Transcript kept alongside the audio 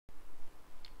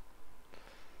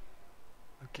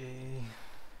Okay,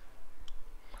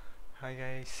 hi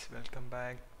guys, welcome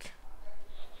back.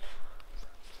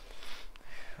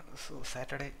 So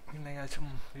Saturday இன்னைக்காச்சும்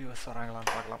viewers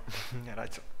வராங்களான்னு பார்க்கலாம்.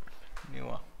 யாராச்சும்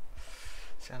நியூவா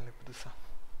சேனலுக்கு புதுசாக.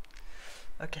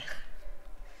 Okay,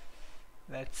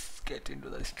 let's get in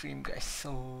to the stream guys.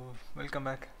 So welcome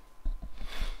back.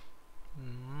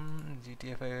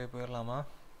 GTA 5 போயிடலாமா?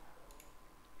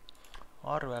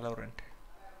 R வேலோரண்ட்?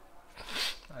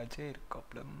 Ajay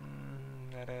இருக்காப்புல.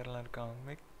 வேறு யாரெல்லாம் இருக்காங்க?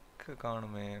 மிக்கு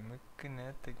காணுமே. மிக்கு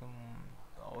நேற்றுக்கும்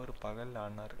அவர் பகல்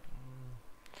ஆனார்.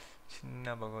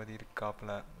 சின்ன பகவதி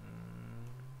இருக்காப்புல.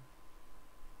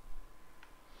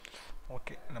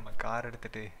 ஓகே, நம்ம கார்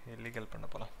எடுத்துகிட்டு இல்லீகல் பண்ண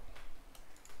போகலாம்.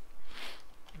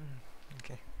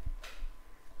 ஓகே,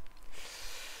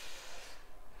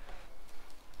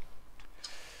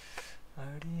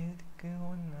 அடியதுக்கு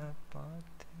ஒன்றை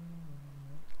பார்த்து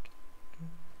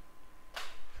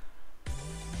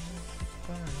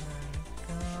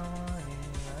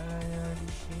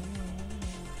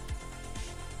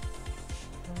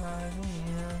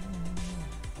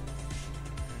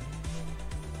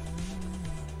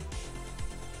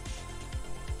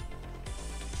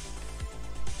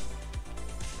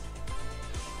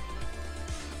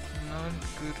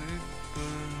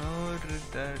நூறு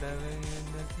தடவை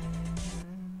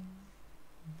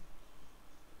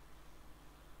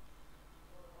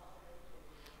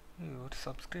ஒரு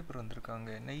சப்ஸ்கிரைபர்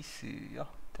வந்திருக்காங்க. Nice yeah,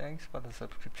 thanks for the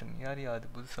subscription. யார் அது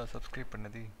புதுசாக சப்ஸ்கிரைப்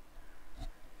பண்ணது?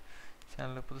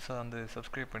 சேனலில் புதுசாக வந்து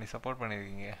சப்ஸ்கிரைப் பண்ணி சப்போர்ட்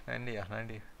பண்ணியிருக்கீங்க. நன்றியா,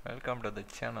 நன்றி. Welcome to the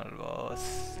channel was.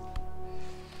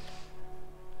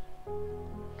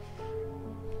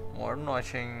 1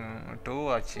 watching, 2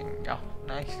 watching. Yeah,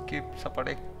 nice. Keep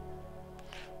supporting.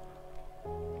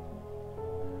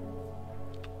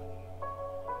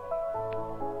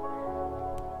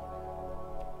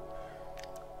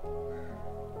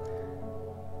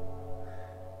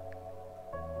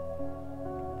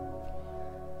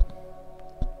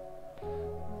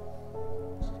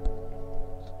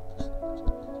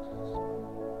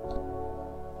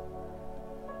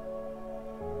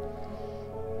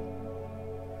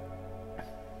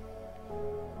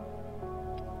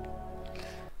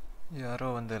 யாரோ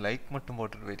வந்து லைக் மட்டும்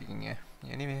போட்டுட்டு போயிருக்கீங்க.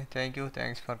 Anyway thank you,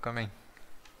 thanks for coming.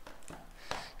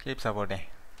 Keep supporting.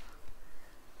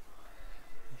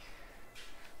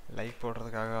 Like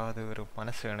போடுறதுக்காக அது ஒரு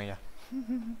மனசு வேணுயா.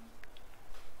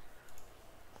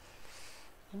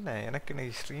 என்ன எனக்கு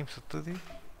இன்னைக்கு ஸ்ட்ரீம் சுற்றுது.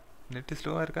 நெட்டு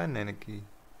ஸ்லோவாக இருக்கா என்ன? எனக்கு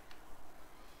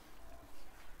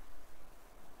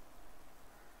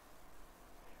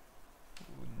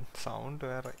சவுண்டு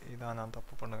வேறு. இதான் நான்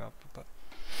தப்பு பண்ணுங்க அப்பப்போ.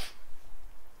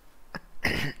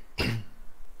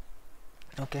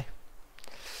 ஓகே,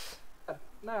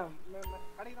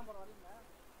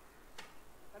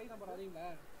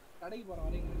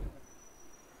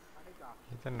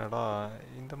 இது என்னடா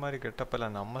இந்த மாதிரி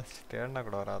கெட்டப்பெல்லாம் நம்ம தேடினா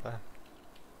கூட வராத.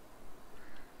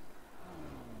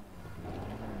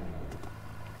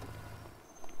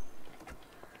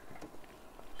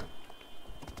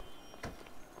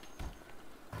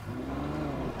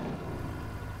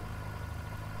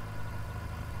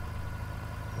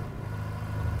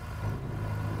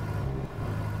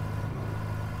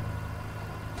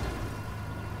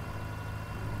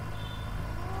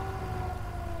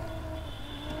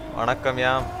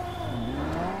 வணக்கம்யா,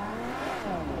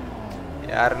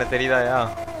 யாருன்னு தெரியுதாயா?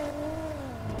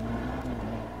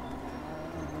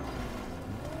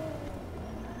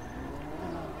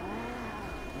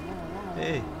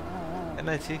 ஏய்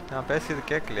என்னாச்சு? நான் பேசுறது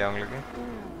கேட்கலையா உங்களுக்கு?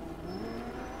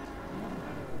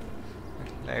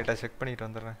 லைட்டாக செக் பண்ணிட்டு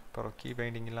வந்துடுறேன். அப்புறம் கீ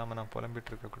பைண்டிங் இல்லாமல் நான்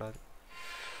புலம்பிட்டு இருக்கக்கூடாது.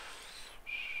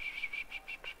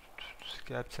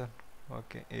 கேப்சர்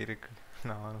ஓகே இருக்கு.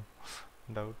 நானும்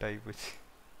டவுட் ஆகி போச்சு.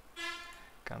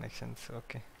 Connections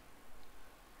okay.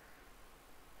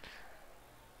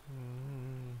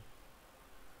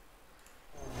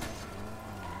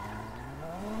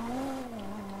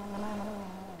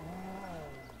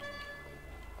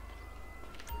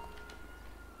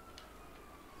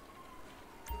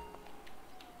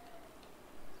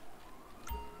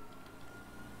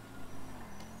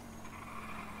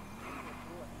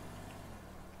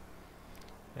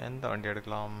 எந்த வண்டி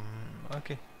எடுக்கலாம்?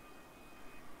 ஓகே,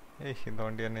 ஏய் இந்த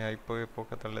வண்டி என்ன இப்போவே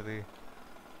போக்க தள்ளுது.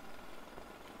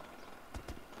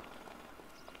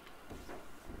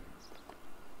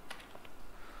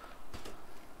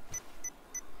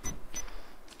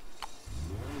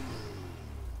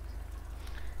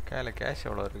 கையில் கேஷ்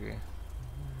எவ்வளோ இருக்கு?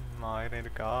 1000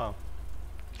 இருக்கா?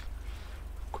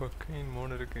 கொக்கைன்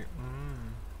 3 இருக்கு.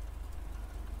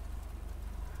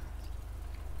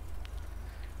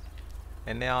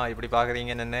 என்னையா இப்படி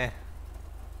பார்க்குறீங்க? என்ன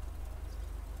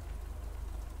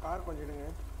கார் கொஞ்சம் எடுங்க.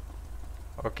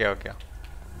 Okay okay.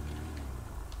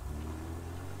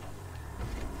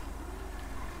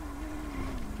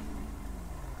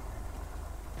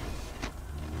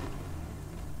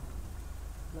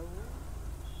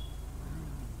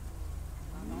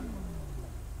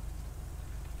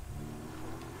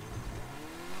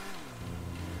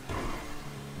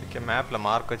 ஓகே, மேப்பில்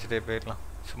மார்க் வச்சுட்டே போயிடலாம்.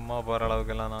 சும்மா போகிற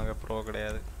அளவுக்கெல்லாம் நாங்கள் ப்ரோ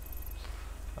கிடையாது.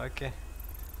 ஓகே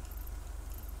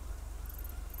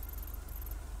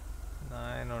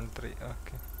 913.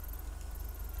 ஓகே,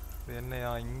 இது என்னையா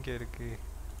இங்கே இருக்கு?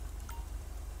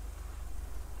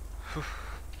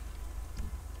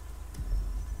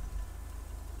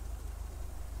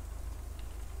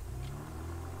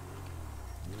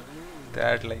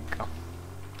 Third Lyca?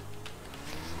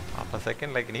 அப்போ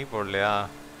செகண்ட் லைக் நீ போடலையா?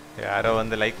 யாரோ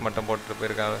வந்து லைக் மட்டும் போட்டுட்டு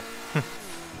போயிருக்காங்க.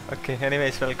 Okay,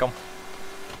 anyways welcome.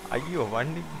 ஐயோ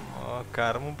வண்டி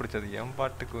கரமும் பிடிச்சது. என்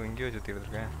பாட்டுக்கு எங்கேயோ சுற்றி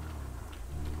எடுத்துருக்கேன்.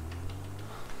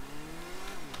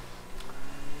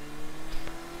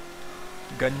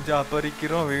 கஞ்சா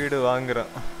பறிக்கிறோம், வீடு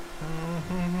வாங்குறோம்.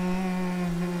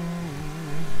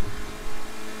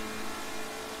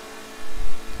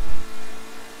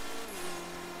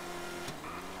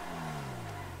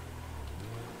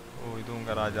 ஓ இது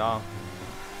உங்க ராஜா?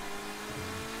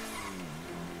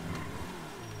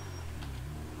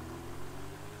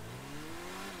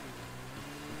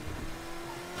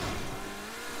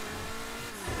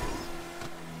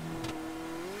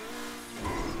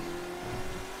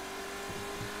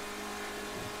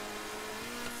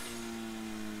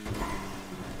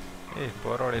 ஏய்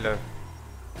போகிற வழியில்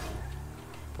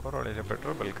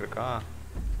பெட்ரோல் பல்க் இருக்கா?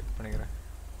 செக் பண்ணிக்கிறேன்.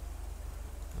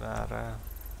 வேறு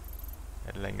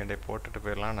இல்லை, இங்கே போட்டுட்டு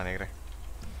போயிடலான்னு நினைக்கிறேன்.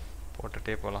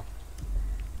 போட்டுகிட்டே போகலாம்.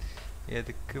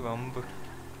 எதுக்கு வம்பு?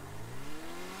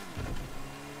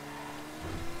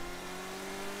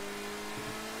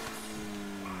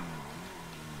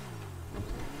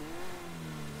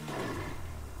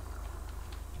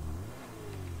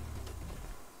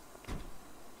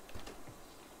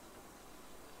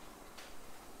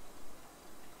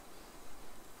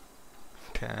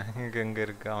 டேங்க் எங்கே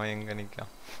இருக்கு? அவன் எங்கே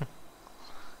நிற்கான்?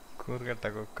 கூறுகட்ட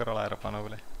குக்கரலாக இருப்பான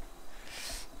போல.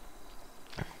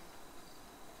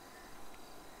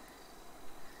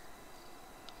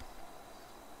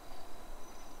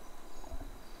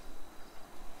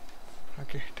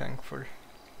 Okay, thankful.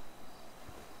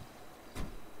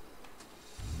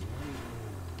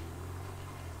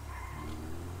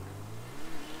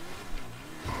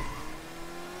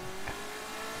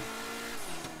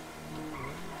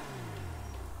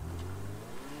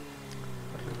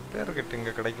 ரிப்பேர்கிட்ட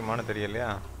இங்கே கிடைக்குமான்னு தெரியலையா?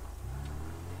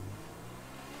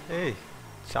 ஏய்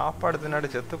சாப்பாடு தின்னாடி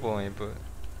செத்து போவேன் இப்போ.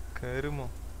 கருமோ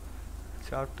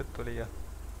சாப்பிட்டு தொலையா.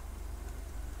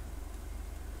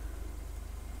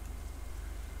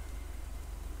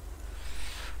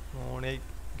 மூணை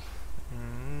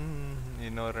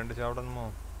இன்னொரு 2 சாப்பிடணுமோ?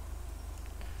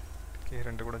 ஓகே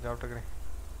 2 கூட சாப்பிட்டுக்கிறேன்.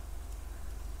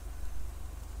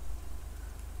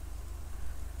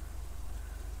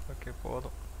 ஓகே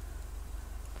போதும்.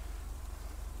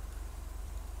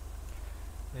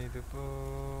 இது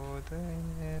போத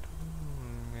நேரம்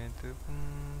எதுவும்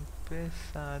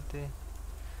பேசாதே,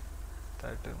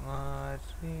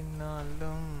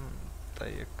 தடுமாறினாலும்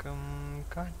தயக்கம்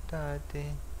காட்டாதே,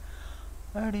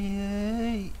 அடியே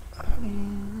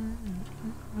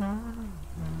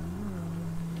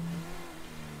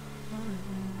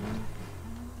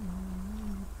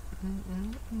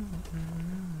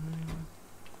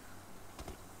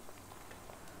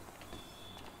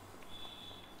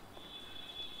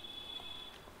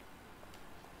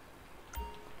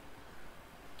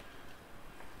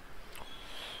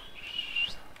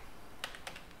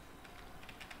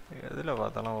எதில்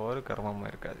பார்த்தாலும் ஒரு கர்மமும்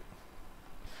இருக்காது.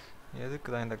 எதுக்கு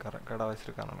தான் இந்த கடை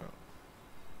வச்சுருக்கானுங்க?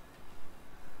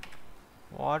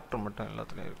 வாட்டர் மட்டும்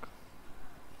எல்லாத்துலேயும் இருக்கு.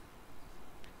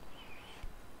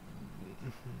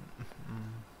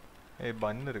 ஏய்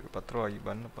பன் இருக்குது 10 ரூபாய்க்கு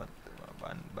பன்னு. 10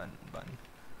 பன் பன் பன்.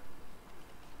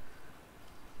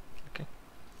 ஓகே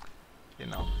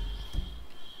என்ன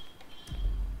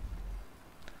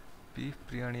பீஃப்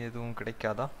பிரியாணி எதுவும்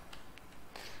கிடைக்காதா?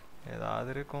 ஏதாவது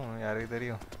இருக்கும், யாருக்கு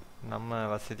தெரியும். நம்ம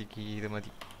வசதிக்கு இது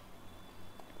மதி.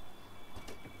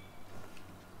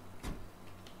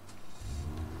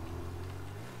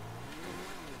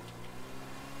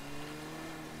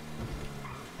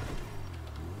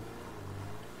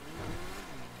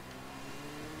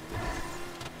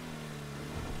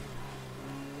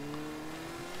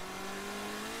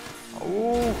 ஓ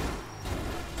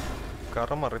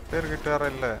கரமா ரிப்பேர் கிட்டார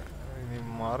இல்லை, நீ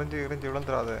மறைஞ்சு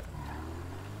விழுந்துடாத.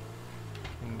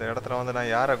 இந்த இடத்துல வந்து நான்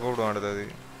யாரை கூப்பிடுவேன் அடுத்தது?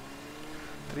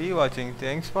 3 வாட்சிங்,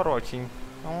 தேங்க்ஸ் ஃபார் வாட்சிங்.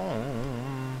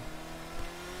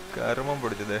 கருமம்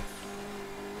பிடிச்சது.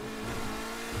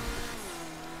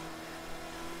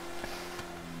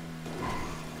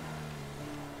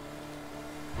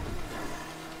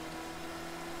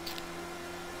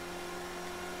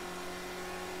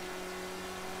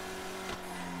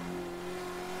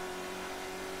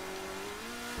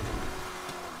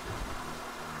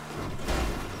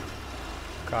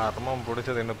 கர்மம்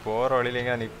பிடிச்சது. இன்னும் போகிற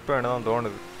வழியிலேங்க நிற்பேன்னு தான்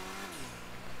தோணுது.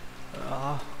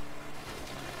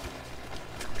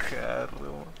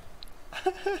 கர்மம்.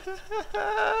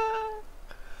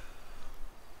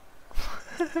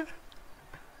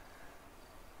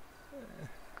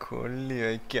 கொல்லி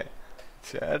வைக்க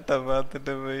சேட்டை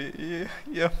பார்த்துட்டு போய்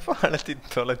எப்போ அழைச்சி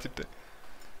தொலைச்சிட்டு.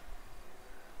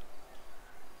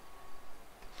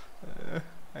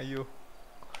 ஐயோ,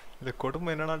 இந்த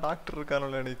கொடுமை என்னன்னா டாக்டர்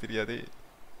இருக்கானு எனக்கு தெரியாதே.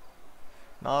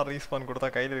 நான் ரீஸ்பான் கொடுத்தா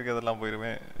கையில் இருக்கிறதெல்லாம்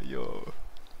போயிடுவேன். ஐயோ,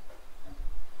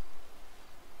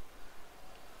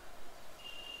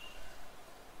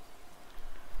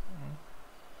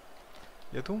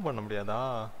 எதுவும் பண்ண முடியாதா?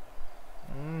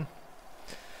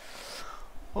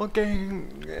 ஓகே,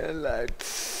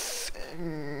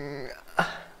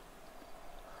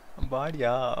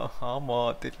 பாடியா?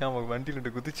 ஆமாம், தெரியாம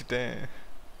வண்டியில் குதிச்சிட்டேன்.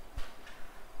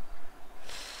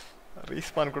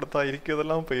 ரீஸ்பான் கொடுத்தா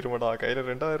இருக்கிறதெல்லாம் போயிருமாடா. கையில்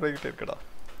 2000 ரூபாய்கிட்ட இருக்கடா.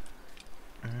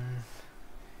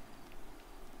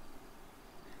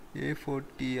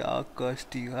 A40 Akash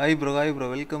D. Hi bro, hi bro,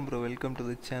 welcome bro, welcome to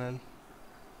the channel.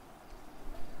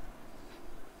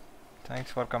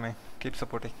 Thanks for coming, keep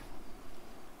supporting.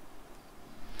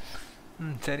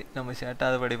 சரி, நம்ம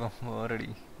சேட்டாவது படிப்போம்.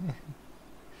 ஓரடி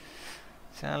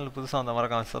சேனல் புதுசாக வந்த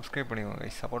மறக்காம சப்ஸ்கிரைப்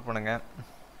பண்ணிக்கோங்க, சப்போர்ட் பண்ணுங்கள்.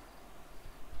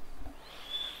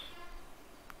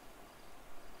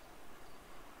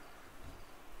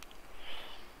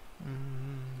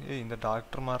 இந்த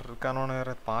டாக்டர் மாதிரி இருக்கானோன்னு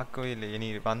வேற பார்க்கவே இல்லை. இனி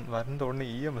வந்த உடனே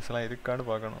இஎம்எஸ்லாம் இருக்கான்னு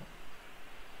பார்க்கணும்.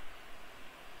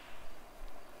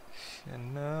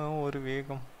 என்ன ஒரு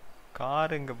வேகம்!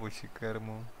 கார் எங்கே போச்சு?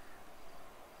 கருமோ.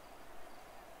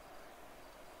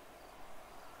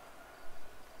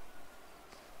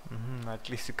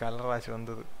 அட்லீஸ்ட் கலராச்சு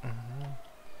வந்தது.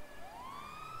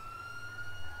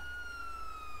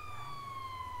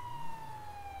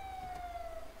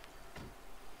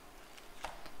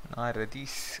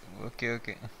 Ratheesh, okay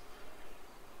okay.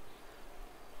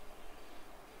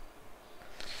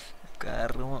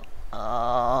 கருமம்.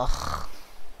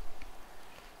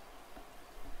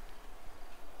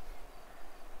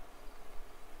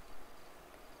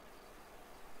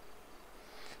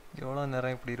 எவ்வளோ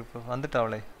நேரம் இப்படி இருப்போம்.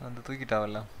 வந்துட்டாவளே, வந்து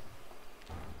தூக்கிட்டாவல்ல.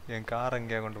 என் கார்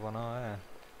எங்கேயா கொண்டு போனோம்.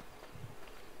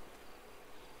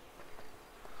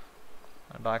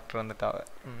 டாக்டர் வந்துட்டாவ.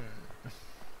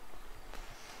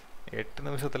 8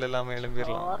 நிமிஷத்துல எல்லாமே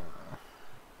எழும்பிடலாம்.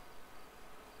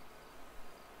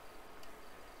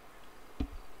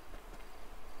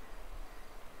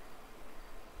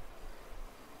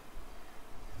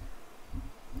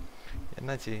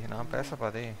 என்னாச்சு? நான் பேச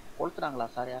பாதே கொளுத்துறாங்களா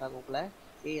சார்? யாராவது கூப்பிடல?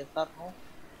 SR no?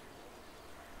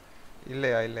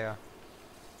 இல்லையா? இல்லையா?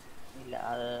 இல்லை,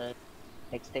 அது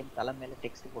நெக்ஸ்ட் டைம் தலைமையில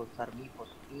டெக்ஸ்ட் போடுங்க சார்.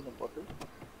 மீன் போட்டு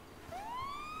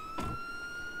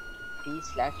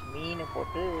T/மீன்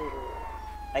போட்டு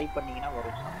டைப் பண்ணிங்கன்னா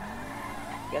வரும் சார்.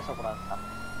 பேசக்கூடாது sir.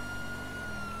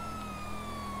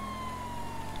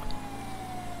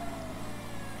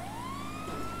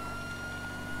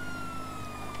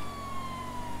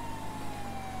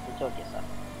 It's okay sir.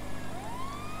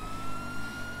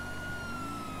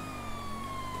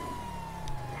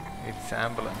 It's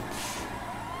ambulance,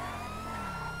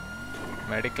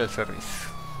 medical service.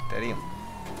 தெரியும்.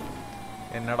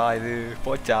 என்னடா இது,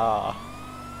 போச்சா?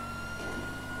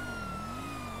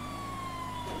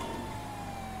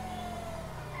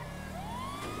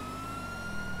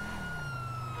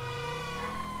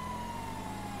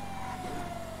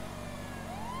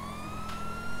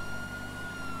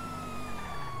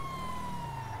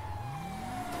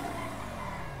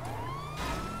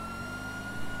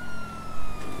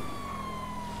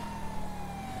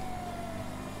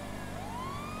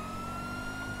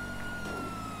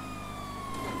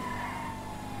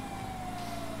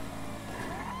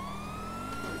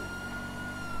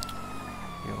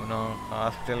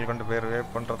 ஹாஸ்பிட்டல் கொண்டு போய்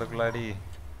வேப் பண்ணுறதுக்குள்ளாடி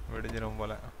வெடிஞ்சிடும்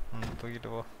போல. தூக்கிட்டு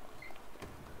போ.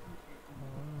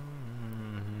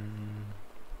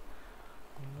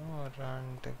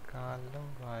 ரெண்டு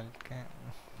காலம் வாழ்க்கை.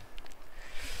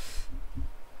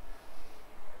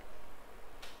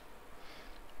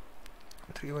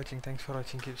 வாட்சிங், தேங்க்ஸ் ஃபார்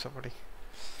வாட்சிங், கீப் சப்போர்ட்டிங்.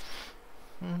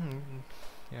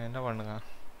 என்ன பண்ணுங்க,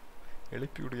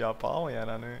 எழுப்பி விடுயா, பாவம்.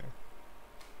 நான்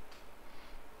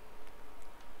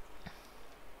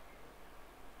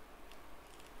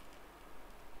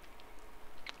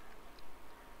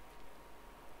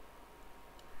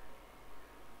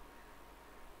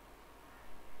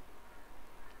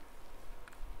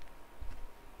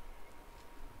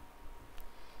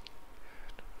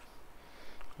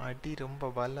அடி ரொம்ப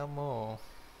பலமோ?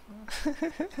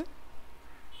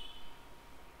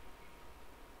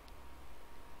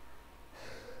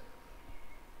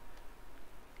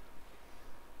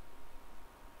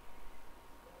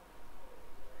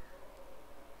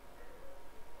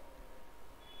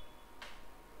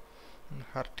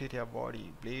 Heart area, body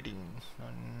bleeding,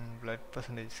 blood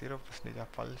percentage 0%,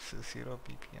 pulse 0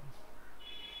 ppm.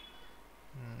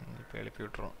 இப்போ எழுப்பி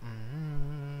விட்டுரும்.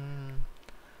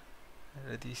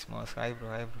 Ratheesh mass, hi bro,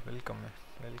 welcome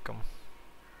welcome.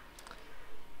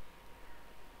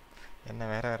 என்ன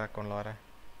வேற அக்கௌண்ட்ல வர?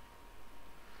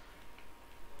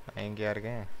 நான் எங்கேயா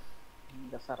இருக்கேன்?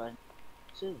 இந்த சார்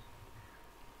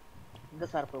இந்த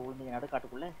சார் இப்போ விழுந்தீங்க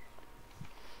நடுக்காட்டுக்குள்ள.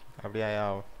 அப்படியாயா?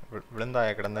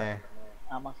 விழுந்தாயா கிடந்தேன்?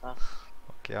 ஆமாம் சார்.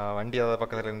 ஓகே, வண்டி அதாவது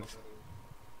பக்கத்தில் இருந்துச்சு.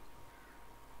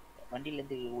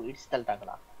 வண்டியிலேருந்து இடிச்சு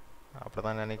தள்ளிட்டாங்களா?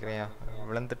 அப்படிதான் நினைக்கிறேன்.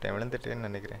 விழுந்துட்டேன்னு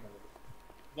நினைக்கிறேன்.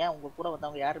 ஏன் உங்க கூட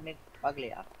வந்தவங்க யாருமே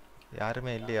பார்க்கலையா?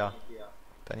 யாருமே இல்லையா?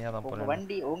 தனியாக தான்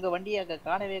போகிறேன். உங்க வண்டியை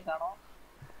காணவே காணோம்.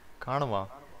 காணுமா?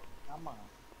 ஆமா,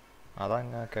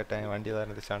 அதாங்க கேட்டேன், வண்டி தான்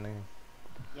இருந்துச்சான்னு.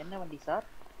 என்ன வண்டி சார்?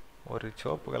 ஒரு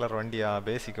சிவப்பு கலர் வண்டியா,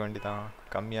 பேசிக் வண்டி தான்,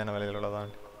 கம்மியான விலையில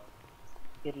தான்.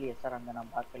 தெரியலையே சார், அங்கே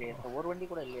நான் பார்க்கலையே சார். ஒரு வண்டி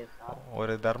கூட இல்லையே சார்.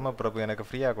 ஒரு தர்ம பிரபு எனக்கு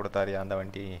ஃப்ரீயாக கொடுத்தாரியா அந்த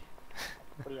வண்டி.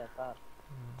 அப்படியா சார்?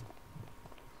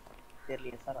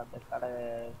 தெரியலையே சார், அந்த கடை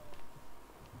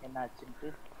என்ன ஆச்சுன்ட்டு.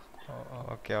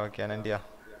 ஓகே ஓகே, நன்றியா.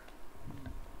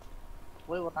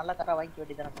 போய் ஒரு நல்ல கடை வாங்கிக்க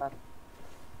வேண்டியதானே சார்?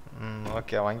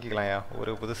 ஓகே, வாங்கிக்கலாம்யா,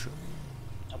 ஒரு புதுசு.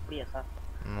 அப்படியா சார்?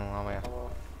 ஆமாயா.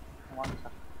 வாங்க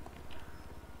sir.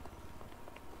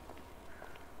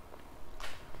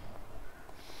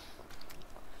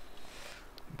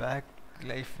 Back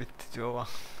life with ஜோவா.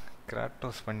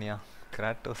 Kratos பண்ணியா?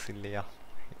 கிராட்டோஸ் இல்லையா?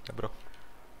 இல்லை ப்ரோ.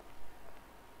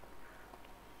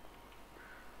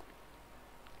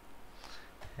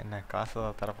 என்ன காசு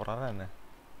தான் தரப்போறாரா என்ன?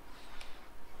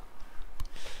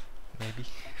 மேபி.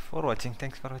 ஃபார் வாட்சிங்,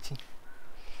 தேங்க்ஸ் ஃபார் வாட்சிங்.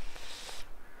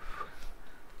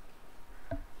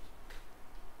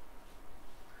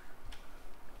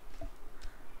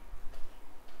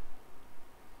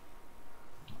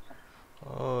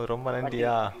 ஓ, ரொம்ப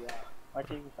நன்றியா.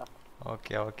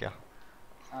 Okay okay.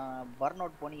 பர்ன்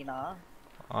அவுட் போனீங்கன்னா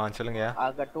சொல்லுங்க.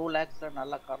 அங்க 2 lakhsல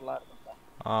நல்ல கார்லாம் இருக்கும் சார்.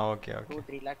 Okay okay.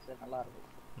 2-3 lakhsல நல்லா இருக்கும்.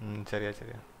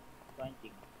 சரியா.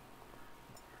 வாங்கிங்க.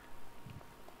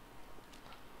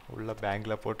 உள்ள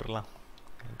பேங்க்ல போட்டுடலாம்.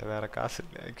 என்கிட்ட வேற காசு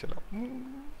இல்லை ஆக்சுவலா.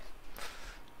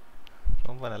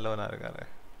 ரொம்ப நல்லவனா இருக்காரு.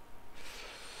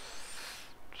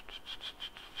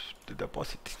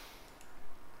 டெபாசிட்.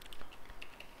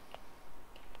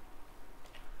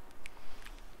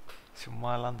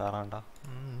 சும்மாலாம் தரான்டா.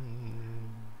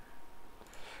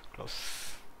 க்ளோஸ்.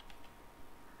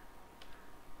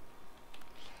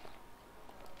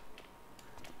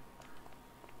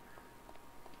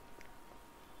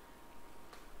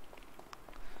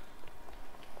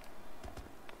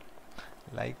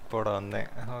 லைக் போட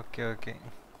வந்தேன். ஓகே.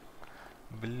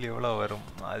 பில் எவ்வளோ வரும்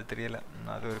அது தெரியல.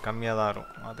 அது ஒரு கம்மியாக தான் வரும்,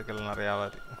 அதுக்கெல்லாம் நிறையா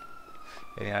ஆகாது.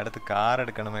 சரி, அடுத்து கார்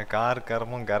எடுக்கணுமே. கார்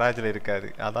கரமும் கராஜில் இருக்காது,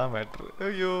 அதான் மேட்ரு.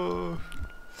 ஐயோ,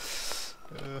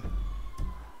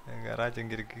 கராஜ்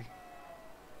எங்கே இருக்கு?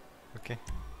 ஓகே,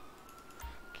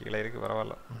 கீழே இருக்கு,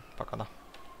 பரவாயில்ல, பக்கம் தான்.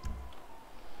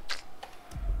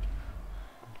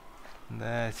 இந்த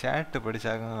சேட்டு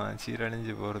படித்தாக்கும்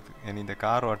சீரழிஞ்சு போகிறது. இனி இந்த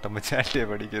கார் ஓட்டமாக சேட்டே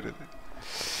படிக்கிறது.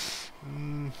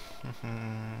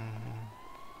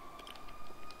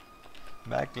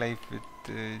 Back life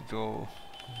with Joe.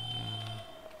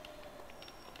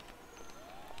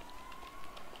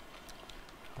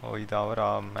 இது அவரா?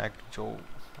 Make Joe.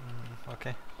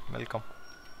 Okay, welcome,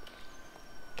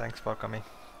 thanks for coming.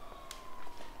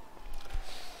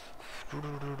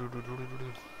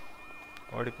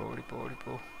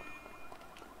 ஓடிப்போ.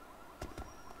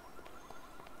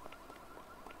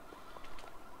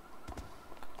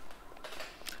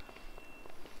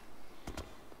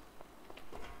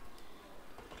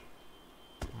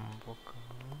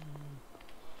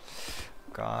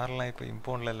 கார்லாம் இப்போ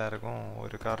இம்போர்ட்டில் எல்லாருக்கும்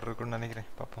ஒரு கார் இருக்குன்னு நினைக்கிறேன்,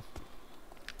 பார்ப்போம்.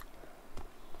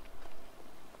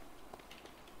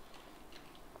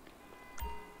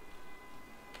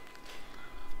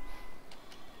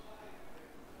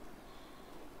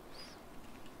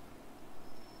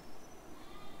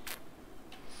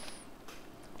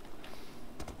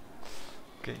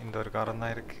 ஓகே, இந்த ஒரு காரம்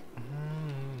தான் இருக்கு.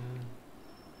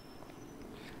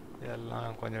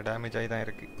 எல்லாம் கொஞ்சம் டேமேஜ் ஆகி தான்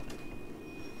இருக்கு.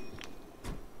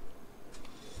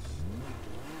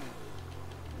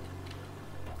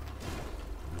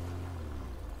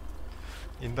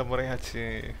 இந்த முறையாச்சு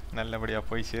நல்லபடியாக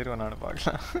போய் சேருவேன் நான்,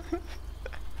 பார்க்கலாம்.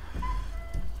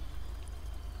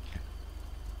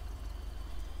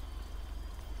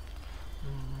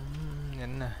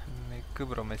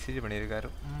 லுக்கு ப்ரோ மெசேஜ் பண்ணியிருக்காரு.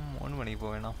 3 மணிக்கு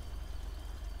போவேணா.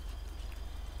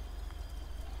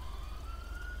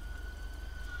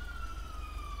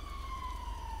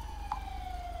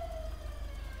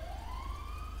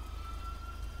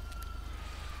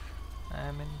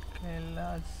 I'm in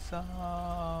Kailasa.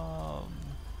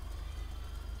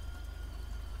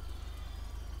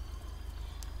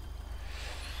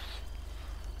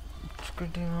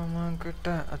 குட்டி மாமா கிட்ட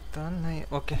அத்தானே.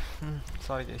 Okay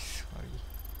sorry guys, sorry.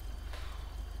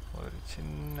 ஒரு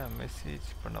சின்ன மெசேஜ்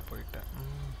பண்ண போயிட்டேன்.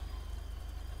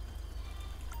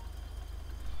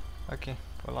 ஓகே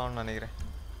போகலாம்னு நினைக்கிறேன்.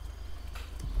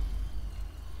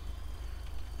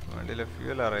 வண்டியில்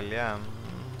ஃபியூல் ஆற இல்லையா?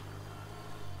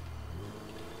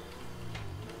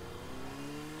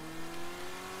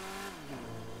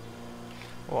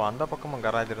 ஓ அந்த பக்கமும்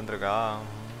கராஜ் இருந்திருக்கா?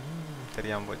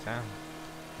 தெரியாமல் போச்சேன்.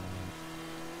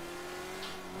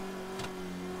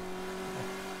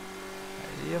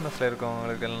 இஎம்எஸ்ல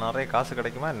இருக்கவங்களுக்கு நிறைய காசு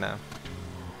கிடைக்குமா என்ன?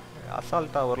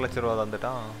 அசால்ட்டாக 1 லட்ச ரூபா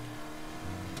தந்துட்டான்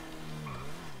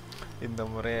இந்த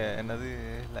முறை. என்னது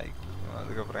லைக்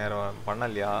அதுக்கப்புறம் யாரும்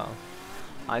பண்ணலையா?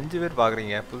 5 பேர்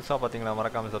பார்க்குறீங்க. புதுசாக பார்த்தீங்கன்னா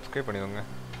மறக்காமல் சப்ஸ்கிரைப் பண்ணிக்கோங்க.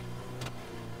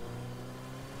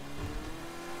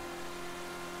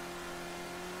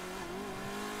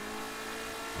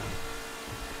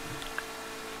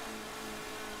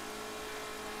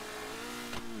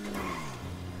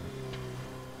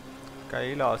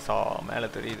 கைலாசா மேலே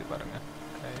தெரியுது பாருங்க.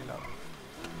 கைலாசா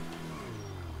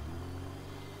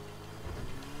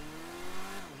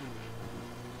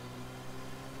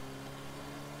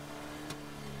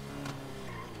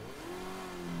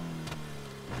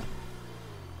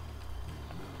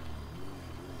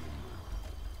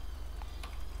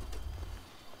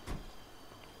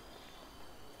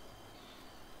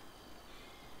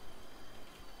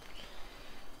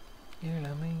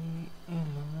இளமை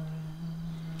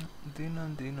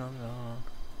தினம் தினம் தான்.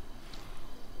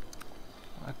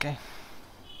 ஓகே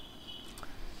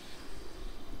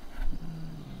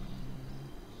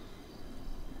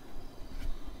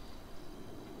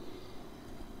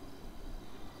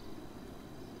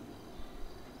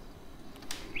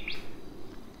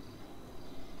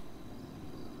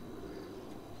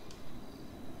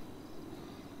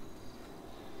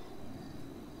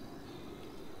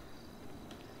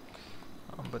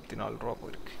 $54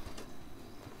 போயிருக்கு.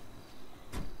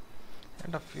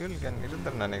 ஏன்டா ஃபியூல் கேன்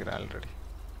இருந்துன்னு நினைக்கிறேன். ஆல்ரெடி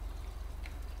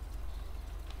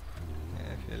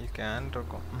ஃபியூல் கேன்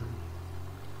இருக்கும்.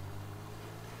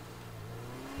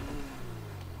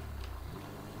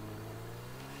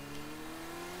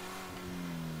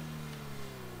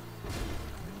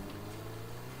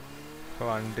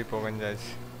 வண்டி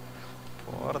புகஞ்சாச்சு.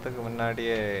 போகிறதுக்கு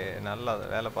முன்னாடியே நல்லா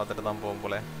வேலை பார்த்துட்டு தான் போகும்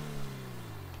போல.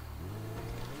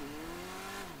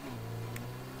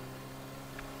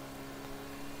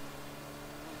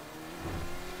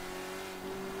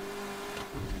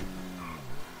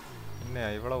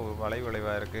 இவ்வளவு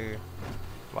வளைவாக இருக்குது.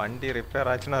 வண்டி ரிப்பேர்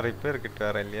ஆச்சுன்னா ரிப்பேர் கிட்ட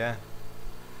வேறு இல்லையா?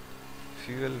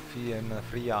 ஃபியூவல் ஃபீ என்ன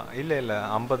ஃப்ரீயா? இல்லை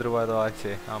 50 ரூபா ஏதோ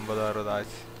ஆச்சு. 50-60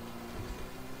 ஆச்சு.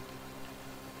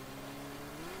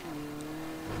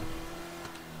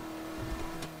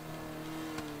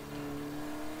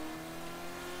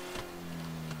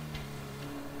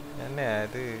 என்ன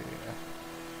இது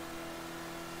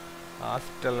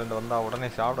ஹாஸ்பிட்டல் வந்தால்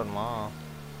உடனே சாப்பிடணுமா?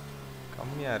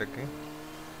 கம்மியாக இருக்குது.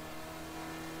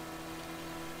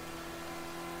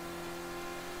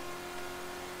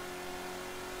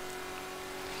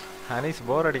 ஹனீஸ்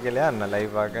போர் அடிக்கலையா என்ன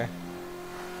லைவ் பார்க்க?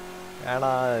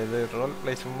 ஏன்னா இது ரோல்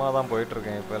பிளே சும்மா தான்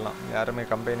போயிட்டுருக்கேன் இப்போல்லாம். யாருமே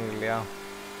கம்பெனி இல்லையா?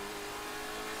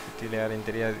 சிட்டியில் யாரையும்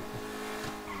தெரியாது.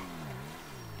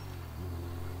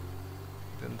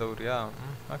 இது எந்த ஊரியா?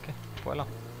 ஓகே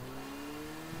போகலாம்.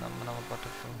 நம்ம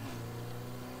பாட்டு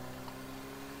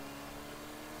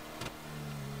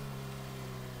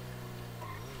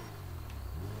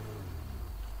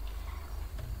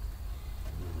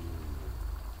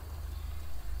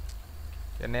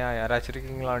என்னையா யாராச்சும்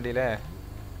இருக்கீங்களா வண்டியில்?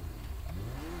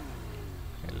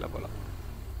 இல்லை போகலாம்.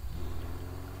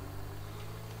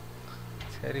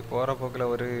 சரி போகிற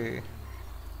போக்கில் ஒரு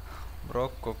ப்ரோ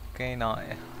கொக்கைனா.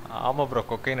 ஆமாம் ப்ரோ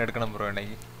கொக்கைன் எடுக்கணும் ப்ரோ.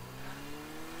 இன்னைக்கு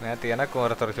நேற்று எனக்கும்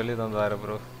ஒருத்தர் சொல்லி தந்தார்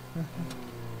ப்ரோ.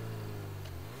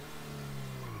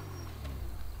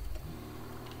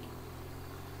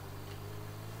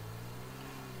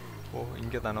 ஓ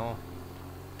இங்கே தானோ?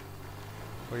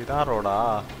 ஓ இதான் ரோடா?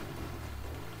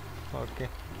 ஓகே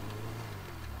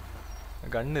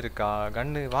கன் இருக்கா?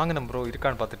 கன்னு வாங்கினேன் ப்ரோ.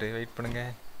 இருக்கான்னு பார்த்துட்டு வெயிட் பண்ணுங்க.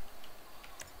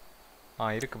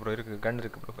 இருக்கு ப்ரோ, இருக்கு. கன்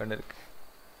இருக்கு ப்ரோ, கன் இருக்கு.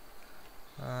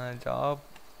 ஜாப்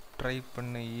ட்ரை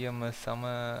பண்ணு. இஎம்எஸ்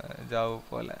செம ஜாப்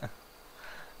போல்.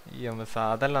 இஎம்எஸ்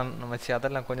அதெல்லாம் மச்சி,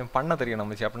 அதெல்லாம் கொஞ்சம் பண்ண தெரியும்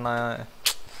மச்சி. அப்படின்னா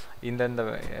இந்தந்த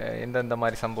எந்தெந்த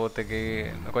மாதிரி சம்பவத்துக்கு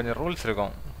கொஞ்சம் ரூல்ஸ்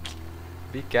இருக்கும்.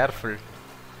 Be careful.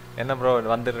 என்ன ப்ரோ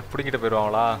வந்து பிடிங்கிட்டு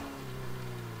போயிடுவாங்களா?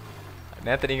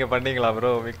 நேற்று நீங்கள் பண்ணீங்களா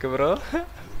ப்ரோ? மிக்கு ப்ரோ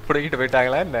பிடிங்கிட்டு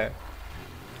போயிட்டாங்களா என்ன?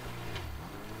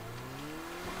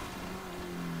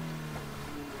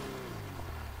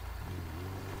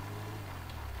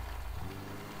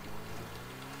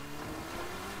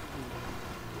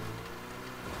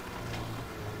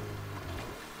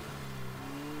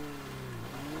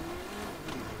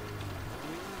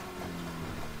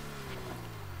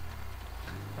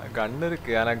 கன்று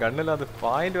இருக்கு, ஆனால் கன்னில் அது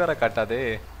பாயிண்ட் வேற காட்டாதே.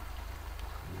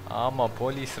 ஆமாம்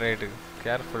police ride,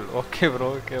 careful. Okay bro,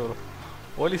 okay bro.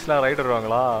 போலீஸ்லாம் ride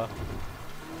வருவாங்களா?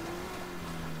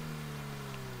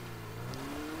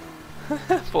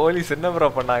 போலீஸ் என்ன ப்ரோ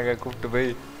பண்ணாங்க கூப்பிட்டு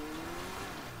போய்?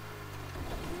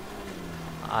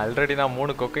 ஆல்ரெடி நான்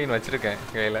 3 கொக்கைன் வச்சுருக்கேன்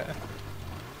கையில்.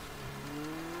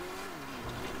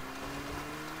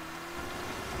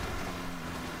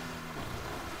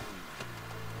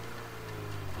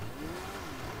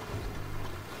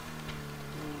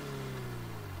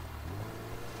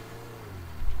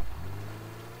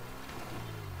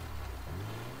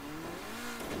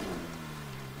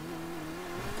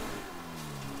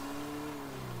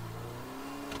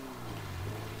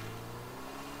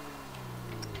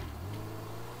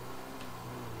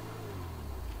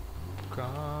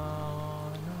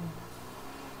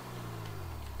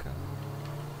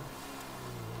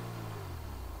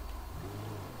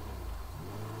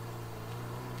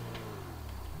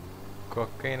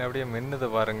 கொக்கைன் அப்படியே மின்னுது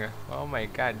பாருங்க. Oh my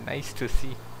God, nice to C.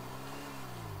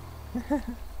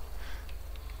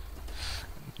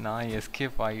 நான்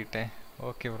எஸ்கேப் ஆகிட்டேன்.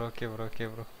 Okay bro, okay bro, okay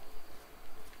bro.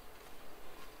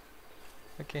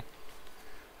 Okay,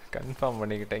 confirm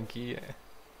பண்ணிக்கிட்டேன் கீயை.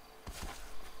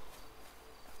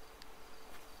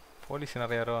 போலீஸ்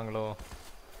நிறைய வருவாங்களோ?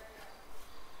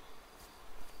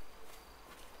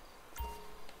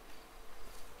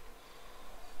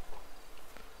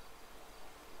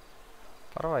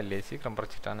 பரவாயில்லையே, சீக்கிரம்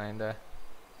பறிச்சிட்டானே இந்த.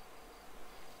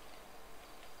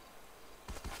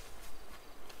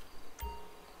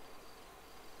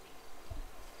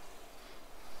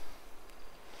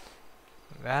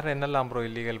 வேற என்னெல்லாம் ப்ரோ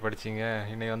இல்லீகல் படிச்சிங்க?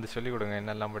 இன்னைக்கு வந்து சொல்லிக் கொடுங்க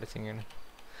என்னெல்லாம் படிச்சிங்கன்னு.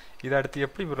 இதை அடுத்து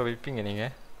எப்படி ப்ரோ வைப்பீங்க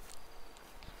நீங்கள்?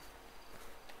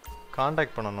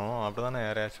 காண்டாக்ட் பண்ணணும் அப்படி தானே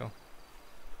யாரையாச்சும்?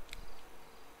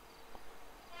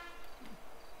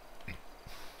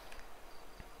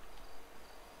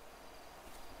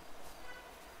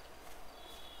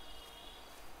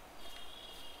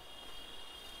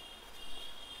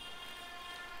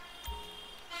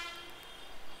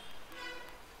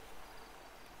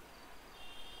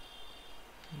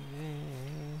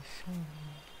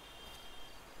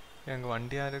 எங்க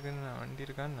வண்டியா இருக்குன்னு, வண்டி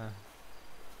இருக்கான்னு.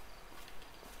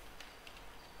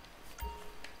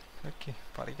 ஓகே,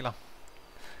 பறிக்கலாம்.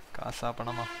 காசா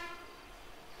பணமா?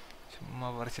 சும்மா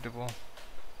பறிச்சிட்டு போவோம்.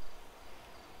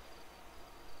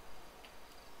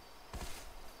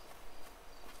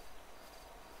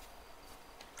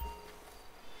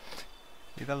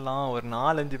 இதெல்லாம் ஒரு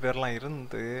 4-5 பேர்லாம்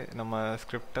இருந்து நம்ம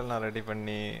ஸ்கிரிப்டெல்லாம் ரெடி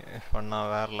பண்ணி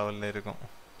பண்ணால் வேறு லெவலில் இருக்கும்.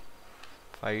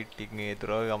 ஃபைட்டிங்கு,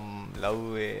 துரோகம்,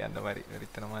 லவ்வு, அந்த மாதிரி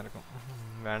வெறித்தனமாக இருக்கும்.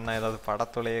 வேணா ஏதாவது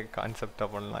படத்துலேயே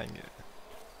கான்செப்டாக பண்ணலாம் இங்கே.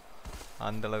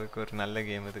 அந்தளவுக்கு ஒரு நல்ல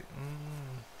கேம் இது.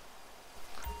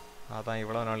 அதான்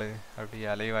இவ்வளோ நாள் அப்படி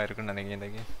அலைவாக இருக்குன்னு நினைக்கிறேன் இந்த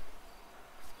கேம்.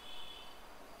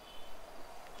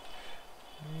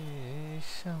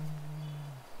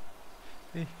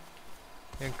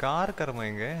 என் கார் கரமா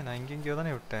எங்க? நான் இங்கெங்கேயோ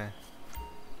தானே விட்டேன்.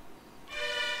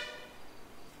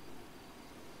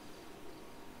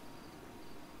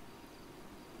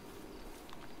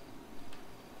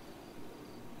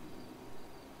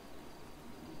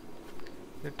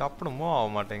 இது டப்புனு மூவ் ஆக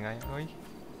மாட்டேங்க. ஓய்,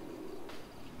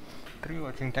 3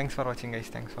 வாட்சிங். தேங்க்ஸ் ஃபார் வாட்சிங் கைஸ்,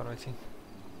 தேங்க்ஸ் ஃபார் வாட்சிங்.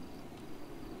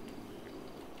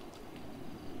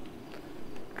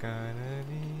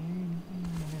 கனவி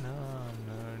நான்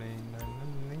அடைந்த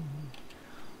நல்லை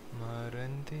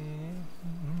மறந்தே.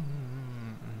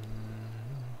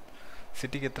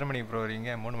 சிட்டிக்கு எத்தனை மணிக்கு ப்ரோ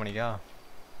வரீங்க? 3 மணிக்கா?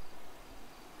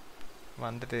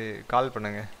 வந்துட்டு கால்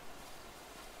பண்ணுங்க,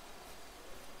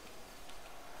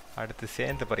 அடுத்து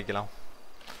சேர்ந்து பறிக்கலாம்.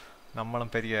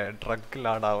 நம்மளும் பெரிய ட்ரக்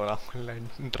லாட் ஆகலாம். இல்லை,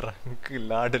 ட்ரக்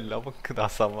லாடு லவக்கு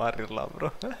தாசா மாறிடலாம் ப்ரோ.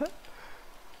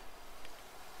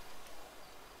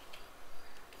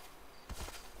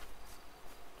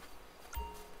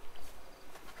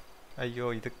 ஐயோ,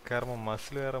 இது கர்மம்,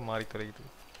 மசில் வேற மாறி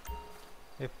தொலைக்குது.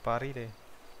 ஏ பறிடே.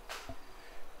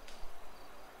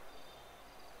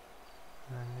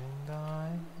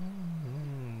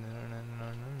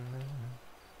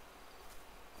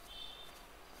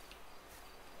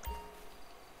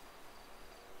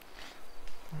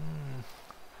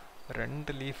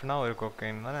 2 லீஃப்னா ஒரு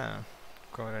கொக்கைன் தானே.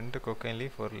 2 கொக்கைன்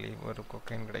லீஃப் ஒரு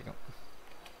கொக்கைன் கிடைக்கும்.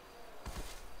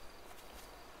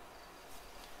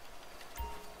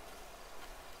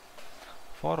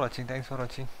 ஃபார் வாட்சிங், தேங்க்ஸ் ஃபார்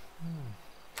வாட்சிங்.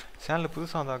 சேனலில்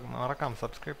புதுசாக வந்தால் மறக்காமல்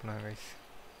சப்ஸ்கிரைப் பண்ணுங்க கைஸ்.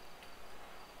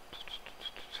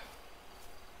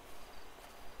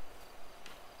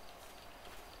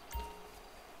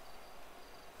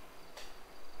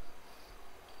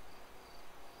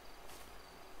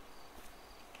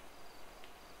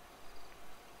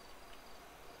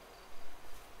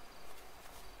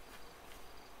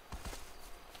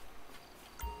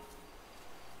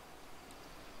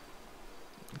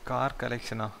 கார்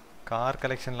கலெக்ஷனா? கார்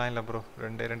கலெக்ஷன்லாம் இல்லை ப்ரோ.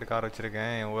 2 கார்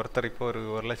வச்சுருக்கேன். ஒருத்தர் இப்போ ஒரு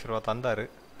 1,00,000 ரூபா தந்தார்.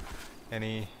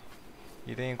 இனி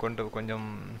இதையும் கொஞ்சம்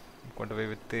கொண்டு போய்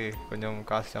விற்று கொஞ்சம்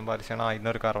காசு சம்பாரிச்சேன்னா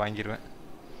இன்னொரு கார் வாங்கிடுவேன்.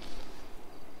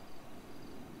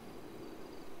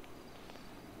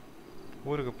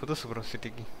 ஊருக்கு புதுசு ப்ரோ,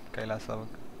 சிட்டிக்கு,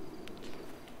 கைலாசாவுக்கு.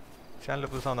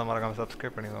 சேனலில் புதுசாக வந்தால் மறக்காமல்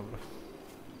சப்ஸ்கிரைப் பண்ணிடுவோம் ப்ரோ.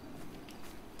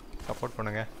 சப்போர்ட்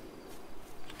பண்ணுங்கள்.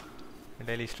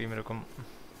 டெய்லி ஸ்ட்ரீம் இருக்கும்.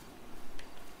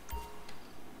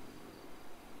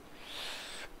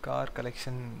 கார்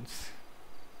கலெக்ஷன்ஸ்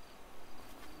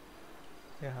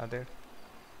அதே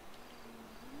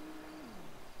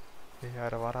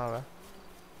யார வராவ?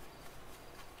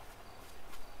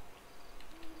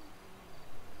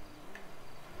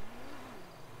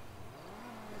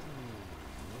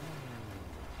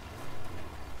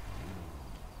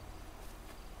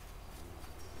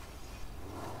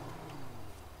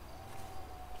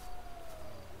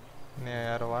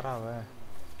 யார வராவ?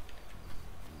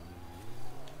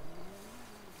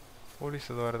 போலீஸ்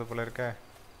இது வருது போல இருக்க.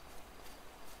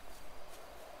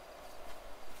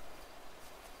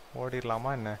 ஓடிடலாமா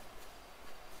என்ன?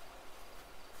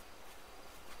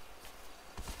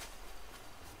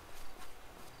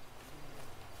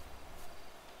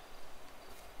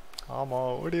 ஆமா,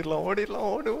 ஓடிடலாம் ஓடிடலாம்.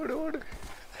 ஓடு ஓடு ஓடு.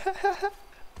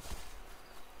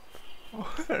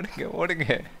 ஓடுங்க ஓடுங்க.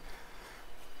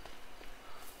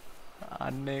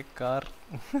 அண்ணே கார்.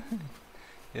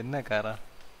 என்ன காரா?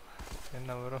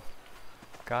 என்ன ப்ரோ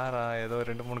காரா? ஏதோ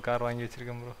 2-3 கார் வாங்கி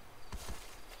வச்சிருக்கேன் ப்ரோ.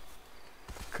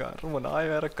 கரும, நான்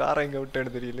வேற காரை எங்க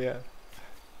விட்டேன்னு தெரியலையா?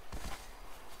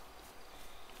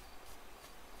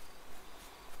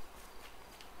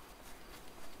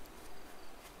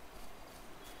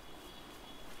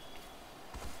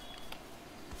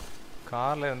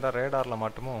 கார்ல இருந்தா ரேடார்ல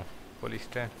மாட்டுமோ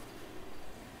போலீஸ்ட்ட?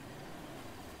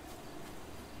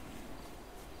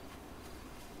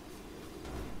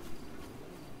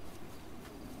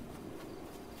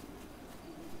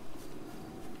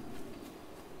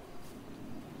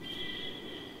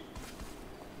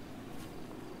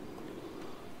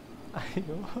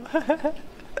 ஐயோ,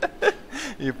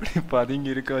 இப்படி பதுங்கி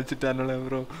இருக்க வச்சுட்டானுல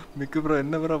ப்ரோ. மிக்கு ப்ரோ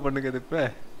என்ன ப்ரோ பண்ணுங்க இப்ப?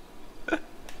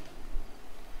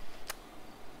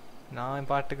 நான்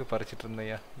பாட்டுக்கு பறிச்சிட்டு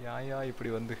இருந்தேயா. யாயா இப்படி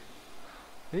வந்து?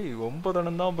 ஏய், 9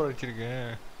 அண்ணன் தான் பறிச்சிருக்கேன்.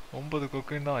 9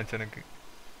 கொக்கையும் தான் ஆச்சு எனக்கு.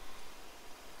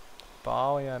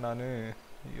 பாவையா நானு.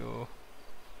 ஐயோ,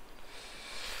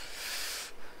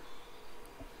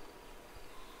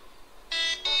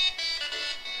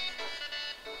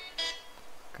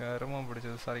 கருமம்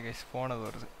பிடிச்சது. சாரி கைஸ், போனது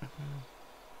வருது.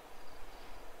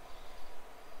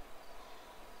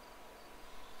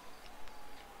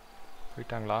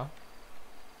 போயிட்டாங்களா?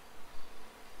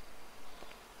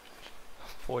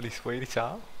 போலீஸ் போயிடுச்சா?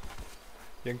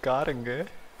 என் கார் எங்க?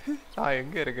 நான்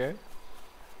எங்க இருக்கேன்?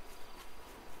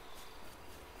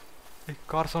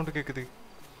 கார் சவுண்டு கேக்குது.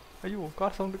 ஐயோ,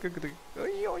 கார் சவுண்டு கேக்குது.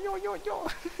 ஐயோ ஐயோ ஐயோ ஐயோ.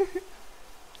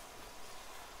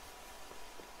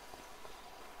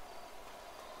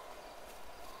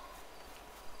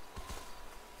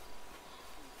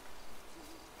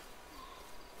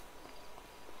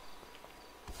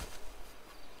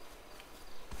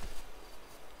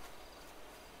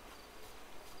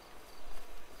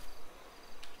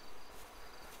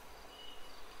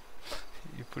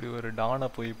 இப்படி ஒரு டானை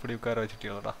போய் இப்படி உட்கார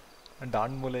வச்சுட்டீங்களா?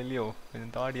 டான் மூலை இல்லையோ,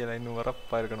 கொஞ்சம் தாடி எல்லாம் இன்னும்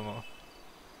வரப்பா இருக்கணுமா?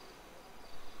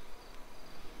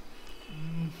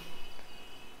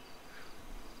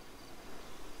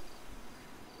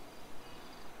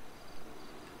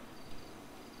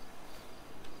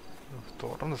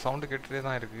 தொடர்ந்து சவுண்டு கேட்டுட்டே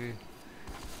தான் இருக்கு.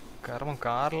 கர்மம்,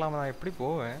 கார் இல்லாம நான் எப்படி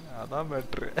போவேன்? அதான்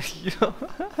பெட்ரு. ஐயோ,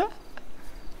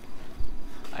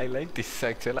 ஐ லைக் திஸ்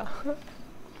ஆக்சுவலா.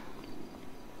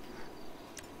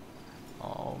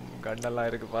 கண்ணெல்லாம்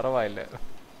இருக்கு, பரவாயில்ல.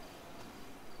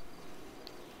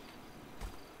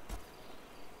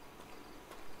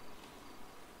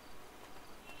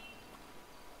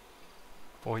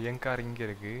 ஓ, என் கார் இங்க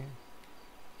இருக்கு.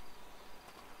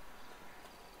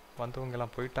 வந்தவங்க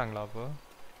எல்லாம் போயிட்டாங்களா அப்போ?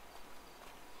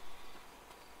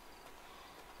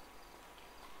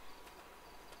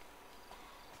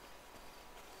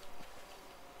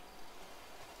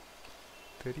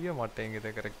 தெரிய மாட்டேங்குது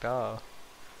கரெக்டா.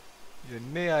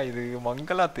 என்னையா இது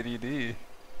மங்களா தெரியுது.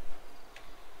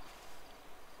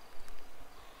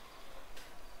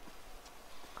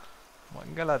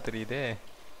 மங்களா தெரியுதே.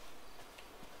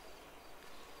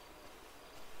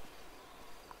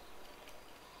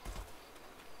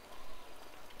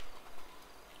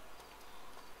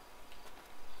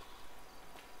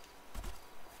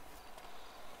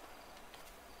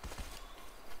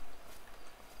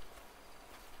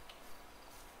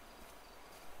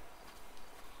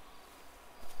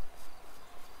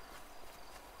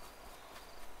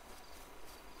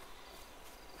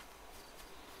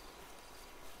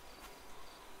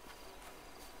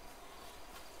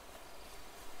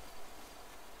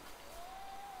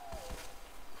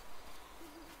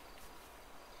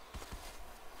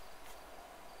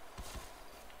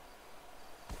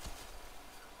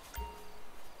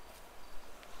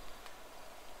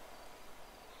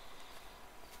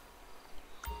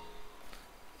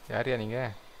 யாரையா நீங்க?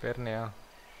 பேர்னையா?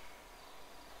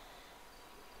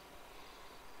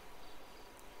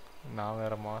 நான்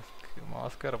வேற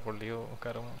மாஸ்க் வேற போடலையோ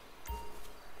கரும்.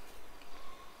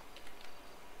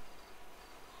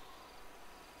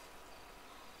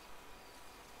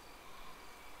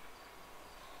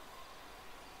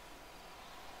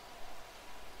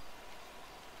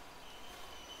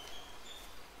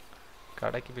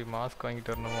 கடைக்கு போய் மாஸ்க்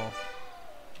வாங்கிட்டு வரணுமோ?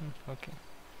 ஓகே.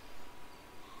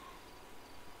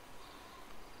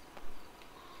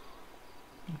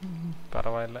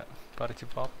 பரவாயில்ல, பறிச்சு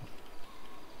பார்ப்போம்.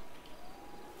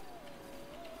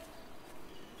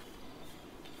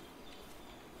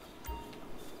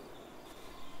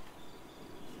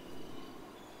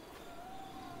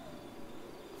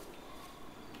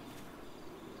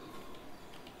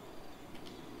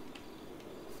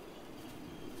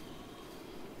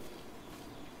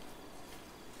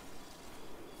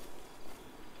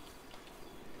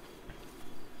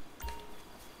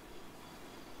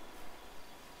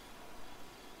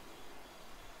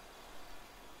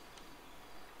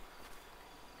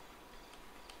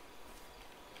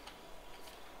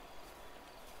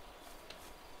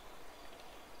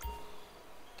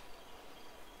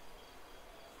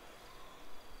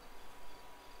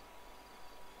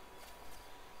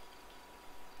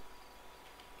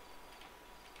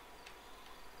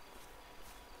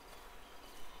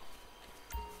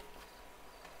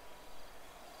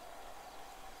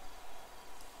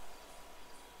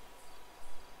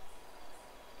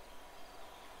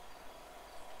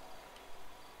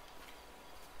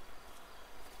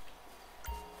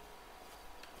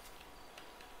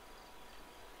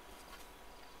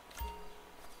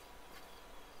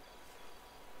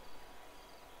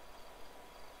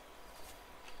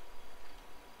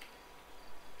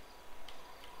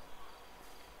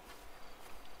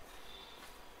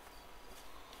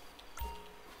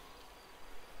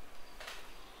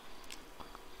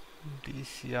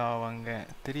 டிசியா வாங்க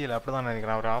தெரியல, அப்படிதான்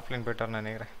நினைக்கிறேன். அவர் ஆஃப்லைன் போயிட்டார்னு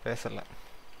நினைக்கிறேன், பேசலை.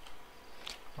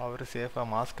 அவர் சேஃபாக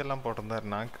மாஸ்க் எல்லாம் போட்டிருந்தார்.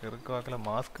 நான் இருக்க வாக்கில்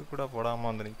மாஸ்க்கு கூட போடாமல்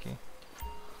வந்து நிற்கி.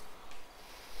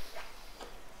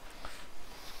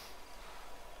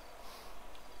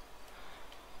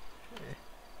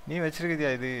 நீ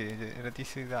வச்சிருக்கதியா இது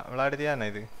ரத்தீஷ்? தான் விளையாடுதியா என்ன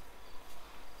இது?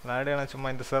 விளையாடு. நான்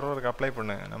சும்மா இந்த சர்வருக்கு அப்ளை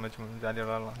பண்ணு, நம்ம சும்மா ஜாலியாக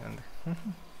விளாட்லாம். வந்து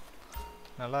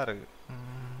நல்லா இருக்கு.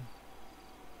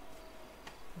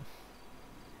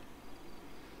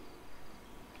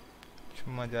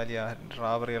 சும்மா ஜாலியாக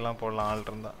ராபரி எல்லாம் போடலாம் ஆள்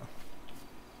இருந்தா.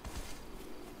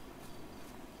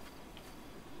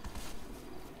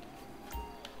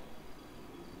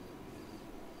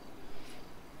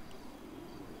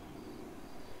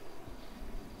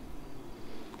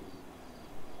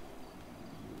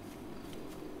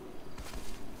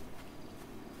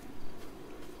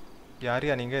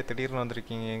 யாரையா நீங்கள் திடீர்னு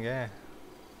வந்திருக்கீங்க இங்கே?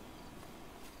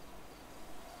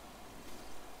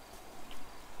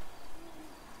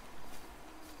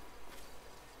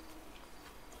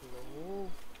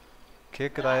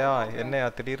 கேக்குதாயா? என்னையா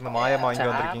திடீர்னு மாயமா இங்கே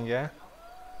வந்திருக்கீங்க?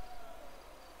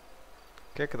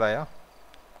 கேக்குதாயா?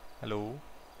 ஹலோ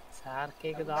சார்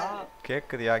கேக்குதா?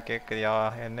 கேக்குதியா? கேக்குதியா?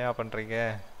 என்னையா பண்ணுறீங்க?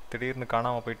 திடீர்னு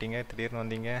காணாமல் போயிட்டீங்க, திடீர்னு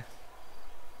வந்தீங்க.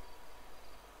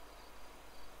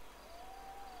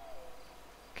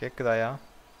 கேக்குதாயா?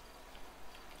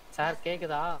 சார்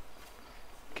கேக்குதா?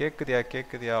 கேக்குதியா?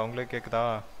 கேக்குதியா? உங்களுக்கு கேக்குதா?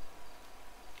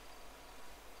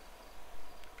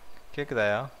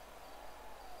 கேக்குதாயா?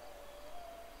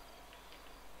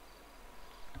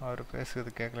 அவர் பேசுறது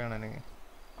கேட்கலன்னு நினைக்கிறேன்.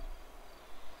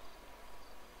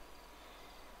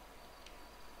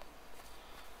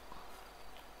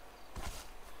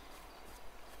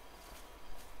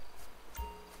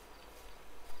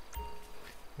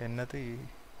 என்னது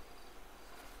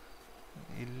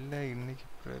இல்லை இன்னைக்கு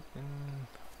பிரபின்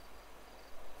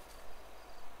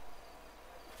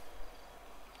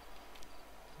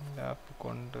லேப்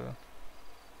கொண்டு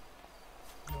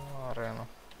வரேனா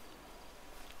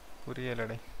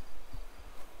புரியலடே.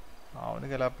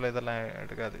 அவனுக்கு லேப்பில் இதெல்லாம்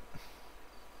எடுக்காது.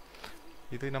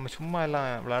 இது நம்ம சும்மா எல்லாம்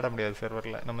விளையாட முடியாது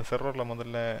சர்வரில். நம்ம சர்வரில்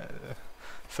முதல்ல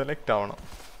செலக்ட் ஆகணும்.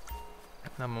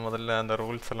 நம்ம முதல்ல அந்த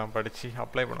ரூல்ஸ் எல்லாம் படித்து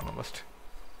அப்ளை பண்ணணும் ஃபஸ்ட்டு.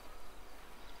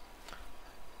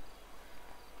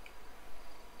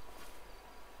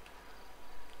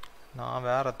 நான்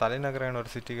வேறு தலைநகர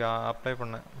யூனிவர்சிட்டிக்கு அப்ளை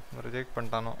பண்ணேன், ரிஜெக்ட்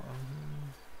பண்ணிட்டானோ.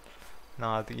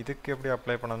 நான் இதுக்கு எப்படி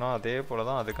அப்ளை பண்ணனோ அதே போல்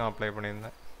தான் அதுக்கும் அப்ளை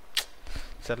பண்ணியிருந்தேன்.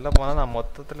 செல்ல போனால் நான்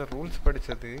மொத்தத்தில் ரூல்ஸ்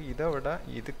படித்தது இதை விட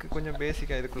இதுக்கு கொஞ்சம்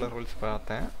பேசிக்காக இதுக்குள்ளே ரூல்ஸ்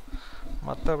பார்த்தேன்.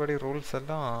 மற்றபடி ரூல்ஸ்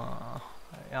எல்லாம்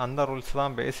அந்த ரூல்ஸ்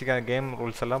தான் பேசிக்காக கேம்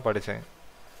ரூல்ஸ் எல்லாம் படித்தேன்.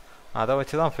 அதை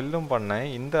வச்சு தான் ஃபில்லும் பண்ணேன்.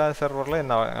 இந்த சர்வரில்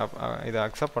என்ன இதை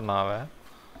அக்செப்ட் பண்ணாவ,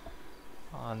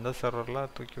 அந்த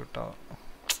சர்வரில் தூக்கி விட்டா.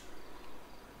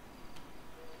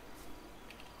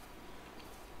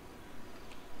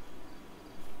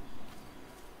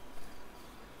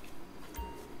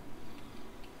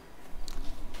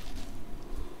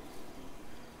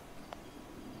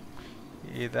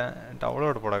 இதை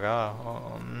டவுன்லோடு போடக்கா?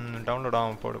 டவுன்லோட்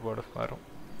ஆகும், போடு போடு வரும்.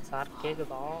 சார்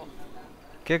கேக்குதா?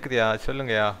 கேட்குதியா?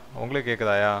 சொல்லுங்கய்யா. உங்களுக்கு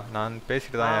கேட்குதாயா? நான்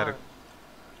பேசிட்டு தான் இருக்கு.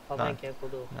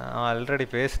 நான் ஆல்ரெடி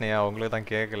பேசினேயா, உங்களுக்கு தான்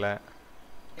கேட்கல.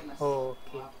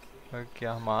 ஓகே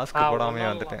மாஸ்க் போடாமே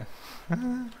வந்துட்டேன்.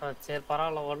 சரி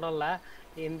பரவாயில்ல, ஒன்றும் இல்லை.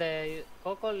 இந்த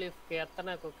கோகோ லீஃப்க்கு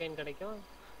எத்தனை கொக்கைன் கிடைக்கும்?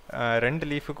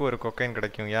 2 லீஃபுக்கு ஒரு கொக்கைன்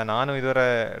கிடைக்கும். யா நானும் இதுவரை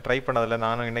ட்ரை பண்ணதில்ல,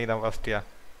 நானும் இன்னைக்கு தான் ஃபர்ஸ்ட்யா.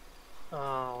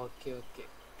 ஓகே ஓகே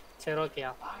சரி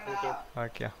ஓகேயா.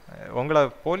 ஓகே உங்களை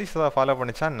போலீஸ் தான் ஃபாலோ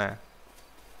பண்ணிச்சா என்ன?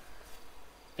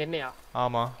 என்னையா?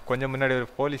 ஆமாம், கொஞ்சம் முன்னாடி ஒரு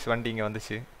போலீஸ் வண்டி இங்கே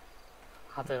வந்துச்சு.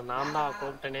 அது நான் தான்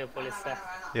கூப்பிட்டேனே போலீஸை.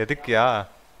 எதுக்குயா?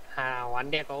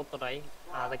 வண்டியை கவுத்துறாய்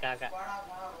அதுக்காக.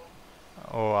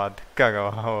 ஓ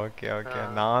அதுக்காகவா? Okay okay.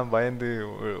 நான் பயந்து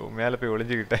மேலே போய்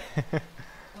ஒளிஞ்சுக்கிட்டேன்.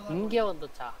 இங்கே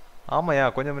வந்துச்சா? ஆமாயா,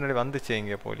 கொஞ்சம் முன்னாடி வந்துச்சு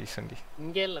இங்கே போலீஸ் வண்டி.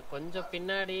 இங்கே இல்லை, கொஞ்சம்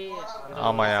பின்னாடி.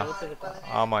 ஆமாயா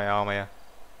ஆமாயா ஆமாயா.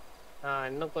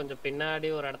 இன்னும் கொஞ்சம் பின்னாடி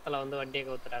ஒரு இடத்துல வந்து வண்டியை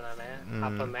கவுத்துட்டேன் நான்.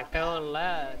 அப்போ மெக்கவும் இல்லை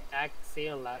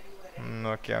டாக்ஸியும் இல்லை.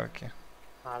 ஓகே ஓகே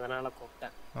அதனால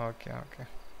கூப்பிட்டேன். ஓகே ஓகே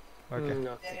ஓகே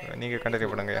நீங்கள் கண்டினியூ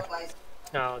பண்ணுங்கய்யா.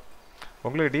 ஓகே.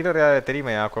 உங்களுக்கு டீலர் யார்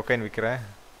தெரியுமையா கொக்கைன் விற்கிறேன்?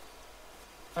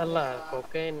 அல்ல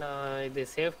கொக்கைன் நான் இது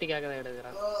சேஃப்டிக்காக தான்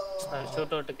எடுக்கிறேன்.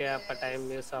 ஷூட் அவுட்டுக்கு அப்போ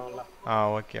டைம் யூஸ் ஆகும்ல.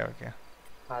 Okay okay.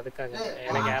 அதுக்காக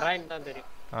எனக்கு ஹெராயின் தான்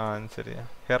தெரியும். சரியா.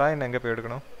 ஹெராயின் எங்கே போய்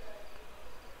எடுக்கணும்?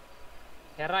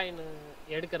 ஹெராயின்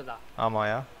எடுக்கிறதா?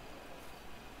 ஆமாயா.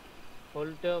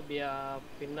 பொல்டோபியா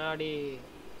பின்னாடி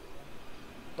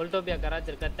பொல்டோபியா கராஜ்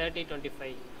இருக்கா?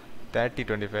 3025.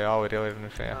 3025 ஒரே ஒரு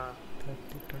நிமிஷம்.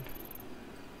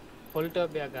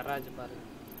 பொல்டோபியா கராஜ் பாருங்க.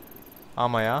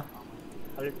 ஆமாயா.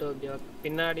 பொல்டோபியா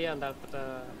பின்னாடி அந்த இடத்துல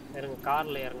இறங்க,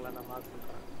 காரில் இறங்கலாம். நான் மார்க்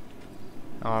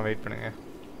பண்ணுறேன். வெயிட் பண்ணுங்க.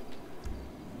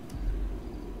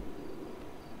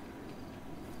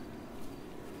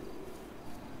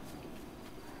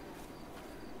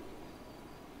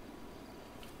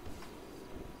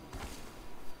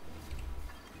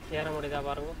 ஏற முடியுதா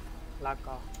பாருங்க.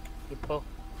 லாக்கா இப்போ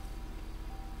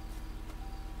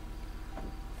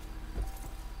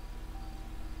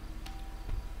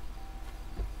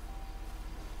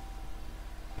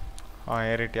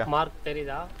ஏறிட்டியா? மார்க்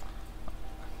தெரியுதா?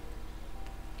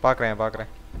 பார்க்குறேன்.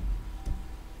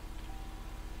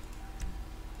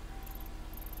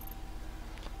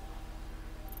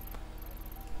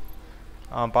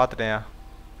 பார்த்துட்டேன்யா.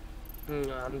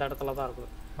 அந்த இடத்துல தான்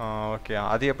இருக்கும். ஓகே,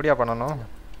 அது எப்படியா பண்ணணும்?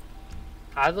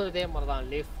 அதுவும் இதே மாதிரி தான்.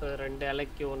 லீஃப் 2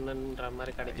 இலைக்கு 1ன்ற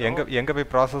மாதிரி கிடைக்கும். எங்கே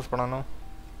போய் ப்ராசஸ் பண்ணணும்?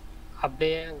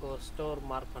 அப்படியே அங்கே ஒரு ஸ்டோர்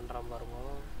மார்க் பண்ணுற பாருங்க.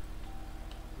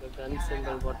 இந்த கன்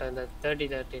சிம்பிள் போட்ட இந்த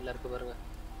 3030ல இருக்கு பாருங்க.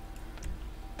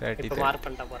 30 மார்க்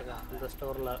பண்ணிட்ட பாருங்க. அந்த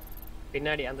ஸ்டோரில்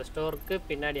பின்னாடி, அந்த ஸ்டோருக்கு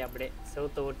பின்னாடி அப்படியே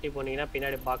செவுத்தை ஒட்டி போனீங்கன்னா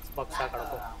பின்னாடி பாக்ஸாக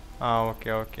கிடக்கும்.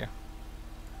 Okay okay.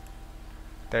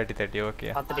 3030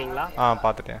 ஓகே. பார்த்துட்டீங்களா?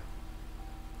 பார்த்துட்டேன்.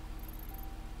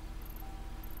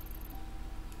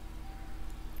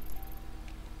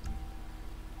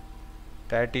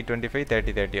 தேர்ட்டி 25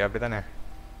 30 அப்படி தானே?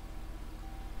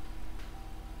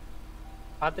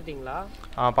 பார்த்துட்டீங்களா?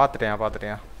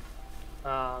 பார்த்துட்டேன்.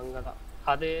 அங்கே தான்.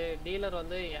 அது டீலர்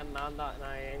வந்து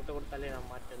நான் என்கிட்ட கொடுத்தாலே நான்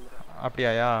மாற்றி வந்துடுறேன்.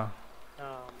 அப்படியாயா?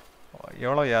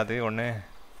 எவ்வளோயா அது ஒன்று?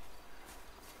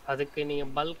 அதுக்கு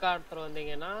நீங்கள் பல்காக எடுத்துகிட்டு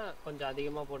வந்தீங்கன்னா கொஞ்சம்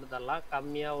அதிகமாக போட்டு தரலாம்.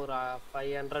 கம்மியாக ஒரு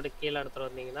 500 கீழே எடுத்துகிட்டு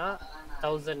வந்தீங்கன்னா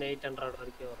 1800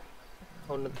 வரைக்கும் வரும்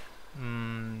ஒன்று.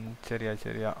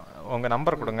 சரியா. உங்கள்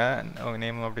நம்பர் கொடுங்க, உங்கள்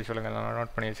நேம் அப்படி சொல்லுங்கள், நான்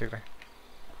நோட் பண்ணி வச்சுக்கிறேன்.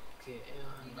 ஓகே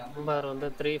நம்பர் வந்து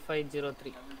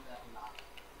 3503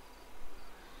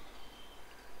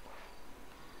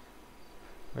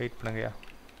 வெயிட் பண்ணுங்கய்யா.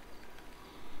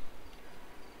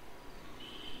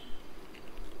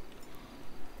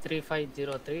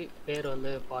 3503 பேர்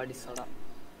வந்து பாடி soda.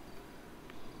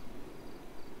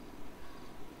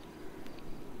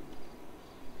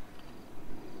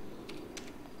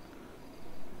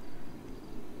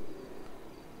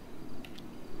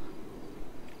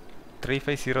 Three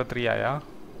five zero three ஆயா?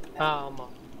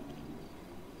 ஆமாம்.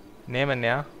 நேம்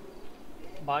என்னையா?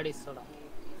 பாடி சோடா.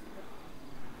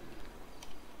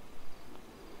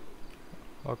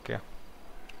 ஓகே.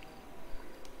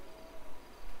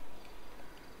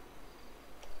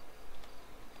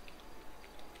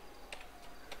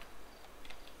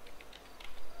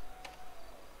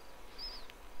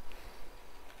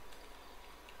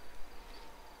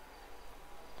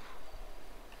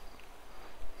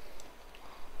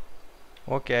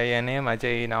 ஓகே, என் நேம்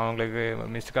அஜய். நான் உங்களுக்கு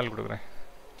மிஸ்டு கால் கொடுக்குறேன்.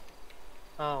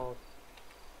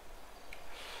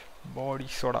 பாடி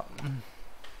சோடா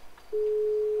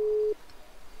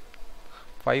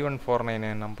 5149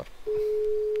 என் நம்பர்.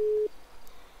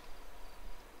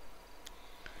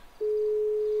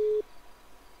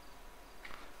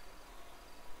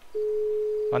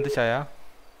 வந்துச்சாயா?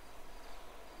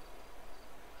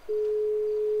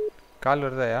 கால்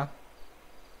வருதாயா?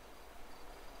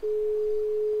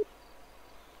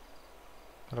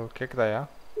 ஹலோ, கேட்குதாயா?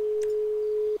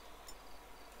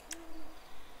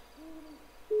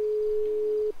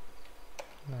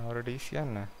 நான் ஒரு டிசியா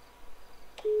என்ன?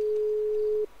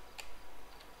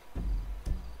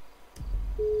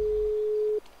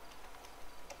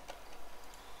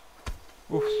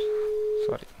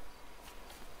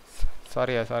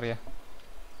 சாரியா.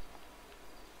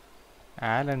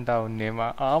 ஆலண்டா உன் நேமா?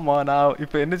 ஆமாம், நான்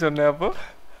இப்போ என்ன சொன்னேன் அப்போ?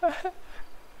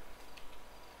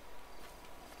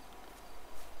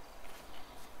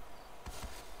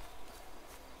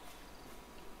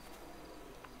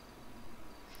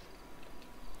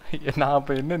 நான்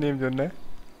அப்போ என்ன நேம் சொன்னேன்?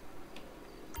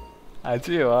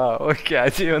 அஜயவா? ஓகே,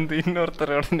 அஜய் வந்து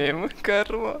இன்னொருத்தரோட நேமு.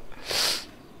 கருவா.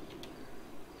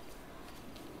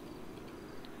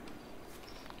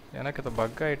 எனக்கு அது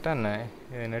பக் ஆகிட்டா என்ன?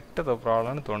 நெட்டு அது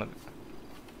ப்ராப்ளம்னு தோணுது.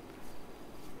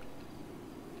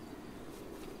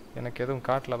 எனக்கு எதுவும்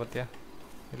காட்டல பார்த்தியா?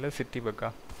 இல்லை சிட்டி பக்கா?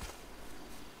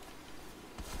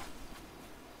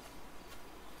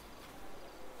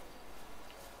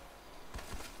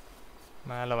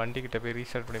 மேலே வண்டிக்கிட்ட போய்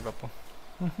ரீஸ்டார்ட் பண்ணி பார்ப்போம்.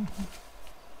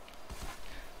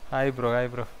 Hi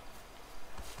bro.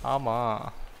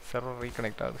 ஆமாம், சர்வர்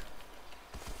ரீகனெக்ட் ஆகுது.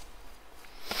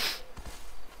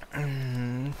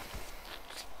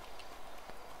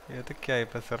 எதுக்கா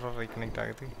இப்போ சர்வர் ரீகனெக்ட்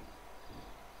ஆகுது?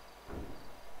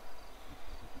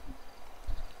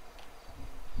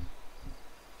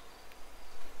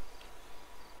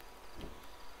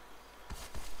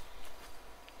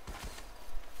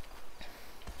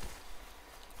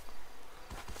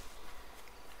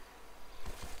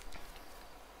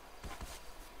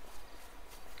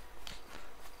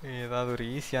 ஏதாவது ஒரு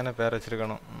ஈஸியான பேர்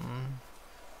வச்சுருக்கணும்.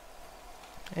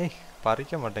 ஏய்,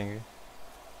 பறிக்க மாட்டேங்கு.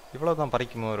 இவ்வளோ தான்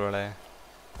பறிக்குமோ? ஒரு வேளை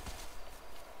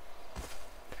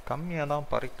கம்மியாக தான்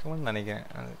பறிக்கும்னு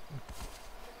நினைக்கிறேன். அது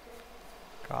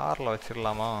காரில்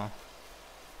வச்சிடலாமா?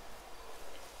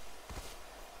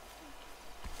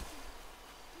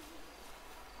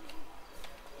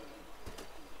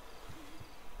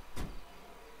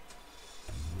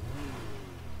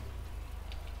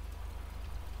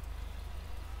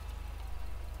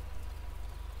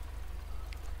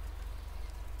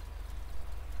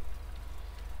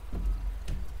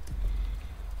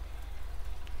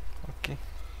 Okay,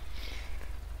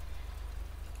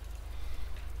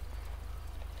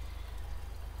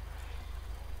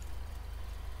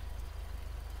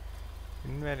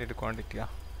 invalid குவான்டிட்டியா?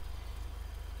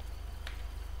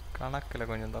 கணக்கில்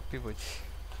கொஞ்சம் தப்பி போச்சு.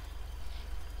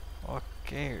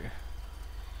 Okay,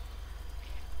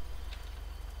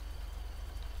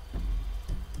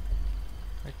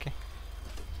 okay.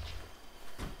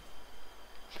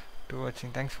 டு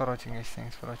வாட்சிங். தேங்க்ஸ் ஃபார் வாட்சிங் கைஸ்.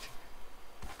 தேங்க்ஸ் ஃபார் வாட்சிங்.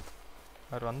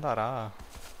 அவர் வந்தாரா?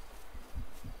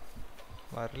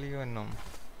 வரலையோ இன்னும்?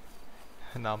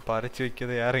 நான் பறிச்சு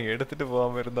வைக்கிறத யாரும் எடுத்துகிட்டு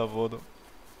போகாமல் இருந்தால் போதும்.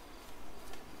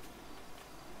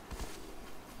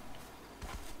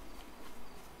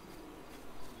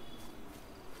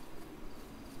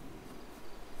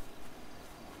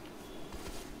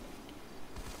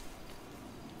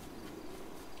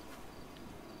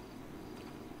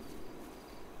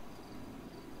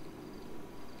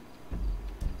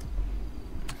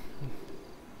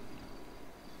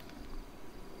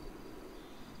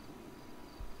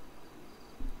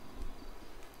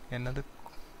 என்னது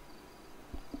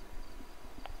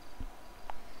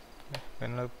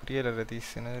என்ன புரியல ரதீஷ்,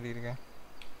 என்ன இருக்கேன்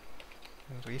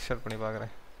ரீஸ்டார்ட் பண்ணி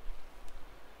பார்க்குறேன்.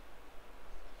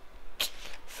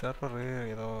 சர்வரு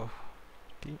ஏதோ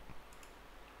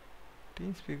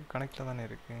டீம் ஸ்பீக் கனெக்டில் தானே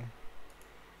இருக்கு.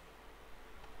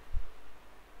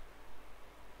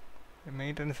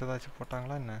 மெயின்டெனன்ஸ் ஏதாச்சும்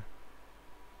போட்டாங்களா என்ன?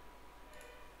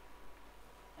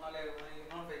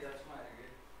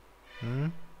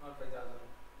 ம்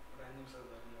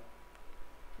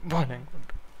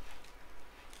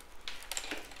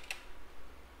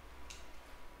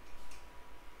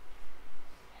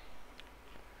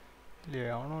இல்லையே,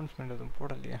 அனௌன்ஸ்மெண்ட் எதுவும்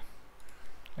போடலையே.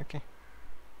 Okay,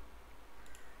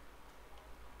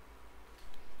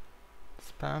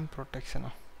 spam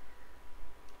ப்ரொடெக்ஷனா?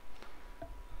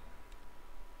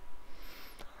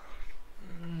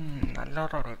 நல்லா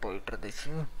தான் போயிட்டு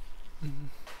இருந்துச்சு.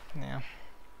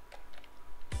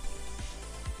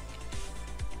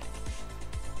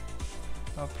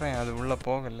 அப்புறம் அது உள்ளே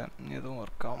போகலை, எதுவும்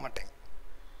ஒர்க் ஆக மாட்டேன்.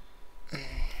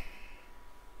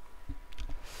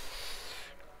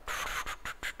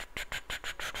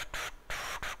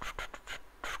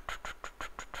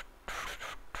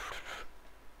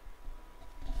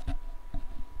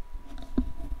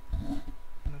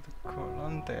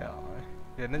 குழந்தையா?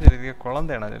 என்ன சொல்லிருக்க?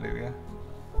 குழந்தையானா சொல்லிருக்க?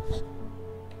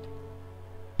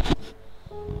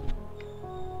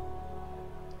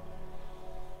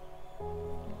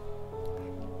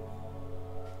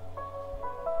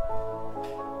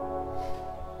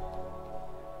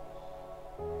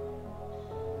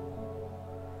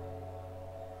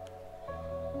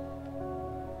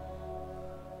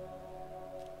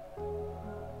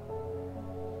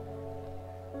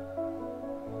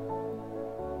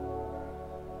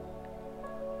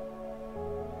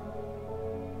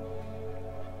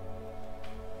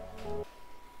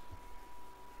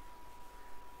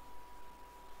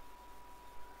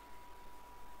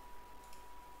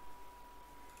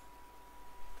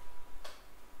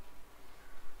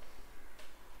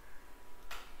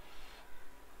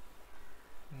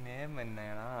 நேம்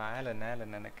என்னன்னா ஆலன்.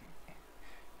 ஆலன் எனக்கு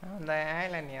அந்த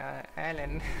ஆலன்யா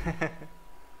ஆலன்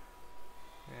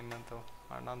என்னத்தோ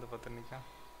அண்ணாந்து பார்த்து நிற்கா.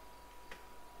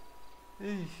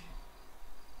 ஏய்,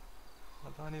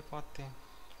 அதானே பார்த்தேன்,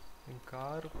 என்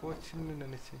காரு போச்சுன்னு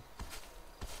நினச்சேன்.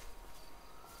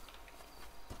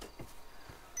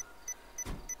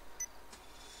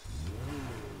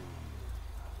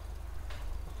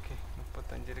 ஓகே,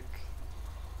 35 இருக்கு.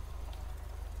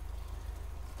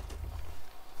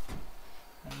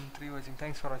 3 வாட்சிங்,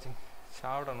 தேங்க்ஸ் ஃபார் வாட்சிங்.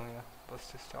 சாப்பிடணும்,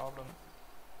 ஃபஸ்ட்டு சாப்பிடணும்.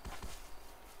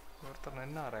 ஒருத்தர்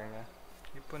என்ன ஆறாங்க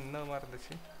இப்போ இன்னும் மாதிரி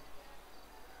இருந்துச்சு.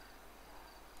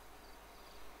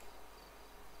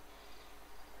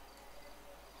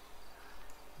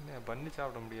 இல்லை பன்னு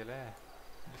சாப்பிட முடியலை,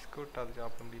 பிஸ்கட் அது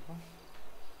சாப்பிட முடியுமா?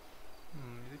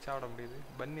 இது சாப்பிட முடியுது,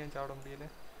 பன்னு ஏன் சாப்பிட முடியலை?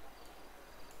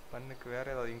 பன்னுக்கு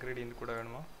வேறு ஏதாவது இன்க்ரீடியன்ட் கூட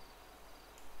வேணுமா?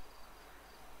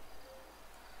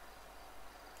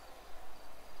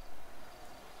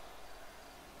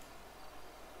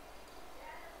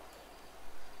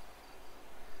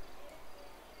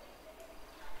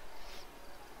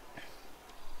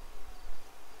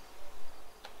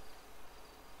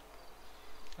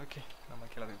 ஓகே, நம்ம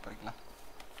கிளம்பி போய்க்கலாம்.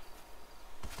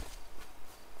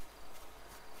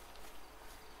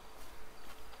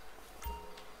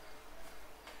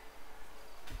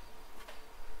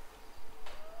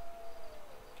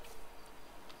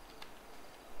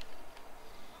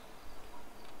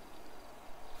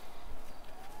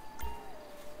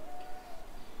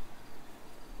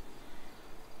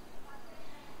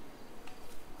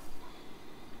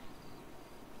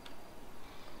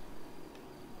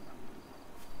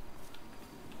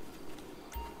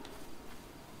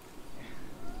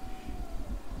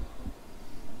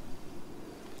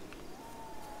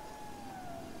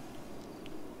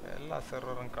 எல்லா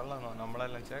சர்வரும் கள்ளணும்,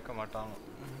 நம்மளெல்லாம் சேர்க்க மாட்டாங்க.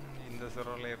 இந்த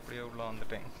சர்வரில் எப்படியோ உள்ள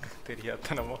வந்துட்டேன்,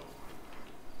 தெரியாதனமோ.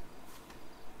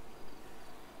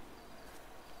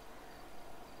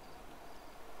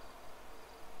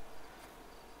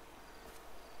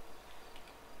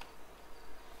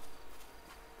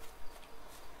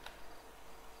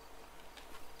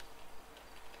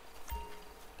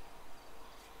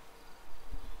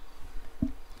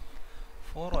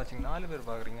 ஃபோர் வாட்சிங், 4 பேர்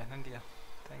பார்க்குறீங்க, நன்றியா,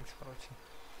 தேங்க்ஸ் ஃபார் வாட்சிங்.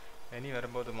 இனி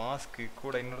வரும்போது மாஸ்க்கு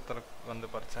கூட இன்னொருத்தர் வந்து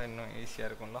பறிச்சா இன்னும் ஈஸியாக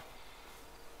இருக்கும்ல.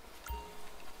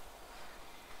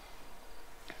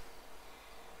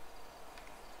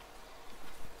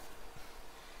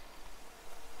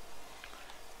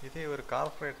 இதே ஒரு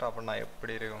கார்பரேட் அப்படின்னா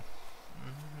எப்படி இருக்கும்?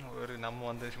 ஒரு நம்ம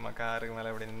வந்து சும்மா காருக்கு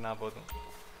மேலே இப்படி நின்னா போதும்,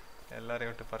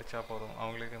 எல்லாரையும் விட்டு பறிச்சா போதும்,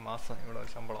 அவங்களுக்கு மாதம் இவ்வளோ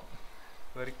சம்பளம்.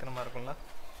 வெறித்தனமாக இருக்கும்ல.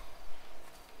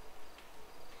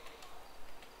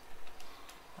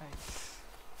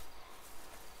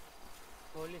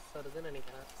 போலீஸ் வருதுன்னு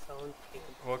நினைக்கிறேன், சவுண்ட்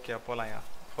கேட்குது. ஓகே போகலாம்யா.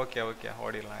 ஓகே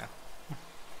ஓடிடலாம்யா.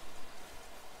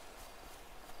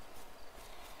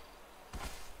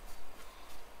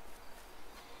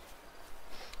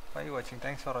 பை வாட்சிங்,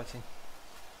 தேங்க்ஸ் ஃபார் வாட்சிங்.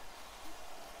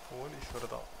 போலீஸ்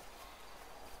வருதா?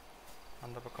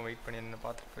 அந்த பக்கம் வெயிட் பண்ணி என்ன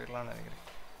பார்த்துட்டு போயிடலான்னு நினைக்கிறேன்.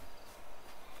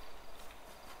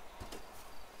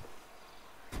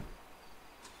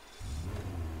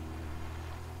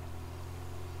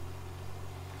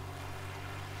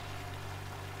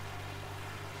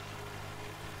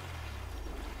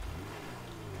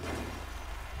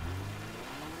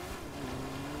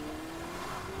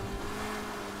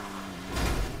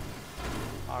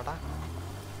 ஆடா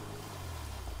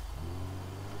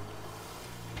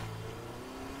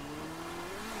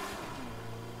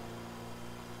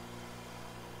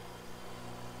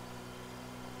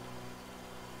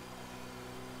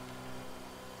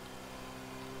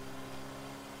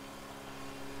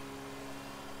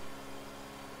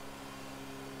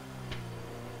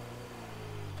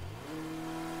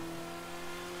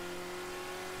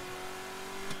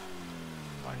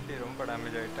வண்டி ரொம்ப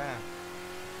டேமேஜ் ஆகிட்டேன்.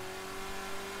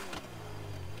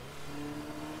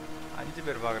 5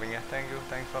 பேர் பார்க்குறீங்க. தேங்க்யூ,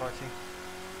 தேங்க்ஸ் ஃபார் வாட்சிங்.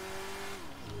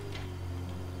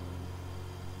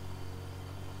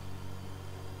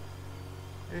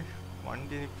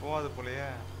 வண்டி போகாது போலையே.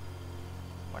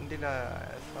 வண்டியில்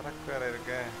சரக்கு வேறு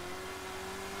இருக்கு.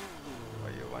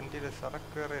 ஐயோ, வண்டியில்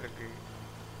சரக்கு வேறு இருக்கு.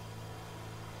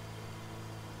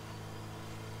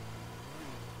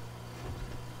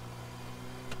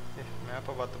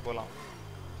 மேப்பை பார்த்து போகலாம்.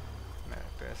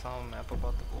 பேசாமல் மேப்பை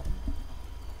பார்த்து போ.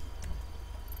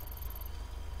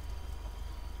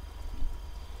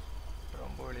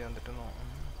 ரொம்ப வெளியே வந்துட்டணும்.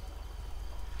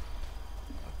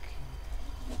 ஓகே,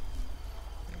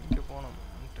 இங்கே போகணும்.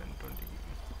 10:20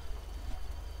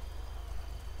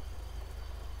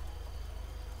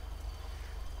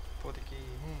 இப்போதைக்கு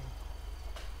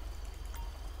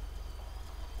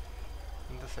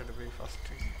இந்த சைடு போய்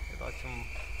ஃபஸ்ட்டு ஏதாச்சும்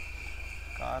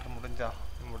கார்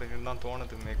முடிஞ்சுன்னு தான்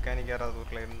தோணுது. மெக்கானிக் யாராவது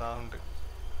ஊரில் இருந்தாண்டு.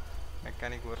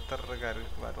 மெக்கானிக் ஒருத்தர் இருக்காரு,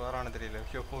 வருவாரான்னு தெரியல.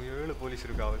 எப்போ 7 போலீஸ்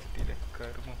இருக்கா அவ சிட்டியில்.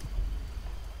 கருமும்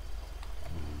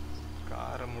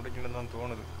காரை முடிஞ்சுன்னு தான்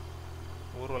தோணுது.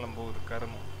 ஊர்வலம் போகுது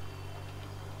கருமும்.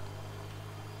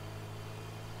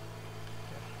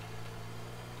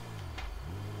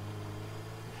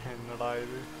 என்னடா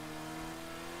இது?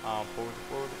 போகுது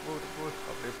போகுது போகுது போகுது.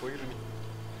 அப்படியே போயிரு, நீ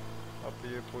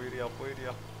அப்படியே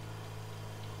போயிரியா.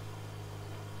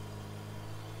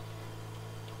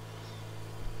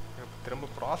 திரும்ப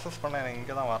ப்ராசஸ் பண்ண எனக்கு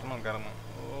இங்கே தான் வரணும் கருமம்.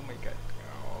 ஓ மை காட்,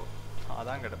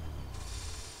 அதான் கிடப்பு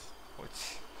போச்சு.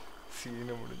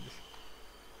 சீனை முடிஞ்சு.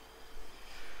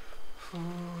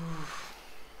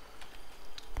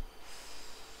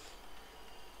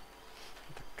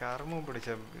 இந்த கருமம்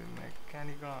பிடிச்ச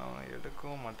மெக்கானிக்கும் அவன்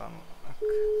எடுக்கவும் மாட்டான்.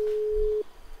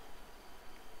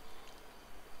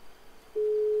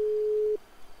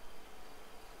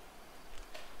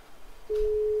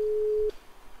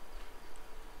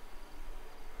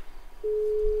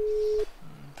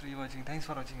 Thanks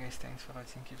for watching guys, thanks for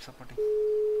watching, keep supporting.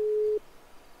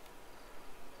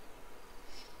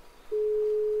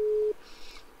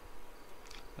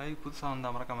 Live புதுசாக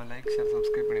வந்தால் மறக்காம லைக் ஷேர்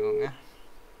சப்ஸ்கிரைப் பண்ணிக்கோங்க.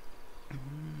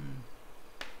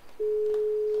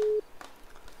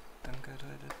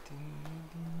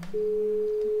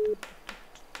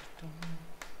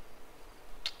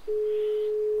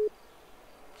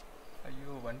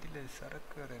 ஐயோ, வண்டியில்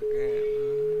சரக்கு வேறு இருக்கு.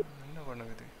 என்ன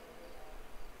பண்ணுது?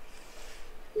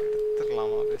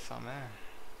 எடுத்துடலாமா பேசாம?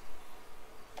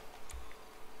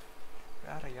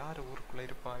 வேற யார் ஊருக்குள்ளே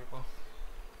இருப்பா இப்போ?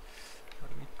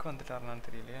 ஒரு மிக்கு வந்துட்டாருனான்னு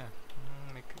தெரியலையே.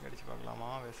 மிக்கு கடிச்சு பார்க்கலாமா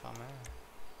பேசாம?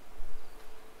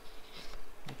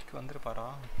 மிக்கு வந்துருப்பாரா?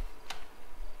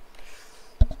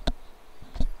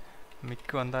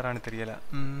 மிக்கு வந்தாரான்னு தெரியல.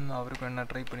 அவருக்கு என்ன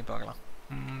ட்ரை பண்ணி பார்க்கலாம்.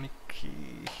 Mickey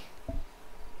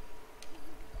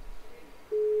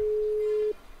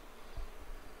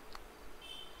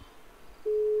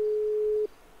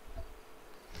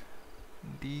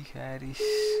Harris,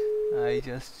 I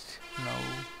just now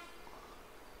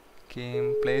came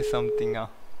play something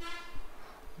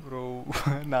bro.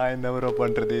 நான் என்ன ப்ரோ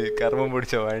பண்ணுறது? கர்மம்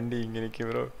பிடிச்ச வண்டி இங்கே நிற்க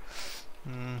ப்ரோ.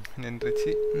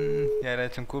 நின்றுச்சு.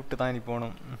 யாராச்சும் கூப்பிட்டு தான் இனி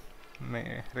போகணும்.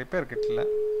 Repair கிட்டல.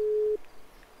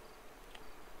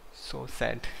 So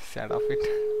sad of it.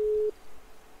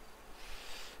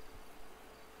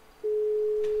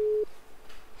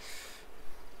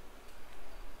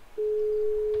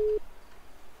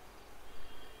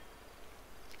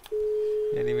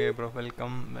 Bro,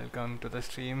 welcome to the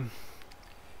stream.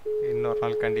 இன்னொரு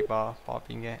நாள் கண்டிப்பாக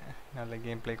பார்ப்பீங்க. நல்ல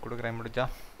கேம் ப்ளே கொடுக்குறேன் முடிஞ்சா.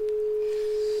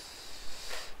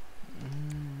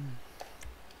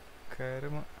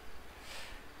 கரும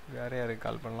வேற யாருக்கு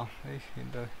கால் பண்ணலாம்?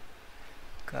 இந்த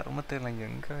கருமத்தை எல்லாம்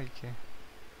எங்கே வைக்க?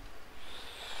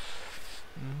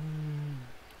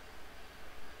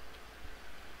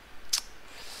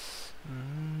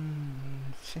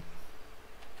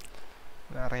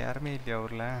 வேற யாருமே இல்லையா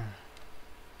ஊரில்?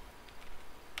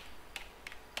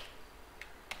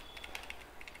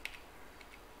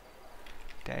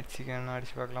 டாக்ஸிக்கு என்ன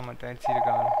அடிச்சு பார்க்கலாமா? டாக்ஸி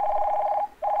இருக்கா?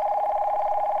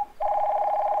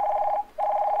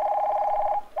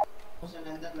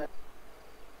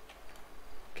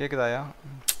 கேக்குதாயா?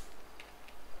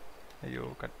 ஐயோ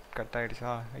கட்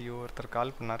ஆயிடுச்சா? ஐயோ ஒருத்தர்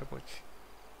கால் பண்ணாரு, போச்சு.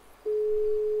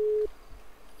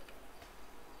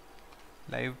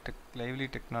 Lively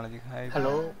technology.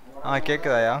 ஹலோ.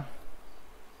 கேக்குதாயா?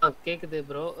 கேக்குது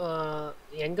ப்ரோ.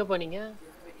 எங்க போனீங்க?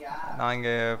 நான்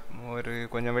இங்கே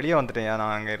கொஞ்சம் வெளியே வந்துட்டேன்யா.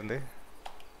 நான் அங்கே இருந்து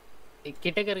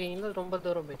கிட்டக்க இருக்கீங்களா? ரொம்ப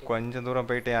தூரம் போயிட்டீங்க? கொஞ்சம் தூரம்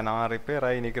போயிட்டேன். நான் ரிப்பேர்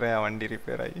ஆகி நிற்கிறேன். வண்டி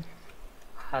ரிப்பேர் ஆகி.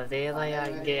 அதேதான்யா,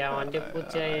 இங்கே என் வண்டி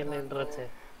பூச்சாயி நின்றுச்சு.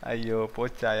 ஐயோ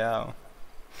போச்சாயா?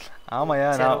 ஆமாயா.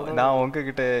 நான்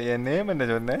உங்ககிட்ட என் நேம் என்ன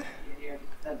சொன்னேன்?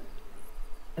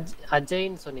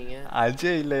 அஜய்ன்னு சொன்னீங்க.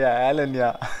 அஜய் இல்லையா,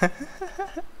 ஆலன்யா.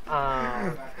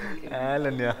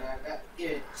 ஆலன்யா.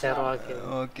 சரி, ஓகே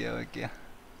ஓகே ஓகே.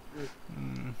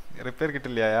 ரிப்பேர் கிட்ட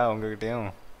இல்லையா உங்ககிட்டயும்?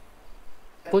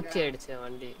 பூச்சி ஆயிடுச்சு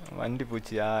வண்டி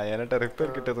பூச்சியா? என்கிட்ட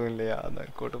ரிப்பேர் கிட்ட எதுவும் இல்லையா?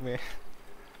 அதான் கொடுமே.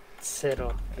 சரி,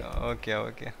 ஓகே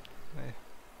ஓகே.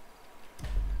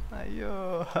 ஐயோ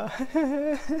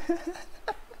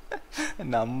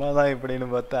நம்ம தான் இப்படின்னு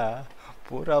பார்த்தா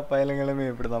பூரா பயலுங்களுமே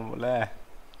இப்படிதான் போல.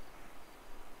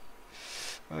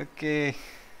 ஓகே,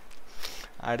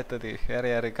 அடுத்தது வேற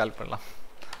யாருக்கு கால் பண்ணலாம்?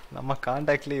 நம்ம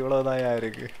கான்டாக்ட்ல இவ்வளவுதான்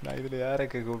இருக்கு. நான் இதுல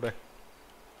யாருக்கு கூட?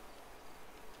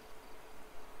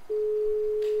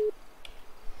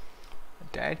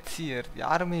 டாக்ஸியர்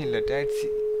யாருமே இல்லை. Taxi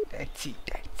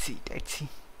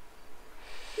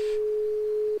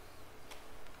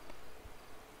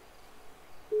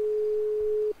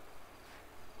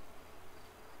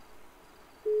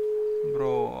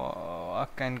bro.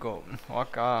 வாக் அண்ட் கோ.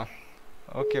 வாக்கா?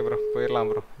 ஓகே ப்ரோ, போயிடலாம்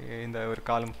ப்ரோ. இந்த ஒரு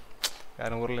காலம்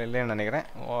வேறு ஊரில் இல்லைன்னு நினைக்கிறேன்.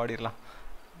 ஓடிடலாம்.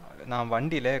 நான்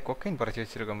வண்டியில் கொக்கைன் பறிச்சு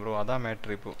வச்சுருக்கேன் ப்ரோ. அதான்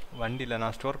மேட்ரு. இப்போது வண்டியில்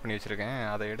நான் ஸ்டோர் பண்ணி வச்சுருக்கேன்.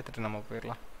 அதை எடுத்துகிட்டு நம்ம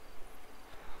போயிடலாம்.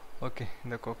 ஓகே,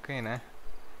 இந்த கொக்கைனை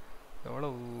எவ்வளோ?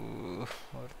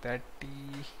 ஒரு 20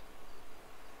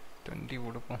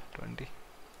 கொடுப்போம். 20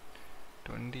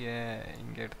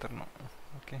 இங்கே எடுத்துடணும்.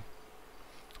 ஓகே,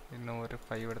 இன்னும் ஒரு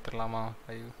 5 எடுத்துடலாமா?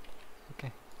 5. ஓகே,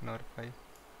 இன்னொரு 5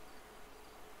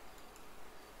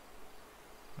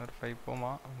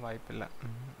 போமா? வாய்ப்பில்லை.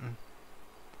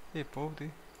 போகுது.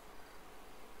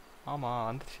 ஆமாம்,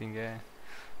 வந்துடுச்சு இங்கே.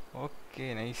 Okay,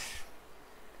 nice.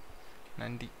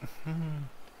 நன்றி.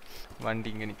 வண்டி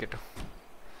இங்கே நிற்கட்டும்.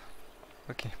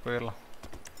 ஓகே, போயிடலாம்.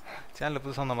 சேனலில்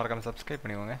புதுசாக வந்தால் மறக்காமல் சப்ஸ்கிரைப்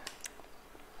பண்ணிக்கோங்க.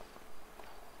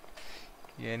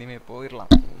 இனிமேல்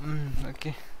போயிடலாம்.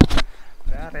 ஓகே,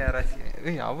 வேறு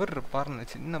யாராச்சும் அவர் இருப்பார்னு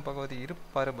சின்ன பகவதி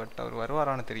இருப்பார். பட் அவர்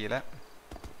வருவாரான்னு தெரியல.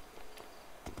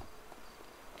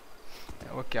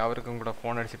 ஓகே, அவருக்கும் கூட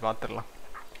ஃபோன் அடித்து பார்த்துடலாம்.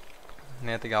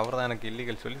 நேற்றுக்கு அவர் தான் எனக்கு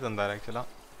இல்லீகல் சொல்லி தந்தார் ஆக்சுவலாக.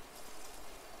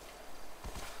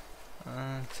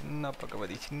 சின்ன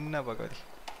பகவதி.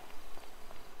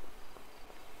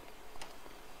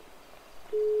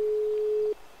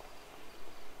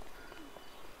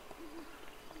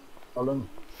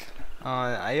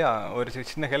 ஐயா, ஒரு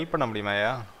சின்ன ஹெல்ப் பண்ண முடியுமா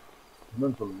ஐயா?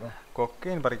 என்னன்னு சொல்லுங்க.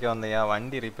 கொக்கைன் பறிக்க வந்தையா,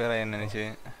 வண்டி ரிப்பேர் ஆகி நினைச்சு.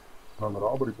 நாங்கள்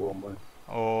ராபரி போவோம்.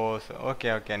 ஓ ஓகே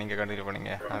ஓகே, நீங்கள் கண்டினியூ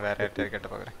பண்ணிங்க. நான் வேறு யார்கிட்ட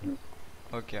கேட்டு பார்க்குறேன்.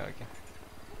 Okay okay.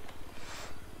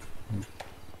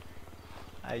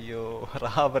 ஐயோ,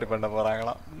 ராபரி பண்ண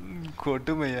போகிறாங்களாம்.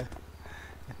 கொடுமையா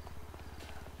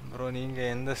ப்ரோ.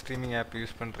 நீங்கள் எந்த ஸ்ட்ரீமிங் ஆப்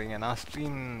யூஸ் பண்ணுறீங்க? நான்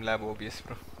stream lab OPS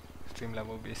bro.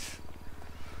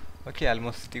 Okay,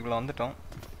 almost சிட்டிக்குள்ளே வந்துட்டோம்.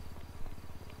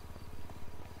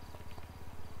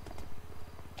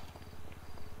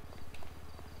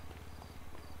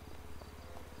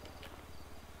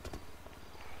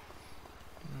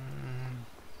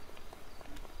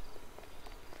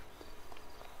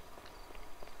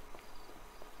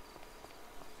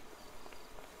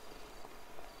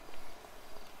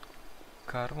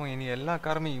 காரும் இனி எல்லா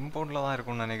காருமே இம்பவுண்டில் தான்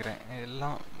இருக்கும்னு நினைக்கிறேன்.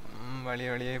 எல்லாம்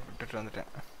வழியே விட்டுட்டு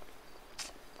வந்துட்டேன்.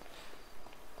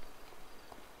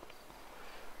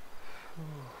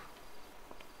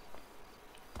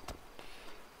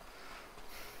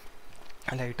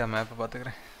 லைட்டாக மேப்பை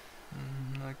பார்த்துக்கிறேன்.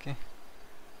 ஓகே,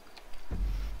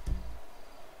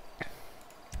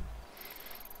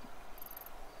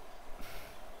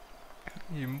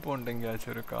 இம்பவுண்ட்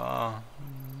எங்கேயாச்சும் இருக்கா?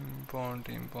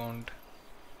 இம்பவுண்ட்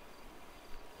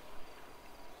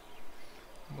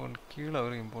கீழே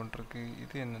ஒரு இம்பவுண்ட் இருக்கு.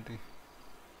 இது என்னது?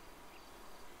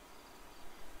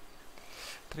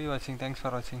 3 வாட்சிங், தேங்க்ஸ்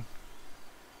ஃபார் வாட்சிங்.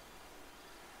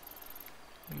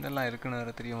 இதெல்லாம் இருக்குன்னு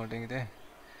வேறு தெரிய மாட்டேங்குதே.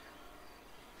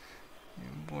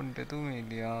 இம்பவுண்ட் எதுவுமே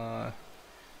இல்லையா?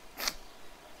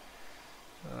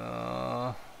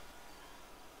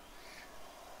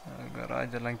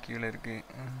 கராஜ் எல்லாம் கீழே இருக்கு.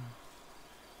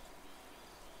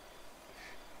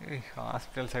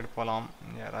 ஹாஸ்பிட்டல் சைடு போகலாம்,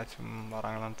 யாராச்சும்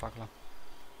வராங்களான்னு பார்க்கலாம்.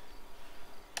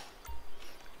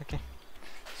 ஓகே,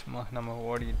 சும்மா நம்ம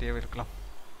ஓடிக்கிட்டே இருக்கலாம்.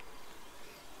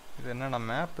 இது என்ன, நம்ம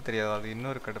மேப்பு தெரியாது, அது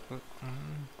இன்னொரு கடுப்பு.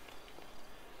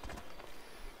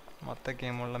 மற்ற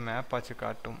கேமில் மேப்பாச்சு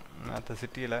காட்டும், மற்ற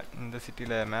சிட்டியில். இந்த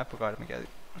சிட்டியில் மேப்பு காமிக்காது.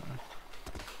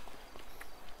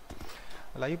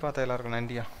 லைவ் பார்த்தா எல்லாருக்கும்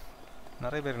நன்றியா.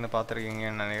 நிறைய பேர் என்ன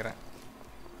பார்த்துருக்கீங்கன்னு நினைக்கிறேன்.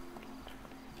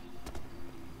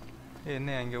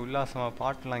 என்ன இங்கே உல்லாசமாக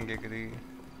பாட்டுலாம் கேட்குது.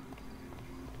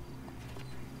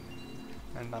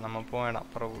 வேண்டாம், நம்ம போக வேண்டாம்,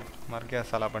 அப்புறம் மறுக்கையாக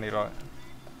சலா பண்ணிடுவாங்க.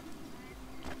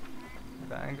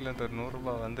 பேங்க்ல இருந்து ஒரு 100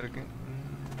 ரூபாய் வந்திருக்கு.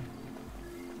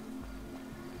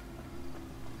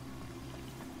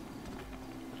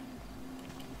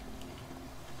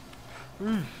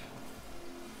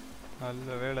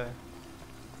 நல்ல வேலை.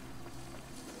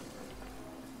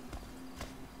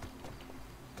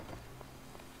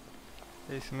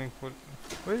 ஸ்விம்மிங் பூல்,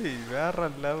 ஓய் வேற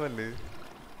லெவலு.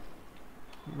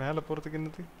 மேலே போகிறதுக்கு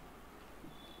என்னது?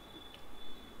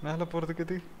 மேலே போகிறதுக்கு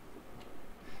எது?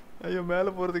 ஐயோ, மேலே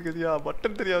போகிறதுக்கு எதுயா?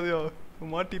 பட்டன் தெரியாதையா?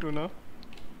 மாட்டிடுவேண்ணா.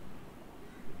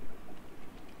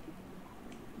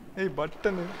 ஏய்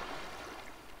பட்டனு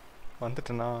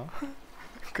வந்துட்டேண்ணா.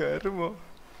 கருமோ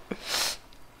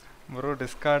ப்ரோ,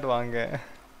 டிஸ்கார்ட் வாங்க.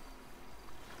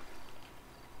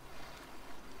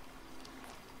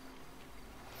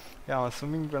 அவன்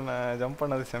ஸ்விம்மிங் பண்ண ஜம்ப்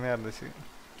பண்ணது செமையாக இருந்துச்சு.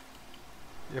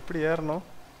 எப்படி ஏறணும்?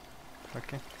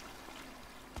 ஓகே.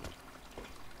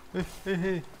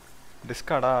 ஏய்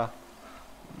டிஸ்கார்டா?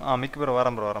 மிக்கு ப்ரோ,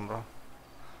 வரேன் ப்ரோ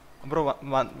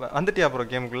வந்துட்டியா ப்ரோ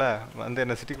கேமுக்குள்ளே? வந்து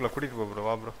என்ன சிட்டிக்குள்ளே கூட்டிகிட்டு போ ப்ரோ.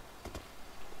 வா ப்ரோ,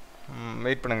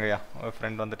 வெயிட் பண்ணுங்கய்யா, ஒரு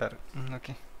ஃப்ரெண்ட் வந்துட்டார்.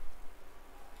 ஓகே.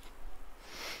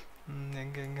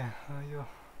 எங்கே ஐயோ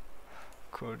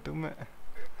கொடுமை.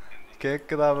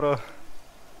 கேட்குதா ப்ரோ?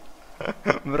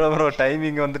 ப்ரோ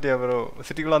டைமிங் வந்துட்டியா ப்ரோ?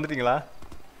 சிட்டிக்குள்ளே வந்துட்டீங்களா?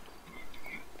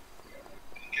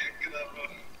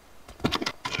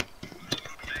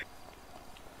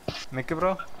 மிக்கு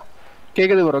ப்ரோ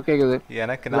கேக்குது ப்ரோ, கேக்குது.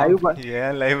 எனக்கு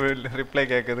ஏன் லைவ் ரிப்ளை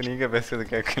கேட்குது, நீங்க பேசுறது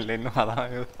கேட்கல இன்னும்.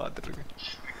 அதான் பார்த்துட்டு இருக்கேன்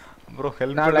ப்ரோ.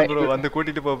 ஹெல்ப் பண்ணு ப்ரோ, வந்து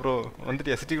கூட்டிட்டு போ ப்ரோ.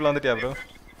 வந்துட்டியா? சிட்டிக்குள்ள வந்துட்டியா ப்ரோ?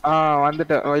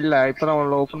 வந்துட்டேன். இல்ல இப்பதான்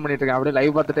உள்ள ஓபன் பண்ணிட்டு இருக்கேன், அப்படியே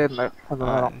லைவ் பார்த்துட்டே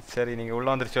இருந்தேன். சரி, நீங்க உள்ள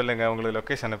வந்துட்டு சொல்லுங்க, உங்களுக்கு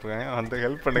லொகேஷன் அனுப்புங்க, வந்து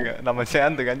ஹெல்ப் பண்ணுங்க. நம்ம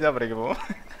சேர்ந்து கஞ்சா பறிக்க போவோம்.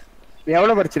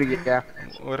 எவ்வளவு பறிச்சிருக்கீங்க?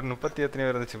 ஒரு 30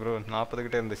 எத்தனையோ இருந்துச்சு ப்ரோ, 40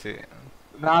 கிட்ட இருந்துச்சு.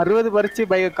 நான் 60 பறிச்சு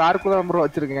காருக்குள்ள தான் ப்ரோ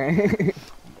வச்சிருக்கேன்.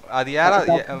 அது யாரா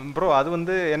ப்ரோ? அது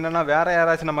வந்து என்னன்னா, வேற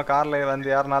யாராச்சும் நம்ம கார்ல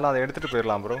வந்து யாருனாலும் அதை எடுத்துட்டு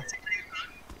போயிடலாம் ப்ரோ.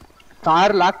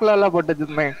 கார் லாக்ல எல்லாம் போட்டு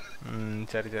வச்சிருந்தேன்.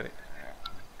 சரி.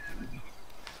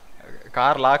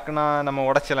 கார் லாக்னா நம்ம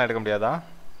உடைச்செல்லாம் எடுக்க முடியாதா?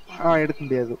 எடுக்க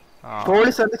முடியாது.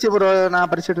 போலீஸ் வந்துச்சு ப்ரோ, நான்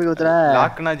பறிச்சிட்டு இருக்கற.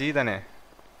 லாக்னா ஜி தானே?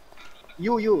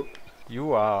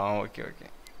 யூவா? ஓகே.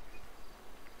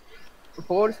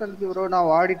 போலீஸ் வந்துச்சு ப்ரோ, நான்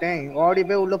ஓடி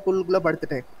போய் உள்ள புல்லுக்குள்ள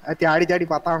படுத்துட்டேன். ஆடி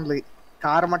பார்த்தான்ல,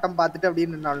 காரை மட்டும் பார்த்துட்டு அப்படியே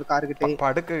நின்னாள் காருக்கிட்டே.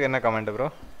 படுக்க என்ன கமெண்ட் ப்ரோ?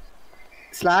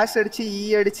 ஸ்லாஷ் அடிச்சு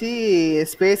அடிச்சு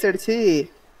ஸ்பேஸ் அடிச்சு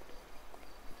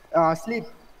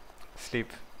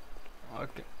ஸ்லீப்.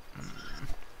 Okay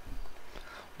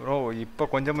bro. இப்போ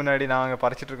கொஞ்சம் முன்னாடி நாங்கள்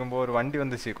பறிச்சிட்டு இருக்கும்போது ஒரு வண்டி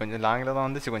வந்துச்சு, கொஞ்சம் லாங்கில் தான்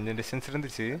வந்துச்சு, கொஞ்சம் டிஸ்டன்ஸ்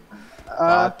இருந்துச்சு.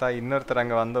 பார்த்தா இன்னொருத்தர்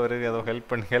அங்கே வந்தவர் ஏதோ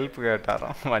ஹெல்ப்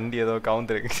கேட்டாராம். வண்டி ஏதோ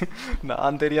கவுந்துருக்கு.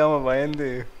 நான் தெரியாமல் பயந்து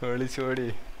ஒளிச்சு ஓடி.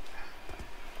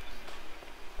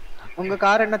 உங்க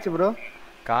கார் என்னாச்சு ப்ரோ?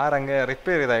 கார் அங்கே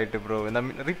ரிப்பேர் இதாகிட்டு ப்ரோ. இந்த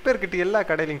ரிப்பேர் கிட்ட எல்லா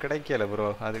கடையிலையும் கிடைக்கல ப்ரோ,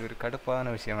 அது ஒரு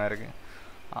கடுப்பான விஷயமா இருக்கு.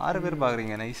 6 பேர்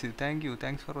பார்க்குறீங்க, நைஸ்.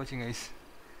 தேங்க்ஸ் ஃபார் வாட்சிங் ஐஸ்.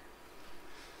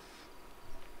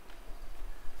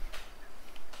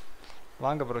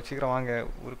 வாங்க ப்ரோ, சீக்கிரம் வாங்க,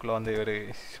 ஊருக்குள்ளே வந்து ஒரு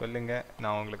சொல்லுங்க,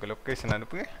 நான் உங்களுக்கு லொக்கேஷன்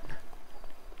அனுப்புங்க.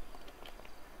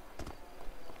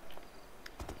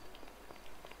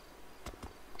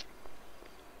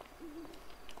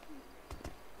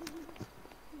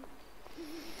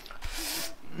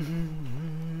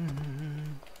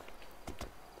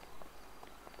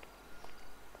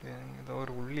 ஏதோ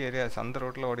ஒரு உள்ளி ஏரியா, சந்த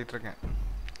ரோட்டில் ஓடிட்டுருக்கேன்.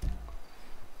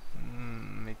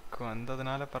 மிக்கு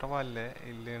வந்ததுனால பரவாயில்ல,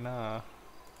 இல்லைன்னா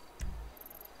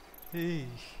ஏய்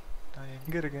நான்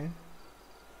எங்கே இருக்கேன்?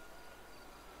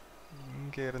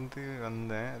 இங்கே இருந்து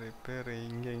வந்தேன் ரிப்பேர்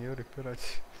இங்கே எங்கேயோ ரிப்பேர்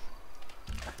ஆச்சு.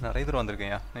 நிறைய தூரம்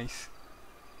வந்திருக்கேன்யா. Nice.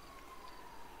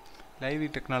 Live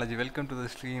technology welcome to the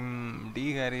stream. D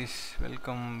Harris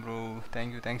welcome bro.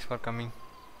 Thank you. Thanks for coming.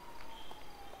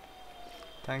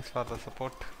 Thanks for the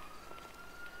support.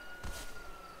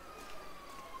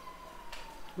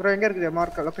 Bro எங்க இருக்குது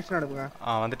மார்க் லொகேஷன் அனுப்புங்க.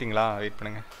 வந்துட்டீங்களா? வெயிட்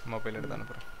பண்ணுங்க, மொபைல் எடுத்து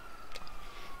அனுப்புகிறேன்.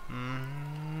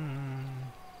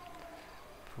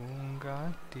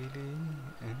 பூங்காட்டிலே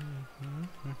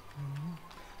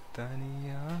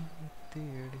தனியா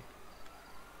தேடி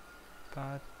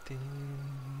பார்த்தேன்.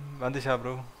 வந்துச்சா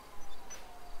ப்ரோ?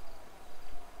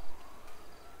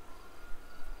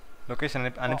 லொக்கேஷன்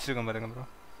அனுப்பிச்சிருக்கேன் பாருங்க ப்ரோ.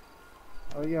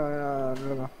 ஐயா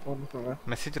இல்லைங்க ஒன்று சொல்லுங்க.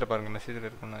 மெசேஜில் பாருங்கள், மெசேஜில்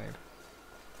இருக்குன்னு நினைக்கிறேன்.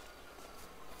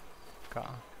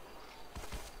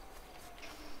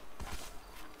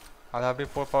 அதை அப்படியே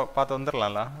பார்த்து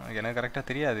வந்துடலாம்ல. எனக்கு கரெக்டாக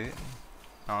தெரியாது.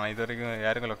 நான் இது வரைக்கும்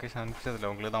யாருக்கும் லொக்கேஷன் அனுப்பிச்சதில்லை.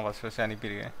 உங்களுக்கு தான் ஃபஸ்ட்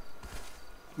அனுப்பியிருக்கேன்.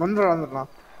 வந்துடலாம்.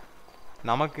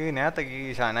 நமக்கு நேற்றுக்கு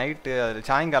நைட்டு அது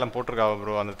சாயங்காலம் போட்டிருக்காவ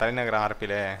ப்ரோ அந்த தலைநகரம்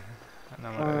ஆர்பியில்.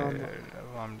 நம்ம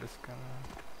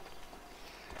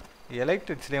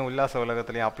எலக்ட்ரிக்ஸ்லேயும் உல்லாச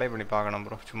உலகத்துலேயும் அப்ளை பண்ணி பார்க்கணும்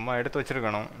ப்ரோ. சும்மா எடுத்து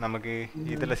வச்சுருக்கணும். நமக்கு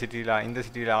இதில் சிட்டியில் இந்த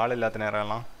சிட்டியில் ஆள் இல்லாத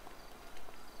நேரம்லாம்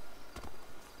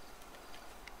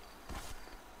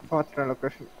பார்த்துட்டேன்.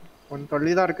 லொக்கேஷன் ஒன்று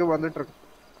சொல்லி தான் இருக்குது, வந்துட்டுருக்கு.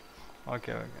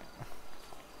 Okay okay.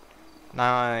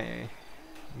 நான்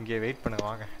இங்கே வெயிட் பண்ண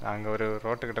வாங்க. நான் அங்கே ஒரு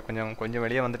ரோட்டுக்கிட்ட கொஞ்சம்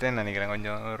வெளியே வந்துட்டேன்னு நினைக்கிறேன்.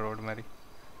 கொஞ்சம் ரோடு மாதிரி.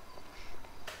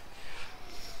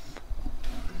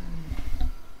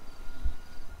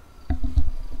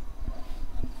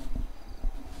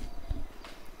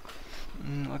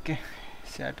 ஓகே,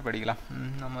 சேட்டு படிக்கலாம்.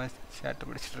 நம்ம சேட்டு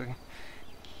படிச்சுட்ருக்கேன்.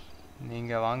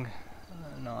 நீங்கள் வாங்க,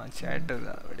 நான் சேட்டு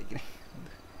தான் படிக்கிறேன்.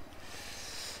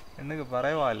 எனக்கு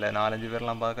பரவாயில்ல, 4-5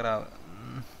 பேர்லாம் பார்க்குறா.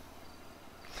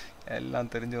 எல்லாம்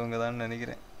தெரிஞ்சவங்க தான்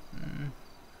நினைக்கிறேன்.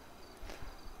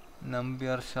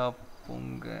 நம்பியார் ஷாப்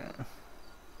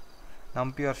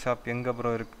நம்பியார் ஷாப் எங்கே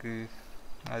ப்ரோ இருக்குது?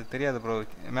 அது தெரியாது ப்ரோ.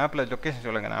 மேப்பில் லொக்கேஷன்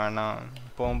சொல்லுங்கள், நான் வேணா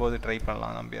போகும்போது ட்ரை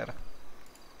பண்ணலாம் நம்பியார்.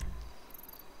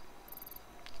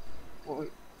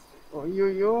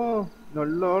 ஐயோ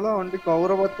நல்லோலாம் வண்டி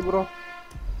கவுரை பார்த்து ப்ரோ.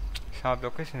 ஷாப்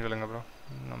லொக்கேஷன் சொல்லுங்கள் ப்ரோ.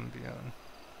 நம்பியார்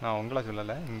நான் உங்களை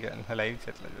சொல்லலை, இங்கே லைவ்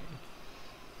சேட்டில் சொல்லுங்கள்.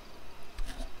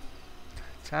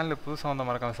 சேனலில் புதுசாக வந்தால்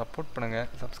மறக்காமல் சப்போர்ட் பண்ணுங்கள்.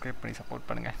 சப்ஸ்கிரைப் பண்ணி சப்போர்ட்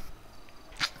பண்ணுங்கள்.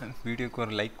 வீடியோக்கு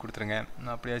ஒரு லைக் கொடுத்துருங்க.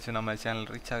 அப்படியாச்சும் நம்ம சேனல்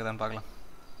ரீச் ஆகுதான்னு பார்க்கலாம்.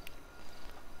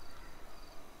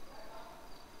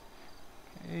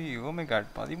 ஏய் ஓ மை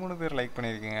காட், 13 பேர் லைக்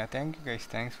பண்ணியிருக்கீங்க. Thank you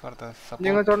guys, thanks for the support.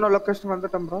 நீங்கள் சொன்ன லொக்கேஷன்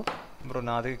வந்துட்டேன் ப்ரோ. ப்ரோ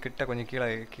நான் அது கிட்ட கொஞ்சம்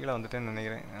கீழே வந்துட்டேன்னு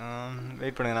நினைக்கிறேன்.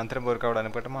 வெயிட் பண்ணுங்கள், நான் திரும்ப ஒரு கவுட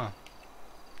அனுப்பட்டுமா?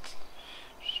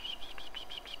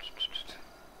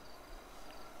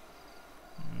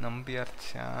 நம்பியார்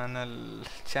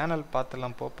சேனல்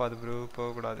பார்த்துலாம் போப்பாது ப்ரோ,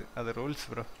 போகக்கூடாது. அது ரூல்ஸ்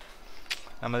ப்ரோ.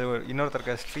 நம்ம அது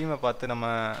இன்னொருத்தருக்க ஸ்ட்ரீமை பார்த்து நம்ம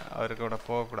அவருக்கு கூட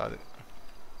போகக்கூடாது.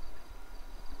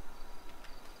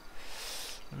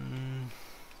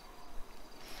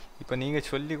 இப்போ நீங்கள்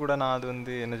சொல்லி கூட நான்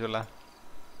அது என்ன சொல்ல,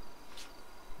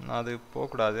 நான் அது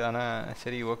போகக்கூடாது. ஆனால்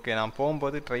சரி ஓகே, நான்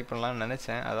போகும்போது ட்ரை பண்ணலான்னு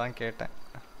நினச்சேன், அதான் கேட்டேன்.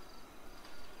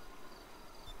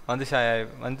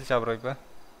 வந்துச்சா ப்ரோ? இப்போ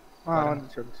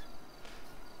வந்துச்சு.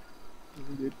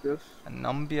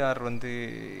 நம்பியார்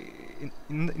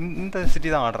இந்த சிட்டி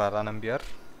தான் ஆடுறாரா நம்பியார்?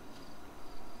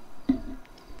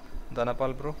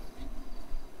 தனபால் ப்ரோ,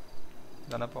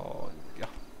 தனபால்.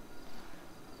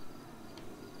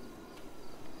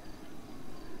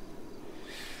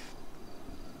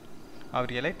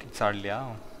 அவர் எலக்ட்ரிக்ஸ் ஆடலையா?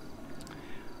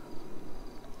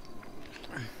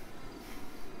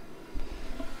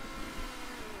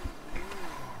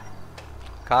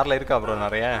 காரில் இருக்கா ப்ரோ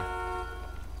நிறைய?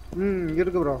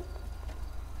 இருக்கு ப்ரோ.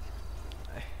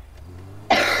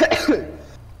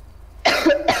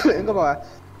 எங்க போவ?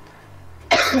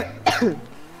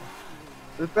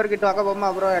 ரிப்பேர் கிட் வாங்க போமா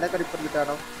ப்ரோ? எனக்கு ரிப்பேர் கிட்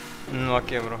ஆனோம்.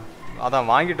 ஓகே ப்ரோ, அதான்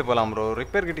வாங்கிட்டு போகலாம் ப்ரோ.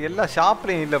 ரிப்பேர் கிட் எல்லா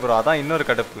ஷாப்லேயும் இல்லை ப்ரோ, அதான் இன்னொரு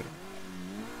கடுப்பு.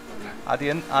 அது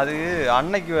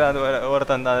அன்னைக்கு அது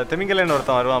ஒருத்தன் திமிங்கலன்னு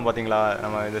ஒருத்தன் வருவான் பார்த்தீங்களா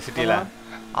நம்ம இந்த சிட்டியில்.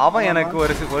 அவன் எனக்கு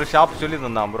ஒரு ஷாப் சொல்லி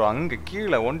தந்தான் ப்ரோ. அங்கே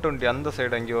கீழே 120 அந்த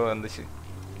சைடு எங்கேயோ இருந்துச்சு,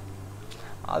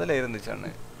 அதில் இருந்துச்சு அண்ணு.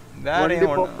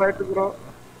 வேறையும்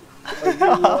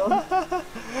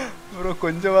ப்ரோ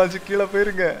கொஞ்சமாச்சு கீழே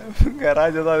போயிருங்க.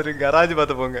 கராஜ் தான் இருக்கு, கராஜ்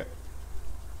பார்த்து போங்க.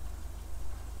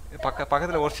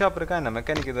 பக்கத்தில் ஒர்க் ஷாப் இருக்கா என்ன?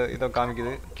 மெக்கானிக் இதோ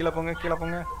காமிக்குது. கீழே போங்க, கீழே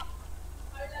போங்க.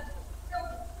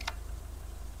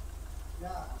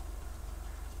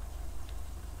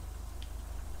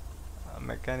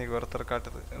 மெக்கானிக் ஒருத்தர்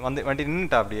காட்டுது. வண்டி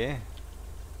நின்றுட்டா அப்படியே.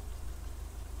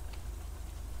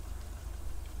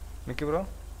 மிக்கி ப்ரோ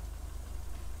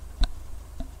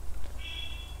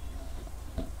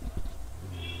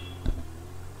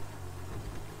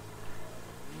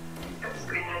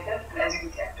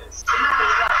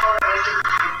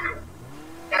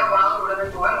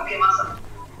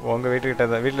உங்க வீட்டுக்கிட்ட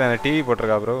தான் வீட்டில் டிவி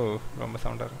போட்டிருக்கா ப்ரோ ரொம்ப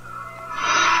சவுண்டாக இருக்கு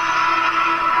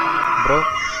ப்ரோ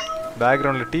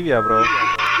பேக்ரவுண்டில் டிவியா ப்ரோ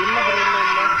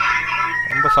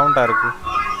ரொம்ப சவுண்டாக இருக்கு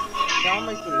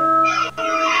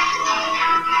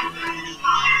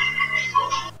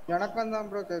எனக்கும் தான்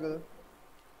ப்ரோ கேக்குது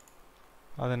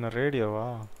அது என்ன ரேடியோவா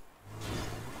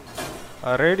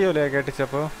ரேடியோலையா கேட்டுச்சு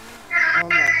அப்போ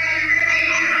ஆமா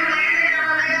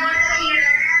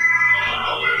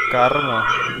கர்மம்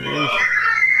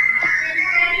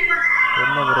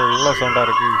என்ன ப்ரோ இவ்வளோ சவுண்டாக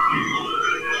இருக்கு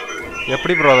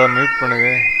எப்படி ப்ரோ அதை மியூட் பண்ணுங்க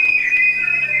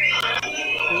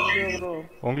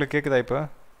உங்களுக்கு கேட்குதா இப்போ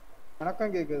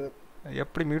எனக்கும் கேக்குது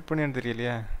எப்படி மியூட் பண்ணியான்னு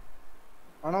தெரியலையே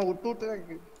ஆனா விட்டு விட்டு தான்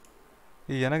கேக்குது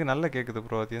எனக்கு நல்லா கேட்குது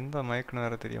ப்ரோ அது எந்த மைக்னு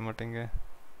வேறு தெரிய மாட்டேங்க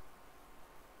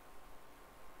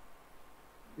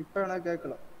இப்போ எனக்கு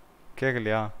கேட்கல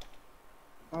கேட்கலையா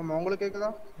ஆமா உங்களுக்கு கேக்குதா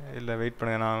இல்லை வெயிட்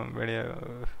பண்ணுங்க நான் வெளியே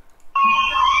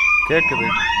கேட்குது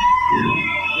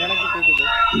எனக்கு கேக்குது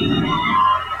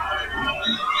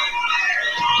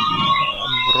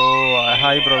bro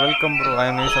hi bro welcome bro I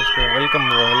knew subscribe welcome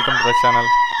bro welcome to the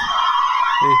channel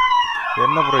ஏய்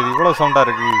என்ன ப்ரோ இது இவ்வளோ சவுண்டாக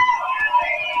இருக்கு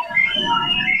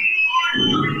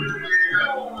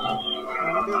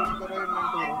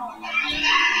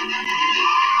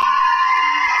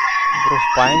ப்ரோ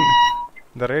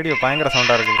இந்த ரேடியோ பயங்கர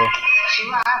சவுண்டாக இருக்கு ப்ரோ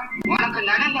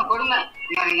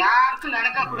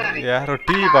யாரோ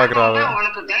டிவி பார்க்குறாவ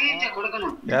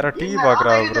யாரோ TV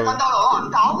பார்க்குறாவ bro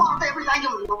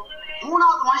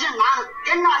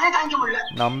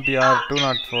Nambiar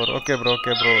 204 okay bro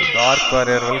dark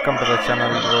warrior welcome to the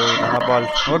channel bro Dhanapal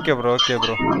okay bro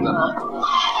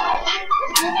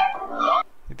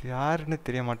இது யாருன்னு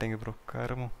தெரிய மாட்டேங்க ப்ரோ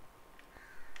கருமம்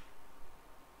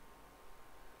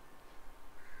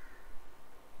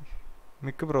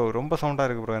மிக்கு ப்ரோ ரொம்ப சவுண்டாக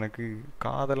இருக்குது ப்ரோ எனக்கு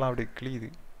காதெல்லாம் அப்படி கிளியுது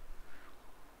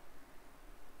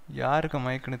யாருக்கு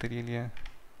மைக்குன்னு தெரியலையே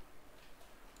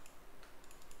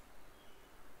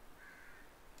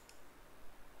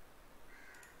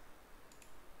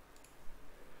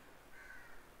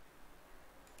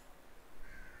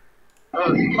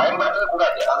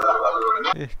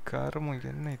ஏய் கருமம்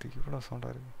என்ன இது இவ்வளோ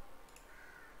சவுண்டாக இருக்கு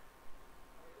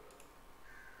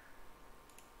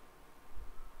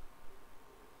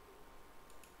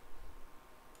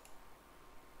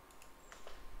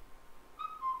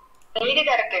லேடி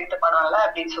டைரக்டர் எடுத்து பண்ணுவாங்கல்ல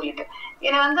அப்படின்னு சொல்லிட்டு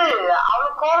இது வந்து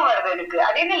அவ்வளவு கோவம் வருது எனக்கு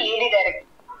அது என்ன லேடி டைரக்டர்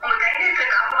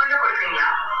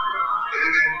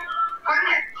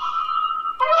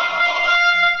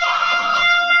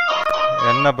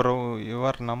என்ன ப்ரோ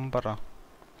யுவர் நம்பரா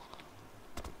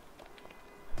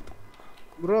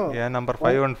ப்ரோ என் நம்பர்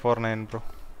 5149 ப்ரோ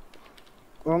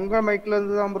உங்க மைக்ல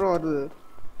இருந்து தான் ப்ரோ வருது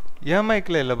என்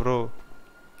மைக்ல இல்லை ப்ரோ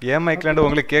என் மைக்லேருந்து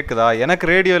உங்களுக்கு கேட்குதா எனக்கு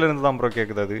ரேடியோல இருந்து தான் ப்ரோ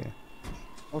கேட்குது அது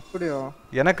அப்படியா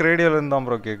எனக்கு ரேடியோல இருந்து தான்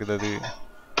ப்ரோ கேட்குது அது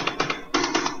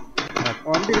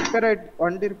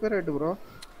வண்டி ரிப்பேர் ஆயிட்டு ப்ரோ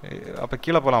அப்போ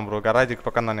கீழே போகலாம் ப்ரோ கராஜுக்கு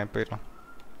பக்கம் தானே போயிடலாம்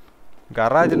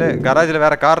கராஜில்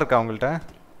வேற கார் இருக்கா உங்கள்கிட்ட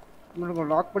உங்களுக்கு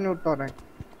லாக் பண்ணி விட்டு வரேன்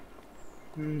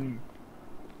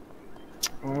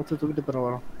தூக்கிட்டு தர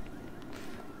வரோம்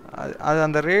அது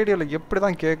அந்த ரேடியோவில் எப்படி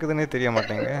தான் கேட்குதுன்னே தெரிய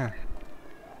மாட்டேங்க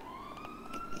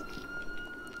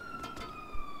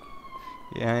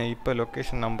ஏன் இப்போ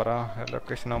லொக்கேஷன் நம்பர்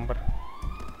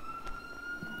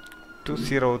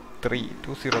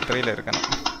 203 இருக்கேன்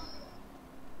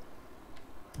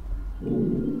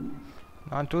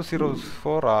நான்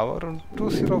 204 ஒரு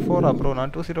 204 ப்ரோ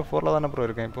நான் 204 தானே ப்ரோ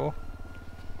இருக்கேன் இப்போது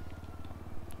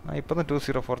நான் இப்போ தான்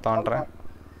 204 தாண்டுறேன்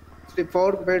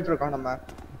 4 போயிட்டு இருக்கோம் நம்ம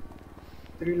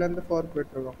 3லேருந்து 4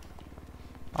 போயிட்டு இருக்கோம்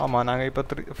ஆமாம் நாங்கள் இப்போ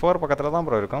 4 பக்கத்தில் தான்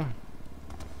ப்ரோ இருக்கோம்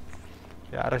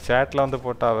யாரை சேட்டில் வந்து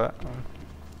போட்டாவ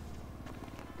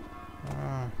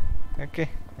ஓகே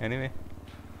எனிவே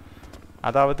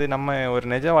அதாவது நம்ம ஒரு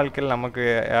நிஜ வாழ்க்கையில் நமக்கு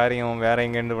யாரையும் வேற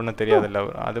எங்கேருந்து ஒன்றும் தெரியாதுல்ல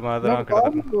அது மாதிரி தான்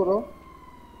கிட்டத்தட்ட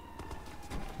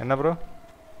என்ன ப்ரோ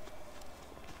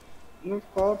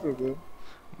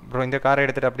ப்ரோ இந்த காரை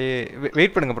எடுத்துகிட்டு அப்படியே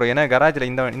வெயிட் பண்ணுங்க ப்ரோ ஏன்னா கராஜில்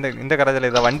இந்த கராஜில்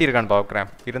ஏதாவது வண்டி இருக்கான்னு பார்க்குறேன்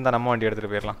இருந்தால் நம்ம வண்டி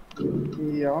எடுத்துகிட்டு போயிடலாம்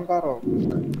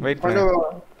வெயிட் பண்ணுங்க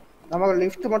நமக்கு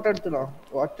லிஃப்ட் மட்டும் எடுத்துலாம்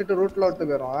வச்சுட்டு ரூட்ல விட்டு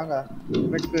போயிடும் வாங்க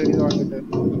மெட்க்கு இது வாங்கிட்டு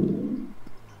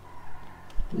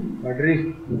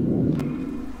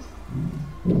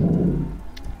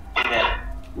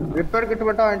ரிப்பேர் கிட்ட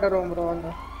மட்டும் வாங்கிட்டு வருவோம் ப்ரோ வாங்க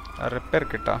ரிப்பேர்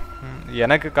கிட்டா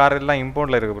எனக்கு கார் எல்லாம்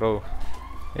இம்போர்ட்டில் இருக்குது ப்ரோ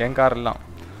என் கார் எல்லாம்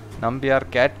நம்பியார்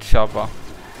கேட் ஷாப்பா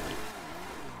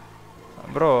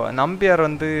ப்ரோ நம்பியார்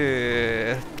வந்து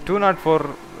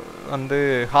 204 வந்து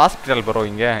ஹாஸ்பிட்டல் ப்ரோ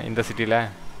இங்கே இந்த சிட்டியில்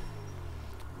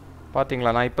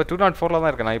பார்த்தீங்களா நான் இப்போ 204 தான்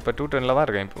இருக்கேன். நான் இப்போ 210 தான்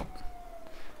இருக்கேன். இப்போ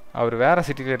அவர் வேறு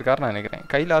சிட்டியில் இருக்காருன்னு நான் நினைக்கிறேன்.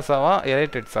 கைலாசாவா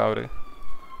எலைட்டட்ஸா அவர்?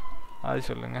 அது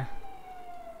சொல்லுங்கள்.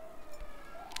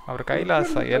 அவர்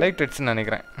கைலாசா எலைட்டட்ஸ்ன்னு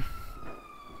நினைக்கிறேன்.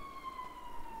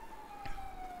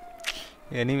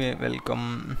 Anyway welcome.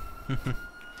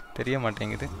 தெரிய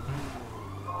மாட்டேங்குது.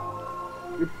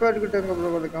 இப்போ எடுக்கிட்டு எங்கே ப்ரோ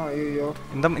கிடைக்கும்? ஐயோ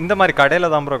இந்த மாதிரி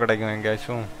கடையில் தான் ப்ரோ கிடைக்கும்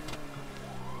எங்கேயாச்சும்.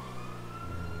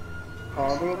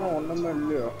 அதுவும் ஒன்றுமே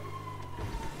இல்லையா?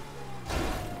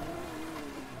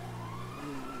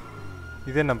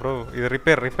 இது என்ன ப்ரோ? இது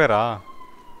ரிப்பேரா?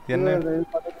 என்ன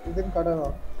இது கடை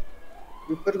தான்.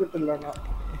 ரிப்பேர் கிட்ட இல்லைண்ணா,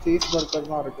 சீஸ் பர்கர்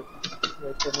தான் இருக்கு.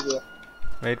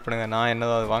 வெயிட் பண்ணுங்க, நான்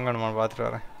என்னதான் அது வாங்கணுமான்னு பார்த்துட்டு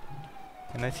வரேன்.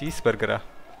 என்ன cheese பர்கரா?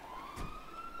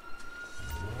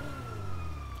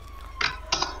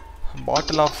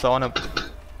 Bottle of 7up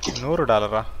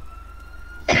 $100.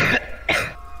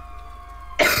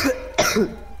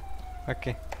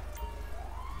 Okay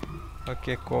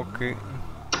okay. கோக்கு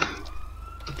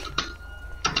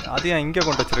அது ஏன் இங்கே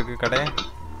கொண்டு வச்சிருக்கு கடை?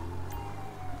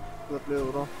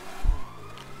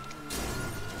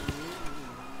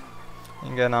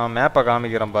 இங்கே நான் மேப்பை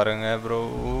காமிக்கிறேன் பாருங்க ப்ரோ.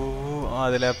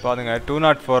 அதில் பாருங்க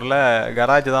 204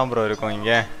 கராஜ் தான் ப்ரோ இருக்கும்.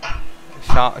 இங்கே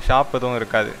ஷாப் எதுவும்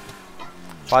இருக்காது.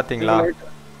 பார்த்தீங்களா?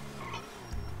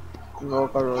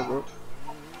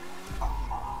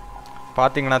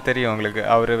 பார்த்தீங்கன்னா தெரியும் உங்களுக்கு.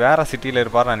 அவர் வேறு சிட்டியில்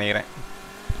இருப்பார்னு நினைக்கிறேன்.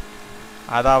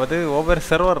 அதாவது ஒவ்வொரு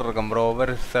சர்வர் இருக்கும் ப்ரோ.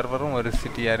 ஒவ்வொரு சர்வரும் ஒரு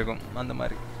சிட்டியாக இருக்கும் அந்த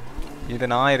மாதிரி. இது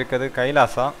நான் இருக்கிறது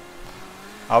கைலாசா.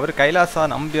 அவர் கைலாசா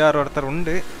நம்பியார் ஒருத்தர்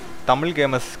உண்டு. தமிழ்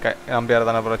கேமர்ஸ் நம்பியார்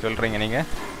தானே ப்ரோ சொல்கிறீங்க நீங்கள்?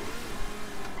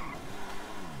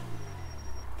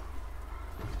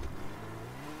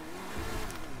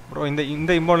 ப்ரோ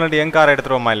இந்த இம்போர்ட் என் காரை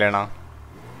எடுத்துருவோமா இல்லைண்ணா?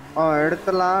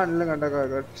 எடுத்துடலாம்.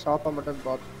 இல்லைங்க ஷாப்பை மட்டும்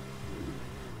பார்த்து.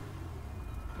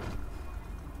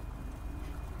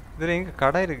 இதில் எங்கே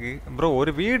கடை இருக்குது ப்ரோ?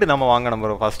 ஒரு வீடு நம்ம வாங்கணும்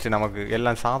ப்ரோ ஃபஸ்ட்டு. நமக்கு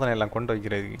எல்லாம் சாதனம் எல்லாம் கொண்டு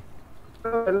வைக்கிறதுக்கு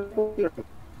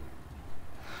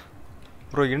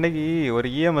ப்ரோ. இன்னைக்கு ஒரு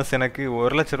இஎம்எஸ் எனக்கு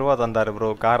 1 லட்ச ரூபா தந்தார் ப்ரோ.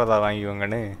 காரை தான்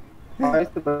வாங்கிக்கோங்கன்னு.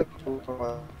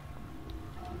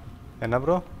 என்ன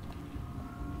ப்ரோ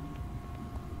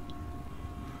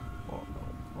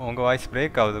உங்கள் வாய்ஸ்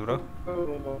பிரேக் ஆகுது ப்ரோ.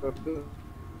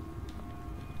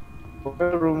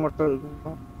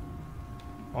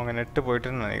 உங்கள் நெட்டு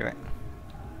போயிட்டுன்னு நினைக்கிறேன்.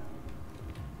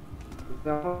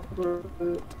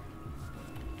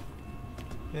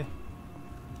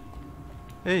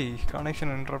 ஏய்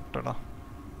கனெக்ஷன் இன்டரப்டடா.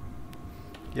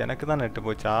 எனக்கு தான் நெட்டு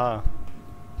போச்சா?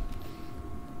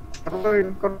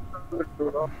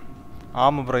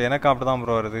 ஆமாம் ப்ரோ, எனக்கு அப்படி தான்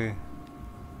ப்ரோ வருது.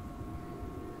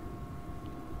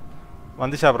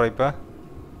 வந்துச்சா ப்ரோ இப்போ?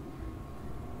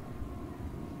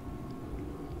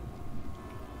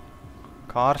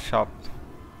 Car shop.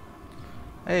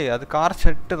 ஏய் அது கார்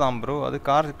ஷெட்டு தான் ப்ரோ. அது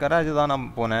கார் கராஜ் தான். நான்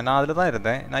போனேன், நான் அதில் தான்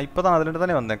இருந்தேன். நான் இப்போ தான் அதுலேருந்து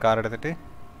தானே வந்தேன் கார் எடுத்துகிட்டு.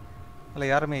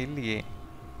 அதில் யாருமே இல்லையே.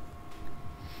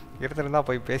 எடுத்துருந்தா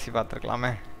போய் பேசி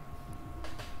பார்த்துருக்கலாமே.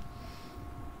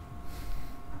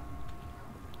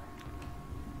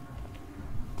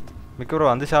 மிக்க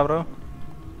ப்ரோ வந்துச்சா ப்ரோ?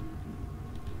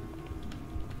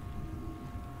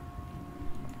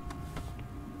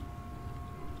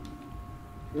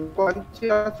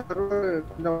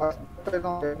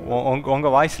 உங்க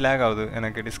வாய்ஸ் லேக் ஆகுது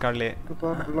எனக்கு.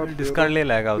 டிஸ்கார்ட்லயே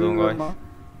லேக் ஆகுது உங்க வாய்ஸ்.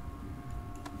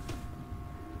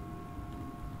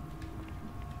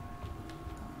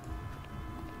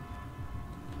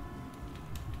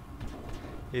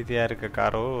 இது யாருக்கு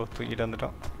காரோ தூக்கிட்டு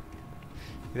வந்துட்டோம்.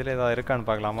 இதில் ஏதாவது இருக்கான்னு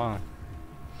பார்க்கலாமா?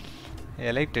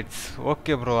 எலைட்டட்ஸ்.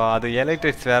 ஓகே ப்ரோ, அது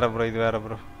எலைட்டட்ஸ் வேற ப்ரோ, இது வேற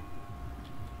ப்ரோ.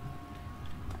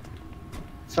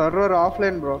 Server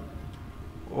offline bro.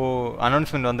 ஓ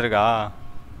அனௌன்ஸ்மெண்ட் வந்திருக்கா?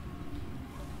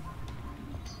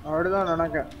 அப்படிதான்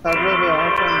நினைக்கிறேன். சர்வர்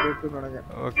ஆஃப்லைன் இருக்குன்னு நினைக்கிறேன்.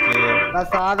 ஓகே நான்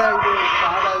சாதா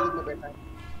இதுல போயிட்டேன்.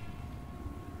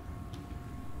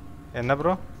 என்ன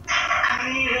ப்ரோ?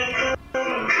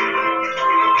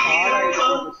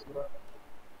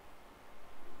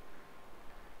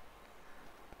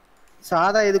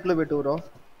 சாதா இதுக்குள்ள போயிட்டு ப்ரோ.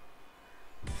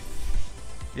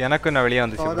 எனக்கு நான் வெளியே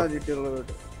வந்துச்சு சாதா ப்ரோ. ஜிடில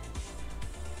போயிட்டு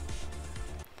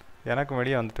எனக்கும்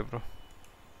வெளியே வந்துட்டு ப்ரோ.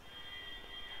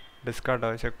 டிஸ்கார்டை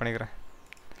செக் பண்ணிக்கிறேன்.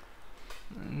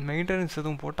 மெயின்டெனன்ஸ்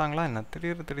எதுவும் போட்டாங்களா என்ன?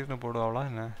 திடீர்னு போடுவாங்களா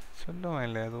என்ன? சொல்லுவேன்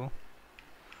இல்லை எதுவும்.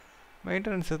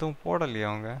 மெயின்டெனன்ஸ் எதுவும் போடலையா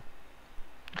அவங்க?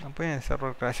 அப்போ என்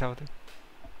சர்வர் கிராஷ் ஆகுது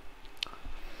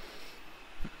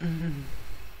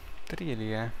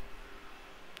தெரியலையே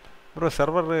ப்ரோ.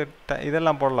 சர்வர்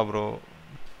இதெல்லாம் போடல ப்ரோ.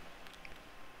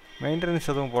 மெயின்டெனன்ஸ்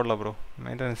எதுவும் போடல ப்ரோ.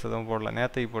 மெயின்டெனன்ஸ் எதுவும் போடல.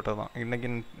 நேற்றைக்கு போட்டது தான். இன்றைக்கி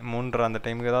 3 அந்த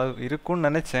டைமுக்கு ஏதாவது இருக்குன்னு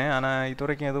நினச்சேன். ஆனால் இது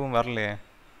வரைக்கும் எதுவும் வரலையே.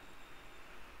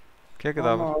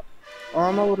 கேட்குதா ப்ரோ?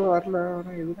 ஆமா ப்ரோ வரல.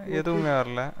 ஆனா எதுக்கு எதுவுமே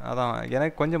வரல. அதான்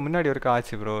எனக்கு கொஞ்சம் முன்னாடி வரைக்கும்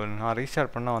ஆச்சு ப்ரோ. நான்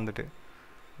ரீஸ்டார்ட் பண்ணால் வந்துட்டு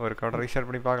ஒரு கடை ரீஸ்டார்ட்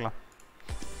பண்ணி பார்க்கலாம்.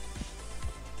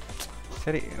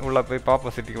 சரி உள்ளே போய்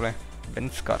பார்ப்போம். சிட்டிக்குள்ளே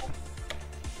பென்ஸ் கார்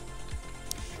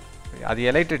அது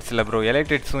எலைட்ரிட்ஸ் இல்லை ப்ரோ.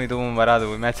 எலைட்ரிட்ஸும் இதுவும் வராது,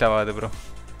 மேட்ச் ஆகாது ப்ரோ.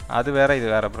 அது வேறு இது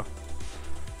வேறு ப்ரோ.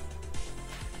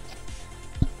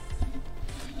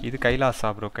 இது Kailasa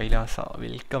bro. Kailasa,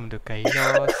 welcome to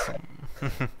Kailasam.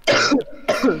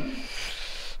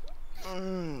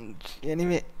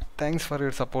 Anyway thanks for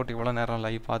your support. இவ்வளோ நேரம்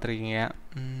லைவ் பார்த்துருக்கீங்க.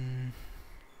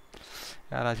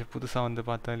 யாராச்சும் புதுசாக வந்து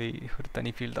பார்த்தாலே ஒரு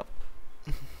தனி ஃபீல் தான்.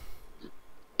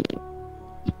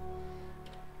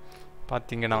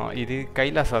 பார்த்தீங்கன்னா இது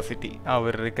கைலாசா சிட்டி,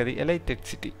 அவர் இருக்கிறது elated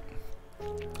city.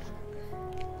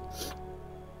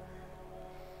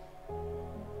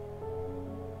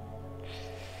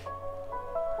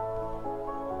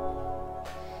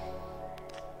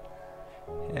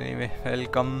 Anyway,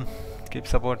 welcome. Keep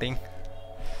supporting.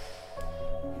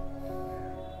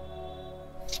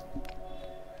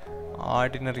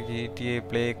 Ordinary GTA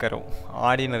play கரோ.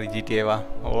 ஆர்டினரி ஜிடிஏவா?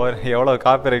 எவ்வளோ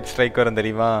காப்பிரைட் ஸ்ட்ரைக் வரும்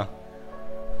தெரியுமா?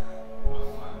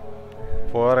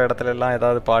 போகிற இடத்துல எல்லாம்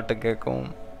ஏதாவது பாட்டு கேட்கும்,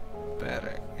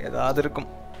 வேறு ஏதாவது இருக்கும்.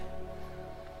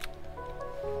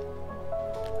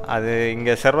 அது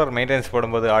இங்கே சர்வர் மெயின்டெனன்ஸ்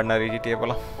போடும்போது ஆர்டினரி ஜிடிஏ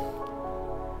போகலாம்.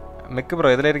 மிக்கு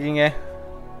ப்ரோ எதில் இருக்கீங்க?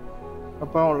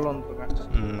 அப்பா உள்ள வந்துருக்கேன்.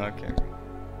 ஓகே.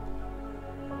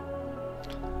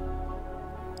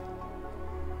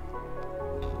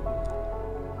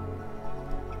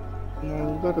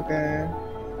 எங்க இருக்கேன்?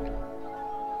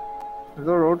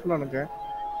 ஏதோ ரோட்ல இருக்கேன்.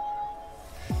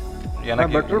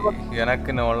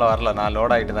 எனக்கு இன்னும் உள்ள வரல. நான்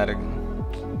லோட் ஆகிட்டு தான் இருக்கேன்.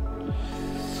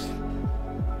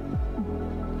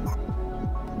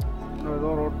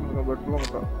 ஏதோ ரோட்ல இருக்கேன். பெட்ரோல்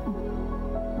இருக்கேன்.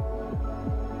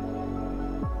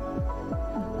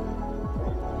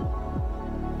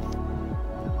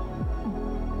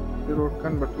 रोड का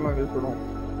बटन आगे छोड़ो.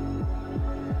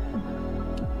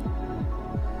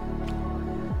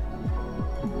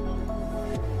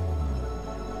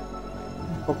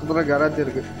 பக்கத்துல கேரேஜ்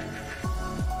இருக்கு.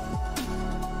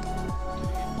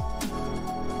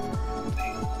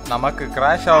 நமக்கு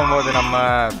கிராஷ் ஆகும்போது நம்ம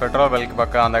பெட்ரோல் பல்க்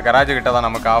பக்கம் அந்த கராஜ் கிட்ட தான்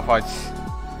நமக்கு ஆஃப் ஆச்சு.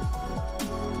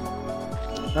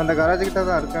 அந்த கராஜ் கிட்ட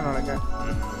தான் இருக்கேன் நினைக்கிறேன்.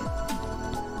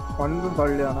 ஒன்றும்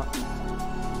பள்ளியானா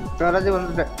கராஜ்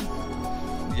வந்துட்டேன்.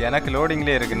 எனக்கு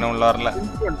லோடிங்லேயே இருக்கு, இன்னும் உள்ள வரல.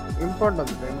 இம்பவுண்ட்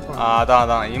வந்துட்டேன்.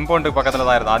 அதான் இம்பவுண்டுக்கு பக்கத்தில்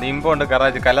தான் இருக்கும். அது இம்பவுண்டு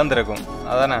கராஜ் கலந்துருக்கும்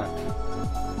அதானே?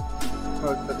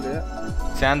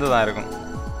 சேர்ந்து தான் இருக்கும்.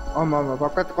 ஆமாம் ஆமாம்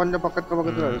பக்கத்து கொஞ்சம்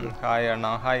பக்கத்தில் இருக்கு. ஹாய்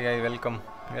அண்ணா. Hi hi. Welcome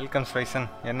welcome Spigen.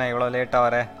 என்ன இவ்வளோ லேட்டாக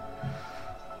வர?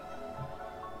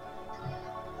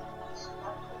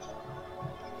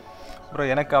 ப்ரோ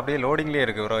எனக்கு அப்படியே லோடிங்லேயே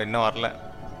இருக்குது ப்ரோ, இன்னும் வரல.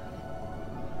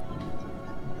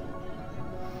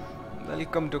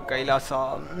 Welcome to Kailasa.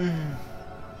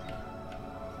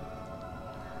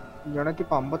 எனக்கு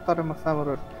இப்போ 56 மாதம்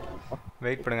வரும்.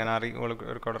 வெயிட் பண்ணுங்க, நான் உங்களுக்கு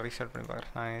ஒரு கூட ரீஸ்டார்ட் பண்ணி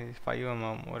பார்க்குறேன். நான் 5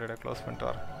 ஒரு இடம் க்ளோஸ் பண்ணிட்டு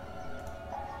வரேன்.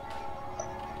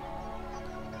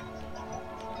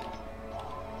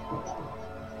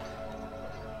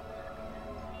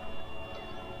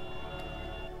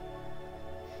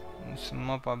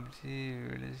 சும்மா பப்ஜி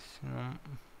வெளிச்சம்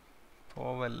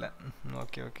போவல.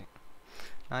 Okay okay.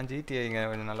 நான் ஜிடிஏ இங்கே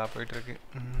கொஞ்சம் நல்லா போயிட்டுருக்கு.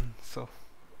 ஸோ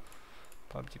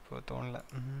பப்ஜி போக தோணல.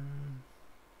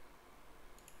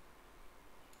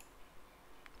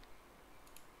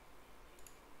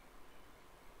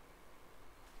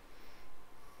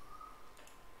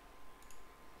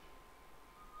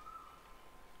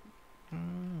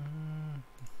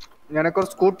 எனக்கு ஒரு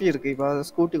ஸ்கூட்டி இருக்கு. இப்போ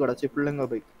ஸ்கூட்டி கிடச்சி பிள்ளைங்க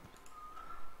பைக்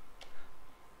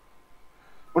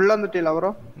உள்ள வந்துட்டீங்களா ப்ரோ?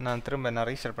 நான் திரும்ப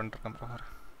ரீஸ்டார்ட் பண்ணிட்டுருக்கேன் ப்ரோ.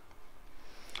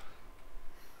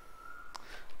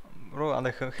 அந்த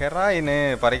ஹெராயின்னு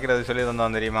பறிக்கிறது சொல்லி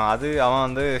தந்தான் தெரியுமா? அது அவன்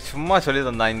வந்து சும்மா சொல்லி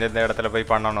தந்தான் இந்த இடத்துல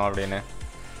போய் பண்ணணும் அப்படின்னு.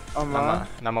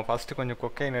 நம்ம ஃபர்ஸ்ட் கொஞ்சம்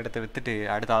கொக்கைன் எடுத்து வித்துட்டு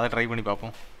அடுத்து அதை ட்ரை பண்ணி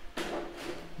பார்ப்போம்.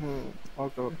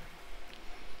 ஓகே.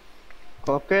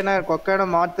 கொக்கைனை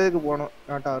மாற்றதுக்கு போகணும்.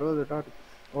 60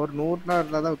 ஒரு 100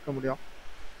 இருந்தால் தான் விற்க முடியும்.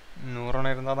 100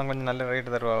 இருந்தால் தான் கொஞ்சம் நல்ல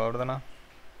ரேட்டு தருவா அப்படிதானா?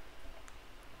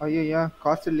 ஐயா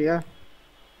காசு இல்லையா?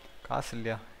 காசு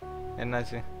இல்லையா?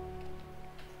 என்னாச்சு?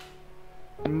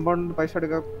 இம்பவுண்ட் பைசா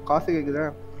எடுக்க காசு கேக்குதா?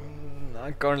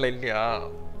 அக்கௌண்ட்ல இல்லையா?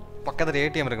 பக்கத்துல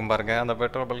ஏடிஎம் இருக்கும் பாருங்க, அந்த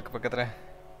பெட்ரோல் பல்க் பக்கத்துல.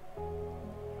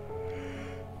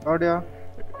 அப்படியா?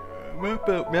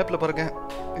 மேப்ல பாருங்க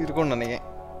இருக்கும்னு நினைக்கிறேன்.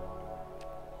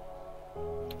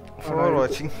 ஃபார்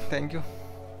வாட்சிங். Thank you.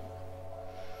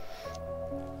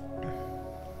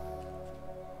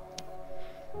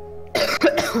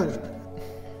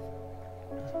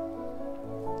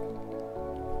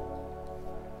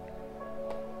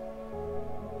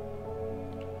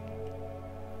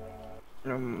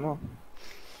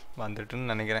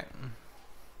 வந்துட்டுன்னு நினைக்கிறேன்.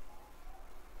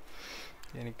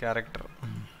 Any character.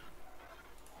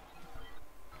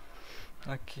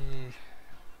 ஓகே.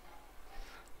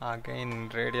 அகைன்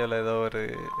ரேடியோவில் ஏதோ ஒரு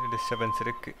டிஸ்டர்பன்ஸ்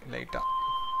இருக்கு லைட்டா.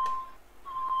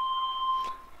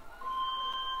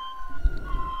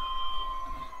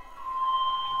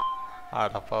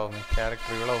 ஆடப்பா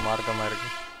கேரக்டர் இவ்வளவு மார்க்கமா இருக்கு.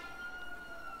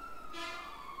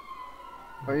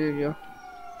 ஐயோ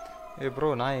ப்ரோ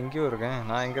நான் எங்கேயோ இருக்கேன்.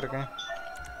 நான் எங்க இருக்கேன்?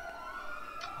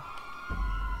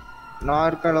 நான்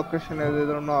இருக்க லொகேஷன்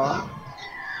எதுன்னா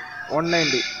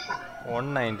 190.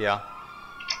 190யா?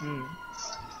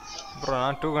 ப்ரோ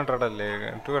நான் 200ல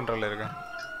இருக்கேன். 200ல இருக்கேன்.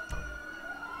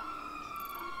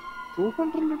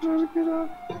 200 இருக்குடா.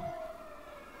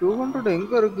 200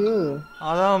 எங்க இருக்கு?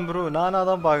 அதான் ப்ரோ நானா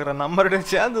தான் பாக்குறேன். நம்பரோட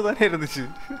சேர்ந்து தானே இருந்துச்சு.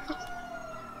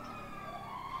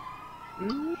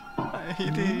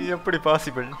 இது எப்படி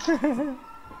பாசிபிள்?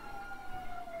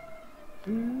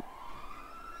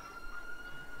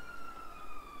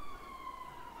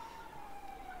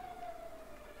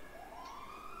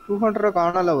 200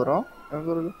 காணல வரும். எங்க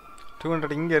இருக்கு?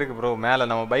 200 இங்க இருக்கு ப்ரோ. மேல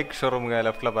நம்ம பைக் ஷோரூமுக்கு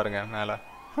லெஃப்ட்ல பாருங்க. மேல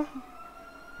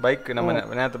பைக் நம்ம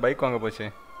நேத்து பைக் வாங்க போச்சு.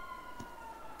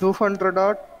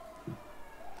 200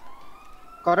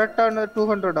 கரெக்டான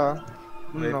 200டா?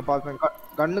 நான் பாத்தேன்.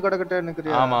 கன்னு கடக்கிட்ட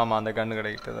எனக்கு. ஆமா ஆமா அந்த கன்னு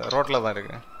கடைக்கிட்ட ரோட்ல தான்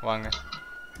இருக்கு. வாங்க.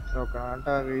 ஓகே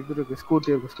அண்டா இது இருக்கு.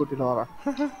 ஸ்கூட்டி இருக்கு. ஸ்கூட்டில வரேன்.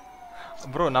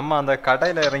 ப்ரோ நம்ம அந்த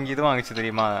கடையில இறங்கி இது வாங்கிச்சு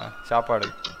தெரியுமா சாப்பாடு?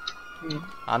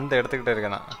 அந்த இடத்துக்கிட்ட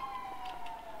இருக்கேன் நான்.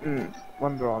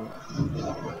 வந்துருவாங்க.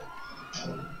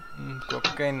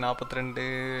 கொக்கைன் 42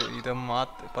 இதை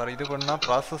மாத்து இது பண்ணா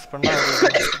ப்ராசஸ் பண்ணா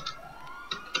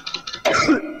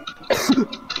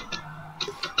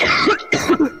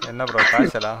என்ன ப்ரோ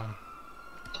காய்ச்சலா?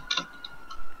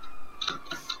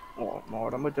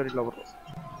 உடம்பு சரியில்லை ப்ரோ.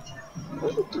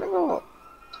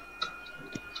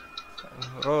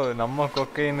 நம்ம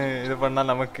கொக்கைன்னு இது பண்ணா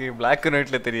நமக்கு பிளாக் அண்ட்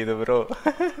ஒயிட்ல தெரியுது ப்ரோ.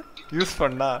 யூஸ்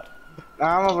பண்ணா.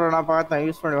 ஆமா ப்ரோ நான் பார்த்தேன்.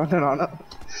 யூஸ் பண்ணி வந்தேன் நானும்.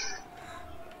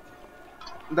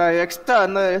 இந்த எக்ஸ்ட்ரா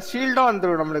அந்த ஷீல்டும்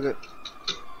வந்துடும் நம்மளுக்கு.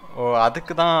 ஓ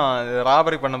அதுக்கு தான்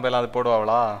ராபரி பண்ண போயெல்லாம் அது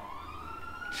போடுவாங்களா?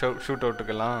 ஷூட்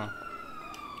அவுட்டுக்கெல்லாம்.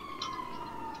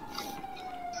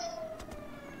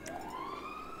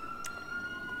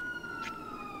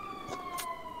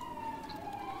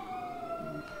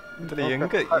 இதுல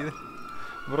எங்க இது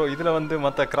ப்ரோ? இதுல வந்து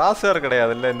மத்த கிராஸர்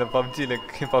கிடையாது இல்ல இந்த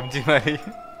பப்ஜி மாதிரி.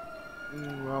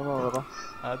 ஆமா வரும்.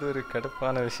 அது ஒரு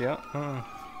கடுப்பான விஷயம்.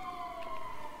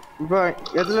 இப்போ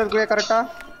எதுல இருக்கே கரெக்ட்டா?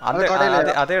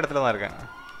 அதே இடத்துல தான் இருக்கேன்.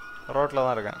 ரோட்ல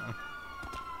தான் இருக்கேன்.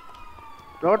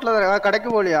 ரோட்ல தான் கடைக்கு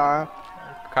போலியா?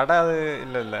 கடை அது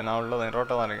இல்ல நான் உள்ளதான்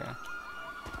ரோட்ல தான் இருக்கேன்.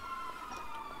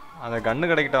 அந்த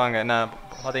கன்னு கடைக்கிட்ட வாங்க. என்ன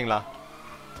பாத்தீங்களா?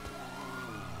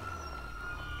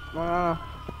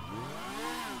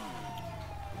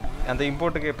 அந்த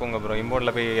இம்போர்ட்டுக்கே போங்க ப்ரோ.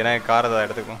 இம்போர்ட்ல போய் எனக்கு கார் தான்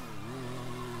எடுத்துக்கும்.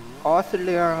 காசு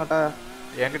இல்லையா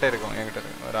என்கிட்ட இருக்கும்.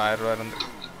 ஒரு 1000 ரூபா இருந்து.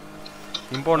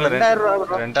 இம்போர்ட்ல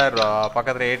 2000 ரூபா.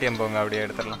 பக்கத்துல ஏடிஎம் போங்க அப்படியே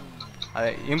எடுத்துடலாம். அது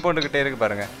இம்போர்ட்டு கிட்டே இருக்கு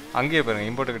பாருங்க. அங்கேயே பாருங்க.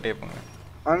 இம்போர்ட்டு கிட்டே போங்க.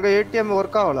 அங்க ஏடிஎம்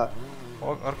ஒர்க் ஆகல.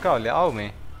 ஒர்க் ஆகலையா? ஆகுமே.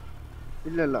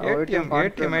 இல்ல ஏடிஎம்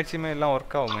மேக்ஸிமம் எல்லாம்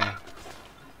ஒர்க் ஆகுமே.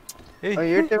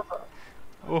 ஏடிஎம்.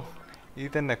 ஓ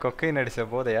இது என்ன கொக்கைன் அடிச்ச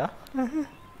போதையா?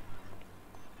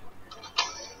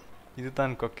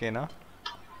 இதுதான் கொக்கைனா?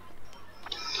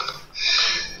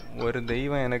 ஒரு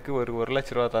தெய்வம் எனக்கு ஒரு 1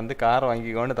 லட்ச ரூபா தந்து கார்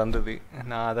வாங்கிக்கோன்னு தந்தது.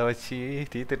 நான் அதை வச்சு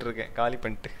தீத்துட்டு இருக்கேன் காலி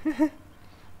பண்ணிட்டு.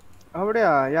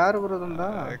 அப்படியா? யாரு ப்ரோ தந்தா?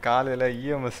 காலையில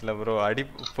இஎம்எஸ்ல ப்ரோ அடி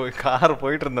போய் கார்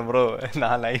போயிட்டு இருந்தேன் ப்ரோ.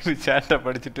 நான் லைவ் சேட்டை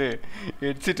படிச்சுட்டு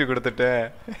ஹெட்செட்டு கொடுத்துட்டேன்.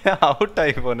 அவுட்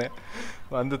ஆகி போனேன்.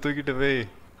 வந்து தூக்கிட்டு போய்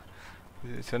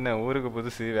சொன்னேன் ஊருக்கு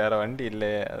புதுசு வேற வண்டி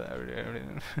இல்லை அப்படி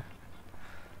அப்படின்னு.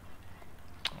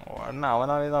 உடனே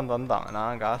அவனாவே தான் தந்தான்.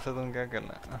 நான் காசு எதுவும்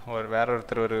கேட்கல. வேற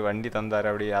ஒருத்தர் ஒரு வண்டி தந்தார்.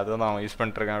 அப்படி அதுதான் அவன் யூஸ்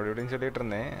பண்ணிட்டு இருக்கான் அப்படி இப்படின்னு சொல்லிட்டு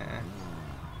இருந்தேன்.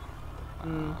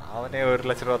 அவனே 1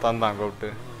 லட்ச ரூபா தந்தான் கூப்பிட்டு.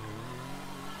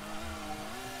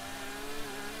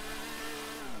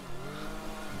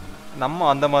 நம்ம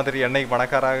அந்த மாதிரி என்னைக்கு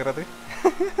பணக்காராகிறது?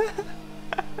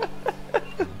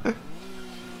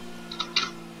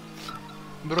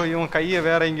 ப்ரோ இவன் கையை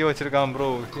வேற எங்கேயோ வச்சிருக்கான் ப்ரோ.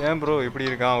 ஏன் ப்ரோ இப்படி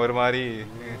இருக்கான் ஒரு மாதிரி?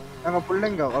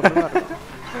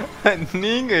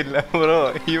 நீங்க இல்ல ப்ரோ.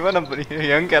 இவனை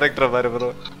என் கேரக்டர் பாரு ப்ரோ.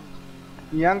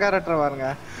 என் கேரக்டர் பாருங்க.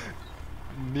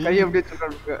 கை எப்படி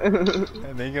வச்சிருக்க?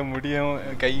 நீங்க முடியும்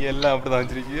கையெல்லாம் அப்படிதான்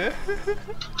வச்சிருக்கீங்க.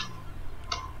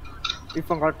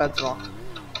 இப்போ கரெக்டா வச்சுவான்.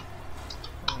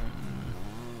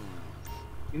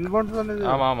 இம்போர்ட் தானே?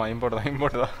 ஆமா ஆமா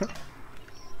இம்போர்ட் தான்.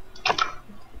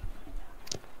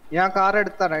 என் கார்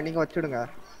எடுத்தாரேன். நீங்க வச்சிடுங்க.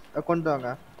 கொண்டு வாங்க.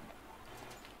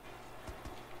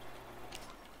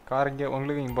 கார் இங்கே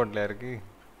உங்களுக்கு இம்போர்ட்ல இருக்கு.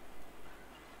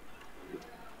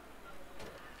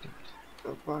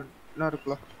 என்ன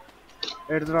இருக்குல்ல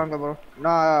எடுத்துறாங்க ப்ரோ.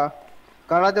 நான்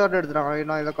கராஜ் ஓட்ட எடுத்துறாங்க.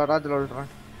 நான் இதை கராஜில் ஓட்டுறேன்.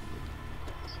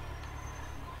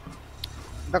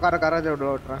 இந்த கராஜ்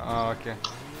ஓட்டுறேன். ஓகே.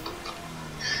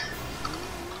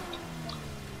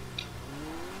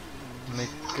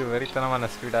 மிக்கு வெறித்தனமான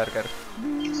ஸ்பீடாக இருக்காரு.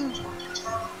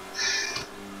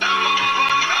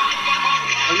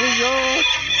 ஐயோ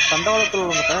சண்டவாளத்தில்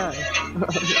வந்துட்டேன்.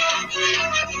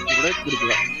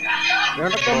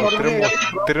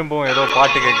 திரும்பவும் ஏதோ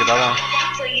பாட்டு கேட்குது. அதான்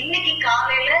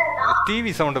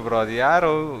டிவி சவுண்டு ப்ரோ. அது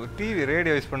யாரோ டிவி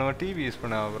ரேடியோ யூஸ் பண்ணுவோம், டிவி யூஸ்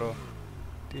பண்ணுவா ப்ரோ.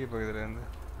 டிவி பக்கத்துல இருந்து.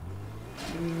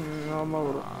 ஆமா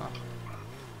ப்ரோ.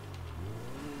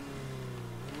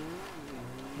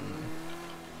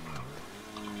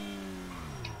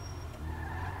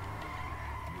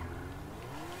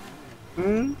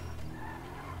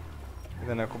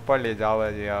 இது என்ன குப்பாளியா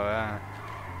ஜாவாஜியாவ?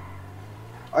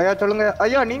 ஐயா சொல்லுங்க.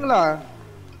 ஐயா நீங்களா?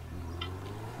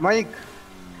 மைக்.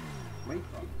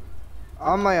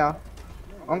 ஆமாயா.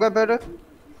 உங்க பேரு?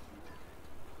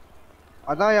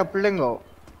 அதான் என் பிள்ளைங்கோ.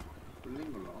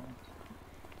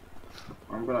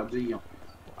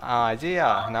 அஜயா.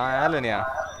 நான் ஆலனியா.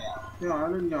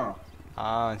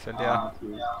 சொல்லியா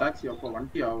டாக்ஸி அப்போ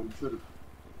வண்டியா சார்.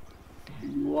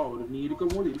 ஐயோ அவர் நீ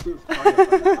இருக்கும்போது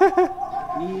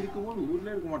ஊர்ல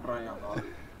இருக்க மாட்டாயா?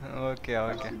 Okay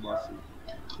okay.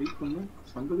 வெயிட் பண்ணு.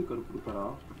 சங்கலி கருப்பு இருக்காரா?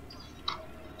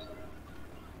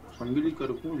 சங்கலி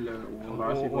கருப்பும் இல்ல.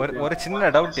 ஒரு சின்ன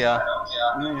டவுட்யா.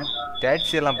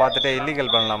 டாக்ஸி எல்லாம் பார்த்துட்டு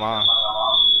இல்லீகல் பண்ணலாமா?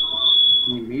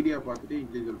 நீ மீடியா பார்த்துட்டு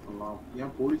இல்லீகல் பண்ணலாம்.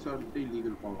 ஏன் போலீஸார்கிட்ட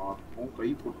இல்லீகல் பண்ணலாம். உன் கை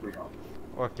போட்டுருக்கா.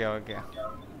 Okay okay.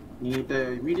 நீ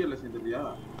மீடியால சேர்ந்துட்டியா?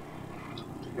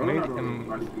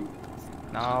 நாளைக்கு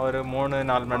நான் ஒரு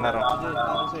 3-4 மணி நேரம்.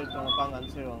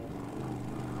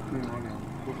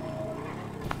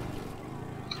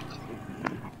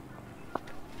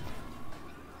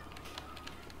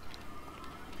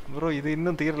 ப்ரோ இது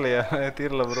இன்னும் தீரலையா?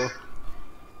 தீரல ப்ரோ.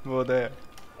 போதே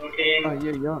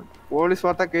ஐயோ போலீஸ்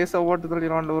பார்த்தா கேஸ ஓட்டு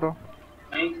தள்ளிடுவான் ப்ரோ.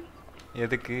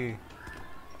 எதுக்கு?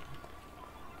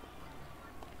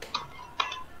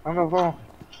 அங்க போ.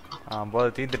 போதை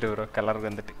தீந்துட்டு ப்ரோ.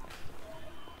 கலருக்கு வந்துட்டு.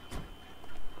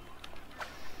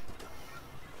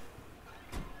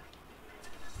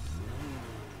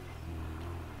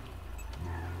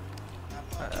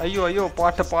 ஐயோ ஐயோ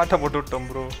பாட்டை போட்டு விட்டோம்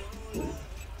ப்ரோ.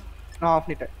 நான் ஆஃப்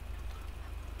பண்ணிட்டேன்.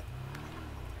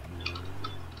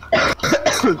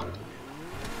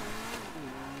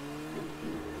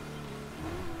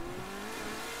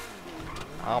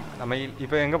 நம்ம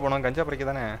இப்போ எங்க போனோம்? கஞ்சா பறிக்க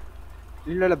தானே?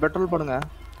 இல்ல பெட்ரோல் போடுங்க.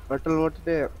 பெட்ரோல்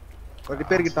ஓட்டிட்டு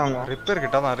ரிப்பேர் கிட்ட வாங்க. ரிப்பேர்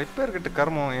கிட்ட தான். ரிப்பேர் கிட்ட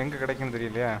கர்மம் எங்க கிடைக்குன்னு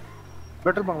தெரியலையா?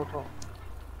 பெட்ரோல் பங்க் விட்டுறோம்.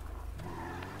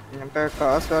 என்கிட்ட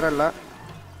காசு வேற இல்ல.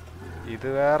 இது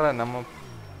வேற நம்ம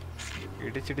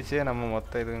இடிச்சிடிச்சே நம்ம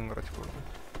மொத்த இதுவும் குறைச்சி போடுவோம்.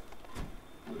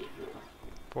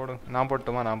 போடுங்க. நான்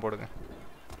போட்டுமா? நான் போடுங்க.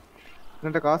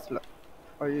 என்கிட்ட காசு இல்லை.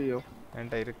 ஐயோ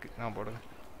என்கிட்ட இருக்கு. நான் போடுங்க.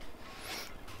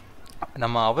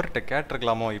 நம்ம அவர்கிட்ட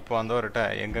கேட்டிருக்கலாமோ இப்போ வந்தவர்கிட்ட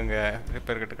எங்கெங்க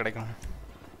ரிப்பேர் கிட்ட கிடைக்கும்.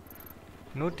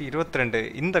 122.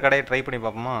 இந்த கடையை ட்ரை பண்ணி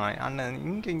பார்ப்போமா? அண்ணன்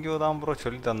இங்கே இங்கேயோ தான் ப்ரோ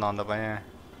சொல்லி தந்தான் அந்த பையன்.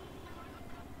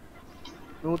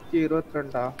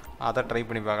 122. அதை ட்ரை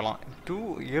பண்ணி பார்க்கலாம்.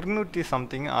 200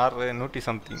 சம்திங் ஆர் 100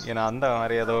 சம்திங். ஏன்னா அந்த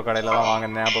மாதிரி ஏதோ கடையில் தான் வாங்க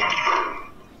ஞாபகம்.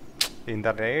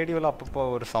 இந்த ரேடியோவில் அப்பப்போ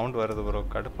ஒரு சவுண்ட் வருது ப்ரோ.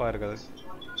 கடுப்பாக இருக்குது.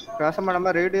 பேசாம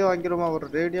நம்ம ரேடியோ வாங்கிடுமா? ஒரு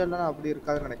ரேடியோலாம் அப்படி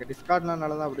இருக்காதுன்னு நினைக்கிறேன்.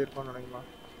 டிஸ்கார்ட்னால தான் அப்படி இருக்கும்னு நினைக்கலாம்.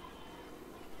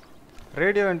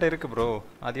 ரேடியோ என்கிட்ட இருக்கு ப்ரோ.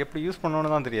 அது எப்படி யூஸ்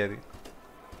பண்ணணும்னு தான் தெரியாது.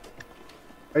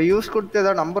 யூஸ் கொடுத்து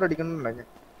ஏதாவது நம்பர் அடிக்கணும்னு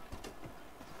நினைக்கிறேன்.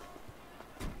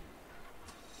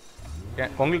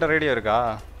 உங்கள்கிட்ட ரேடியோ இருக்கா?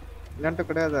 என்கிட்ட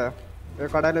கிடையாது.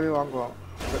 கடையில் போய் வாங்குவோம்.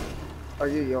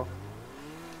 ஐயோ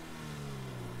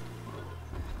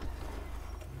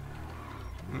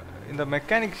இந்த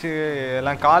மெக்கானிக்ஸ்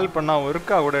எல்லாம் கால் பண்ணால்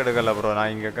ஒர்க்கா கூட எடுக்கல ப்ரோ.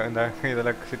 நான் இங்கே இந்த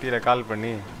இதில் சிட்டியில் கால்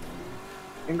பண்ணி.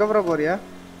 எங்கே ப்ரோ போறியா?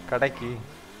 கடைக்கு.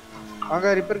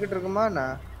 அங்கே ரிப்பேர் கிட்ட இருக்குமா என்ன?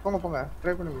 போங்க போங்க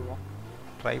ட்ரை பண்ணி போவோம்.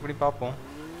 ட்ரை பண்ணி பார்ப்போம்.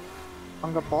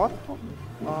 அங்கே பார்த்தோம்.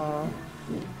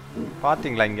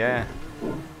 பார்த்தீங்களா? இங்கே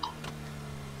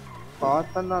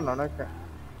பார்த்தேன்னு தான் நினைக்கிறேன்.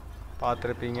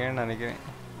 பார்த்துருப்பீங்கன்னு நினைக்கிறேன்.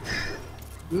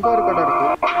 இங்கே ஒரு கடை இருக்கு.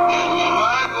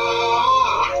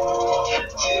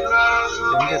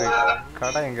 எங்கே இருக்கு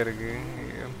கடை? எங்கே இருக்கு?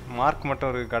 மார்க் மட்டும்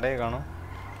இருக்கு. கடையை காணும்.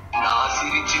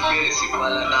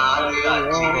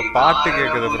 பாட்டு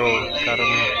கேக்குது ப்ரோ.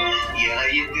 கருமை.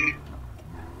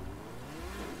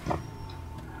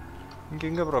 இங்க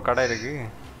எங்க ப்ரோ கடை இருக்கு?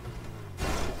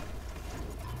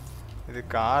 இது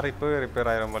கார் இப்போவே ரிப்பேர்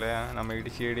ஆயிரும் போலயா? நம்ம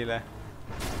இடிச்சு ஏடியில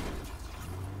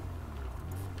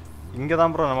இங்கே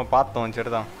தான் ப்ரோ நம்ம பார்த்தோம்.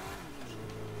 சரி தான்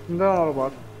இங்க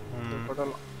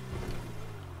பார்த்தோம்.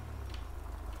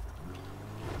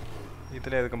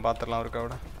 இதில் எதுக்கும் பார்த்துடலாம் இருக்கா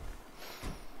விட.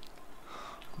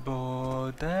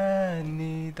 போத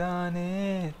நீதானே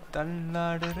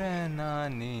தள்ளாடுற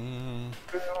நானே.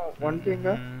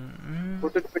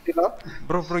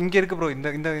 ப்ரோ ப்ரோ இங்கே இருக்கு ப்ரோ. இந்த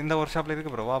இந்த இந்த ஒரு ஷாப்பில்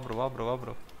இருக்கு ப்ரோ. வா ப்ரோ வா ப்ரோ வா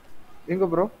ப்ரோ. எங்க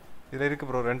ப்ரோ? இதில் இருக்கு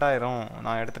ப்ரோ. 2000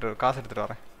 நான் எடுத்துகிட்டு காசு எடுத்துகிட்டு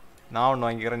வரேன். நான் ஒன்று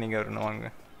வாங்கிக்கிறேன், நீங்கள் ஒன்று வாங்க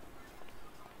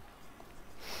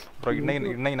ப்ரோ.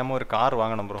 இன்னைக்கு நம்ம ஒரு கார்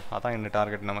வாங்கணும் ப்ரோ. அதான் இன்னும்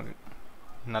டார்கெட் நமக்கு.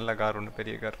 நல்ல கார் ஒன்று,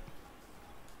 பெரிய கார்.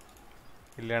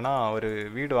 இல்லைன்னா ஒரு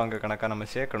வீடு வாங்க கணக்காக நம்ம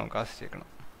சேர்க்கணும், காசு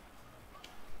சேர்க்கணும்.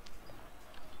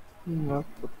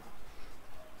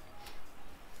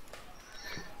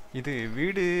 இது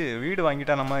வீடு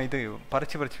வாங்கிட்டா நம்ம இது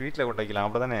பறிச்சு வீட்டில் கொண்டு வைக்கலாம்,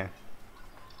 அப்படிதானே?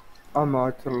 ஆமா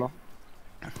சொல்லலாம்.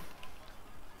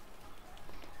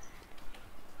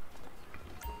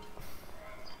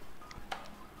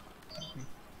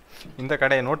 இந்த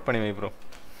கடையை நோட் பண்ணி வை ப்ரோ.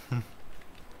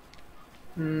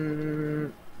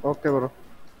 Okay bro.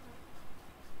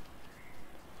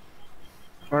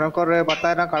 உனக்கு ஒரு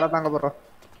 10,000 கடை தாங்க ப்ரோ.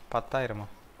 10,000?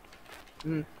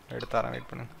 எடுத்தாரேன், வெயிட்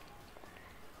பண்ணுங்க.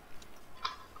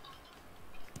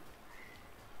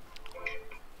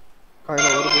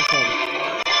 கையில் ஒரு பைசா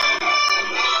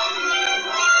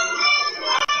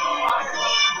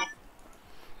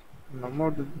நம்ம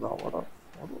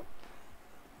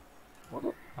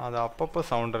அது அப்பப்போ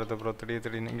சவுண்ட் வருது ப்ரோ,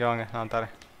 திடீர்னு. இங்கே வாங்க, நான்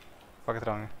தரேன்,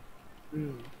 பக்கத்தில் வாங்க.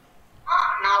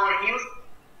 நான் ஒரு நியூஸ்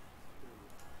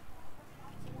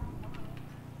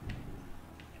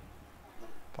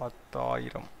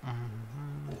 10,000.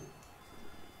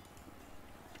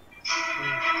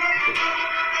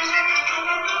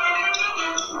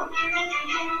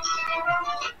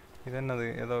 இது என்னது?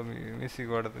 ஏதோ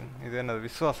மியூசிக் ஓடுது. இது என்னது?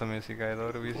 விஸ்வாச மியூசிக்கா? ஏதோ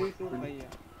ஒரு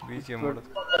பிஜிஎம் ஓடுது.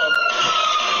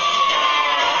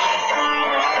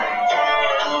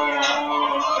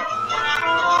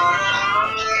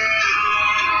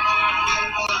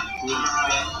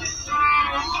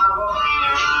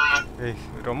 ஏய்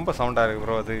ரொம்ப சவுண்டா இருக்கு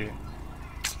ப்ரோ. அது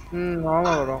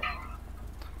ஆமா வரும்.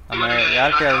 நம்ம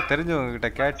யார்கிட்ட அது தெரிஞ்சவங்க கிட்ட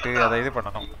கேட்டு அதை இது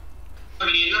பண்ணணும்.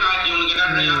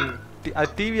 அது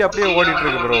டிவி அப்படியே ஓடிட்டு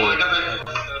இருக்கு ப்ரோ.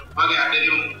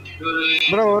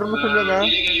 ப்ரோ ஒரு நிமிஷம் சொல்லுங்க.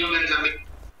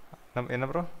 என்ன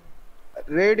ப்ரோ?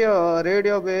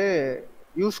 ரேடியோவே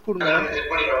யூஸ் கொடுங்க.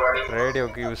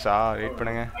 ரேடியோக்கு யூஸா? வெயிட்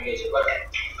பண்ணுங்க.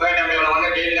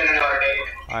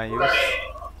 யூஸ்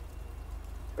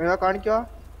ஏதா காணிக்கா?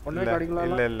 ஒண்ணே காணிக்கலாம்.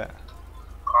 இல்ல இல்ல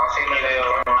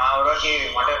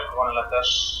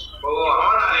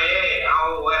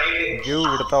கிவ்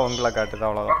கொடுத்தா உங்களை காட்டுது,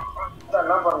 அவ்வளவுதான்.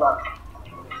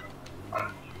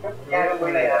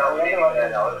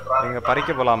 நீங்க பறிக்க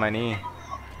போலாமா நீ?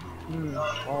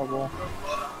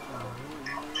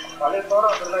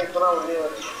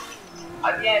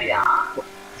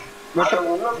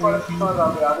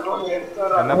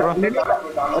 என்ன ப்ரோ?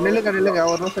 நில்லுங்க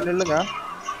ஒரு நிமிஷம் நில்லுங்க.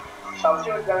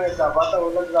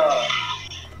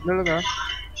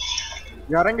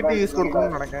 இறங்கிட்டு யூஸ்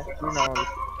கொடுக்கணும்னு நினைக்கிறேன்.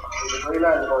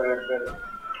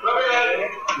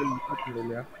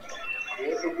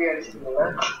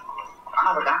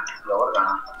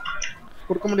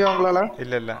 கொடுக்க முடியும் உங்களால?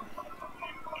 இல்ல இல்ல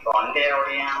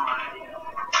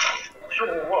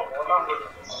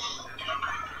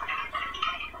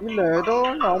இல்ல ஏதோ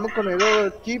அமுக்கணும். ஏதோ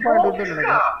கீ பாயிண்ட் வந்து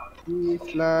நினைக்கிறேன்.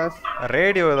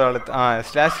 ரேடியோ ஏதோ அழுத்து.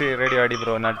 ஸ்லாஷ் ரேடியோ அடி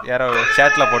ப்ரோ. யாரோ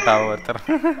சேட்ல போட்டா ஒருத்தர்.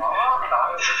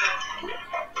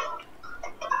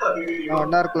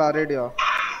 என்ன இருக்கலாம் ரேடியோ?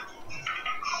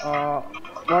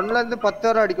 1ல இருந்து 10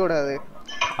 வரை அடிக்க கூடாது.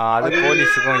 அது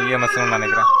போலீஸுக்கும் இஎம்எஸ்க்கும்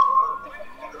நினைக்கிறேன்.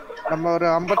 நம்ம ஒரு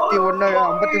 51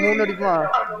 53 அடிக்குமா?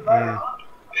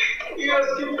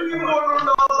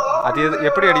 அது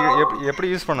எப்படி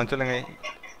யூஸ் பண்ண சொல்லுங்க.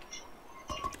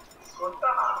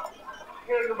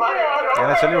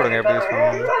 என்ன சொல்லி விடுங்க எப்படி யூஸ்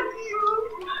பண்ணுங்க.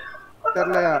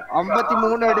 தெரியலையா?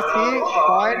 53 அடிச்சு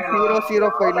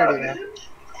 0.005 அடிங்க.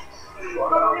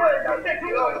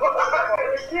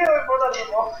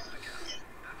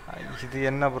 இது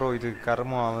என்ன ப்ரோ? இது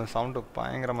கர்மம். அவன் சவுண்டு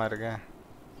பயங்கரமா இருக்கு.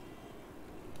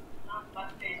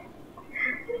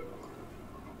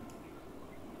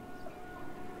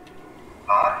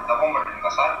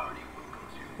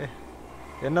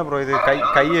 என்ன ப்ரோ இது?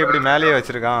 கையை எப்படி மேலேயே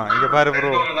வச்சிருக்கான்? இங்க பாரு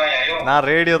ப்ரோ, நான்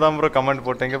ரேடியோ தான் ப்ரோ கமெண்ட்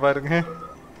போட்டேன். இங்க பாருங்க.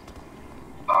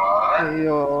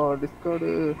 ஐயோ டிஸ்கார்ட்.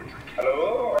 ஹலோ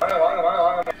வாங்க வாங்க வாங்க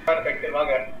வாங்க பெர்ஃபெக்ட்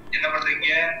வாங்க. என்ன பண்றீங்க?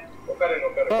 உட்காருங்க.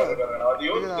 அது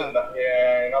யோசிச்சுடா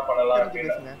என்ன பண்ணலாம்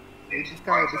அப்படினா.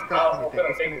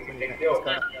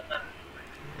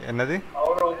 என்னது?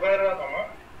 அவர உட்காரறாமா?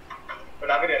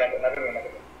 நகரு.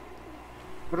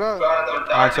 ப்ரோ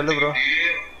சொல்லு ப்ரோ.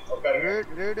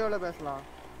 ரேடியோல பேசலாம்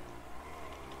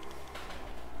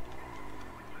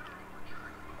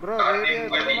ப்ரோ. ரேடியோ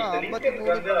இப்போனா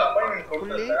 53.00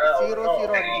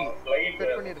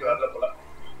 செட் பண்ணிருக்கேன்.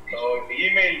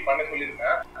 இமெயில் பண்ண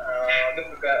சொல்லிருக்கேன்.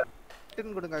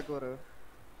 கொடுங்க ஒரு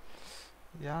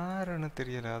யாருன்னு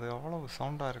தெரியல, அது அவ்வளவு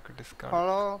சவுண்டா இருக்கு டிஸ்கார்ட்.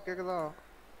 ஹலோ கேக்குதா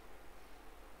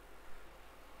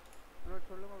ப்ரோ?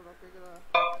 சொல்லுங்க ப்ரோ. கேக்குதா?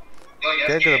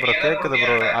 கேக்குது ப்ரோ, கேக்குது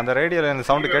ப்ரோ. அந்த ரேடியோல இந்த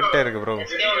சவுண்ட் கேட்டே இருக்கு ப்ரோ.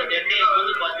 எஸ்கேவோட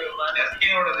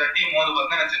 30 மோது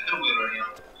பார்த்தா நான் செத்து போயிடுவேன்.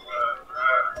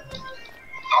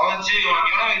 அவச்சு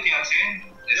உனக்கு என்ன வித்தியாச்சு?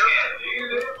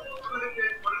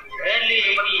 early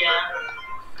 80யா?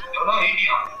 எவ்வளோ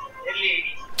 80யா? early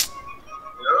 80.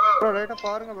 ப்ரோ ரைட்டா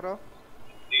பாருங்க ப்ரோ.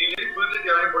 நீங்க புது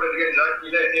ஜாயின் போடுறீங்க.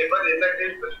 ஜாக்கில என்ன பாரு என்ன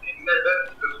கேஸ் என்ன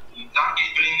ஜாக்கி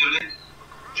ஸ்பெல்லிங் சொல்லு.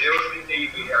 ஜேஓசி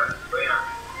செய்யுங்க.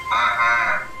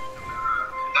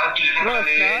 ஜாக்கில என்ன ப்ரோ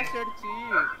ஸ்லாஷ் அடிச்சி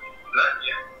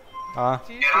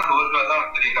ஏன்னா ஒரு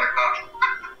தான் தெரியும் கரெக்ட்டா.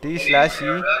 T/E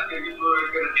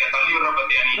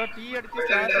ப்ரோ டி அடிச்சு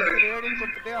ஸ்லாஷ் அடிச்சு ரேடியோ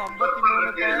கொடுத்துட்டு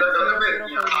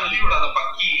 53.005 தள்ளி விடாத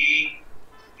பக்கி.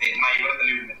 நான் இவர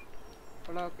தள்ளி விடுறேன்.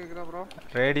 ஹலோ கேக்குதா ப்ரோ?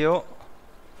 ரேடியோ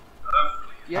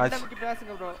என்னமக்கு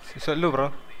பேசுங்க ப்ரோ. சொல்லு ப்ரோ.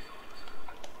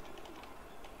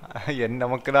 என்ன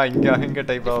நமக்கு தான் இங்க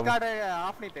டைப் ஆகும். டிஸ்கார்ட்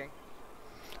ஆஃப் பண்ணிட்டேன்.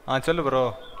 சொல்லு ப்ரோ.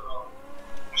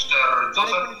 மிஸ்டர்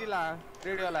ஜோசப்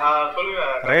ரேடியோல சொல்லுங்க.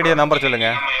 ரேடியோ நம்பர் சொல்லுங்க.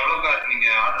 நம்ம எவ்வளவு கார் நீங்க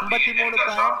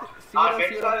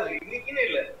 53.005 இன்னைக்கு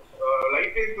இல்ல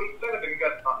லைட் டைம் கொடுத்தா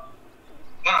டென்காஸ்ட் தான்.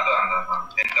 அதான்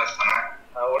டென்காஸ்ட் தானே.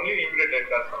 ஒன்லி இமிடியேட்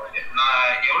டென்காஸ்ட் தான். நான்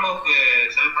எவ்வளவுக்கு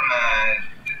செல் பண்ண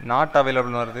நாட்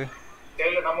அவைலபிள் வருது.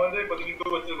 இல்ல நம்ம வந்து கொஞ்சம் 2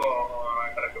 வச்சிருக்கோம்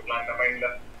கரெக்ட் பிளான் மைண்ட்ல.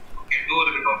 ஓகே 2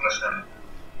 இருக்கட்டும் பிரச்சனை.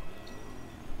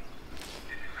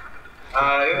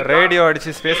 ரேடியோ அடிச்சு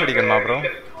ஸ்பேஸ் அடிக்கணுமா ப்ரோ?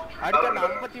 அடிக்க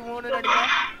 53 அடிங்க.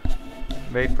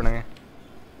 வெயிட் பண்ணுங்க.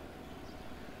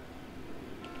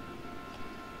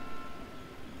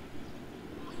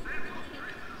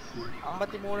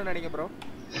 நடிங்க ப்ரோ.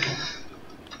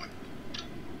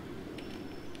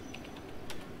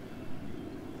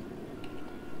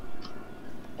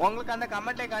 உங்களுக்கு அந்த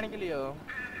கமெண்டே காணிக்கலையோ?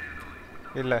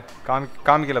 இல்ல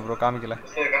காமிக்கல ப்ரோ, காமிக்கல.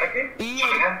 நீங்க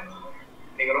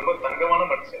ரொம்ப தங்கமான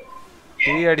மனுஷன்.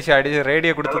 டீ அடிச்சு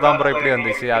ரேடியோ கொடுத்து தான் ப்ரோ இப்படி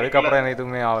வந்துச்சு. அதுக்கப்புறம் எனக்கு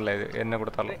எதுவுமே ஆகல. இது என்ன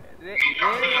கொடுத்தாலும்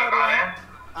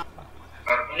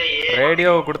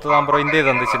ரேடியோ கொடுத்து தான் ப்ரோ இந்த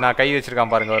இது வந்துச்சு. நான் கை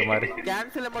வச்சிருக்கேன் பாருங்க ஒரு மாதிரி.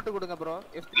 கேன்சல் மட்டும் கொடுங்க ப்ரோ.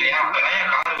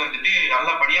 கார் வந்துட்டு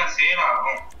நல்லபடியா சேல்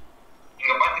ஆகும்.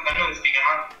 இங்க பாத்து கண்ணு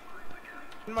வச்சிட்டீங்கன்னா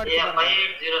ரொம்ப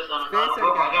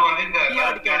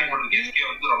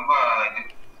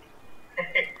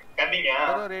கண்டிங்க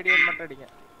ரேடியோ மட்டும் அடிங்க.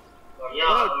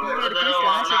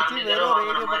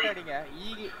 அடிங்க ஈ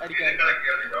அடிக்காதீங்க.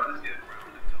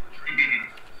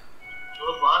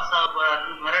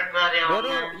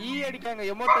 அடிக்காங்க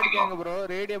எமோட் அடிக்காங்க ப்ரோ.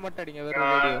 ரேடியோ மட்டும் அடிங்க. வெறும்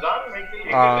radio.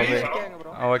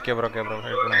 Okay bro, okay bro.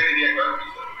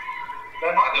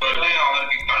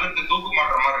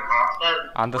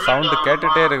 அந்த சவுண்ட்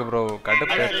கேட்டுட்டே இருக்கு ப்ரோ.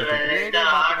 கடுப்பு ஏத்துது.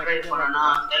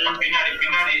 பின்னாடி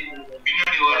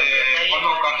ஒரு பொண்ணு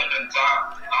உட்கார்ந்துட்டு இருந்துச்சா.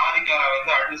 லாரிக்கார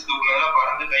வந்து அடிச்சுக்குள்ள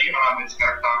பறந்து கை காணாம போச்சு.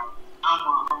 கரெக்டா?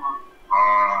 ஆமா ஆமா.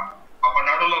 அப்ப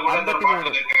நடுவுல கூட பாட்டு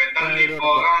இருக்கு. தள்ளி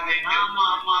போகாதீங்க. ஆமா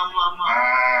ஆமா ஆமா ஆமா.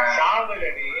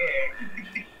 சாவலடி.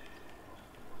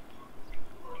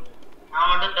 நான்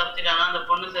மட்டும் தப்பிச்சிட்டானா அந்த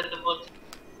பொண்ணு செத்து போச்சு.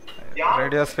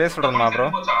 Radio space விடணுமா bro?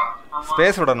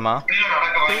 ஸ்பேஸ் விடணுமா?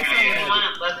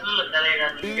 பஸ்ல தலையிடா.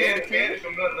 பேர்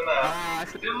சும்மா வந்தனா.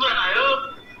 சும்மா ஐயோ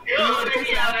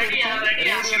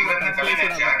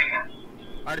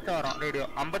அடுத்த வாரம் ரேடியோ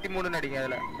 53 அடிங்க.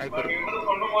 அதுல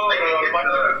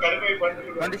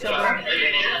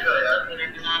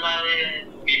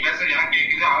நீ பேசுற எனக்கு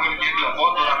கேக்குது, அவங்களுக்கு கேட்கல.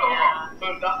 போட்டோ தான் வரும்.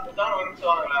 ஒரு நிமிஷம்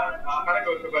வாங்க, நான் கணக்கு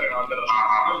வச்சு பாருங்க.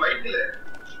 வந்துடுறேன் பைக்ல.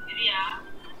 சரியா?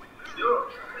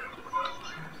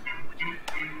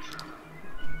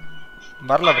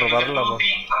 வரல ப்ரோ, வரல ப்ரோ.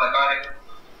 அந்த கார்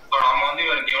நம்ம வந்து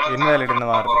இவருக்கு எவ்வளவு இன்வாலிட் என்ன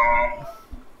வருது?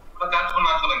 சார்ஜ்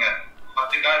பண்ணா சொல்லுங்க.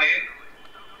 10 கார்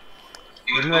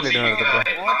இன்வாலிட் வருது ப்ரோ.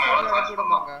 நம்ம எவ்வளவு சார்ஜ்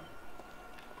பண்ணுவாங்க?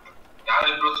 யாரு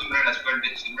ப்ரோ? சிம்ரன் ஹஸ்பண்ட்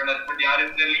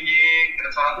யாருன்னு தெரியலையே.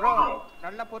 கிடைச்சா ப்ரோ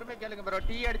நல்ல பொறுமை கேளுங்க ப்ரோ.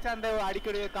 டீ அடிச்சா அந்த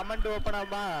அடிக்கடி கமெண்ட் ஓபன்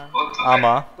ஆமா?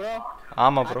 ஆமா ப்ரோ.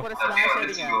 ஆமா ப்ரோ. ஸ்லாஷ்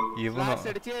அடிங்க. இவனோ ஸ்லாஷ்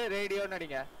அடிச்சு ரேடியோ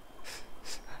அடிங்க.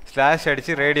 ஸ்லாஷ்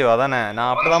அடிச்சு ரேடியோ அதானே?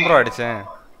 நான் அப்படிதான் ப்ரோ அடிச்சேன்.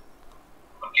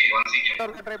 ஓகே ஒன்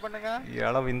செகண்ட் ட்ரை பண்ணுங்க.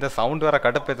 ஏளவு இந்த சவுண்ட் வேற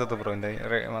கடுப்பேத்துது ப்ரோ. இந்த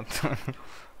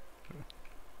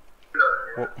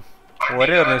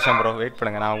ஒரே ஒரு நிமிஷம் ப்ரோ வெயிட்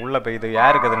பண்ணுங்க. நான் உள்ள போய் இது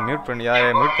யாருக்கு அதை மியூட் பண்ணி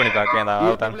பார்க்க அந்த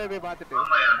ஆவுதான் போய் பார்த்துட்டு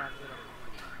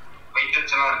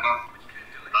வைட்டச்சலா இருக்கா.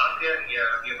 ஆசியா இங்க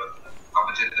அப்ப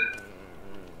ஆப்போசிட்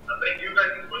அப்படியே கியூட்டா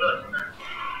ஃபுல்லா வச்சிருக்கேன்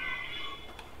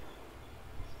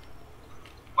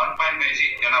 1.5C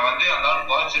ஏன்னா வந்து அந்த ஆள்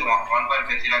குறைச்சிருவான்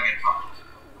 1.5C எல்லாம் கேட்கலாம்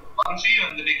 1C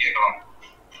வந்துட்டு கேட்கலாம்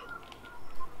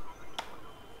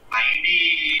 90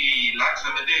 lakhs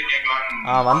வந்துட்டு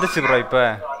கேட்கலாம் வந்துச்சு ப்ரோ இப்போ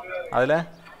அதில்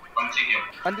 1C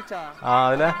வந்துச்சா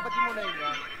அதில் 53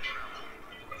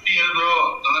 bro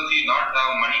Thulasi not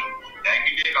have money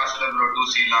என்கிட்டே காசு இல்லை ப்ரோ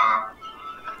 2Cலாம்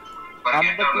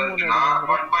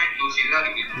 1.2C தான்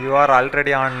இருக்கு யூ ஆர்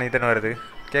ஆல்ரெடி ஆன் இதுன்னு வருது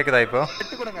கேக்குதா இப்போ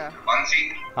செட் கொடுங்க 1C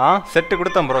செட்டு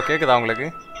கொடுத்தேன் ப்ரோ கேக்குதா உங்களுக்கு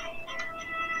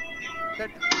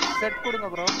செட் கொடுங்க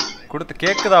ப்ரோ கொடுத்து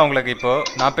கேக்குதா உங்களுக்கு இப்போ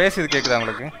நான் பேசுறது கேக்குதா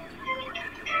உங்களுக்கு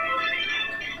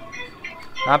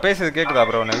நான் பேசுறது கேக்குதா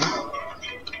ப்ரோ உனக்கு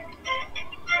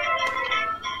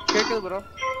கேக்குது ப்ரோ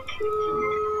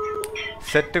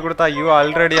செட்டு கொடுத்தா யூ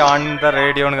ஆல்ரெடி ஆன் த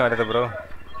ரேடியோன்னு வருது ப்ரோ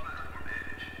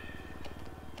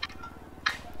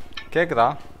கேக்குதா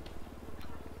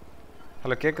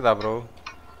ஹலோ கேக்குதா ப்ரோ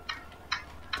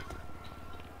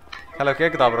ஹலோ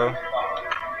கேக்குதா ப்ரோ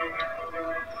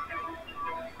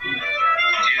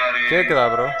கேக்குதா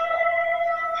ப்ரோ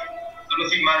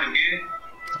துளசி மாதிரி இருக்கு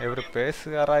இவரு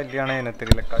பேசுகாரா இல்லையானே எனக்கு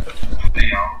தெரியல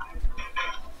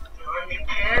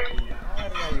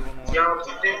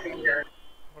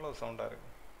அவ்வளோ சவுண்டா இருக்கு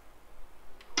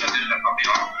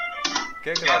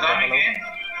கேக்குதா ப்ரோ ஹலோ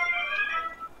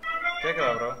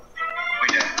கேக்குதா ப்ரோ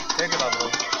கேக்குதா ப்ரோ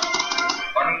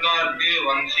 1 காருக்கு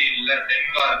 1C இல்ல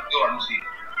 10 காருக்கு 1C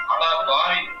அடா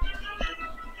பாய்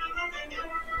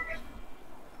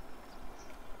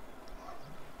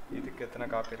இதுக்கு எத்தனை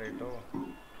காப்பி ரைட்டோ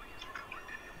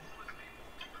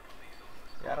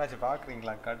யாராச்சும்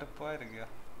பாக்குறீங்களா கடுப்பா இருக்கு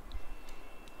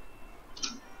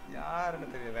யாருன்னு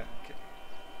தெரியல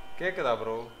கேக்குதா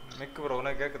ப்ரோ மிக்கு ப்ரோ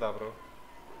உனக்கு கேக்குதா ப்ரோ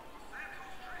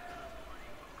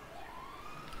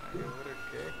இவரு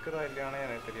கேக்குதா இல்லையானே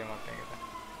எனக்கு தெரிய மாட்டேங்குது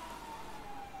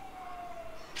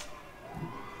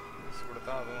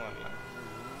கொடுத்தா அதுவும் வரல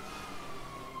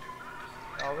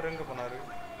அவர் எங்க போனாரு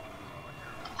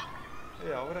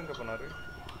அவர் எங்க போனாரு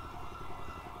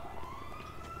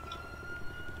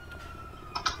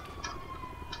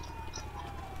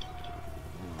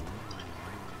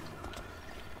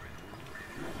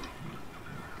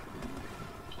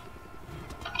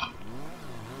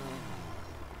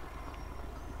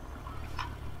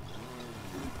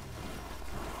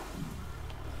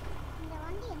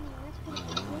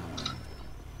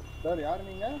சார் யார்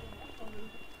நீங்க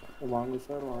வாங்க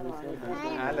சார்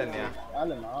ஆலன்யா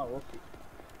ஆலனா ஓகே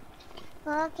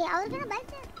ஓகே அவருக்கு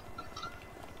பைக்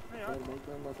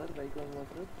சார் பைக் வேணுமா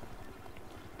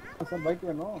சார் பைக்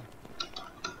வேணும்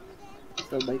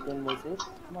சார் பைக் வேணுமா சார்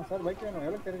ஆமா சார் பைக் வேணும்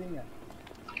எவ்வளவு தருவீங்க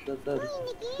சார்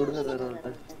கொடுங்க சார்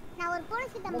நான் ஒரு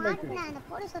போலீஸ் கிட்ட மாட்டினேன் அந்த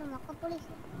போலீஸ் ஒரு மொக்க போலீஸ்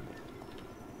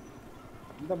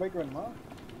இந்த பைக் வேணுமா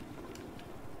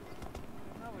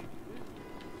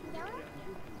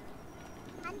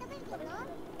அந்த பைக் எவ்வளோ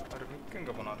அவர் மிக்கு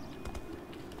எங்க போனாரு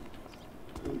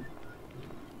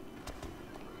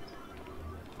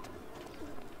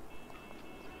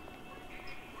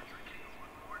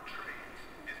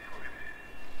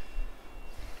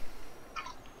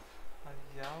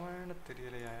யாவன்னு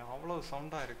தெரியலையா அவ்வளவு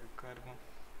சவுண்டா இருக்கு கருமம்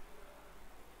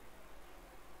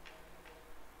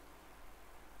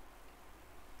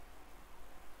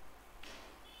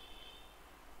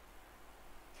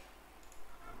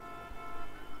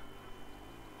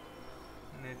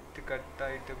நெட் கட்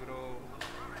ஆயிட்டு ப்ரோ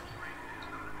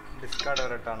டிஸ்கார்ட்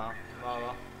வரட்டானா வா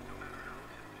வா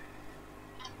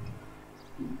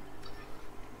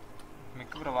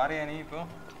மிக்கு ப்ரோ வாரியா நீ இப்போ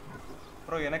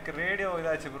ப்ரோ எனக்கு ரேடியோ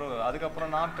இதாச்சு ப்ரோ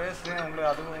அதுக்கப்புறம் நான் பேசுகிறேன்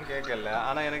உங்களுக்கு அதுவும் கேட்கல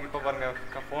ஆனால் எனக்கு இப்போ பாருங்க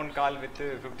ஃபோன் கால் வித்து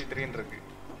 53 இருக்கு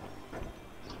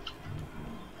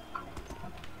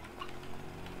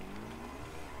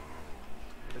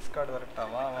டிஸ்கார்ட் வரட்டா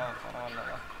வா வா பரவாயில்ல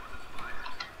வா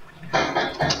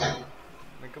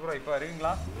மிக்கு ப்ரோ இப்போ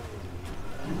வருவீங்களா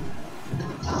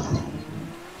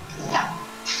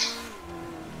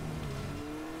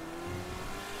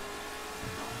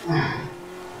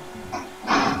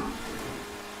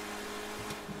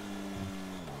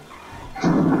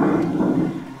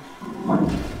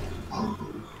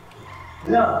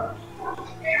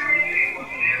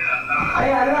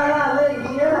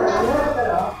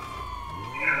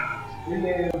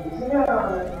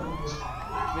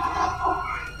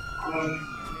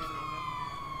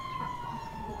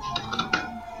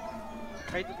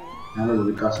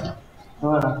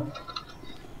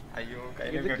ஐயோ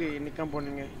எதுக்கு இன்னைக்கு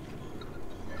போனீங்க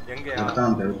எங்க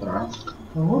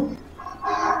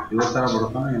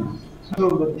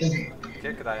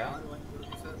கேக்குதாயா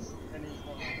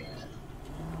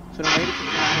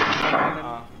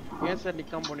ஏன் சார்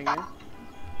நிக்காம போனீங்க?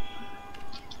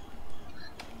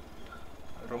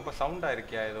 ரொம்ப சவுண்டா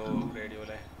இருக்கியா ஏதோ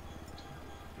ரேடியோல?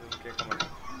 எதுவும் கேட்க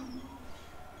மாட்டேங்குது.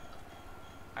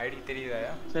 ஐடி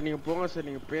தெரியுதாயா? சார் நீங்க போங்க சார்,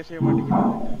 நீங்க பேசவே மாட்டேங்கிறீங்க.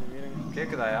 ஏறுங்க.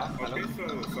 கேக்குதாயா? ஹலோ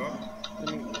சார்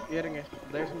நீங்க ஏறுங்க,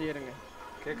 தயவு செஞ்சு ஏறுங்க.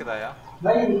 கேக்குதாயா?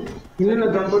 இல்ல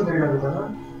ஜம்பர் தெரியாது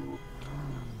சார்.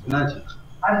 என்னாச்சு?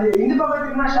 அது இந்த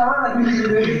பக்கத்துக்கு நான் ஷவர் பண்ணிட்டு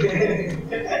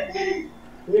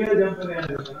இல்ல ஜம்பர்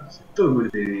தெரியாது சார். சித்து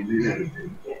வருது இது.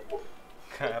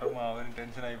 கர்மா அவன்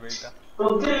டென்ஷன் ஆகி போயிட்டான்.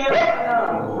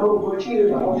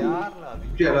 யார்ல அது?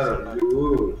 யாரா? ஓ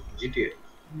ஜிடி.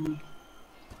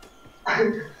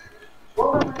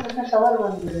 ஷவர்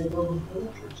பண்ணிட்டு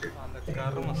அந்த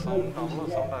கர்மா சவுண்ட் அவ்வளோ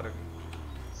சவுண்டா இருக்கு.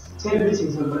 சரி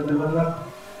சரி சொல்றேன்.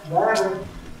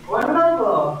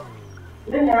 ஒண்ணாக்கோ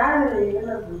இல்ல யாரு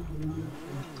என்ன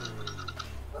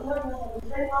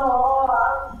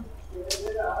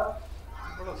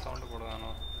எவ்வளோ சவுண்டு போடுவானோ?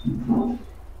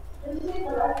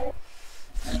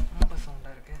 ரொம்ப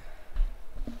சவுண்டா இருக்கு.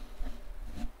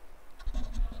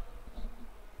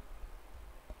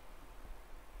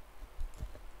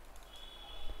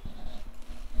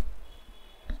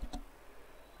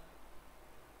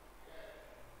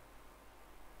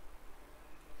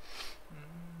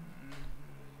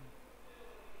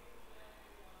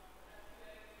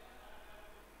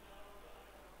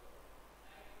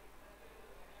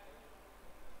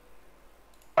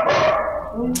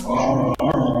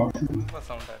 ரொம்ப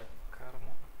சவுண்டா இருக்கு.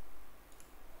 கர்மா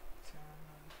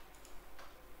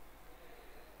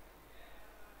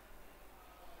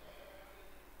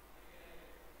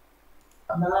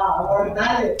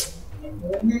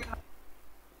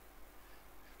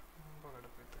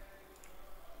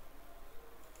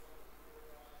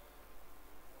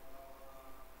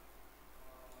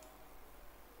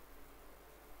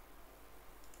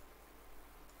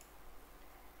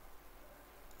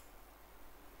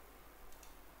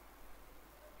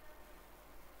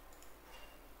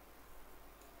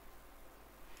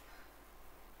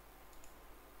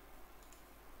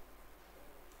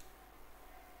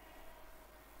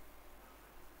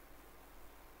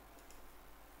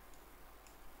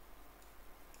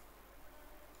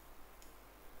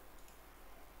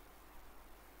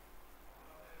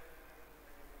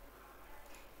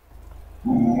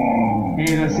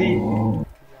ரசி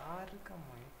யாருக்கு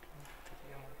மைக்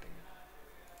தெரிய மாட்டேங்குது.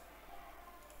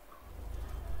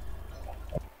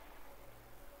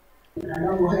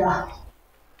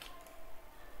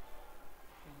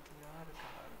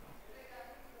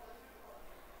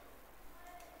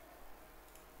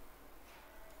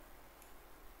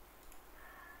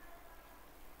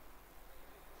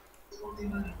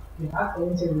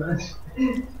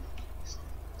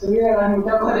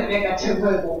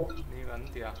 நீ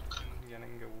வந்தியா?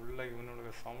 எனக்கு உள்ள இவனோட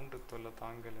சவுண்டு தொல்லை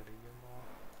தாங்கல அடிக்குமா.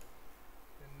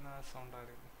 என்ன சவுண்டா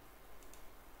இருக்கு?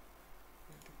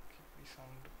 இதுக்கு இப்படி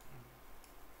சவுண்டு.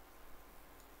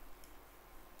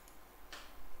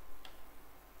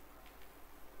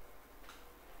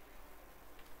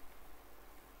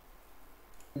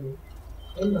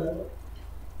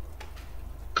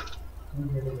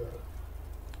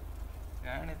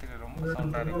 ஞானத்துக்கு ரொம்ப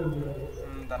சவுண்டா இருக்கு.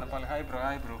 Dhanapal hi bro,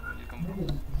 hi bro, welcome bro.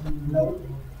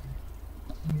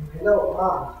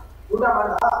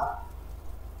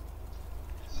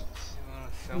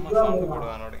 செம்ம சவுண்டு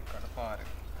போடுவானோட கடுப்பா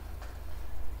இருக்கு.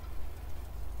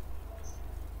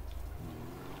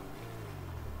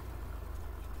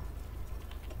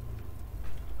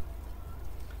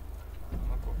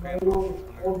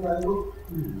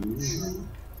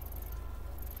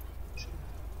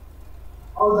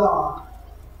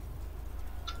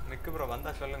 மிக்கு ப்ரோ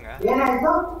வந்தா சொல்லுங்க.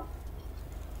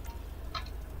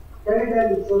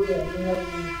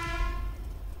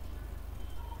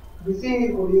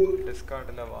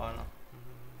 டிஸ்கார்ட்ல வாணும்.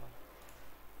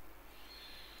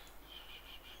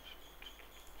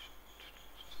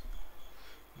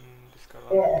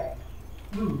 டிஸ்கார்ட்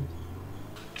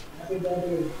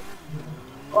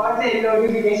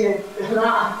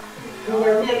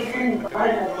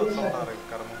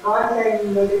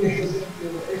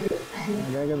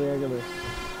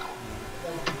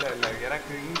இல்ல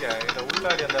எனக்கு இங்க இந்த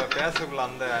உள்ளாடி அந்த பேசுக்குள்ள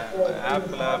அந்த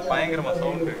ஆப்ல பயங்கரமா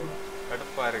சவுண்டு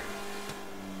கடுப்பா இருக்கு.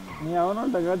 நீ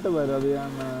அவனோட கேட்டு பாரு அது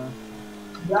நான்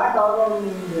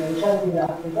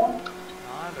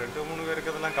 2-3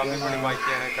 பேருக்கு அதெல்லாம் கம்மி பண்ணி பாக்கி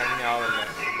எனக்கு கண்ணி ஆகல.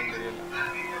 தெரியல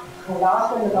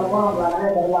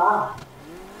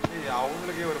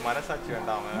அவங்களுக்கே ஒரு மனசாட்சி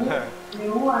வேண்டாம்.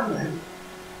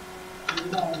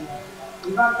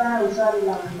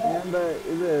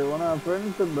 இது உன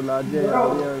ஃப்ரெண்ட்ஸ் உண்டல்ல அஜய்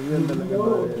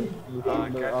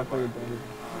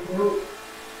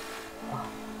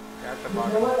கேட்ட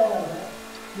பார்க்கணும்.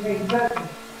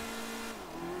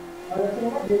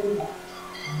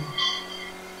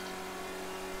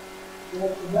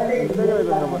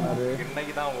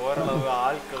 இன்னைக்கு தான் ஓரளவு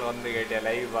ஆட்கள் வந்து கேட்டேன்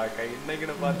லைவ் பார்க்க.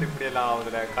 இன்னைக்குன்னு பார்த்து இப்படி எல்லாம்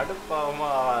ஆகுதுல, கடுப்பாகுமா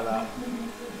ஆகாதா?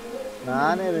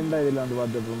 நானே 2 ஐடியில வந்து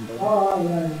பார்த்துட்டு இருந்தேன்.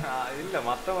 இல்ல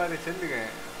மத்த மாதிரி செல்லுங்க.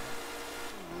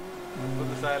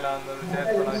 புதுசா எல்லாம் வந்தது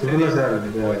சேட் பண்ணா சொல்லுங்க சார்.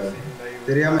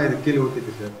 தெரியாம இது கீழே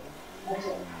ஊத்திட்டு சார்.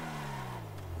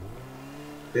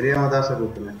 தெரியாம தான் சார்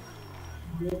ஊத்துனேன்.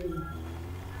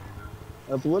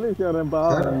 போலீஸ்காரன்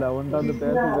பாவம் இல்ல, ஒன்றாந்து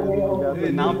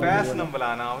பேசி நான் பேசணும்ல,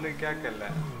 நான் அவனுக்கு கேட்கல.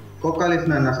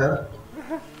 கோகாலிஸ்னா என்ன சார்?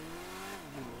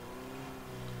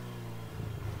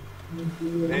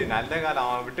 ஏய் நல்ல காலம்,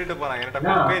 அவன் விட்டுட்டு போறான். என்கிட்ட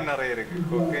கொக்கைன் நிறைய இருக்கு.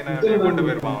 கொக்கைன் கொண்டு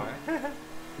போயிருப்பான் அவன்.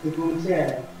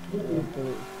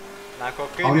 நான்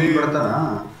கொக்கைன்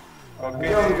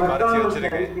பறிச்சு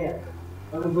வச்சிருக்கேன்.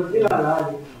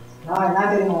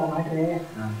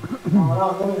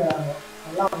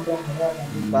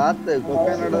 பார்த்து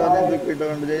கொக்கைனோட தானே தூக்கிட்டு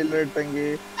வந்து ஜெயில இட்டங்கி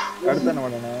அடுத்த என்ன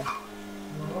பண்ணனே?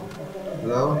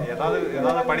 ஏதாவது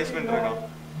பனிஷ்மென்ட் இருக்கா?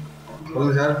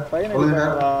 சொல்லுங்க சார். சொல்லுங்க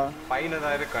சார். ஃபைன்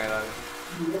ஏதாவது இருக்கா? ஏதாவது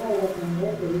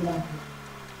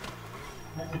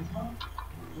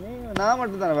நான்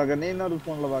மட்டும் தானே பார்க்க, நீ இன்னொரு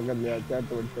போன்ல பார்க்கலையா? சேட்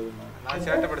படிச்சது நான்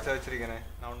சேட் படிச்ச வச்சிருக்கேனே,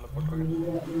 நான் ஒண்ணு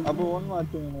போட்டுருக்கேன். அப்போ ஒன்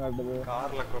வாட்சிங் காட்டுது.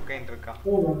 கார்ல கொக்கைன் இருக்கா?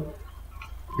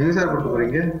 எங்க சார் போட்டு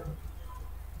போறீங்க?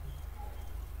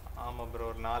 ஆமா ப்ரோ,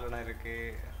 ஒரு 4 இருக்கு.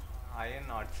 அயன்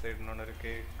ஆட் சைடு ஒன்னு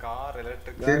இருக்கு. கார்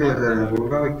எலக்ட்ரிக் கேக்கல சார், எனக்கு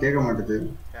ஒழுங்காவே கேட்க மாட்டேது.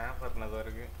 கேமரா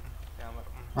இருக்கு. கேமரா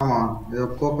ஆமா, இது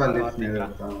கோகாலிஸ்னு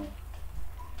எடுத்தான்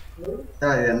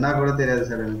சார். இது என்ன கூட தெரியாது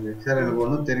சார் எனக்கு. சார் எனக்கு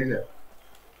ஒன்றும் தெரியல.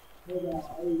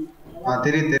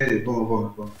 தெரியுது. போங்க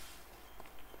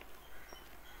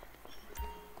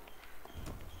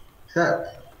சார்.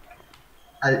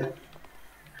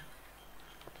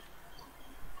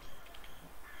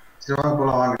 சரி வாங்க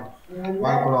போலாம்.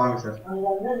 வாங்க சார்.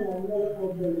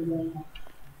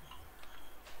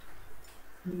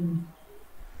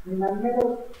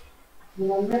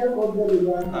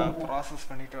 ப்ராசஸ்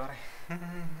பண்ணிட்டு வரேன்.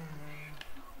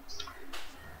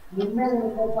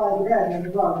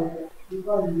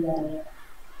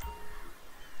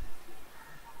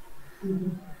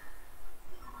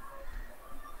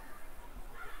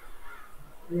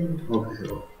 Okay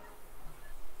sir.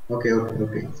 ஓகே.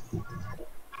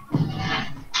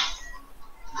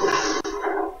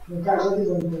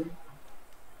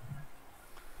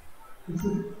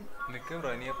 நிக்க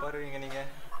ப்ரோ, நீ எப்ப வருவீங்க? நீங்க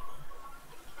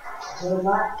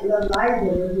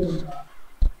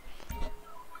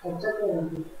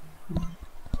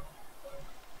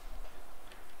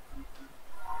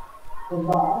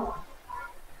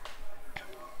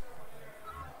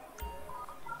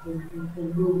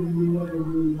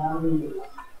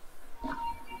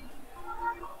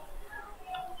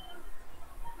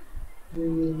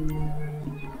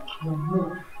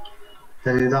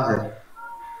சரி இதுதான் சார்.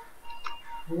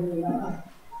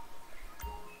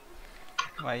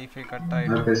 வைஃபை கட்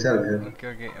ஆயிடுச்சு. பெருசா இருக்கு.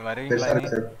 ஓகே வரீங்களா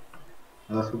சார்?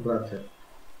 நல்லா சூப்பரா இருக்கு சார்.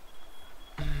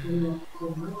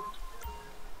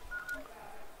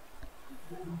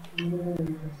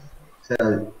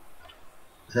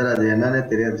 சார் அது என்னன்னே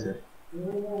தெரியாது சார்.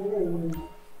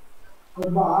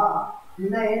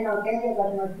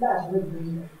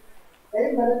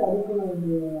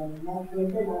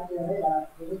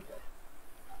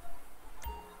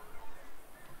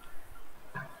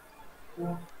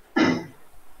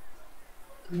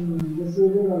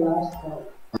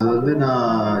 அது வந்து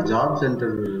நான் ஜாப்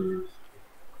சென்டர்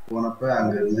போனப்ப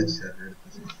அங்க இருந்துச்சு சார்.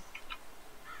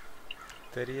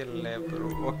 தெரியல bro.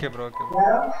 Okay bro.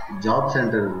 Job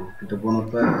centre கிட்ட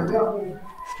போனப்ப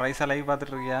ஸ்பைஸா லைவ்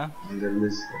பார்த்துட்டு இருக்கியா? அங்க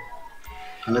இருந்துச்சு சார்.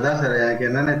 அங்கதான் சார். எனக்கு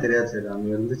என்னன்னே தெரியாது சார். அங்க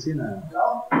இருந்துச்சு. நான்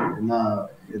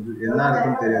என்ன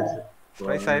இருக்குன்னு தெரியாது சார்.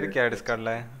 ஸ்பைஸா இருக்கியா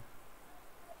டிஸ்கார்ட்ல?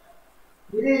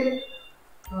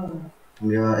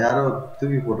 இங்க யாரோ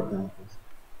தூக்கி போட்டிருக்காங்க.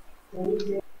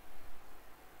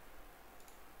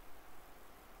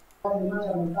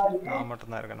 நான்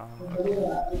மட்டும் தான் இருக்கேன்.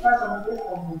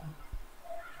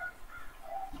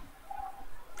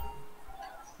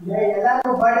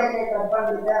 எல்லாரும் பர்த்டே கேக் கட்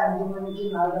பண்ணிட்டு 5 மணிக்கு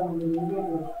 4 மணிக்கு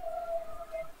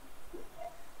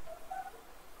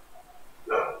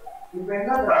இப்போ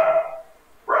என்ன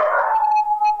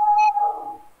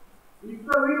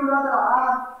இப்போ வீடு விடாதா?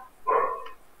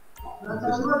 நான்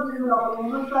சொல்லுறது அப்போ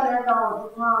முன்னாடி லேட் ஆகும்.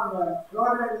 சும்மா அந்த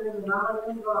ரோட்ல இருந்து நாம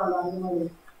போறோம்ல அந்த மாதிரி.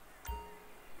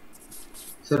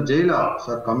 சார் ஜெயிலா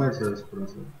சார் கமெண்ட் சர்வீஸ்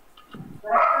பண்ணுங்க சார்.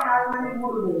 கரெக்ட்டா 4 மணிக்கு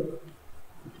போடுது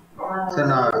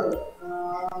சார். நான்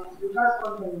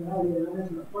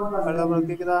ஹலோ ப்ரோ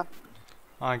கேக்குதா?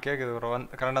 கேக்குது ப்ரோ.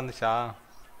 கரண்ட் வந்துச்சா?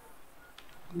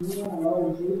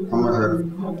 ஆமா சார்.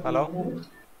 ஹலோ.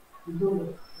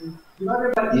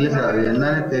 இல்ல சார் அது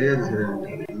என்னன்னு தெரியாது சார்.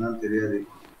 எனக்கு என்னன்னு தெரியாது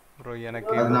ப்ரோ.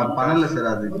 எனக்கு அது நான் பண்ணல சார்.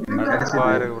 அது கடுப்பா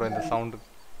இருக்கு ப்ரோ இந்த sound.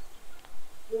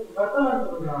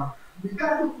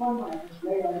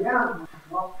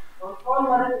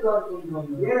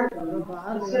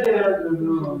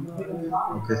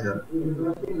 Okay sir.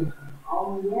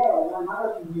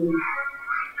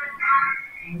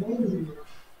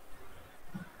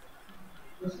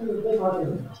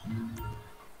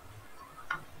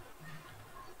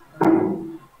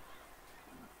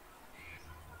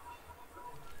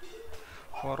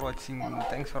 For watching.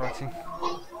 Thanks for watching.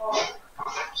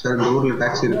 Sir இந்த ஊர்ல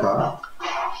டாக்ஸி இருக்கா?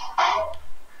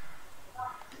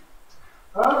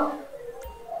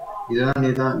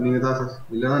 நீங்க தான் சார்.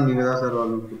 இல்லனா நீங்க தான் சார்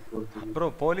வரணும். ப்ரோ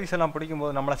போலீஸ் எல்லாம்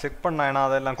பிடிக்கும்போது நம்மள செக் பண்ணா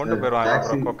அதெல்லாம் கொண்டு போயிடுவாங்க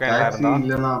ப்ரோ. கொக்கைன்ல இருந்தா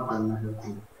இல்லனா என்ன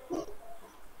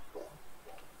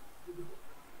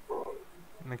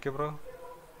நிக்க ப்ரோ.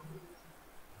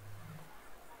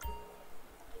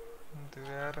 இது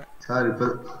வேற சார் இப்ப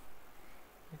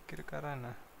இருக்காரா என்ன?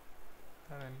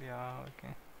 சார் இல்லையா? Okay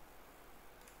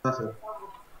sir.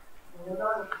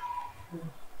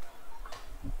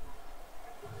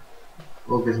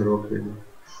 Okay sir. Okay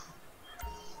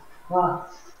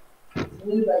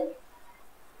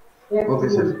okay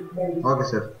sir. Okay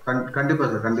sir. கண்டிப்பா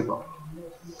சார். கண்டிப்பா.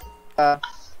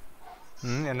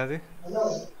 என்னது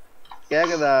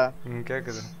கேக்குதா?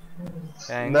 கேக்குது.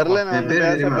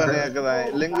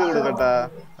 லிங்க் கொடுக்கட்டா?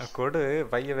 கொடு.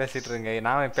 பைய பேசிட்டு இருங்க.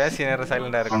 நான் பேசி நேரம்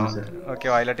சைலண்டா இருக்கணும்.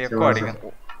 ஓகேவா? இல்லாட்டி எக்கோ அடிக்கும்.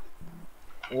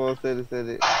 ஓ சரி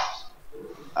சரி.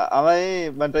 அவன்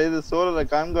மற்ற இது சோழ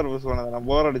கான்கர்பஸ் போனது நான்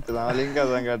போர் அடிச்சதான். லிங்கா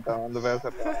தான் கேட்டான் வந்து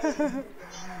பேசுறேன்.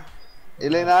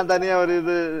 இல்லை நான் தனியா ஒரு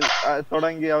இது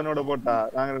தொடங்கி அவனோட போட்டா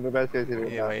நாங்க ரெண்டு பேசி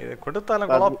வச்சிருக்கோம். இது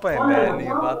கொடுத்தாலும் குழப்பம் இல்லை.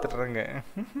 நீங்க பாத்துட்டு இருங்க.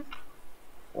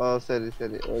 ஓ சரி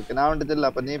சரி ஓகே. நான் வந்துட்டு இல்லை.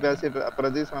 அப்ப நீ பேசிட்டு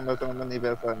பிரதீஷ் நான் பேசுறேன். நீ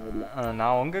பேசுறாங்க இல்லை.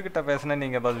 நான் உங்ககிட்ட பேசினேன்.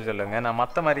 நீங்க பதில் சொல்லுங்க. நான்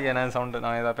மத்த மாதிரி என்ன சவுண்ட்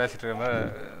நான் ஏதாவது பேசிட்டு இருக்கேன்.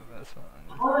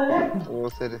 ஓ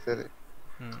சரி சரி.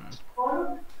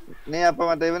 நீ அப்ப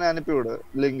மற்ற இவனை அனுப்பி விடு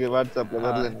லிங்க் வாட்ஸ்அப்ல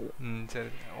வரல.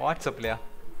 சரி வாட்ஸ்அப்லயா?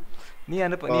 நீ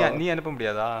அனுப்ப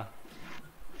முடியாதா?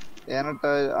 என்கிட்ட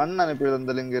அண்ணன் அனுப்பி விடு.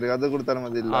 அந்த லிங்க் இருக்கு. அது கொடுத்தாலும்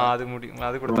அது இல்ல. அது முடியும்.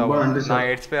 அது கொடுத்தா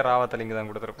நான் எக்ஸ்பயர் ஆகாத லிங்க் தான்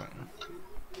கொடுத்துருப்பேன்.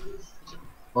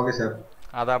 Okay sir.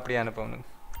 அத அப்படியே அனுப்பணும்.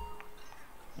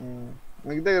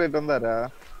 மிக்தே கிரேட் வந்தாரா?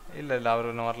 இல்ல இல்ல அவர்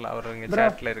இன்னும் வரல. அவர் இங்க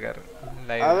சாட்ல இருக்காரு.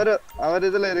 அவர்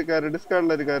இதுல இருக்காரு.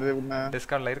 டிஸ்கார்ட்ல இருக்காரு.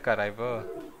 டிஸ்கார்ட்ல இருக்காரா இப்போ?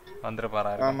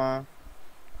 வந்துருப்பாரா? ஆமா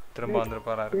திரும்ப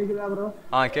வந்துருப்பாரா? கேக்குதா ப்ரோ?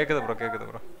 கேக்குது ப்ரோ. கேக்குது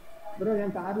ப்ரோ. ப்ரோ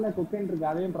என் கார்ல கொக்கைன் இருக்கு.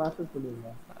 அதையும் ப்ராசஸ் பண்ணுங்க.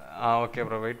 Okay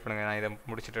bro. வெயிட் பண்ணுங்க. நான் இதை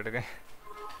முடிச்சிட்டு இருக்கேன்.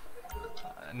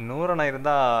 100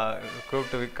 இருந்தா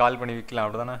கூப்பிட்டு கால் பண்ணி விக்கலாம்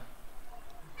அப்படிதானே?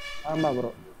 ஆமா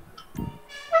ப்ரோ.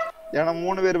 ஏன்னா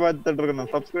 3 பேர் பார்த்துட்டு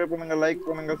இருக்கணும். சப்ஸ்கிரைப் பண்ணுங்க, லைக்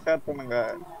பண்ணுங்க, ஷேர் பண்ணுங்க.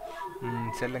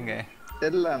 செல்லுங்க.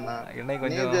 செல்லண்ணா. இன்னைக்கு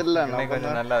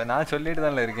கொஞ்சம் நல்லா நான் சொல்லிட்டு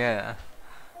தான்ல இருக்கேன்.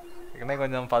 இன்னைக்கு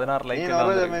கொஞ்சம் 16 லைக்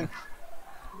எல்லாம்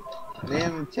நீ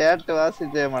சேட்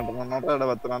வாசிச்சே மாட்டேன். நோட்டோட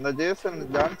பத்திரம். அந்த ஜேசன்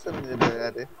ஜான்சன்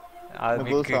யாரு? அது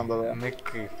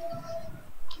மிக்கு.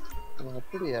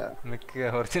 அப்படியா? மிக்கு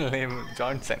original name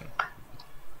Johnson.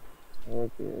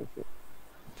 Okay okay.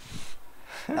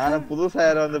 ஆனா புதுசா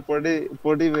யாரும் வந்து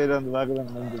பொடி பேர் வந்து பாக்கலாம்.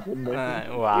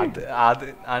 அது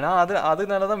ஆனா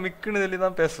அதனாலதான் மிக்குன்னு சொல்லி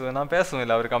தான் பேசுவேன். நான் பேசுவேன்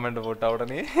இல்ல அவர் கமெண்ட் போட்டா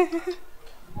உடனே.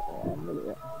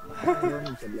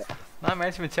 நான்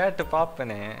மேக்ஸிமம் சேட்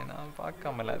பாப்பேனே. நான்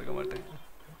பார்க்காமலாம் இருக்க மாட்டேன்.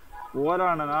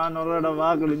 ஓரான நான் ஒரு இடம்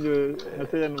வாக்களிஞ்சு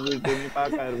மெசேஜ் அனுப்பிட்டு நீ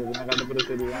பார்க்க இருக்குது. நான் கண்டுபிடிச்ச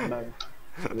சரி வேண்டாம்.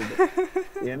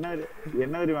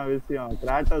 என்ன தெரியுமா விஷயம்?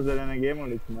 கிராட்டோஸ் எனக்கு கேம்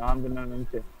அடிச்சு நான் என்ன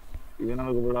நினைச்சேன், இது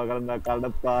நமக்கு கலந்தா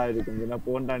கடப்பா இருக்கு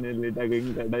போண்டாண்டி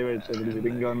இங்க டைவர்ட்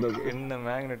இங்க வந்தது என்ன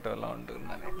மேக்னெட் எல்லாம் உண்டு.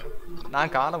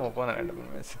 நான் காலமா போனேன்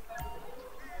 2 மேட்ச்.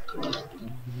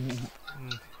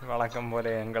 வழக்கம் போல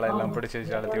எங்களை எல்லாம் பிடிச்சி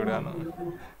வச்சு அழுத்தி விடணும்.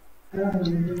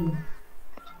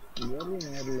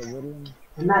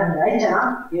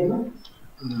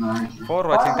 For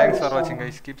watching, thanks for watching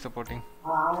guys, keep supporting.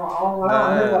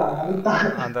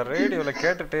 அந்த ரேடியோல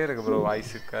கேட்டுட்டே இருக்கு ப்ரோ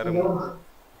வாய்ஸ் கரும.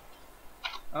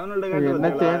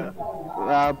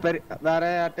 வேற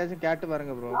யார்ட்டாச்சும் கேட்டு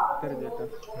பாருங்க ப்ரோ தெரிஞ்சுட்டா.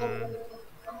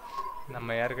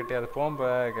 நம்ம யார்கிட்டயே அது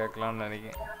போம்ப கேட்கலாம்னு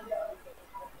நினைக்கிறேன்.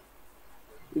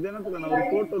 இது என்னத்துக்கு நான் ஒரு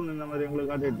போட்டோ இந்த மாதிரி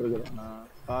உங்களுக்கு காட்டிட்டு இருக்கேன். நான்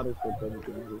கார் போட்டோ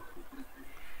எடுத்து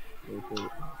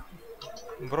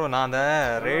ப்ரோ நான் அந்த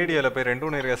ரேடியோல போய்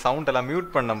 2 இருக்க சவுண்ட் எல்லாம் மியூட்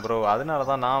பண்ணேன் ப்ரோ. அதனால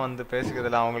தான் நான் வந்து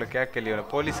பேசுறதுல அவங்களுக்கு கேட்கலையோ.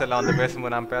 போலீஸ் எல்லாம் வந்து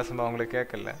பேசும்போது நான் பேசும்போது அவங்களுக்கு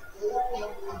கேட்கல.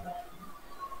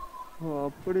 ஓ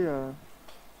அப்படியா?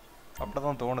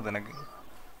 அப்படிதான் தோணுது எனக்கு.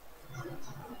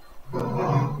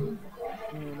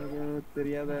 எனக்கு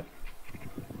தெரியாத.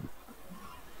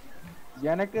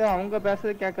 எனக்கு அவங்க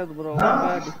பேசுறது கேட்காது ப்ரோ.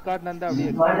 அவங்க டிஸ்கார்ட்ல இருந்து அப்படியே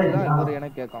எக்ஸ்போர்ட் தான் இது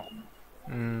எனக்கு கேட்கும்.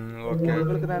 ஓகே.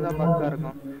 உங்களுக்கு தான் ஏதாவது பக்கா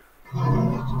இருக்கும்.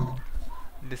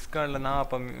 டிஸ்கார்ட்ல நான்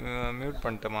அப்ப மியூட்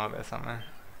பண்ணிட்டேமா பேசாம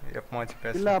எப்பமாச்சும்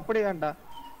பேச. இல்ல அப்படி வேண்டாம்.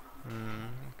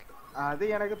 அது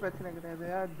எனக்கு பிரச்சனை கிடையாது.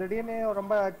 திடீர்னு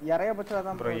ரொம்ப இறைய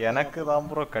பச்சதான் ப்ரோ. எனக்கு தான்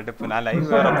ப்ரோ கடுப்பு. நான் லைவ்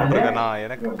வேற போட்டுருக்கேனா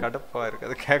எனக்கு கடுப்பா இருக்கு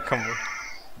அது கேட்கும்போது.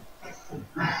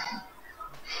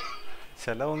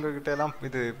 சிலவங்க கிட்ட எல்லாம்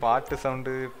இது பாட்டு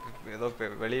சவுண்டு ஏதோ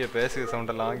வெளியே பேசுகிற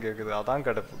சவுண்ட் எல்லாம் கேக்குது. அதான்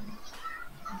கடுப்பு.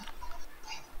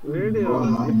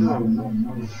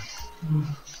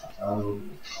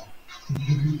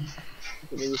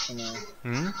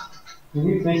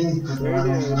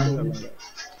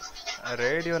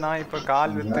 ரேடியோ நான் இப்ப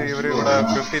கால் வித் இவரு கூட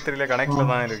 53ல கனெக்ட்ல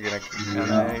தான் இருக்கு.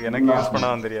 எனக்கு யூஸ்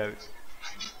பண்ணதான் தெரியாது.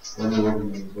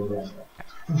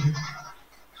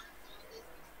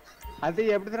 அது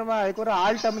எப்படி தெரியுமா, அதுக்கு ஒரு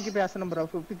ஆல் டம்க்கு பேசணும் ப்ரோ.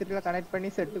 53ல கனெக்ட் பண்ணி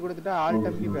செட் கொடுத்துட்டு ஆல்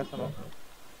டம்க்கு பேசணும்.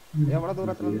 எவ்வளவு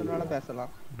தூரத்துல இருந்தாலும்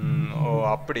பேசலாம். ஓ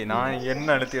அப்படி. நான்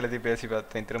என்ன எழுதி பேசி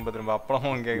பார்த்தேன் திரும்ப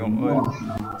அப்பளமும் கேட்கும்.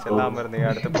 செல்லாம இருந்தீங்க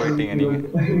அடுத்து போயிட்டீங்க நீங்க.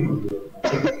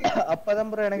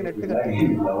 அப்பதான் ப்ரோ எனக்கு நெட்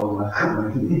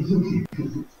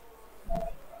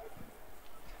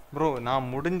ப்ரோ. நான்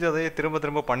முடிஞ்சதே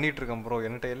திரும்ப பண்ணிட்டு இருக்கேன் ப்ரோ.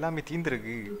 என்கிட்ட எல்லாமே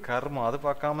தீந்துருக்கு கர்மம். அது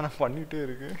பார்க்காம நான் பண்ணிட்டே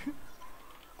இருக்கேன்.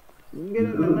 இங்க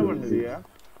என்ன பண்ணுவியா?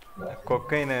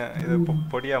 கொக்கைன் இது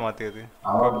பொடியா மாத்தியது.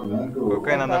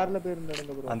 கொக்கைன்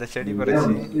அந்த செடி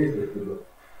பறிச்சு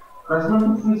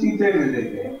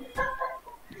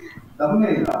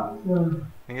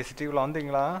நீங்க சிட்டிக்குள்ள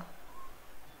வந்தீங்களா?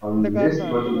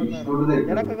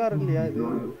 எனக்கு கார் இல்லையா இது?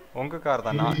 உங்க கார்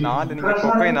தான். 4 நீங்க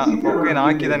கொக்கைன்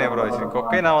ஆக்கி தானே ப்ரோ வச்சிருக்கீங்க.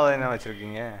 கொக்கைனாவா தானே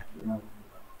வச்சிருக்கீங்க?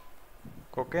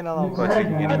 கொக்கைனா தான் ப்ரோ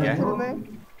வச்சிருக்கீங்க நீங்க.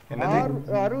 என்னது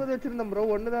 60 வச்சிருந்தேன் ப்ரோ.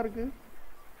 ஒன்னு தான் இருக்கு.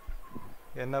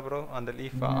 என்ன ப்ரோ அந்த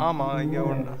லீஃபா? ஆமா இங்க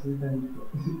ஒண்ணு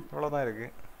அவ்வளவுதான் இருக்கு.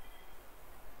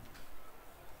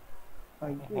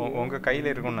 உங்க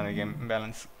கையில இருக்கும்னு நினைக்கிறேன்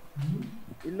பேலன்ஸ்.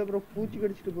 இல்ல ப்ரோ பூச்சி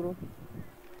கடிச்சிட்டு ப்ரோ.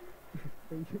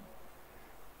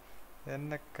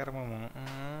 என்ன கர்மமா?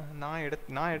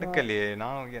 நான் எடுக்கலையே.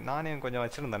 நானே கொஞ்சம்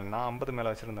வச்சிருந்தேன். நான் 50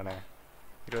 மேல வச்சிருந்தேனே.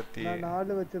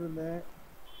 24 வச்சிருந்தேன்.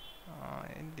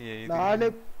 இல்லையே 4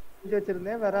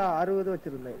 வச்சிருந்தேன். வேற 60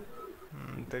 வச்சிருந்தேன்.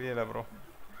 தெரியல ப்ரோ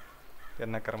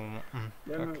என்ன கர்மமா.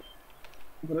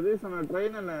 பிரதேஷ் நான்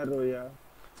ட்ரெயின் என்ன ஏறுறியா?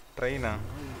 ட்ரெயினா?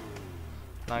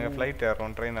 நாங்க ஃளைட்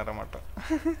ஏறோம். ட்ரெயின் ஏற மாட்டோம்.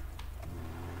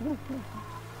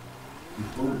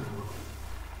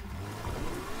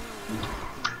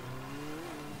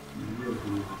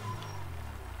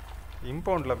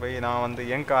 இம்பவுண்ட்ல போய் நான் வந்து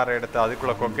என் காரை எடுத்து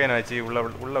அதுக்குள்ள கொக்கைன் வச்சு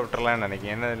உள்ள விட்டுறலாம்னு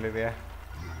நினைக்கிறேன். என்ன இல்லையா?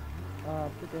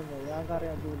 என் காரை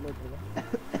அப்படி உள்ள விட்டுருவேன்.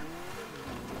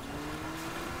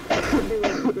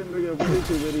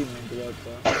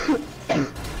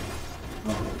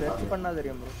 பண்ணா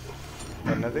தெரியும் ப்ரோ.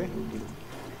 என்னது?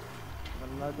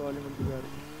 நல்லா தோலி முடிச்சுக்காரு.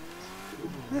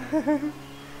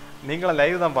 நீங்களும்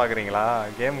லைவ் தான் பாக்குறீங்களா?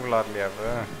 கேமுக்குள்ள வரலையா? இப்போ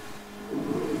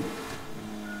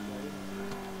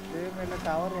கேம்ல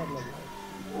டவர் வரல.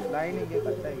 லைன் இங்கே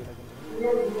கட் ஆகி கிடக்கு.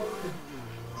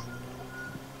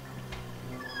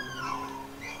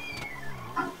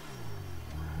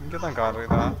 இங்க தான் கார்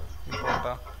இதா?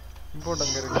 இம்போர்ட்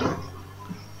அங்க இருக்கு.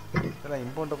 இதெல்லாம்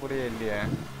இம்போர்ட்ட புரிய இல்லையே.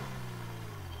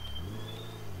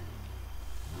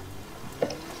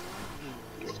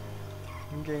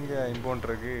 இங்க இம்போர்ட்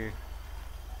இருக்கு.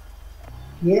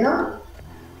 ஏனா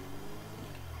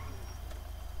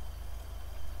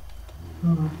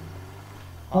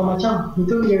மச்சான்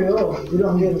இது ஏடோ இது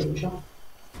அங்கே ஒரு நிமிஷம்.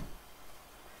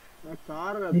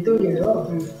 ಇದು ಹೇಳು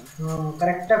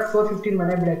ಕರೆಕ್ಟಾಗಿ 4:15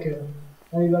 ಮನೆ ಬಿಡಕ್ಕೆ ಹೇಳು.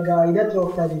 ನಾವು ಇವಾಗ ಇದತ್ರ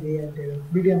ಹೋಗ್ತಾ ಇದೀವಿ ಅಂತ ಹೇಳು.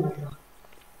 BDM ಹತ್ರ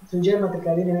ಸುಜಯ್ ಮತ್ತೆ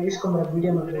ಕಲಿ ನೀನು ಇಸ್ಕೊಂಬರ.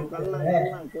 BDM ಹತ್ರ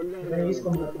ಹೋಗ್ತಾರೆ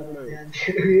ಇಸ್ಕೊಂಬರ್ತಾರೆ ಅಂತ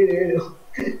ಹೇಳು.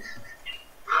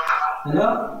 ಹಲೋ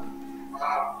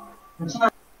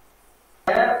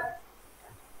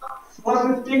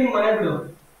 4:15 ಮನೆ ಬಿಡು.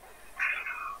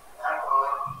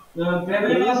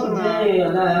 ಪ್ರವೀಣ ಸುಜಯ್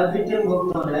ಎಲ್ಲ BDM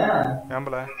ಹೋಗ್ತಾರೆ.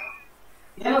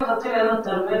 ಏನೋ ಗೊತ್ತಿಲ್ಲ ಏನೋ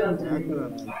ತರಬೇಕಂತ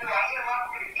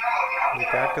நீ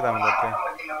கேக்குதா உங்களுக்கு?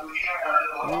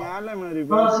 நீ ஆளே மாதிரி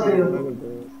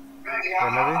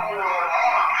என்னது?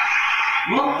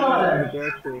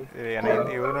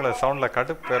 எனக்கு இவனோட சவுண்ட்ல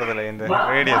கடுப்பு பேருதில்ல. இந்த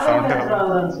ரேடியோ சவுண்ட்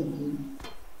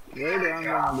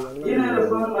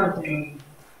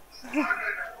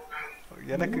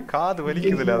எனக்கு காது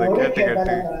வலிக்குதுல. அதை கேட்டு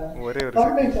கேட்டு ஒரே ஒரு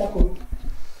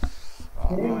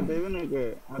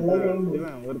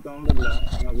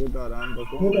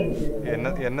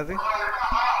என்னது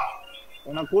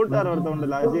கூட்டார் ஒருத்தவன்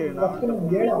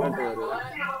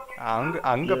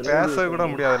அங்க பேச கூட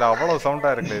முடியாதுல, அவ்வளவு சவுண்டா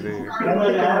இருக்கு இது.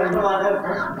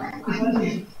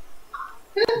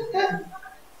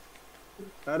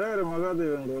 ஹரஹர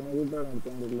மகாதேவ்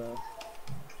நடத்தல.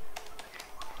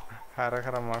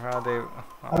 ஹரஹர மகாதேவ்.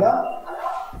 ஹலோ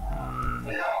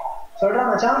சொல்றா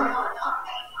மச்சான்.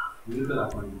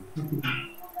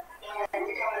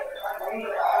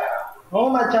 ஓ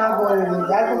மச்சான்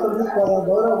ஜாக்கு சொல்லி போற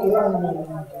கௌரவ் கிலோ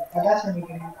பிரகாஷ்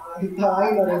நினைக்கிறேன் இப்போ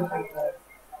ஆகி வரேன்.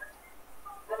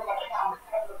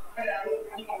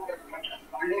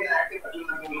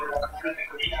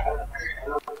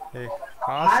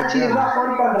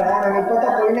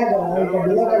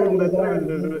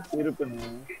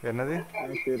 என்னது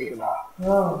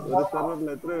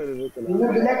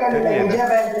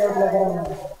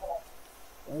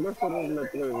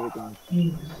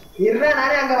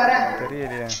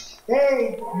தெரியலையே.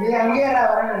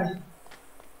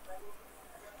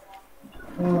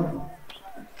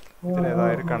 இதுல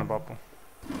ஏதாவது இருக்கான்னு பாப்போம்.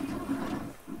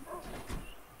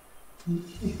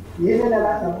 இது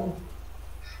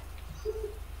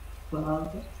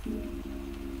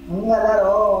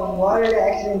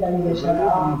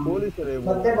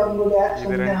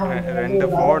ரெண்டு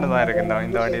போன் தான் இருக்கு இந்த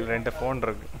வண்டியில். 2 போன்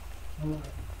இருக்கு.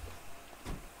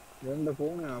 2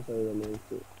 போன் ஆஃப்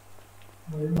ஆயிடுச்சு.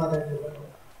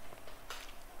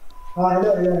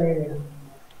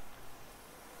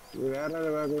 வேற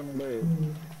வேக வேணும்டே.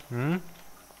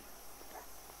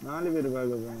 4 பேர்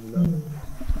வேக வேணும்டா.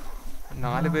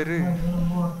 4 பேர்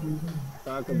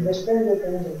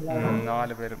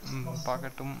 4 பேர்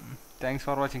பார்க்கட்டும். தேங்க்ஸ்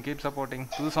ஃபார் வாட்சிங். Keep supporting.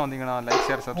 புதுசாக வந்தீங்கன்னா லைக்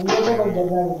ஷேர் சப்ஸ்கிரைப் பண்ணுங்க.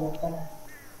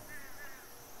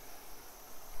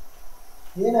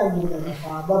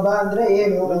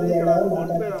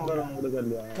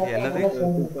 என்னது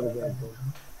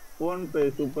ஃபோன் பே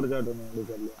சூப்பர் சாட் ஒன்று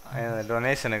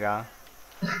டொனேஷனுக்கா?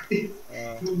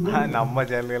 நம்ம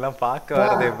சேனல்லாம் பார்க்க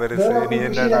வரதே பெருசு. நீ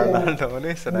என்னடா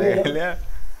டொனேஷனா இல்லையா?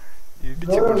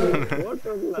 இடிச்சு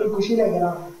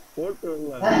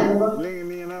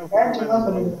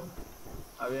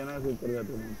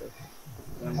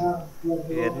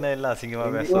என்ன இல்ல அசிங்கமா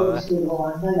பேசாத.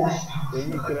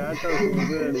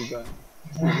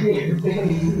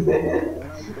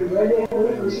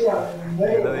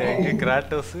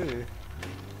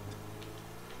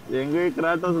 எங்க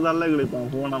கிராட்டோஸ் நல்ல கிடைப்பான்.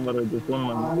 போன் நம்பர் வச்சு போன்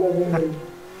பண்ணி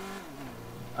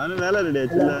வேலை ரெடி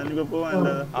ஆச்சுல்ல. நீங்க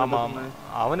போவாங்க. ஆமா ஆமா,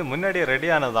 அவனு முன்னாடியே ரெடி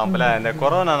ஆனதான்ல. இந்த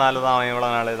கொரோனானால தான் அவன்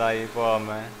இவ்வளவு நாள் இதாகி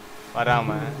போகாம வராம.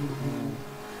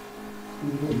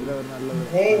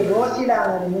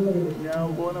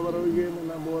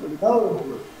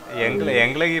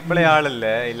 எங்களுக்கு இப்பளே ஆள் இல்ல,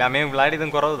 எல்லாமே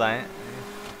விளையாடிதும் குறவுதான்.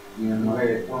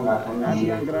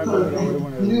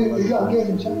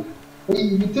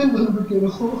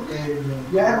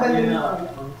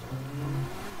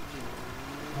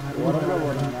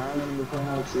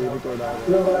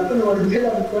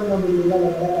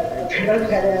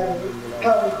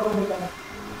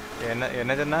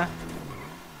 என்ன சொன்னா?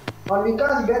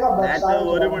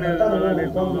 ஒரு மணி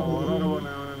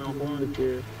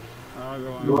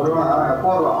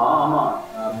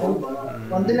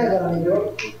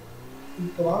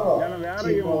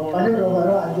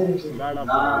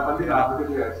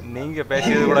நீங்க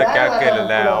பேசியது கூட கேட்க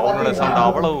இல்ல. அவனோட சவுண்ட்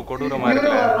அவ்வளவு கொடூரமா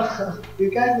இருக்குல்ல.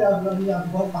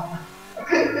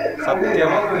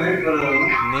 சத்தியமா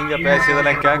நீங்க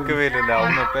பேசியதெல்லாம் கேட்கவே இல்லை.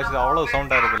 அவங்க பேசுறது அவ்வளவு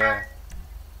சவுண்டா இருக்குல்ல.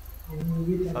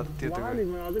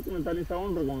 சத்தியத்துக்கு அதுக்கு தனி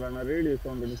சவுண்ட் இருக்கும். ரேடியோ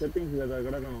சவுண்ட் செட்டிங்ஸ்ல ஏதாவது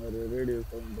கிடக்கணும். ஒரு ரேடியோ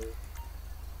சவுண்ட்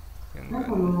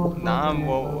நான்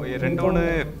 2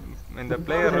 இந்த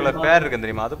பிளேயர்ல பேர் இருக்கு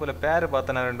தெரியுமா? அது போல பேர்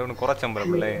பார்த்து நான் 2 குறைச்சேன்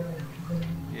பிள்ளை.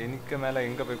 எனக்கு மேல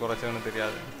எங்க போய் குறைச்சேன்னு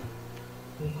தெரியாது.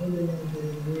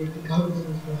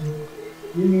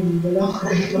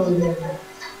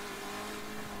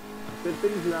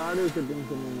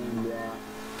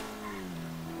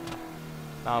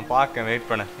 நான் பார்க்க வெயிட்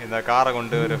பண்ண. இந்த காரை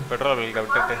கொண்டு ஒரு பெட்ரோல் பல்க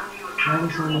விட்டுட்டு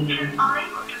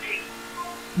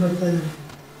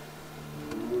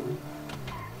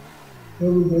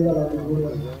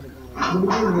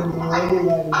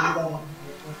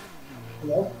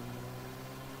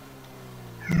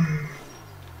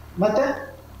ಮತ್ತೆ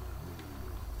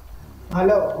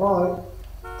ಹಲೋ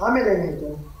ಆಮೇಲೆ ಏನಾಯ್ತು?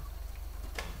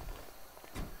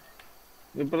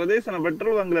 ಈ ಪ್ರದೇಶನ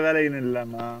ಪೆಟ್ರೋಲ್ ಬಂಕ್ல வேலை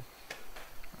இல்லன்னா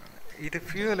இது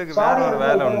ஃபியூலுக்கு வேற ஒரு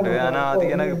வேலை உண்டு. ஆனா அது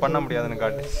எனக்கு பண்ண முடியாதுன்னு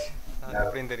காட்டுச்சு. அது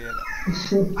எப்படின்னு தெரியல.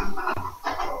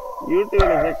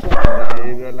 யூடியூப்ல செக் பண்ணேன்.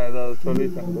 இதெல்லாம் ஏதாவது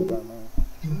சொல்யூஷன் கொடுத்தானே.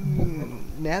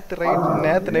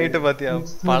 நேத்து நைட்டு பாத்தியா?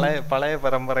 பழைய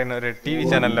பரம்பரைன்னு ஒரு டிவி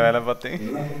சேனல்ல வேலை பார்த்தேன்.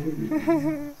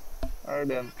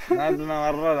 அப்படியா நேற்று நான்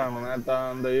வர்றதாங்க நேற்று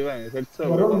அந்த இவன் ஹெட்ஸ்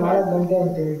ಬರೋದು 4 ಗಂಟೆ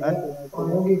ಅಂತ ಹೇಳಿದೆ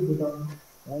ಅವ್ನು ಹೋಗಿದ್ಬಿಟ್ಟು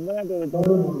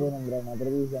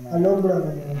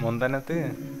ಮುಂದನತ್ತು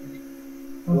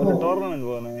ஒரு டோர்னமெண்ட்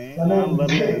போனேன்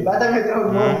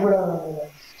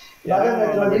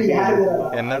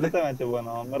நான் அடுத்த மேட்ச்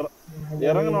போனோம்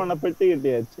இறங்கணும்னா பெட்டி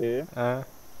கட்டியாச்சு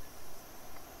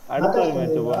அடுத்த ஒரு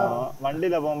மேட்ச் போனோம்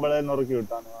வண்டியில போகும்போது நொறுக்கி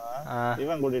விட்டானுவா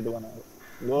இவன் கூட்டிட்டு போனாங்க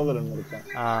கோகுலன் இருக்கான்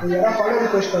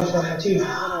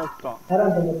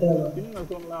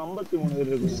 53 பேர்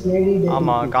இருக்கு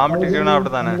ஆமா காம்படிட்டிவ்னா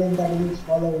அப்படிதானே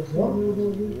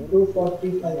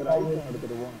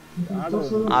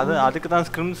அது அதுக்கு தான்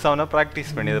ஸ்கிரிம்ஸ் அவன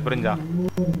பிராக்டீஸ் பண்ணி அது புரிஞ்சா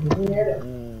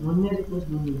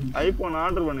ஐபோன்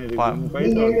ஆர்டர் பண்ணிருக்கேன்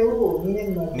பைசா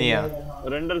நீயா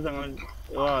 2 வருஷம்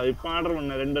இப்போ ஆர்டர்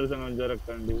பண்ண 2 வருஷம் கொஞ்சம்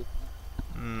ரெக்காண்டி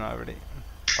அப்படி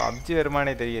பப்ஜி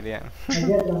வருமானே தெரியலையா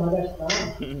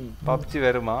பப்ஜி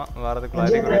வருமா வரதுக்குள்ள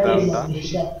அறிகுறிதான்டா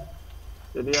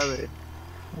தெரியாது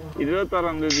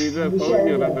 26ஆம் தேதி இது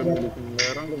பவுஜி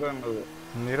இறங்குதான்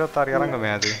 26 இறங்குமே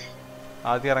அது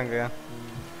அது இறங்கு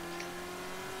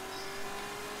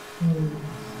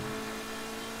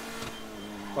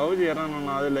பவுஜி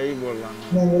இறங்கணும்னா அது லைவ் போடலாம்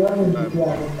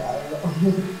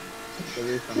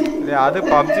அது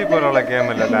பப்ஜி போல கேம்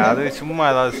இல்ல அது சும்மா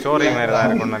ஏதாவது ஸ்டோரி மாதிரி தான்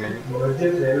இருக்கும்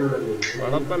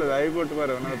படத்தால லைவ் போட்டு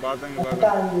பாரு நான் பார்த்தேன்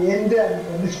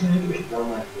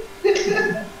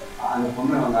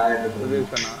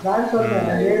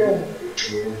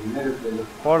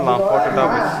போடலாம் போட்டுட்டா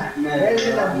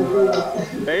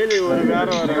டெய்லி ஒரு வேற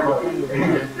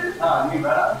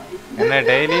என்ன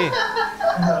டெய்லி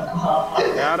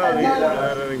வேற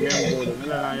ஒரு கேம் போடு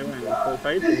இல்ல நான்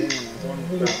சைட்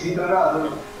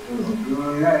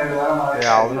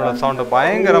அவனோட சவுண்ட்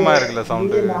பயங்கரமா இருக்குல்ல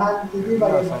சவுண்ட்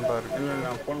சவுண்டா இருக்கு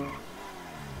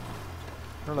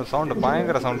என்னோட சவுண்ட்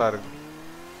பயங்கர சவுண்டா இருக்கு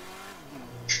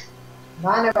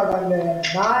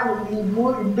ನಾನು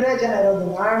ಇಬ್ಬರೇ ಜನ ಇರೋದು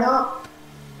ನಾನು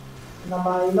ನಮ್ಮ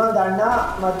ಇನ್ನೊಂದು ಅಣ್ಣ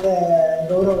ಮತ್ತೆ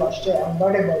ಗೌರವ್ ಅಷ್ಟೇ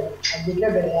ಬರ್ಡೇ ಬಾಯ್ ಅದು ಬಿಟ್ರೆ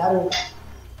ಬೇರೆ ಯಾರು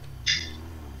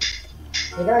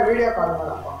ಈಗ ವಿಡಿಯೋ ಕಾಲ್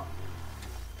ಮಾಡಪ್ಪ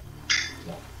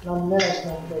ನಮ್ಮ ಮೇಲೆ ಅಷ್ಟು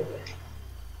ನಂಬಿಕೆ ಇದೆ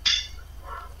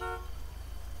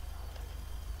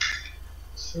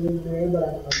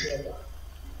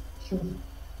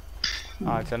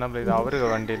ಚೆನ್ನಪ್ಪ ಇದು ಅವರಿಗೆ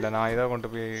வண்டி இல்லை நான் இதை கொண்டு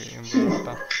போய் இம்ப்ரூவ்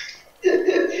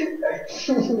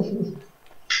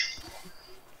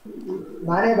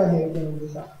ನಾನೇ ಬಂದಿರ್ತೀನಿ ಒಂದು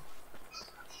ದಿವಸ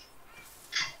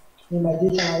ನಿಮ್ಮ ಅಜ್ಜಿ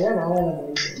ಚೆನ್ನಾಗಿದೆ ನಾನೇ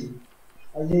ಬಂದಿರ್ತೀನಿ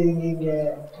ಅಜ್ಜಿ ಹಿಂಗೆ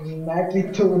ಮ್ಯಾಟ್ರ್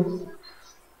ಇತ್ತು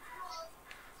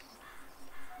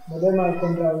ಮದುವೆ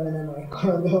ಮಾಡ್ಕೊಂಡ್ರೆ ಅವಳನ್ನೇ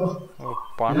ಮಾಡ್ಕೊಳ್ಳೋದು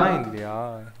ಪಣ ಇದೆಯಾ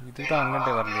இதுதான்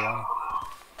அங்கட்டே வரலையா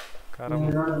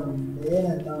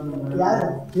ಏನಂತ ಯಾರು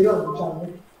ಇರೋ ನಿಮಿಷ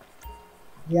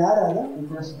ಯಾರಾದ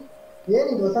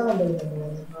ಏನಿದು ಹೊಸ ನಂಬರ್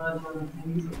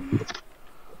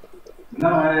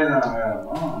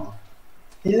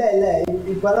ಇಲ್ಲ ಇಲ್ಲ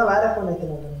இப்பதான் வேற ஃபோன்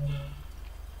எடுத்துறேன்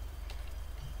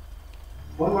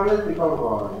ஃபோன் பண்ணல டிக் அவுட்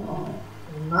பண்ணுவாங்க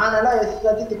நானெல்லாம்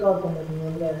எஸ்டாத்தி டிக் அவுட் பண்ணேன்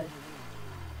ಅಂದ್ರೆ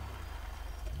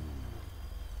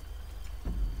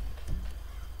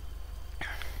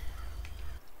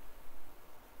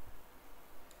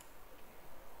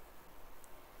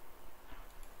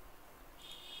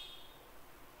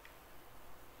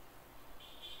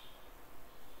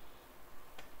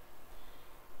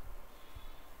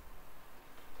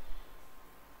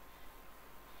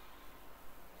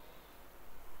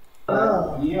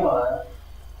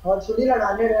ಅವತ್ತು ಸುನೀಲ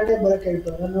 12 ಗಂಟೆಗೆ ಬರೋಕ್ಕೆ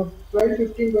ಹೇಳ್ತು ನಾನು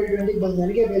 12:15 12:20 ಬಂದು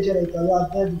ನನಗೆ ಬೇಜಾರಾಯ್ತು ಅದು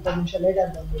 15-20 ನಿಮಿಷ ಲೇಟ್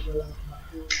ಆಗಿ ಬಂದ್ಬಿಟ್ರಲ್ಲ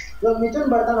ಇವಾಗ ಮಿಥುನ್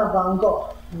ಬರ್ತಾನಪ್ಪ ಅನ್ಕೋ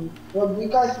ಇವಾಗ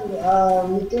ವಿಕಾಸ್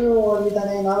ಮಿಥುನ್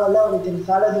ಹೊಡಿತಾನೆ ನಾವೆಲ್ಲ ಹೊಡಿತೀವಿ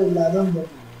ಸಾಲದು ಇಲ್ಲ ಅದೊಂದು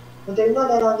ಮತ್ತೆ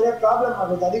ಇನ್ನೊಂದು ಏನೋ ಅಂದ್ರೆ ಪ್ರಾಬ್ಲಮ್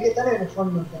ಆಗುತ್ತೆ ಅದಕ್ಕೆ ತಾನೇ ನನಗೆ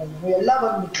ಫೋನ್ ಮಾಡ್ತಾರೆ ನಾವು ಎಲ್ಲ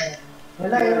ಬಂದ್ಬಿಡ್ತಾರೆ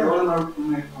ಎಲ್ಲ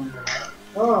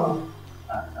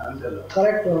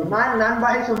ಕರೆಕ್ಟ್ ನಾನು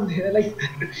ಬಾಯಿ ಸುಮ್ಮನೆ like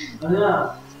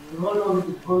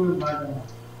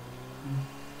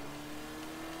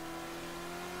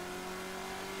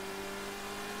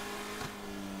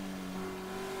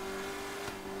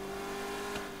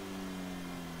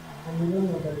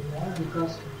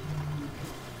because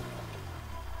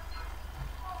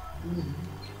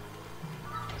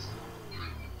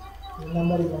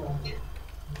number is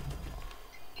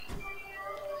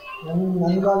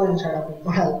one call and shut up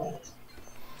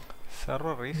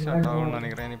server restart ஆகும்னு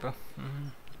நினைக்கிறேன் இப்போ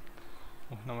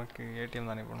நமக்கு ஏடிஎம்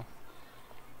தானே போணும்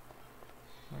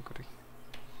நமக்கு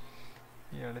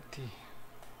எழுத்தி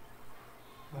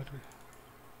ஒரு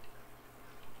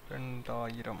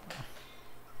 2000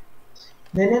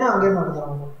 ನೆನ್ನೆನ ಹಂಗೆ ಮಾಡ್ತಾರ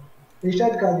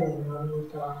ರಿಸ್ಟಾರ್ಟ್ ಕಾಲಿ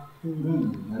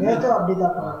நேத்து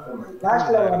அப்படிதான்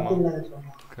லாஸ்ட்ல வரல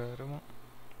கரும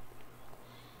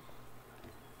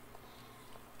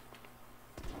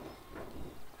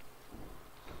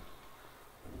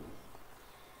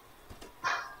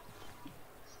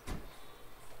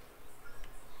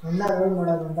ಅಣ್ಣ ರೋಲ್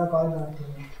ಮಾಡೋದಂತ ಕಾಲ್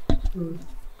ಮಾಡ್ತೀನಿ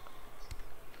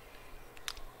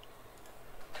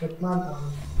ಚೆಕ್ ಮಾಡ್ತಾವ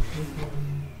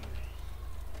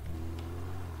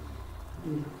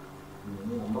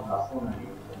ரொம்ப கஷ்டம்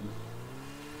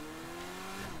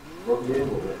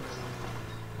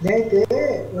நேத்து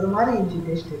ஒரு மாதிரி இருந்துச்சு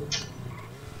டேஸ்ட்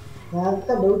நான்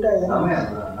டவுட்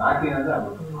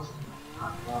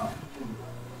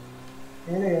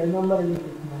ஏன்னா 2 நம்பர்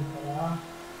ಮಾಡ್ತಾರಾ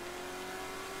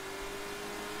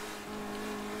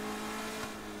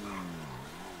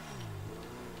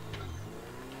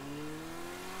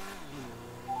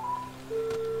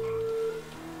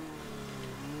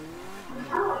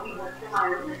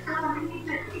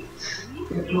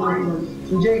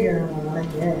सुजय गेम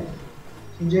ಮಾಡಕ್ಕೆ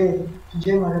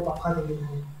ಸುಜಯ್ ಮಾಡಿ ಪಕ್ಕ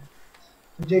ತೆಗಿತೀನಿ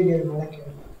ಸುಜಯ್ ಗೇಮ್ ಮಾಡಕ್ಕೆ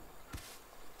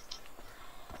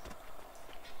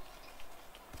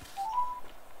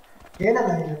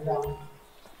ಏನಲ್ಲ ಇಲ್ಲ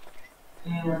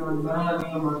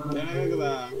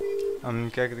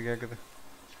கேக்குது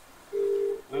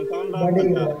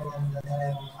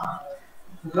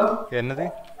என்னது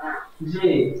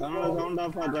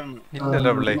இல்ல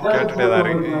பிள்ளை கேட்டுட்டே தான்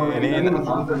இருக்கு இனி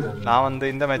நான் வந்து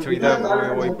இந்த மேட்ச்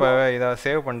இப்போ இதை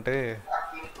சேவ் பண்ணிட்டு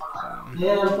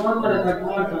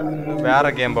வேற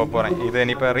கேம் போக போறேன் இது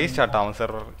இனி இப்போ ரீஸ்டார்ட் ஆகும்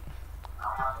சர்வர்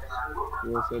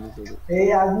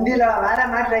ஏய் அந்தில வேற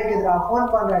மேட்ச் ஆயிக்குதுடா ஃபோன்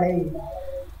பண்றா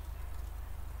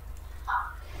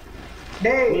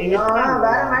டேய் நான்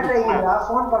வேற மேட்ச் ஆயிக்குதுடா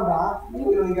ஃபோன் பண்றா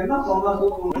நீங்க என்ன சொன்னா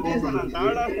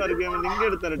God of War game link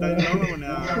எடுத்து டவுன்லோட்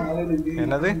பண்ணியா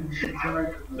என்னது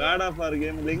God of War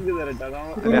game link தரட்டா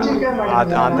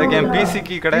அந்த கேம் PC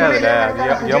க்கு கிடையாதுல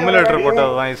எமுலேட்டர் போட்டு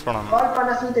தான் யூஸ் பண்ணனும் கால் பண்ண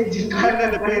சொல்லிட்டு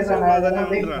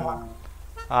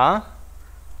ஆ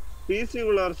PC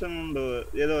குள்ள வெர்ஷன் உண்டு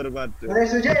ஏதோ ஒரு பார்ட் அதே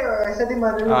சுஜய் எஸ்டி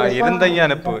மாதிரி இருந்தங்க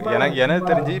அனுப்பு எனக்கு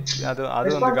தெரிஞ்சு அது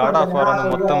வந்து God of War வந்து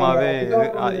மொத்தமாவே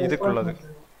இதுக்குள்ளது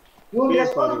ಇವ್ನು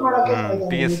ರೆಸ್ಪಾನ್ಸ್ ಮಾಡೋಕೆ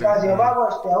ಯಾವಾಗ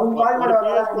ಅಷ್ಟೇ ಅವ್ನು ಕಾಲ್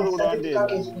ಮಾಡುವಾಗ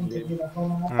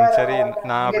சரி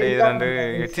நான் அப்படியே ரெண்டு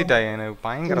எக்ஸிட் ஆகி எனக்கு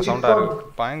பயங்கர சவுண்டா இருக்கு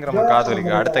பயங்கரமா காது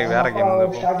வலிக்கு அடுத்த வேற கேம்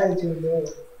ஸ்டார்ட் ஆயிடுச்சு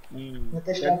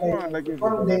ಮತ್ತೆ ಸ್ಟಾರ್ಟ್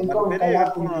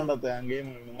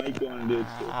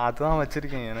அதான்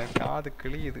வச்சிருக்கேன் எனக்கு காது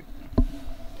கிளியுது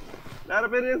வேற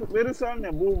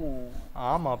பெருசான பூம்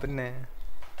ஆமா பின்ன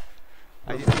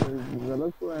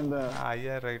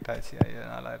 5000 ரைட் ஆச்சு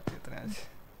 4000 எத்தனை ஆச்சு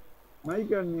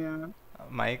மைக் அண்ணியா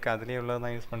மைக் அதுலயே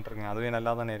உள்ளதான் யூஸ் பண்ணிருக்கேன் அதுவே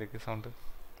நல்லா தானே இருக்கு சவுண்ட்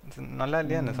நல்லா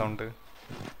இல்லையா அந்த சவுண்ட்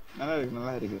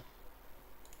நல்லா இருக்கு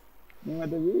நீங்க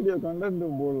அந்த வீடியோ கண்டென்ட்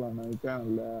போடலாம் நான்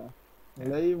சேனல்ல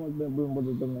லைவ் மட்டும் எப்படி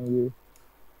போட்டுட்டு இருந்தீங்க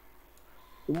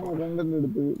சும்மா கண்டென்ட்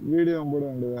எடுத்து வீடியோ போட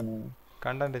வேண்டியதானே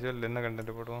கண்டென்ட் சொல்லு என்ன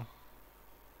கண்டென்ட் போடுவோம்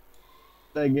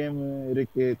இந்த கேம்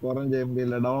இருக்கு குறைஞ்ச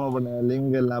எம்பில டவுன்லோட் பண்ண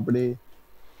லிங்க் எல்லாம் அப்படி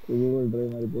கூகுள்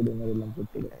டிரைவ் மாதிரி போடு மாதிரி எல்லாம்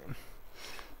போட்டு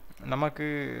நமக்கு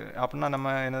அப்படின்னா நம்ம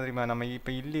என்ன தெரியுமா நம்ம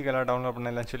இப்போ இல்லீகலாக டவுன்லோட்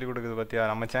பண்ண எல்லாம் சொல்லி கொடுக்குது பார்த்தியா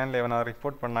நம்ம சேனலில் எவனா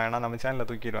ரிப்போர்ட் பண்ணாங்கன்னா நம்ம சேனலில்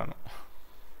தூக்கிடுவாங்க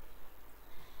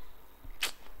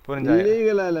புரிஞ்சா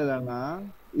இல்லீகலா இல்லைண்ணா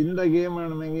இந்த கேம்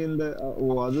இந்த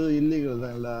அது இல்லீகல்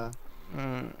தான் இல்ல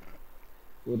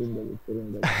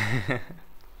புரிந்தது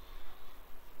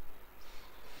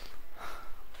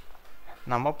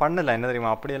நம்ம பண்ணல என்ன தெரியுமா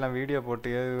அப்படியெல்லாம் வீடியோ போட்டு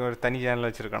ஒரு தனி சேனல்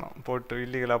வச்சுருக்கணும் போட்டு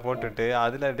இல்லீகலாக போட்டுட்டு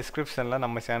அதில் டிஸ்கிரிப்ஷனில்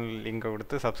நம்ம சேனல் லிங்கை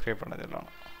கொடுத்து சப்ஸ்கிரைப் பண்ண சொல்லணும்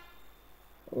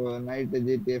நைட்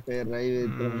GTA 5 லைவ்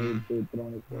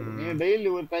நீ டெய்லி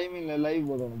ஒரு டைமிங்ல லைவ்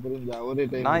போடணும் புரிஞ்சா ஒரே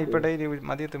டைம் நான் இப்போ டெய்லி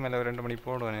மதியத்துக்கு மேலே 2 மணிக்கு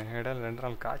போடுவேன் இடையில 2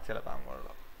 நாள் காய்ச்சல தான்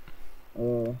போடலாம்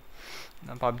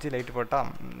நான் PUBG லைட் போட்டா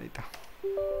லைட்டா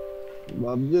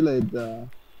PUBG லைட்டா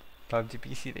PUBG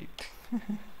PC லைட்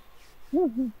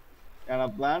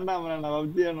எனக்கு வேண்டாம் நான்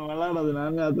PUBG என்ன விளையாடாது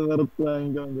நானே அது வரப்ப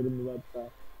இங்க வந்திருந்து பார்த்தா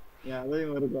நீ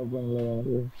அதையும் வரப்ப பண்ணல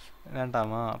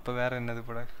வேண்டாமா அப்போ வேற என்னது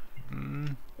போட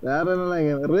வேற என்ன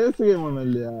ரேஸ் கேம் ஒன்றும்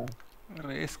இல்லையா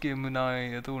ரேஸ் கேம் நான்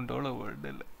எதுவும் டவுன்லோட்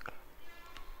இல்லை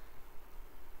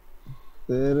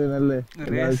சரி நல்ல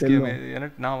ரேஸ் கேம்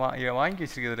எனக்கு நான் வாங்கி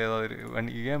வச்சிருக்கிறதுல ஏதாவது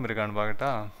கேம் இருக்கான்னு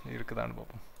பார்க்கட்டா இருக்குதான்னு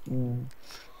பார்ப்போம்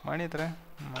மணி எத்தனை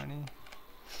மணி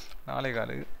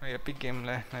 4:15 எபிக்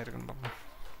கேமில் நான் இருக்குன்னு பார்ப்போம்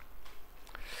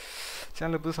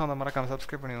சேனலில் புதுசாக வந்தால் மறக்காமல்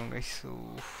சப்ஸ்கிரைப் பண்ணிக்கோங்க கைஸ்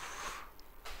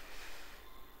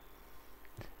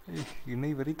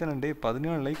இன்னைக்கு வரைத்தனே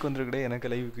 14 லைக் வந்திருக்குடே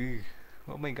எனக்கு லைவுக்கு ஓ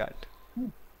மை காட்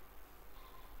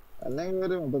எல்லாம்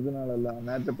வரும் 14 இல்ல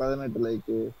நேத்து 18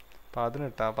 லைக்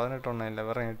 18 ஒன்றும் இல்லை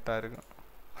வெறும் 8 இருக்கும்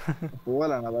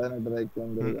போகலாம் 18 லைக்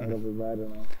வந்து அங்கே போய்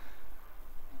பாருங்க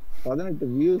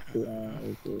 18 வியூஸ்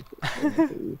ஓகே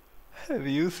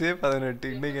வியூஸே 18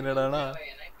 இன்னைக்கு என்னடானா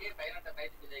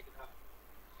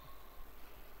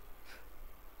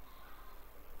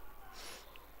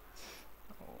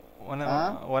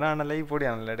ஒன்னா லைவ்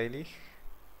போடியானல்ல டெய்லி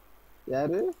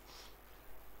யாரு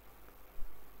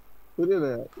புரியல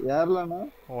யாரெல்லாம்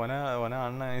ஓன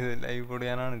அண்ணன் இது லைவ்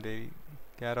போடுயானான்னு டேய்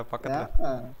யாரோ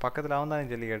பக்கத்தில் அவன்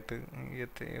தான் சொல்லி கேட்டு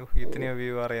இத்தனையோ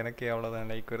வியூ வர எனக்கே அவ்வளோதான்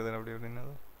லைக் வருது அப்படி அப்படின்னு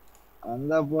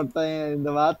அந்த போட்ட இந்த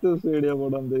வாட்சஸ் வீடியோ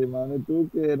போடும் தெரியுமா?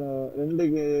 2K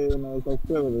 2K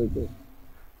சப்ஸ்கிரைபர் இருக்கு.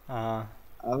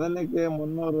 அவனுக்கு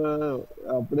 300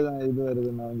 அப்படிதான் இது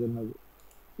வருது நான் சொன்னது.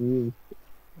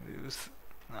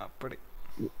 அப்படி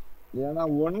ஏன்னா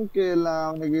 1K எல்லாம்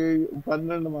அவனுக்கு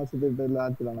 12 மாசத்துக்கிட்ட எல்லாம்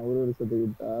ஆச்சுலாம், ஒரு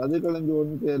வருஷத்துக்கிட்ட. அது கழிஞ்சு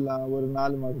 1K எல்லாம் ஒரு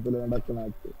 4 மாசத்துல டக்குன்னு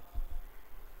ஆச்சு.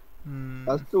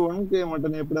 ஃபர்ஸ்ட் 1K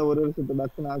மட்டும் எப்படி ஒரு வருஷத்துல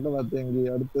டக்குன்னு ஆக்க பார்த்தேங்க.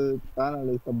 அடுத்து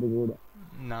சேனல் சப்பு கூடும்.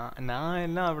 நான்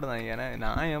எல்லாம் அப்படிதான். ஏன்னா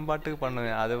நான் என் பாட்டுக்கு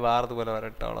பண்ணுவேன், அது வாரத்து போல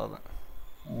வரட்டும் அவ்வளோதான்.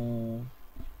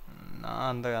 நான்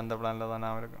அந்த பிளான்ல தான்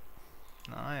நான் இருக்கேன்.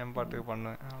 நான் என் பாட்டுக்கு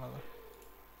பண்ணுவேன் அவ்வளோதான்.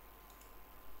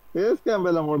 ஃபேஸ் கேம்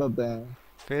எல்லாம் போடத்தேன்.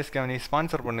 ஃபேஸ் கேம் நீ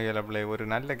ஸ்பான்சர் பண்ணுவீல பிள்ளை, ஒரு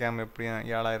நல்ல கேம் எப்படியும்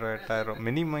 7000 8000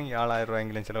 மினிமம் 7000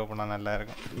 ரூபாய்ங்களும் செலவு பண்ணால் நல்லா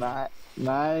இருக்கும்.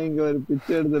 நான் இங்க ஒரு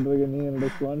பிச்சை எடுத்துட்டு இருக்கேன், நீ என்னோட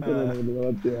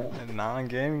ஸ்பான்சர். நான்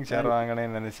கேமிங் சேர்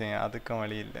வாங்கினேன்னு நினைச்சேன், அதுக்கும்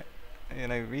வழி இல்லை.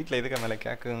 எனக்கு வீட்டில் இதுக்கு மேலே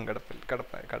கேட்கவும்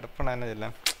கடப்பேன் என்ன இல்லை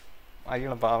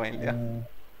ஐயோ பாவம் இல்லையா.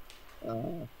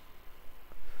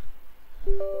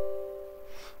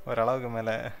 ஓரளவுக்கு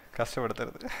மேலே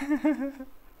கஷ்டப்படுத்துறது.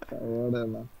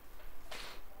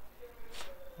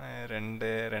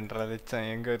 2.5 லட்சம்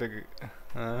எங்க இருக்கு?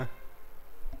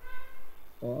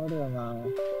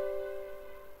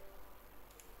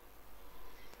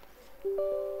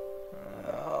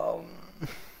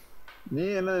 நீ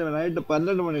என்ன நைட்டு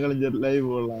 12 மணி கழிஞ்சு லைவ்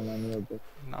போடலாம்?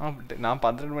 நான்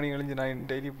 12 மணி கழிஞ்சு நான்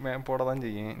டெய்லி போட தான்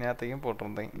செய்யும். நேரத்தையும்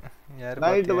போட்டிருந்தேன்.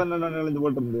 நைட்டு 12 மணி கழிஞ்சு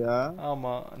போட்டிருந்தியா?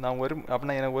 ஆமா, நான்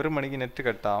அப்படின்னா எனக்கு 1 மணிக்கு நெட்டு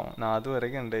கட் ஆகும். நான் அது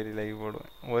வரைக்கும் டெய்லி லைவ்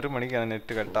போடுவேன். 1 மணிக்கு அந்த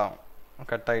நெட்டு கட் ஆகும்,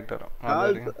 கட் ஆகிட்டு வரும்.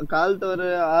 காலத்து ஒரு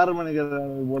 6 மணிக்கு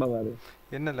போட வாரு.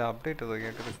 என்னல அப்டேட் அதை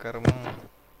கேட்குறது கரமும்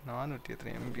 400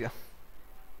 எத்தனை எம்பியா?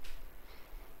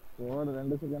 ஒரு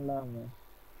 2 செகண்ட்ல ஆகும்.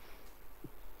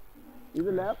 இது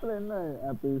லேப்ல என்ன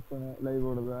ஆப் யூஸ் பண்ண லைவ்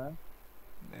ஓடுதா?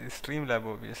 Stream lab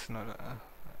ஓபிஎஸ்னு.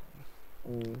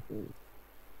 சரி.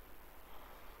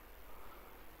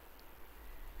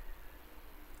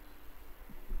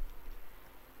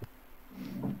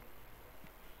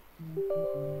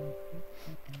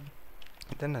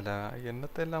 இதென்னல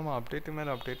என்னத்த இல்லாம அப்டேட்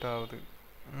மேல அப்டேட் ஆகுது.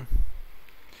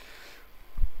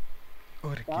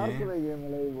 ஒரு கேம்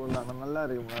லைவ் போடலாம், நல்லா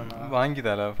இருக்கு.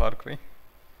 வாங்கிதால ஃபார் கிரை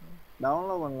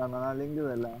டவுன்லோட் பண்ணலாம். நான் லிங்க்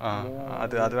தரலாம்.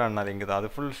 அது வேணா லிங்க் தான். அது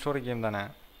ஃபுல் ஸ்டோரி கேம் தானே.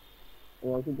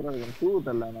 சூப்பரா இருக்கு. 2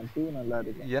 தரலாம். 2 நல்லா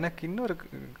இருக்கு. எனக்கு இன்னொரு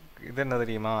இது என்ன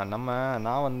தெரியுமா,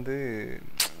 நான் வந்து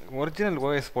ஒரிஜினல்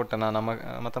ஓஎஸ் போட்டேன்னா நம்ம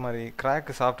மற்ற மாதிரி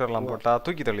கிராக் சாஃப்ட்வேர்லாம் போட்டால்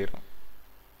தூக்கி தள்ளிடும்.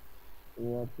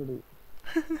 அப்படி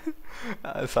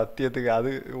சத்தியத்துக்கு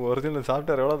அது ஒரிஜினல்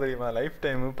சாஃப்ட்வேர் எவ்வளோ தெரியுமா? லைஃப்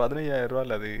டைம் 15,000 ரூபா.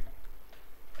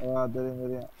 அது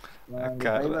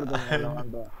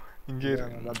இங்கே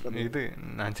இது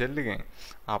நான் சொல்லுவேன்,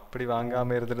 அப்படி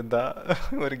வாங்காம இருந்திருந்தா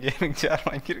ஒரு கேமிங் சேர்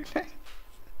வாங்கிருக்கேன்.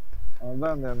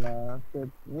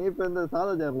 நீ இப்ப இந்த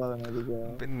சாதா சேர்ல தானே இருக்க?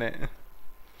 பின்ன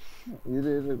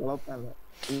இது குழப்பம் இல்லை.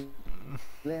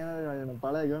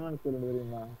 பழைய கவர்மெண்ட் ஸ்கூல்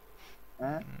தெரியுமா?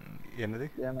 என்னது?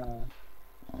 ஏன்னா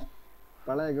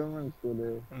பழைய கவர்மெண்ட் ஸ்கூலு,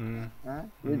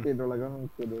 வீட்டு உள்ள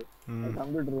கவர்மெண்ட் ஸ்கூலு,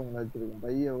 கம்ப்யூட்டர் ரூம்ல வச்சிருக்கேன்.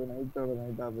 பையன் நைட்டோட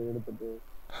நைட்டா போய் எடுத்துட்டு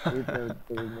வீட்டுல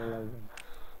எடுத்து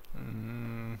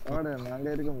அங்க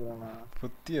இருக்கும்.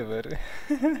 புத்திய பேரு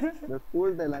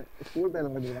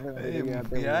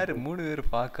யாரு 3 பேர்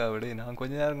பாக்கா விடு. நான்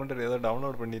கொஞ்ச நேரம் கொண்டு ஏதோ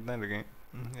டவுன்லோட் பண்ணிட்டு தான் இருக்கேன்.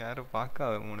 யாரும் பாக்கா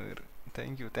 3 பேர்.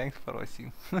 தேங்க்யூ, தேங்க்ஸ் ஃபார்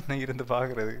வாட்சிங். நான் இருந்து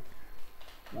பாக்குறது.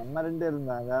 நம்ம 2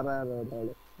 இருந்தா வேற ஒரு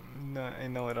ஆளு,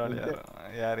 இன்னும் ஒரு ஆள்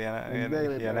யார்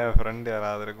என ஃப்ரெண்ட்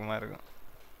யாராவது இருக்குமா இருக்கும்.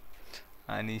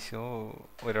 அனிஷோ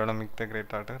ஒரு மிக்க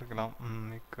கிரேட் ஆட்டம் இருக்கலாம்.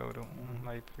 மிக்க ஒரு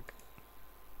வாய்ப்பு இருக்கு.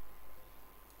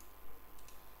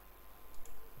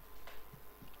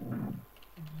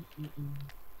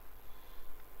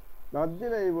 பப்ஜி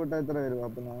லைவ் போட்டா எத்தனை பேர்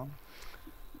பாப்பனா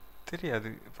தெரியாது.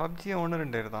 பப்ஜி 1-2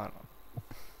 பேர் தான்.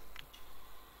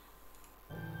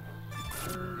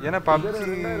 ஏன்னா பப்ஜி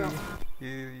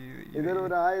இதுல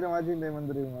ஒரு 1000 வாட்சிங் டைம்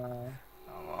வந்துருமா?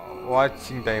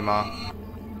 வாட்சிங் டைமா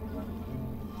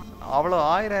அவ்வளோ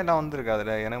 1000 எல்லாம்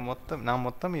வந்திருக்காதுல. எனக்கு நான்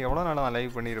மொத்தம் எவ்வளோ நாள் நான்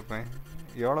லைவ் பண்ணியிருப்பேன்,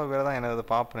 எவ்வளோ பேர் தான் எனக்கு அதை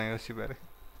பார்ப்பேன். யோசிச்சு பாரு,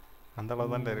 அந்த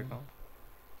அளவு தான் இருக்கும்.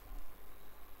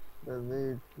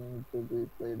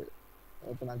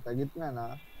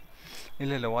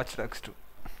 இல்ல வாட்ச் டாக்ஸ் 2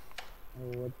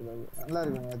 நல்லா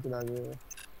இருக்கு.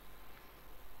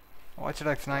 வாட்ச்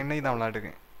டாக்ஸ் நான் இன்னைக்கு தான்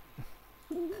விளையாடுறேன்.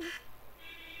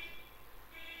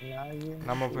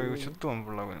 நம்ம போய் சுத்துவோம்,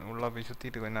 உள்ள போய்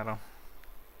சுத்திட்டு கொஞ்ச நேரம்.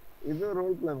 இது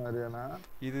ரோல் பிளே மாதிரியானா?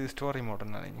 இது ஸ்டோரி மோட்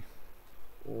நினைக்கிறேன்.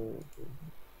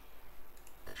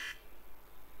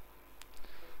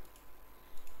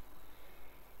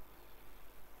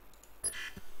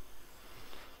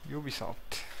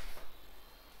 Ubisoft.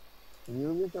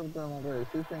 Ubisoft வந்து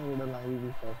சீசன் கூடலாம்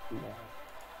Ubisoft இல்ல.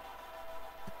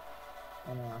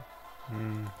 ஆமா.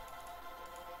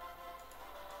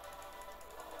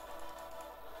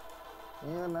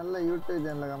 நீங்க நல்ல யூடியூப்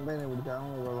சேனல்ல கம்பெனி பிடிச்சா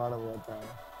அவங்க விளையாட போட்டாங்க.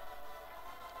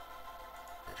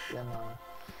 ஏன்னா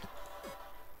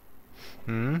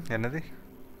என்னது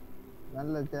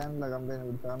நல்ல சேனல்ல கம்பெனி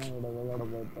பிடிச்சாங்க விளையாட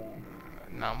போட்டாங்க.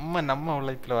 நம்ம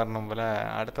உழைப்பில் வரணும் போல.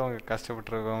 அடுத்தவங்க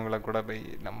கஷ்டப்பட்டுருக்கவங்கள கூட போய்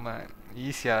நம்ம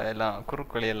ஈஸியாக எல்லாம்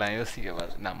குறுக்கு வழியெல்லாம்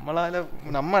யோசிக்கக்கூடாது.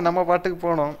 நம்ம பாட்டுக்கு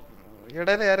போகணும்.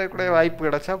 இடையில யாரைய கூட வாய்ப்பு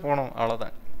கிடைச்சா போகணும்,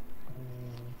 அவ்வளோதான்.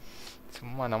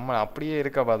 சும்மா நம்ம அப்படியே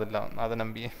இருக்க பாதில்லாம் அதை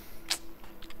நம்பி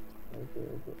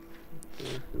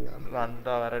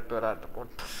ரெண்டா விராட்டு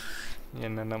போட்டு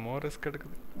என்னென்னமோ ரிஸ்க்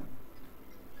எடுக்குது.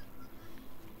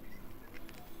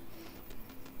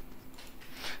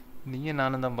 நீங்க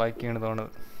நானும் தான் பாக்கின்னு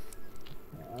தோணுது.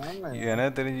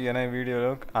 எனக்கு தெரிஞ்சு ஏன்னா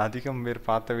வீடியோவில் அதிகம் பேர்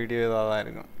பார்த்த வீடியோ இதாக தான்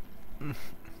இருக்கும்.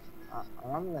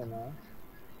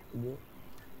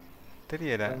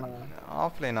 தெரியல,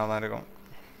 ஆஃப்லைனாக தான் இருக்கும்.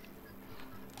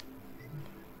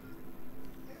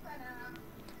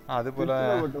 அதுபோல்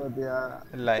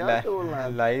இல்லை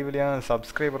லைவ்லேயும்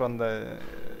சப்ஸ்கிரைபர் வந்த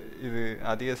இது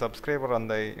அதிக சப்ஸ்கிரைபர்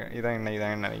வந்த இதான்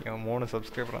நினைக்கிறேன். 3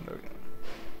 சப்ஸ்கிரைபர் வந்திருக்கு.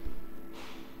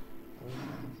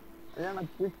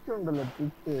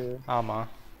 ஆமா,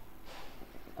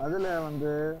 அதுல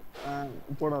வந்து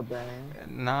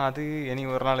நான் அது இனி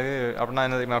ஒரு நாள் அப்படின்னா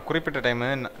என்ன குறிப்பிட்ட டைமு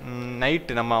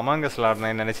நைட்டு நம்ம அமாங்கஸ்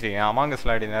விளாடணும் நினச்சிருக்கேன். அமாங்கஸ்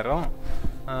விளாடி நேரம்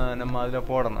நம்ம அதில்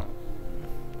போடணும்.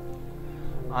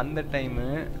 அந்த டைமு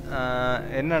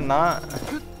என்னன்னா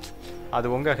அது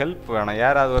உங்கள் ஹெல்ப் வேணும்.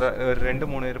 யாராவது ஒரு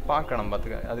 2-3 பேர் பார்க்கணும்.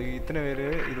 பார்த்துக்க, அது இத்தனை பேர்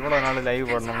இவ்வளோ நாள் லைவ்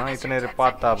பண்ணணும்னா இத்தனை பேர்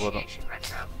பார்த்தா போதும்,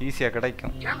 ஈஸியாக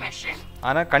கிடைக்கும்.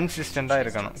 ஆனால் கன்சிஸ்டண்ட்டாக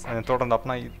இருக்கணும் தொடர்ந்து.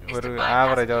 அப்படின்னா ஒரு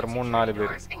ஆவரேஜாக ஒரு 3-4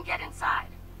 பேர்.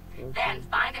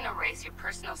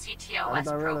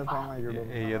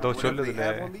 ஏதோ சொல்லுதுல,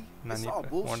 நான்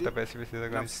உன்கிட்ட பேசி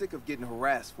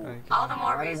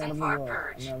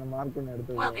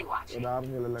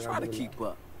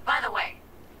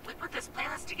we put this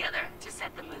playlist together to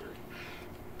set the mood.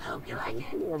 Hope you like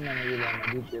it.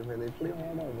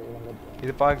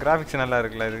 இது பா கிராபிக்ஸ் நல்லா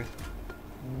இருக்குல்ல.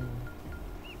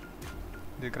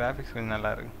 இது கிராபிக்ஸ் கொஞ்சம்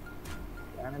நல்லா இருக்கு.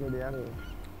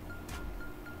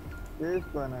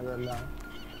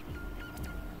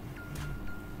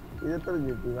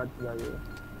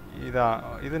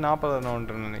 இது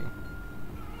 40 நினைக்கிறேன்.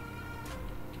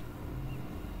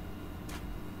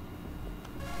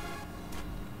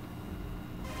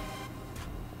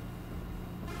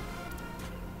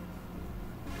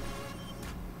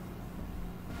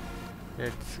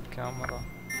 It's camera.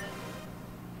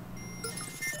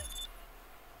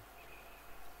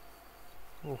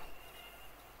 Oh.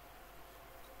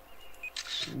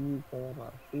 power.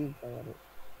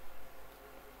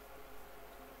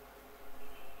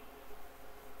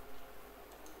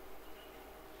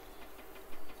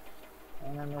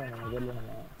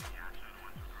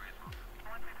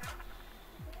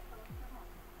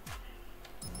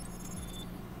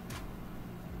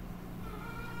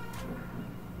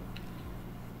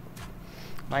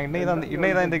 நான் இன்னைக்கு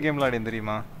தான் இந்த கேம் விளையாடினேன்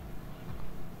தெரியுமா.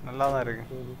 நல்லா தான் இருக்கு.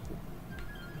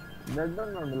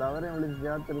 டெட்டோன்ல அவரே விളിച്ച്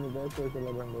ஜாத்திரங்க பேச சொல்ல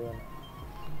பண்றாங்க.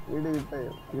 வீடு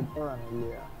கிட்டதான்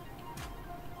இல்லையா?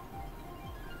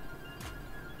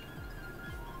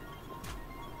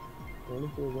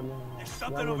 There's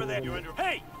something over there. You're under.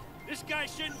 Hey, this guy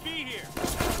shouldn't be here.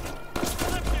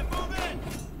 Lift it, move in.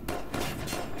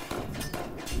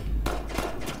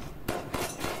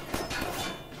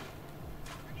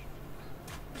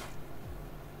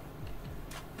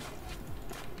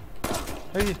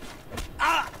 Hey.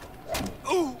 Ah!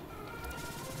 Ooh!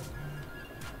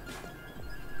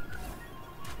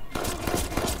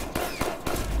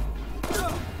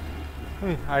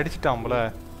 அடிச்சிட்டாம்பல.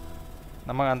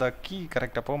 நம்ம அந்த கீ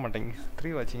கரெக்டாக போக மாட்டேங்க.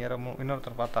 3 வச்சிங்க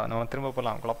இன்னொருத்தர் பார்த்தா நம்ம திரும்ப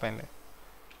போகலாம். குழப்பம் இல்லை.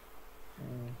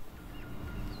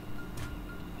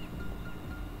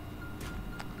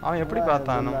 அவன் எப்படி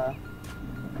பார்த்தானோ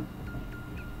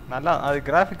நல்லா. அது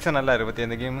கிராஃபிக்ஸும் நல்லா இருக்கு பற்றி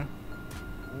அந்த கேமு.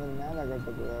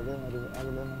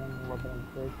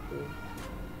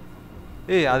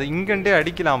 ஏய் அது இங்கண்டே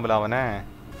அடிக்கலாம்ல அவனை.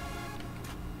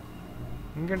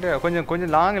 இங்கண்டே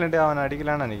கொஞ்சம் லாங்லண்டே அவனை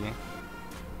அடிக்கலான்னு நினைக்கிறேன்.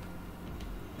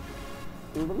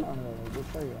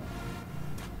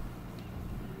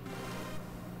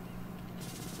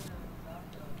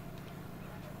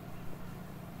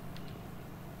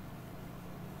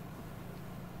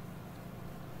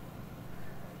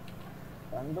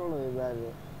 கண்ட்ரோல் இதாகு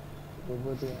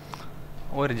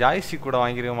ஒரு ஜாய்ஸ்டிக் கூட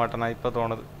வாங்கிருக்க மாட்டேன் நான். இப்போ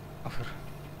தோணுது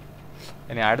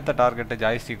இனி அடுத்த டார்கெட்டு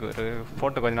ஜாய்ஸ்டிக். ஒரு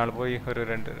போட்டு கொஞ்ச நாள் போய் ஒரு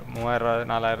 3000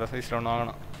 4000 சைஸில் ஒன்று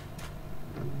வாங்கணும்.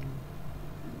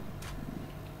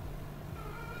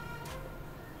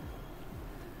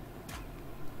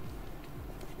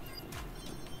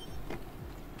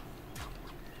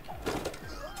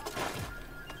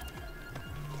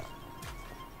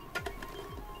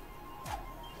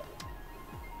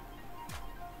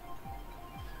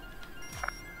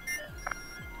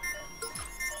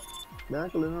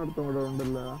 பேக்கில் இன்னொருத்தவங்க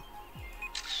உண்டுல்ல,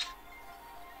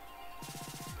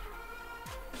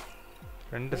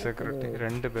 2 செக்யூரிட்டி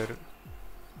 2 பேர்.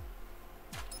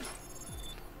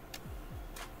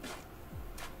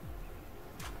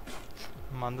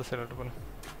 அந்த சைடு பண்ணு.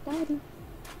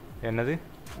 என்னது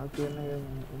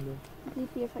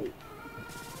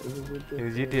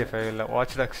இது GTA 5 இல்லை,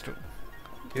 வாட்ச் டாக்ஸ் 2.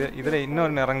 இதில்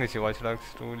இன்னொன்று இறங்குச்சு, வாட்ச்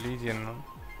டாக்ஸ் 2 லீஜியன்.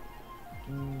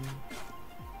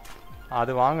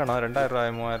 அது வாங்கணும் 2000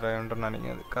 3000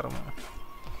 நினைக்கிறேன். அது கருமை.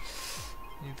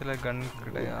 இதில் கன்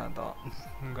கிடையாதான்,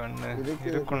 கன்னு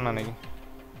இருக்குன்னு நினைக்கிறேன்.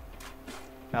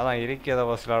 அதான் இருக்கியதை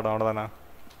ஃபர்ஸ்ட் ஆடும் அவ்வளோதானே.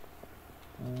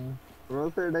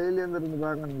 ரோசை டெய்லி வந்துருந்து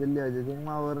பார்க்கணும் ஜெல்லியாச்சு.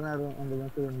 சும்மா ஒரு நேரம் அந்த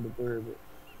மெசேஜ் வந்து போயிடுது.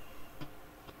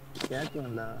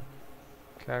 கேட்கும்ல?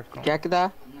 கேக்குதா?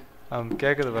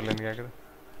 கேக்குது வரல, நீ கேக்குது?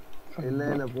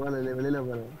 இல்ல போல, இல்ல வெளியில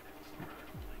போல.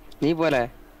 நீ போல?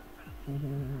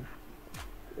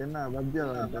 என்ன பப்ஜியா?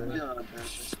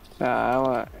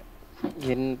 ஆமா,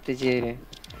 என்ன செய்ய,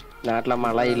 நாட்டுல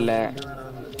மழை இல்ல.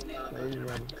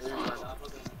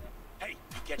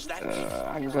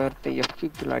 அங்க ஒருத்த எஃபி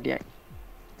பிள்ளாடியா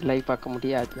லைவ் பார்க்க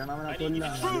முடியாது.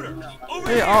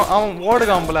 அவன்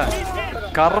ஓடுகாம்பல,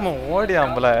 கர்மம்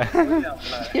ஓடியாம்பல.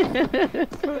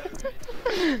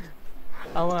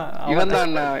 இவன்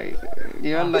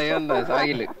தான்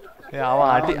சாகிலு.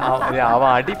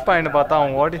 அவன் அடிப்பான்னு பார்த்தா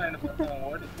அவன் ஓடி.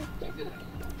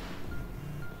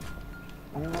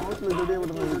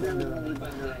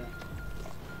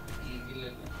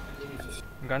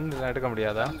 கன் எடுக்க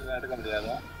முடியாதா?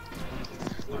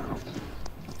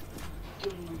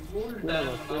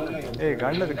 ஏய்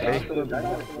கன் இருக்கு,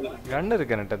 கன்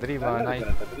இருக்கு என்கிட்ட தெரியுமா? நான்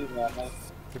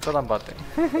இப்பதான் பார்த்தேன்.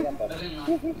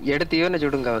 எடுத்து இவனை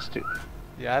சுடுங்க ஃபர்ஸ்ட்.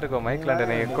 யாருக்கோ மைக்ல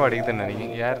எக்கோ அடிக்குதுன்னு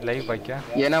நினைக்கிறேன். யார் லைவ் பாக்கியா?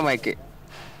 ஏன்னா மைக்கு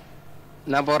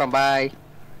நான் போறேன், பாய்.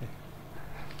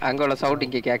 அங்க உள்ள சவுண்ட்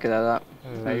இங்க கேக்குது, அதான்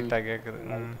லைட்டா கேக்குது.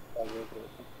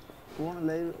 போன்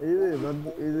லைவ் இது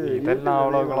இதெல்லாம்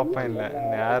அவ்வளவு குழப்பம் இல்ல.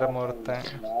 நேரம் ஒருத்தன்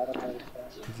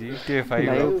GTA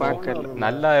 5 பார்க்கல,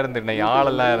 நல்லா இருந்து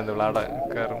ஆளெல்லாம் இருந்து விளையாட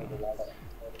கரும்.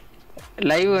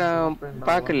 லைவ்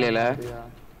பார்க்கல இல்ல,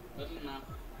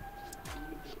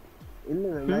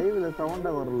 லைவ்ல சவுண்ட்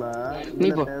வரல. நீ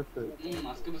போ.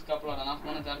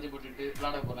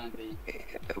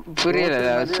 புரியல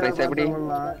எப்படி?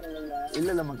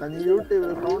 இல்ல மக்கா, நீ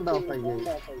யூடியூப்ல சவுண்ட் ஆஃப் ஆகி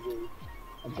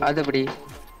அது எப்படி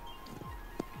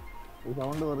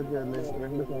சவுண்ட் வரது?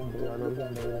 ரெண்டு சவுண்ட் அது ஒரு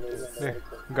சவுண்ட்.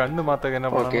 கன்னு மாத்த என்ன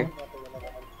பண்ணனும்?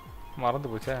 மறந்து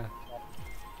போச்சே.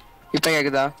 இப்ப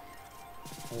கேக்குதா?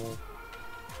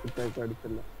 இப்ப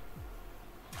அடிச்சல.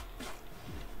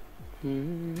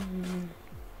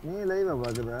 நீ லைவா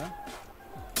பாக்குதா?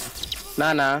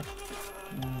 நானா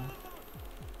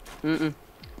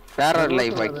வேற ஒரு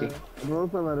லைவ் பாக்கி.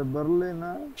 ரோசா வேற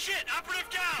பெர்லினா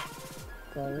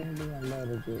சவுண்ட் நல்லா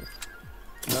இருக்கு.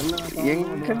 நல்லா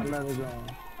இருக்கும்.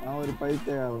 நான் ஒரு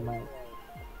பைத்தியம்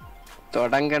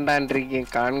தொடங்கண்டான் இருக்கேன்.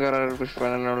 கான்கரர் புஷ்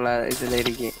பண்ணனும்ல இதுல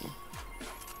இருக்கேன்.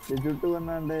 சுட்டு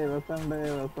வந்தாண்டே வசம்.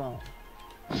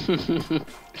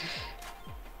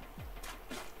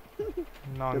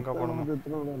 நான் அங்க போணும்.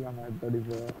 படிப்ப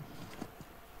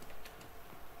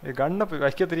கண்ணை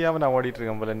வைக்க தெரியாம நான் ஓடிட்டு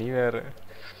இருக்கேன் போல. நீ வேற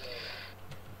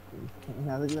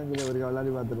அதுக்கு ஒரு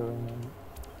விளையாடி பார்த்துட்டு.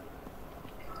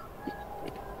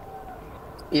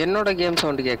 என்னோட கேம்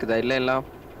சவுண்ட் கேக்குதா? இல்ல இல்ல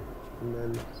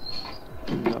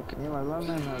ஓகே, நீ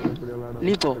வரலாம்னா நான் இப்படி விளையாட.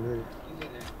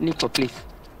 நீ போ ப்ளீஸ்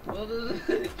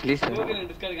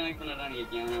டிஸ்கார்ட் கனெக்ட் பண்ணறானே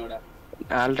கேக்கேன் அவனோட.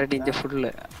 ஆல்ரெடி இந்த ஃபுல்ல.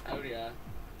 அப்படியே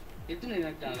எத்தனை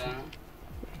கனெக்ட் ஆனா?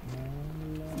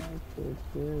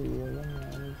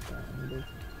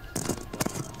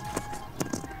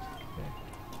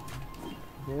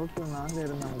 ரோஸ் நாங்க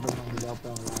இருந்தா மட்டும் நம்ம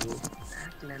பாப்போம்.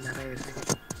 இல்ல நிறைய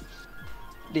இருக்கு.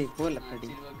 டேய் போல படி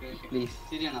ப்ளீஸ்.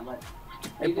 சரியானா பாய்.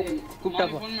 இது கூப்பிட்டா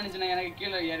ஃபோன் பண்ணிச்சனா எனக்கு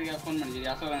கீழ யாருக்கு ஃபோன் பண்ணிச்சு?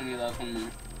 அசோகன் ஏதாவது ஃபோன் பண்ணு.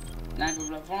 நான்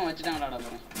இப்ப ஃபோன் வச்சிட்டேன் விளையாட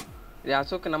போறேன். இது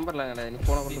அசோக் நம்பர்ல கடை. நீ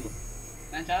போன கொண்டு போ.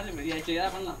 நான் சார்ஜ் பண்ணி ஆச்சு ஏதா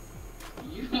பண்ணலாம்.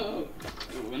 ஐயோ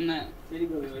என்ன சரி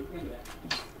ப்ரோ வைக்கங்க.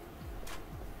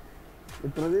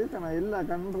 பிரதேஷ் நான் எல்லா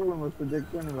கண்ட்ரோலும் ஃபர்ஸ்ட்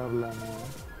செக் பண்ணி வரலாமா?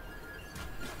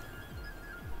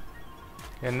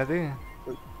 என்னது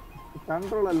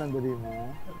கண்ட்ரோல் எல்லாம் தெரியுமா?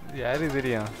 யாரு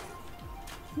தெரியும்?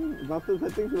 பஸ்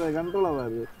செட்டிங்ஸ்ல கண்ட்ரோல்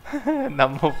ஆகாது.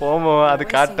 நம்ம போவோம் அது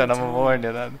காட்ட நம்ம போக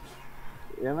வேண்டியதான்.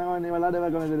 ஏன்னா நீ விளையாட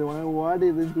வைக்கணும் தெரியும். உனக்கு வாடி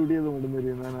இதுன்னு சுடியது மட்டும்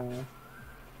தெரியும் தானே.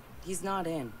 He's not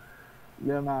in.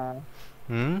 ஏன்னா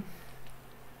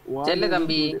செல்ல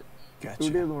தம்பி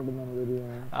சுடியது மட்டும் தானே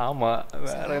தெரியும். ஆமா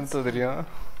வேற என்ன தெரியும்?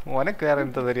 உனக்கு வேற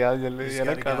என்ன தெரியாது சொல்லு.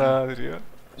 எனக்கு அதான் தெரியும்.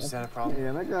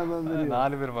 எனக்கு அதான் தெரியும்.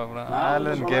 4 பேர் பாக்குறோம்.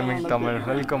 Alan gaming Tamil.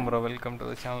 Welcome bro, welcome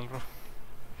to the channel bro.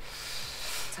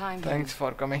 Thanks for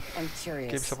coming.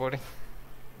 Keep supporting.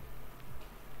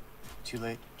 Too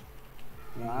late.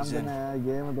 நாம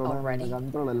கேம் தொடங்க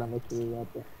கண்ட்ரோல் எல்லாம் பஸ்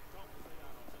பார்த்தேன்.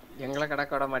 எங்களை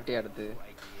கடக்க விட மாட்டே அடுத்து.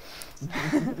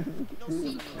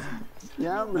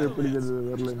 கேமரா எப்படி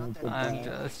வரல and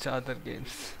just other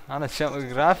games. ஆனா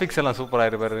கிராபிக்ஸ் எல்லாம் சூப்பரா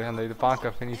இருக்கு பாரு. அந்த இது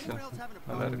பார்க்க ஃபினிஷ்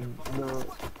நல்லா இருக்கு. அந்த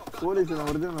போலீஸ்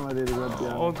ஒரிஜினல் மாதிரி இருக்கு.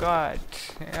 Oh god.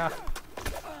 Yeah.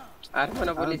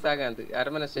 அரமன போலீஸ் ஆகாது.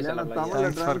 அரமன ஸ்டேஷன்ல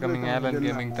Thanks for coming Alan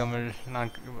Gaming Tamil.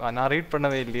 நான் ரீட்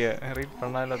பண்ணவே இல்லையே. ரீட்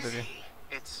பண்ணால தெரியும்.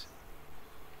 It's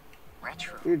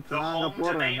retro. நாங்க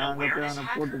போறோம். நாங்க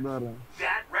போட்டு வரேன்.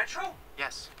 That retro?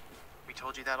 Yes. We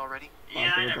told you that already?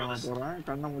 Yeah, I never listened.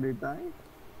 கண்ண மூடிட்டாய்.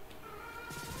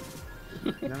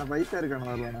 என்ன பைசா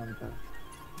இருக்கானே வரல நான்ட்ட.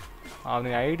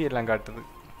 அவனுக்கு ஐடி எல்லாம் காட்டுது.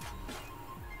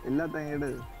 எல்லாத்தையும்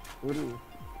எடு. ஒரு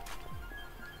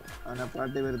அவன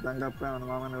பாட்டி வேறு தங்கப்ப அவன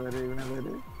மாமன வேறு இவன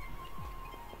வேறு.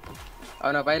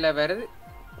 அவன பையில வேறு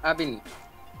அபின்.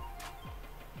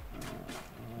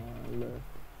 இல்ல.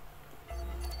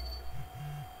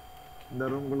 இந்த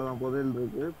ரூம்குள்ள தான் புதையல்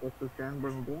இருக்கு. ஃபர்ஸ்ட் ஸ்கேன்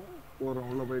பண்றோம். போறோம்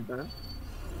உள்ள போயிட்டா.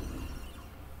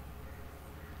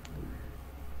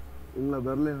 உள்ள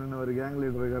பெர்லின் ஒரு கேங்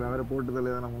லீடர் இருக்காரு. அவரை போட்டு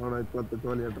தள்ளி தான் நம்மளோட 10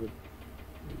 தோலியாட்டு இருக்கு.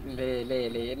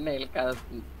 லே என்ன இலக்காத.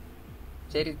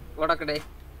 சரி ஓடக்கடே.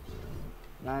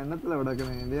 நான் என்னத்துல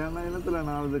விடக்கணும்? இல்லையா என்னத்துல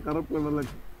நான் அது கருப்பு கலர்ல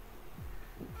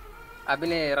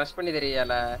அபினே ரஷ் பண்ணி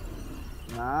தெரியால.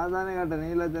 நான் தானே கேட்டேன்.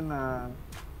 நீல சொன்ன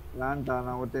வேண்டா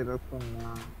நான் ஒட்டே ரஷ் பண்ணா.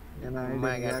 ஏன்னா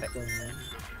ஐடியா ஹேக் பண்ணேன்.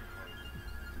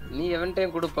 நீ எவன்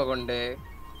டைம் கொடுப்ப கொண்டு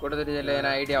கொடுத்துட்டு சொல்ல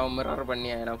நான் ஐடியா மிரர்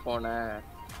பண்ணியா நான் போனை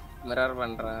மிரர்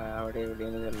பண்றேன் அப்படி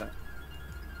இப்படின்னு சொல்ல.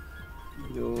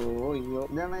 ஐயோ ஐயோ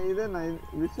ஏன்னா இதே நான்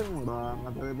விஷன் மூடா.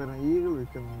 மற்ற பேர் ஈகிள்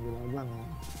விஷன் அதானே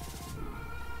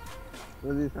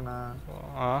பிரதீசனா.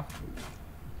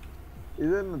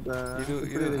 இது என்னத்த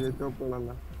இது சோப்பல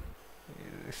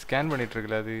ஸ்கேன் பண்ணிட்டு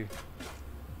இருக்கல அது.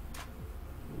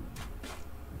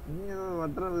 நீ ஏதோ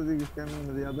வட்டறதுக்கு ஸ்கேன்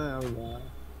பண்ணது அதான் ஆகுதா?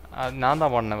 நான்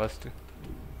தான் பண்ணேன் ஃபர்ஸ்ட்.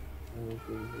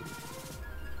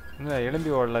 இல்ல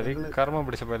எலும்பி ஓடல. கர்மம்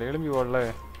பிடிச்ச போல எலும்பி ஓடல.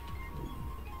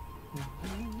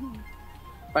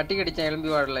 பட்டி கடிச்ச எலும்பி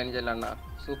ஓடலன்னு சொல்லண்ணா.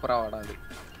 சூப்பரா ஓடாது.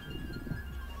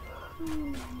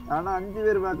 ஆனா 5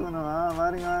 பேர் பார்க்கணும்.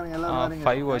 வாரீங்க வாரீங்க எல்லாரும் வாரீங்க.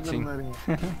 5 வாட்சிங்.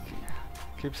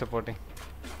 Keep supporting.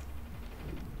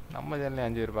 நம்ம சேனல்ல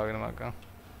 5 பேர் பார்க்கணுமாக்கா.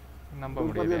 நம்ப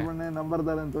முடியல. பண்ணே நம்பர்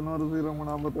தரேன்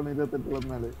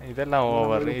 90039128 இதெல்லாம்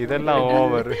ஓவர். இதெல்லாம்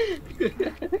ஓவர்.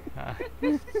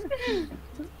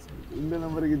 இந்த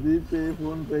நம்பருக்கு GPay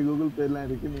phone Pay Google Pay எல்லாம்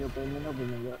இருக்கு. நீங்க என்ன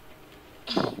பண்ணுங்க.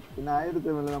 நான் 1000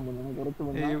 மேல தான் பண்ணுவேன். குறைச்சு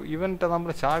பண்ணா இவன்ட்ட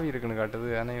தான் சாவி இருக்குன்னு காட்டுது.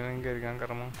 ஆனா இவன் எங்க இருக்கான்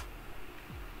கரமா?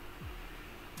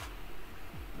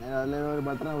 அதுல ஒரு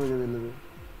பட்டன் இருக்குது இல்லது.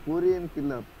 Korean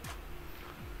killer.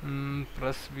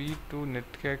 press V to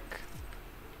netcrack.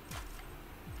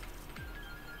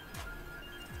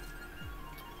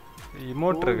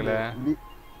 Emote இருக்குல.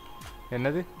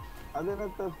 என்னது? அது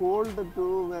என்னத்த ஹோல்ட் டு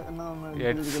என்ன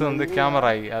எட்ஸ் வந்து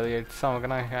கேமரா. அது எட்ஸ்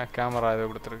அவங்கனா கேமரா இத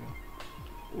கொடுத்திருக்கு.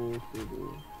 ஓ சரி.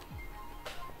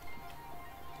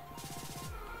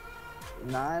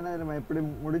 நான் என்ன எப்படி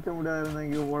முடிக்க முடியாது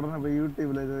இருந்தாங்க. உடனே போய்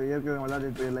யூடியூப்ல ஏற்கனவே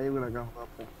விளையாடிட்டு லைவ் கிடக்காம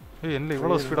பார்ப்பேன். ஏய் என்ன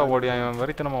இவ்வளவு ஸ்பீடா ஓடியான்?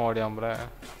 வெறித்தனமா ஓடியான் ப்ரோ.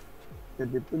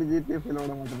 சரி இப்படி ஜிடிஎஃப் ல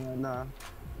ஓட மாட்டேனா?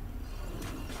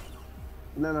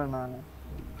 இல்ல நான்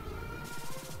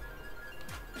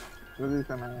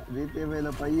பிரதீசனா ஜிடிஎஃப்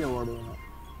ல பைய ஓடுவேன்.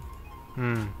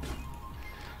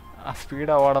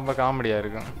 ஸ்பீடா ஓடம்ப காமெடியா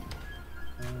இருக்கும்.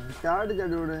 சாடி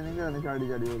சாடி ஓடு. நீங்க தான சாடி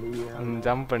சாடி ஓடுவீங்க.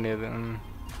 ஜம்ப் பண்ணியது.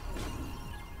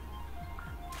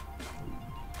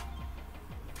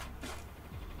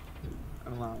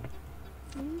 ஆமா.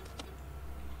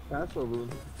 பேசுறது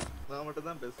நான் மட்டும்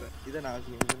தான் பேசுறேன். இத நான்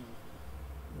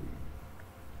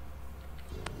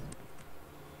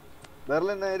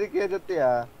பெர்லின் இருக்கே ஜத்தியா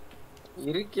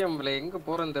இருக்கேம்ல. எங்க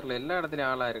போறேன்னு தெரியல. எல்லா இடத்துலயும்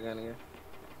ஆளா இருக்கானுங்க.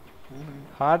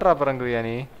 ஹார்ட்ரா பறங்குறியா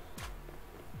நீ?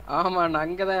 ஆமா நான்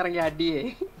அங்கதான் இறங்கி அடியே.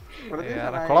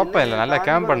 குழப்பம் இல்ல. நல்லா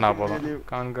கேம்ப் பண்ணா போலாம்.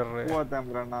 கான்கர்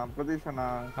போட்டேன் நான் பிரதீசனா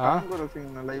கான்கர்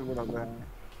சிங் லைவ் போடுறேன்.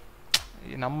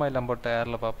 நம்ம எல்லாம் போட்ட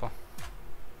ஏர்ல பாப்போம்.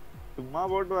 சும்மா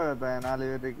போட்டு வாங்க 4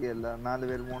 பேருக்கு இல்ல 4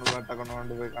 பேர் 3 பாட்டை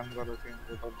கொண்டு போய் கான்கரர் சீன்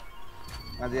போட்டோம்.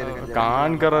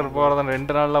 கான்கரர் போறதுனா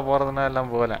 2 நாள்ல போறதுனா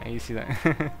எல்லாம் போகலாம் ஈஸி தான்.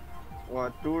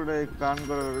 2 டே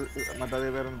கான்கரர் மத்த அதே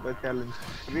பேர் சேலஞ்ச்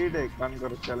 3 டே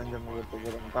கான்கரர் சேலஞ்ச் போட்டு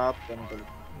போறோம். டாப் கண்ட்ரோல்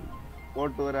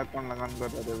போட்டு ஒரு அக்கவுண்ட்ல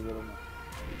கான்கரர் அது போறோம்.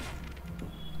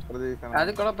 அது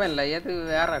குழப்பம் இல்ல. எது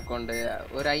வேற அக்கவுண்ட்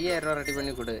ஒரு 5000 ரூபாய் ரெடி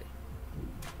பண்ணி கொடு.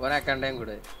 ஒரு அக்கவுண்டையும்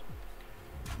கொடு.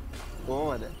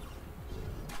 போவாத.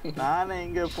 நானே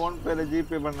இங்க போன் பேல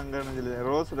ஜிபே பண்ணுங்கன்னு சொல்லி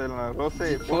ரோஸே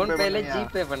போன் பேல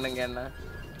ஜிபே பண்ணுங்கன்னா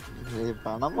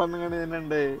பணம் பண்ணுங்கன்னு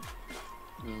என்னண்டே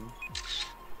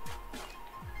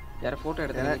யார போட்டோ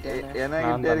எடுத்து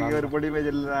எனக்கு இருக்கு ஒரு பொடி பேஜ்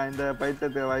இல்ல இந்த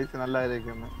பைத்தத்து வாய்ஸ் நல்லா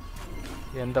இருக்குன்னு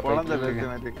எந்த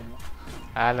பைத்தத்து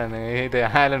ஆலன் இது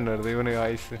ஆலன் வருது இவனுக்கு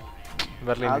வாய்ஸ்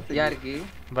பெர்லின் யாருக்கு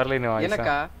பெர்லின் வாய்ஸ்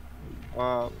எனக்கா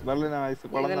பெர்லின் வாய்ஸ்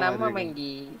இது நம்ம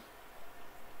மங்கி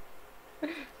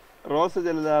ரோஸ்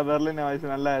ஜெல்தா பெர்லின் வாய்ஸ்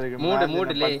நல்லா இருக்கு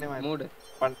மூடு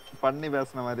பண்ணி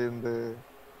பேசுன மாதிரி இருந்து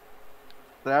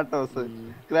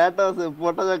கிராட்டோஸ்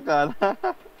போட்டதக்கா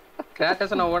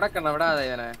கிராட்டோஸ் நான் உடக்கன விடாத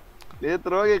இவனே ஏ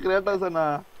த்ரோகே கிராட்டோஸ்னா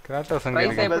கிராட்டோஸ்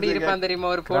எப்படி இருப்பான் தெரியுமா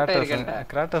ஒரு போட்டோ இருக்கேன்டா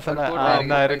கிராட்டோஸ்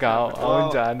நான் இருக்கா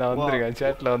அவன்ஜா நான் வந்திருக்கேன்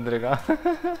chatல வந்திருக்கான்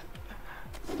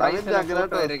அவன்ஜா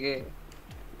கிராட்டோஸ் இருக்கு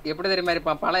எப்படி தெரியுமா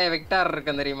இருப்பான் பழைய வெக்டார்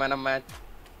இருக்கு தெரியுமா நம்ம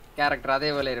கேரக்டர்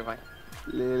அதே போல இருப்பான்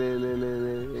லே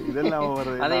இதெல்லாம்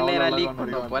ஒரு அத இன்னை நான் லீக்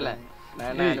பண்ணோம் போல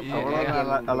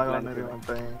நான் அழகான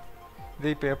இருப்பேன்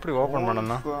இது இப்போ எப்படி ஓபன்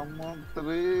பண்ணனும்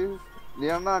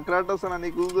லியானா கிராட்டோஸ் நான் நீ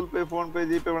Google Pay Phone Pay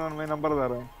GPay பண்ணனுமே number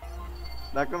தரேன்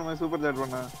டக்குனு மே சூப்பர் சாட்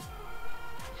பண்ணு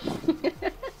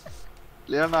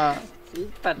லியானா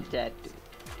சூப்பர் சாட்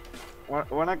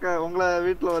உங்க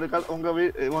வீட்ல ஒரு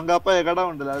உங்க அப்பா கடை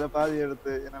உண்டுல அத பாதி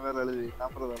எடுத்து என்ன வேற எழுதி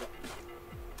நம்பர் தரேன்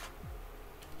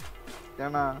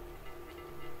ஏனா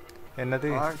என்னது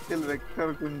ஆக்கில்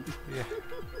வெக்டர் குஞ்சி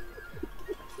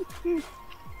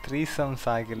 3 சம்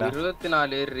சாகிலா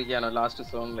 24 ஏர் இருக்கியானோ லாஸ்ட்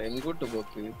சோன்ல எங்கூட்டு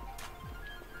போக்கு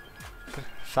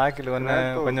சாகில்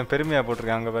கொஞ்சம் பெருமையா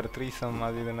போட்டுருக்காங்க பாரு 3 சம்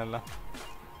அது இதெல்லாம்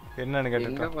என்னன்னு கேட்டா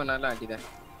எங்க போனாலும் அடிதான்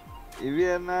இது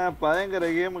என்ன பயங்கர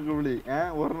கேமுக்கு விளி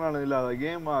ஒரு நாள் இல்லாத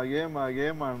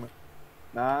கேமான்னு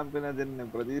நான் பின்ன தென்ன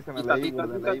பிரதீசன லைவ்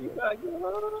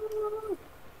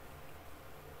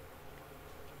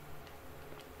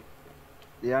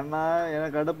ஏன்னா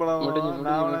எனக்கு அடுப்பலாம்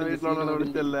நான் வீட்ல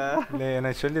முடிச்சல இல்ல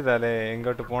எனக்கு சொல்லிதாலே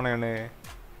எங்கட்டு போனேன்னு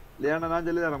இல்லையா நான்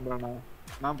சொல்லி தரேன் ப்ரோனா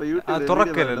நான் இப்ப யூடியூப்ல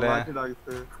துறக்கல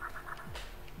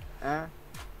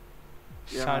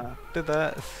ஷட் த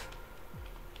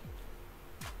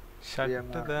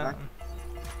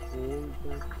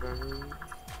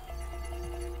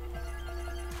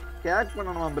ஹேக்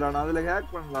பண்ணனுமா ப்ரோனா அதுல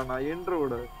ஹேக் பண்ணலாம்னா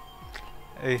என்ட்ரோட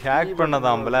ஹேக்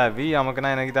பண்ணதாம்ல வி நமக்குனா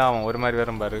எனக்கு தான் அவன் ஒரு மாதிரி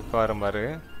வரும் பாரு வரும் பாரு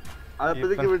அத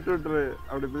பிதுக்கி விட்டுட்டு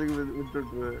அப்படி பிதுக்கி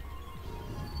விட்டுட்டு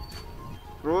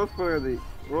ரோஸ் பகதி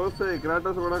ரோஸே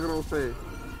கிராட்டோஸ் கூட ரோஸே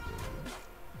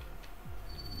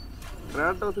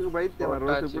கிராட்டோஸ்க்கு பைத்தியம்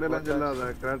ரோஸ் இப்படி எல்லாம் சொல்லாத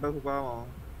கிராட்டோஸ் பாவம்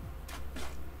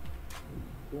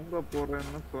தூங்க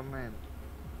போறேன்னு சொன்னேன்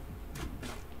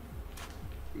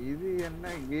இது என்ன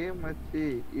கேம் அச்சி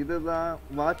இதுதான்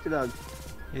வாட்ச் டாக்ஸ்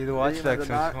இது வாட்ச் டாக்ஸ்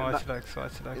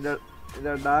இந்த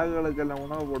டாக்களுக்கு எல்லாம்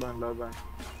உணவு போடுவாங்கல அதான்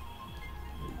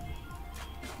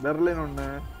பெர்லின் ஒண்ணு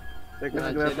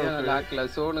செகண்ட் கிராட்டோஸ் லாக்ல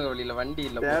சோனு வழியில வண்டி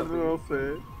இல்ல தேர்ட் ரோஸ்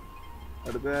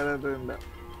அடுத்து வேற எதுவும் இல்ல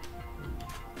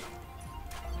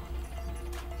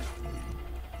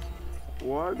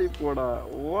ஓடி போடா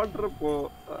ஓட்ற போ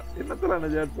என்னத்துல என்ன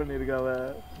சேட் பண்ணிருக்காவ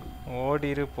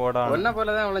ஓடிரு போடா ஒண்ண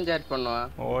போல தான் அவளும் சேட் பண்ணுவா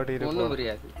ஓடிரு ஒண்ணும்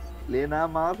புரியாது இல்ல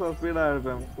நான் மாசம் ஸ்பீடா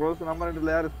இருப்பேன் க்ளோஸ் நம்ம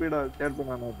ரெண்டுல யார் ஸ்பீடா சேட்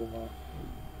பண்ணானே அப்பமா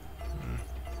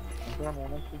நான்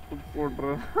உனக்கு புட்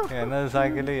போட்றேன் என்ன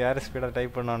சாக்கில யார் ஸ்பீடா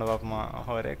டைப் பண்ணானே பாப்பமா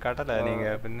ஒரே கடல நீங்க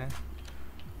பின்ன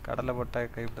கடல போட்டா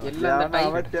கைப்பட எல்லாம்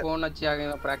டைப் போன் வச்சு ஆக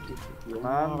பிராக்டீஸ்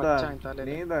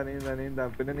நீதா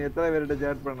பின்ன நீ எத்தனை பேர்ட்ட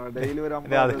சேட் பண்ண டெய்லி ஒரு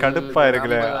 50 அது கடுப்பா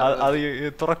இருக்குல அது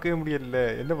துறக்கவே முடியல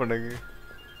என்ன பண்ணுங்க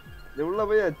உள்ள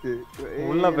போயாச்சு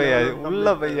உள்ள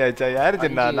போயாச்சா யாரு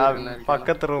சொன்னா நான்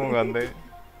பக்கத்து ரூமுக்கு வந்து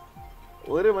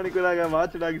ஒரு மணிக்குள்ளாக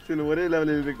வாட்ச் டாக்ஸில் ஒரே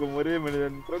லெவலில் இருக்கும் ஒரே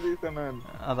மனிதன் பிரதீசனன்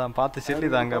அதான் பார்த்து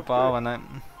சொல்லிதாங்க பாவன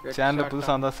சேனல்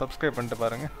புதுசா இருந்தா சப்ஸ்கிரைப் பண்ணிட்டு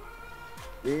பாருங்க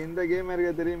இந்த கேம்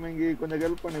இருக்க தெரியுமா இங்க கொஞ்சம்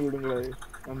ஹெல்ப் பண்ணி விடுங்களே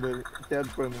அந்த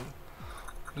சேட் பண்ணி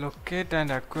லொகேட்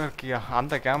அண்ட் அக்வயர் கியா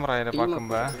அந்த கேமரால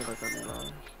பாக்கும்பா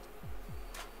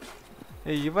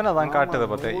ஏய் இவனை தான் காட்டுது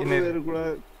பாத்தே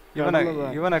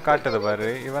இவனை காட்டுது பாரு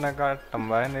இவனை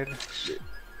காட்டம்பா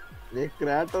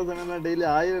கிராட்டோஸ் என்ன டெய்லி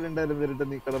 1000 2000 பேர்ட்ட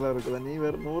நீ கடல இருக்குதா நீ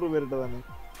வேற 100 பேர்ட்ட தானே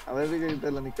அவர்கிட்ட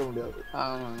எல்லாம் நிக்க முடியாது.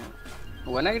 ஆமா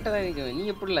உனக்கிட்ட தான் நிக்க. நீ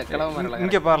எப்படி இல்ல கிளம்ப வரல.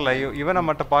 இங்க பாருல இவனை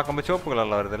மட்டும் பார்க்கும்போது சிவப்பு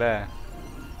கலர்ல வருதுல.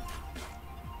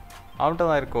 அவன்கிட்ட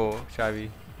தான் இருக்கோ சாவி.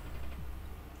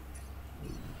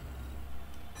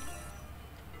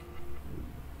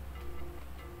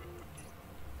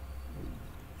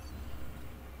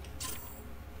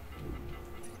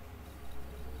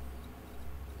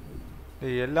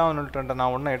 எல்லாம் ஒன்றுட்டேன்.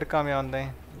 நான் ஒன்றும் எடுக்காமே வந்தேன்.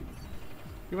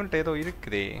 இவன்கிட்ட ஏதோ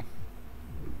இருக்குதே.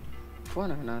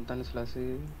 போனா தனுசுலாசு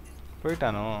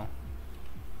போயிட்டானோ?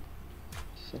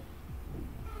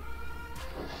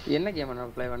 என்ன கேம்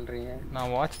ப்ளே பண்றீங்க?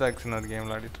 நான் வாட்ச் டாக்ஸ்னு ஒரு கேம்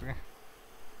விளையாடிட்டு இருக்கேன்.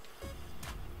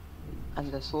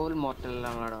 அந்த சோல் மார்ட்டல்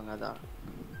எல்லாம் விளையாடுவாங்க அதான்.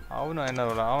 அவன் என்ன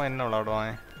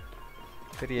விளையாடுவான்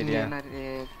தெரியலையா?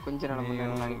 கொஞ்ச நாள்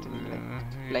முன்னாடி விளையாடிட்டு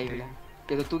இருந்தேன் லைவ்ல.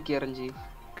 ஏதோ தூக்கி எறிஞ்சி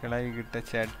கிளவி கிட்ட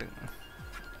சேட்டு.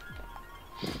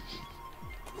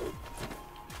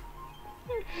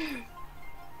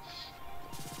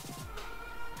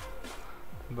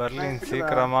 பெர்லின்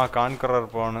சீக்கிரமா கான்கரர்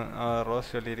போனு ரோஸ்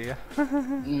சொல்லிரியா?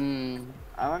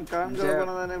 அவன் கான்கரர்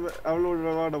போனதானே அவ்வளவு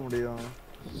விளையாட முடியும்.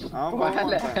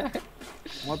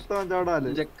 மொத்தம்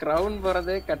ஜோடாலு இந்த கிரவுன்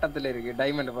போறதே கட்டத்துல இருக்கு.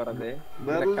 டைமண்ட் போறது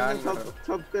பெர்லின்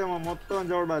சத்தியமா மொத்தம்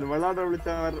ஜோடாலு விளையாட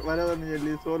விളിച്ചാ வரதன்னு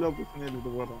சொல்லி சோலோ புஷ்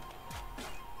பண்ணிட்டு போறான்.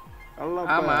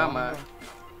 ஆமா ஆமா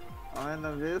அவன் என்ன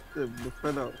வேஸ்ட்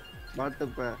புஃபலோ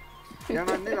பாட்டுப்ப.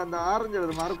 ஏன்னா நீ அந்த ஆரஞ்சு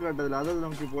ஒரு மார்க் காட்டதுல அத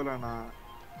நோக்கி போலானா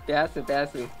பேசு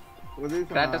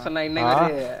கிராட்ட சொன்னா இன்னைக்கு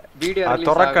ஒரு வீடியோ ரிலீஸ்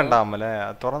தொறக்கண்டாமல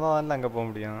தொறந்தாதான் அங்க போக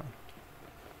முடியும்.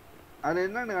 அது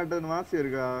என்னன்னு காட்டுது மாசி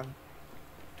இருக்கா?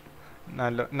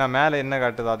 நான் மேல என்ன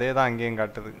காட்டுது அதே தான் அங்கேயும்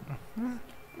காட்டுது.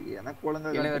 எனக்கு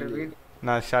ஒழுங்கா காட்டுது.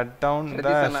 நான் ஷட் டவுன்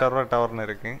த சர்வர் டவர்னு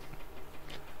இருக்கு.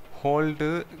 ஹோல்டு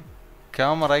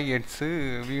கேமரா ஹெட்ஸு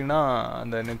வீணா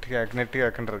அந்த நெட்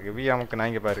கேக்குன்னு இருக்கு. நமக்கு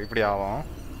நான் இங்கே பாரு இப்படி ஆகும்.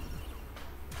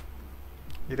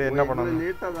 இதை என்ன பண்ணணும்?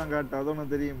 லேட்டா தான் காட்டு அது ஒன்று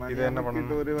தெரியுமா? இதை என்ன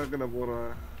பண்ணணும்? ஒரு வாக்கில்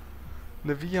போகிறேன்.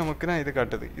 இந்த நமக்குனா இது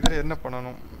காட்டுது. இதில் என்ன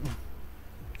பண்ணணும்?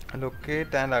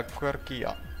 Locate and acquire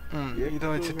கீயா. இதை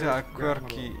வச்சுட்டு அக்வயர்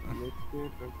கீ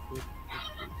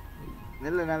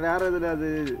இல்லை நான் வேற இதில் அது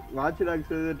வாட்ச்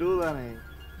டாக்ஸ் 2 தானே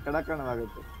கிடக்கான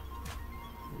வாகத்து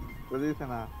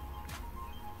பொசிஷனா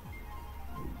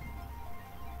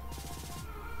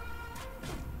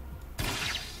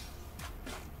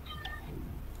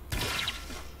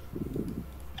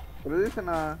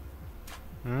பிரதீஷனா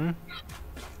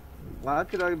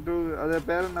வாட்ச் டாக்ஸ் 2 அது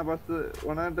பேர் என்ன? ஃபர்ஸ்ட்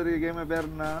ஒன்னாட்டரி கேம் பேர்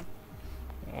என்ன?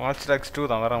 வாட்ச் டாக்ஸ் 2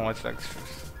 தான் வரான். வாட்ச் டாக்ஸ்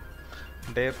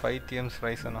 2 டே பைத்தியம்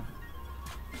ஸ்ரைசனா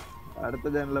அடுத்த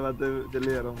சேனல்ல பார்த்து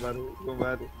சொல்லி வரோம்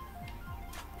பாரு.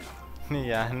 நீ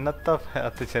என்னத்த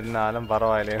பார்த்து சொன்னாலும்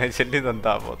பரவாயில்ல, எனக்கு சொல்லி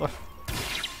தந்தா போதும்.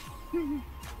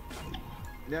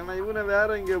 ஏன்னா இவனை வேற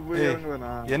எங்க போய்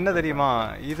இறங்குவேனா? என்ன தெரியுமா,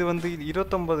 இது வந்து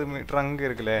 29 மீட்டர் அங்கே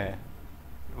இருக்குல்ல,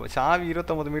 சாவி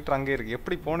 29 மீட்டர் அங்கே இருக்கு.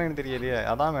 எப்படி போனேன்னு தெரியலையே,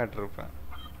 அதான் மேட்ரு இருப்பேன்.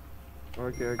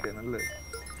 ஓகே நல்ல.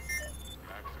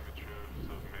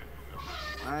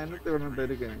 நான் என்னத்தை ஒன்று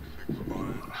இருக்கேன்.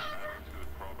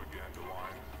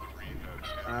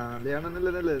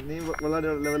 நெல்லு நீ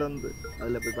விளையாட லெவல் வந்து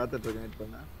அதில் போய் பார்த்துட்டு இருக்கேன். வெயிட்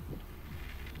பண்ண.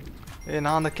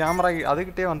 நான் அந்த கேமரா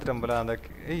அதுக்கிட்டே வந்துட்டேன் போல. அந்த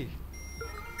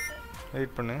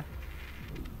வெயிட் பண்ணு.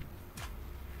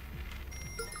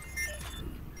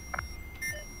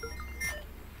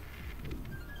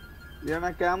 ஏன்னா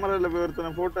கேமரால போய்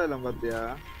ஒருத்தனை போட்டோ எல்லாம் பார்த்தியா?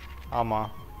 ஆமா.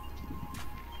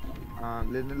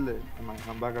 நெல்லு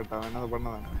நான் பார்க்கட்டா என்ன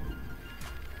பண்ண.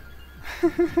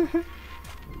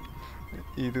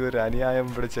 இது ஒரு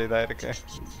அநியாயம் பிடிச்ச இதா இருக்கு.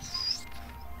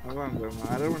 அதான்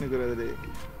 1/2 மணிக்கு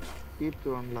கீப்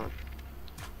டு அன்லாக்.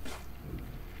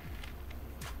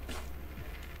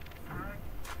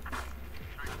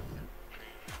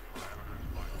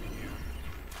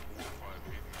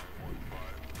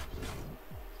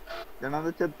 ஏன்னா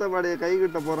அந்த செத்த பாடிய கை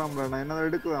கிட்ட போறான். என்னதான்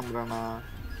எடுக்கலாம்னா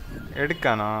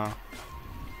எடுக்கானா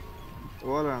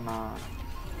போறானா?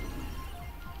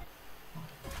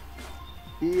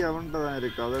 கீ அவன்கிட்ட தான்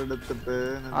இருக்கு, அதை எடுத்துட்டு.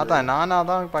 அதான் நானா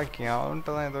தான் பாக்கேன்,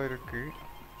 அவன்கிட்ட தான் ஏதோ இருக்கு.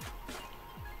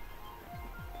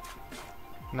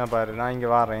 என்ன பாரு, நான் இங்க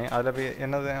வரேன். அதுல போய்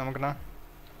என்னது நமக்குண்ணா?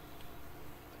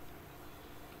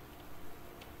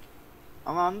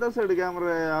 அவன் அந்த சைடு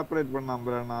கேமரா ஆப்ரேட்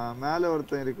பண்ணான். மேல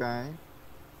ஒருத்தன் இருக்கான்.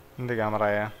 இந்த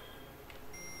கேமராயா?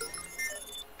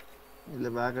 இல்ல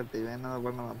பேக்கெட் என்ன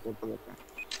பண்ண போட்டு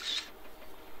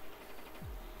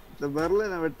இந்த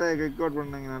பெர்லினை வெட்ட கிக் அவுட்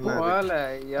பண்ணீங்க. நல்லா போல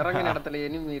இறங்கின இடத்துல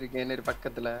எனிமி இருக்கு என்ன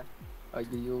பக்கத்துல.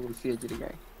 ஐயோ உசி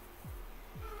வச்சிருக்கேன்.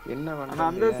 என்ன பண்ண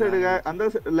அந்த சைடு அந்த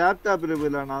லேப்டாப்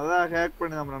இருக்குல்ல, நான் அதான் ஹேக்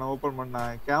பண்ணி தான் நான் ஓபன்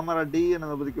பண்ணேன். கேமரா டி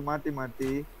என்னத பத்திக்கு மாத்தி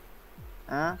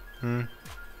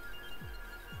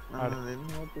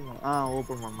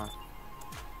ஓபன் பண்ண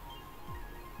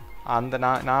அந்த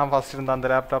நான் ஃபர்ஸ்ட் இருந்த அந்த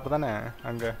லேப்டாப் தானே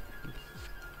அங்க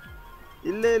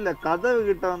இல்ல கதவு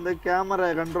கிட்ட வந்து கேமரா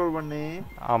கண்ட்ரோல் பண்ணி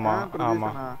ஆமா ஆமா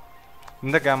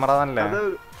இந்த கேமரா தான் இல்ல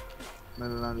கதவு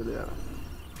நல்லா தெரியா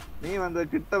நீ வந்து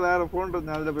கிட்ட வேற போன்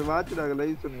இருந்து அதுல போய் வாட்ச்டாக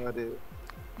லைவ் சொன்னாரு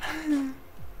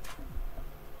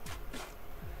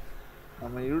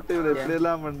நம்ம யூடியூப்ல எப்படி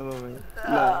எல்லாம் பண்றோமே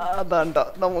அதான்டா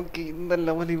நமக்கு இந்த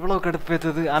லெவல் இவ்வளவு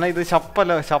கடுப்பேத்தது ஆனா இது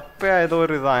சப்பையா ஏதோ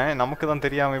ஒரு இதான் நமக்கு தான்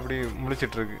தெரியாம இப்படி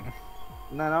முழிச்சிட்டு இருக்கு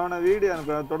நான் அவன வீடியோ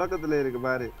அனுப்புறேன் தொடக்கத்துல இருக்கு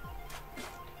பாரு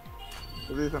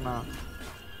புரியுதுண்ணா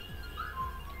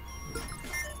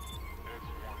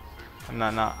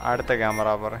நான் அடுத்த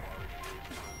கேமரா பாறேன்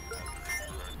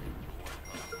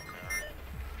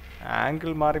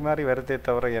ஆங்கிள் மாறி மாறி வருதே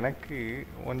தவிர எனக்கு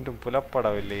ஒன்றும்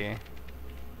புலப்படவில்லையே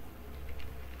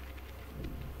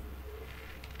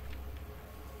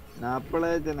நான்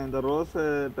அப்பளே சொன்னேன் இந்த ரோஸ்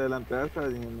எல்லாம்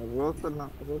பேசாதீங்க இந்த ரோஸ்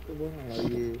எல்லாம்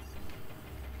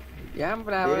ஏன்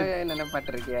பிராவல என்ன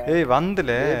பண்றீங்க ஏய்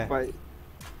வந்துல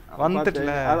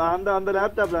வந்துட்டல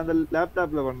அந்த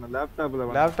லேப்டாப்ல பண்ண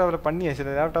லேப்டாப்ல பண்ணியாச்சு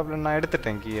லேப்டாப்ல நான்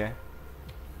எடுத்துட்டேன் கீயை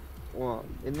ஓ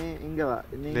இங்க வா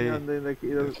நீங்க வந்து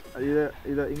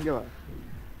இந்த இங்க வா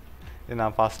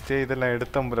நான் ஃபர்ஸ்ட் இதெல்லாம்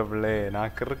எடுத்தேன் பிள்ளை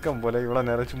நான் கிறுக்கம் போல இவ்வளவு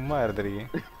நேரம் சும்மா இருந்தீங்க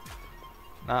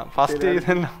நான் ஃபர்ஸ்ட்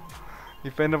இதெல்லாம்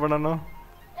இப்போ என்ன பண்ணனும்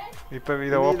இப்போ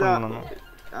இத ஓபன் பண்ணனும்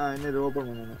இன்னொரு ஓபன்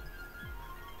பண்ணனும்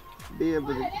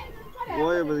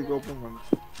ஓபன் பண்ணு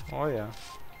ஓயா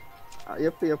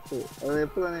எஃப் அது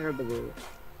எஃப் தானே காட்டுது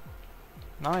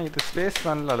நான் இது ஸ்பேஸ்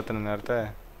பேன்ல அழுத்தின நேரத்தை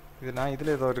இது நான்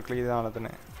இதுல ஏதோ ஒரு கிளிக் தான்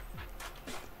அழுத்தினேன்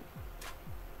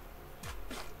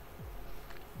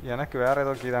எனக்கு வேற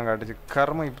ஏதோ கீ தான் காட்டுச்சு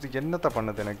கர்மம் இப்படி என்னத்த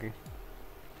பண்ணுது எனக்கு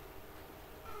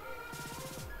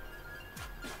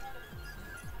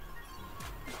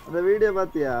அந்த வீடியோ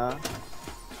பாத்தியா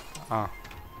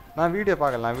நான் வீடியோ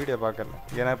பார்க்கல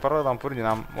எனக்கு பரவாயில்ல தான் புரிஞ்சு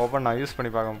நான் ஓபன் நான் யூஸ்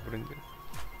பண்ணி பார்க்க புரிஞ்சு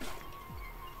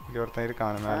இங்க ஒருத்தன்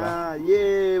இருக்கான் மேல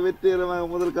வெற்றிகரமாக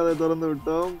முதல் கதை திறந்து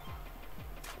விட்டோம்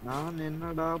நான்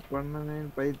என்னடா பண்ணனேன்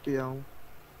பைத்தியம்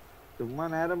சும்மா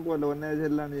நேரம் போல ஒன்னே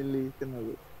செல்லான்னு சொல்லி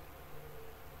சின்னது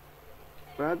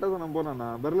பேட்டசனம்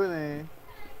போனா பெர்லினே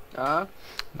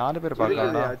 4 பேர்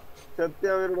பார்க்கலாம்டா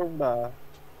சத்யா வேற உண்டா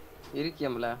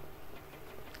இருக்கியம்ல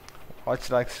வாட்ச்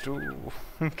டாக்ஸ்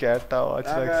 2 கேட்டா வாட்ச்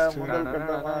டாக்ஸ்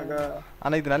 2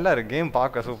 ஆனா இது நல்லா இருக்கு கேம்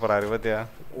பார்க்க சூப்பரா இருக்கு பாத்தியா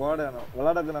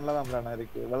விளையாடக்கு நல்லா தான் பிளான்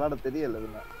இருக்கு விளையாட தெரியல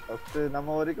இதுனா ஃபர்ஸ்ட்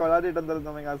நம்ம வரைக்கும் விளையாடிட்டு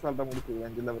வந்திருந்தோம் அசால்ட்டா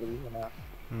முடிச்சிடுவேன் ஜில்ல பிரதீசனா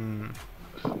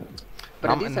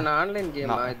பிரதீசனா ஆன்லைன்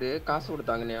கேமா இது காசு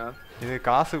கொடுத்தாங்கனியா இது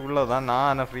காசுக்குள்ள தான்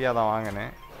நான் ஃப்ரீயா தான்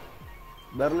வாங்குனேன்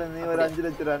பெர்லின் நீ ஒரு 5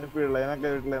 லட்சம் அனுப்பிடல எனக்கு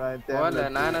வீட்ல நான் தேவல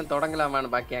நானும்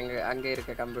தொடங்கலாமான்னு பாக்கி அங்க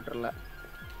இருக்க கம்ப்யூட்டர்ல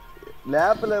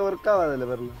லேப்ல வர்க் ஆகாதுல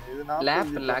பெர்லின் இது நான்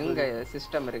லேப்ல அங்க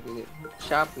சிஸ்டம் இருக்கு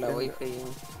ஷாப்ல வைஃபை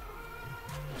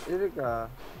இருக்கா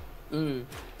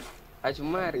அது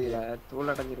சும்மா இருக்குல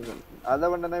தூள் அடைஞ்சிருக்கு அத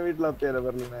வந்தனே வீட்ல அப்பேல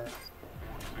பெர்லின்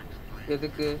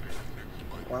எதுக்கு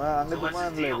அங்க சும்மா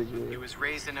இல்ல இருக்கு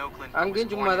அங்க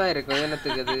சும்மா தான் இருக்கு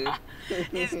என்னத்துக்கு அது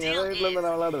வீட்ல இருந்து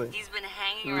நான் விளையாடுறேன் He's been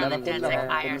hanging around the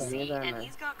Dentec IRC and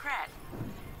he's got crack.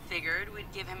 Figured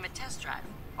we'd give him a test drive.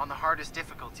 On the hardest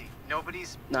difficulty.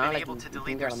 Nobody's been able to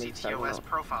delete their CTOS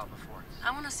profile before.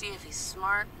 I want to see if he's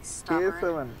smart, stubborn.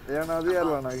 K7 ஏனா அது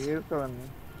யாரவனா K7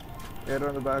 ஏற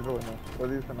வந்து back வந்து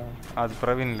பொசிஷனா அது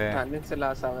பிரவீன்ல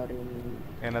அன்னிசலாஸ் அவர்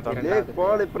என்ன தம்பி ஏய்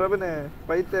போடி பிரவீன்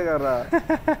பைத்தியக்காரா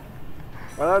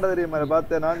விளையாட தெரியுமா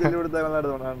பார்த்தே நான் சொல்லி கொடுத்தா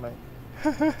விளையாடுவேன் நான்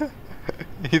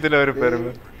இதுல ஒரு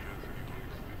பெருமை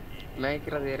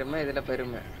மேய்க்கிறது ஏறுமே இதுல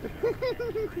பெருமை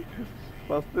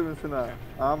ஃபர்ஸ்ட் மிஸ்னா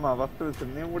ஆமா ஃபர்ஸ்ட் மிஸ்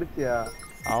நீ முடிச்சியா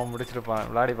அவன் முடிச்சிருப்பான்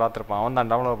விளையாடி பார்த்திருப்பான் அவன்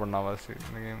தான் டவுன்லோட் பண்ணான் ஃபர்ஸ்ட்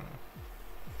இந்த கேம்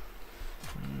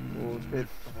ஓ சரி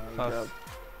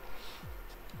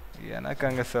எனக்கு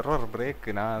அங்க சர்வர் பிரேக்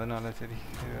நான் அதனால சரி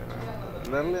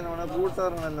பெர்லின் அவன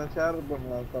கூட்டாரங்க எல்லாம் ஷேர்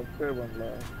பண்ணலாம் சப்ஸ்கிரைப்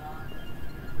பண்ணலாம்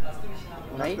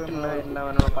நைட்ல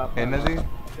என்னவனோ பாப்பேன் என்னது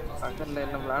பக்கத்துல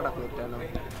என்ன விளையாட போயிட்டானோ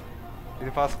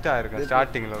இது ஃபர்ஸ்டா இருக்கு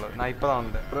ஸ்டார்டிங்ல நான் இப்பதான்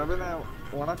வந்தேன் பிரவீன்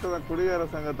உனக்கு தான் குடிகார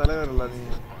சங்க தலைவர் இல்ல நீ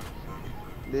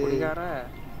குடிகார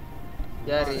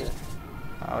யாரு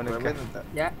அவனுக்கு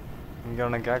இங்க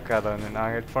உனக்கு கேட்காதவனு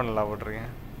நான் ஹெட்ஃபோன்ல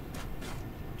போட்டிருக்கேன்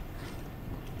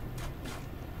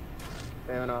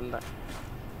தேவன வந்தா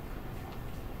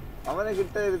அவனை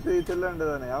கிட்ட இருந்து செல்ல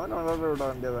வேண்டியதானே அவனை விளையாட விட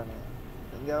வேண்டியதானே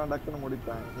எங்க அவன் டக்குன்னு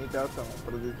முடிப்பான் நீ பேசணும்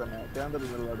பிரதீசனா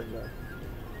கேந்திர விளையாடுங்க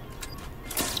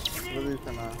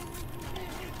பிரதீசனா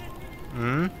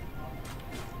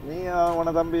நீ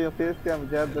உன தம்பி ஃபேஸ் கேம்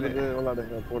சேர்த்துருக்கு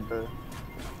விளையாடுங்க போட்டு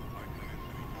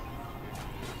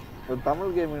ஒரு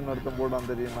தமிழ் கேமிங் ஒருத்தன்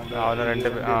போடுவான் தெரியுமா அவன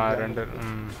ரெண்டு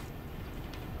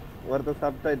ஒருத்த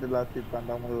சப்டைட்டில் வாசிப்பான்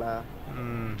தமிழ்ல.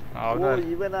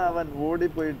 அவன் ஓடி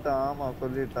போயிட்டான். ஆமா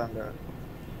சொல்லிட்டாங்க.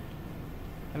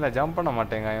 இல்ல ஜம்ப் பண்ண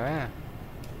மாட்டேங்க இவன்.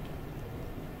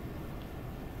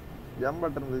 ஜம்ப்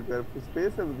பண்றதுக்கு வேற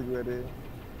ஸ்பேஸ் எடுத்துக்கு வேற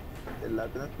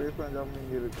எல்லாத்துலயும் ஸ்பேஸ் ஜம்ப்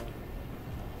இங்க இருக்கும்.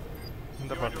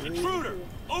 இந்த பாட்டு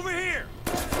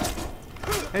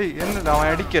ஏய் என்னடா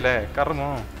அவன் அடிக்கல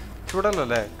கர்மம்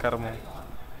சுடலல கர்மம்.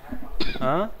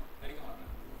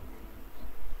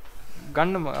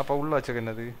 கண்ணு அப்ப உள்ள வச்சது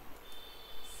என்னது?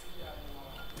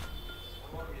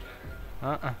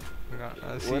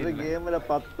 ஒரு கேம்ல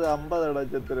 10 50 தடவை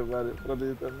செத்துருப்பாரு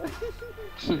பிரதீப் சொன்ன.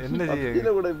 என்ன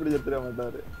செய்ய கூட இப்படி செத்துற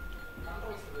மாட்டாரு.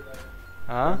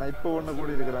 நான் இப்ப ஒண்ணு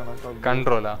கூடி இருக்கறானே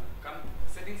கண்ட்ரோலா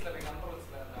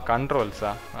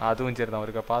கண்ட்ரோல்ஸா அதுவும் சரி தான்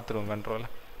ஒருக்கா பாத்துருவோம் கண்ட்ரோல்.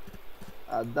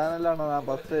 அதானல நான்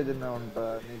ஃபர்ஸ்ட் ஏஜ்னா உன்ட்ட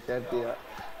நீ கேட்டியா?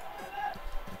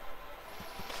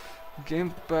 Game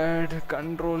bad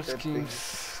control schemes.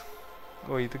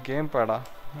 ஓ இது கேம் பேடா?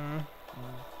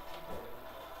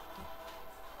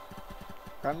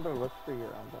 கண்ட்ரோல்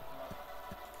வச்சுக்கிறான்.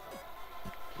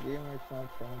 Game is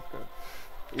not connected.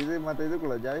 இது மத்த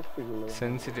இதுக்குள்ள ஜாய்ஸ்டிக் உள்ள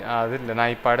சென்சிட்டிவ் அது இல்ல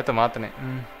நான் இப்ப அடுத்து மாத்துனேன்.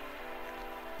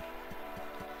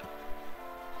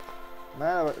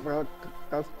 மேல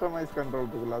கஸ்டமைஸ் கண்ட்ரோல்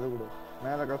இருக்குல்ல அது கூட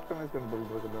மேல கஸ்டமைஸ் கண்ட்ரோல்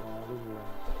இருக்குல்ல அது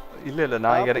இல்ல இல்ல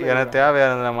நான் எனக்கு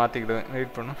தேவையானதை நான் மாத்திக்கிடுவேன்.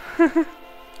 வெயிட் பண்ணு.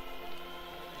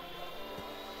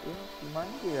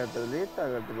 மங்கி காட்டுது லேட்டா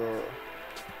காட்டுதோ.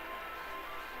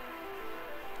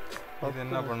 இது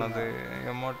என்ன பண்ணது?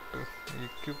 Emote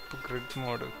equip grid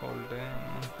mode hold.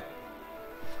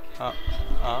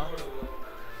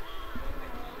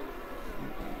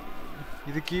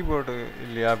 இது கீபோர்டு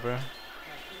இல்லையா? அப்ப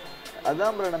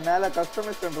அதான் ப்ரோ மேல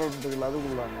கஸ்டமைஸ் கண்ட்ரோல் இருக்குல்ல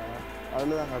அதுக்குள்ளாங்க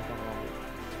அதுல தான் காட்டணும்.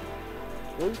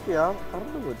 ஓகேயா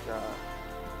பறந்து போச்சா?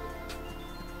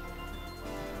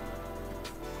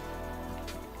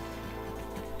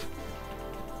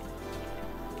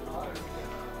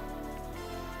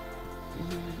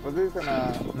 பொசிஷனா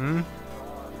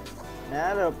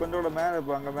மேல கொஞ்சோட மேல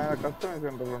இப்போ அங்க மேல கஸ்டமைஸ்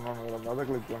கண்ட்ரோல் பண்ணனும் அத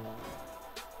கிளிக் பண்ணு.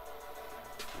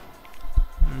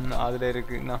 அதுல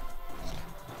இருக்கு நான்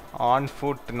ஆன்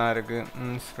ஃபுட்னா இருக்கு.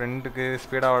 ஸ்ப்ரிண்ட்க்கு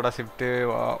ஸ்பீடாவோட ஷிஃப்ட்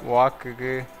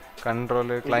வாக்குக்கு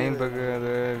கண்ட்ரோல் கிளைம்புக்கு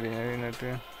அது நெட்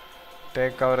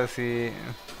டேக் கவரசி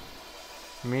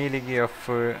மீலிக்கு எஃப்.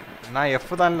 நான்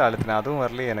எஃப் தான் அழுத்தினேன் அதுவும்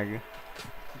வரலையே எனக்கு.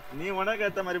 நீ உனக்கு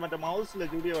ஏத்த மாதிரி மத்த மவுஸ்ல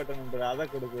ஜூடியோ பட்டன் அத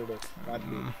கொடுத்து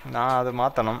நான் அது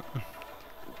மாத்தணும்.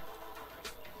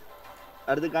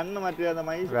 அடுத்து கண்ணு மாற்றி அந்த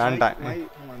மை வேண்டாம்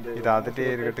இது அதுட்டே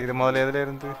இருக்கட்டும். இது முதல்ல எதுல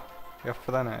இருந்து எஃப்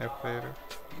தானே? எஃப்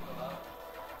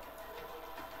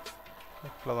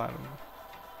எஃப்ல தான் இருந்து.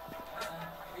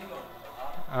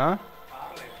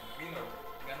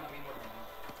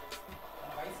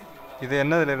 இது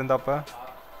என்னதுல இருந்து? அப்ப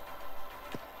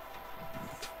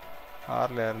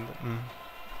ஆர்ல இருந்து.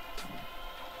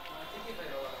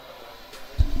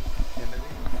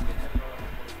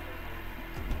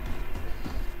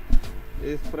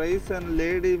 is price and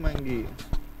lady mangi.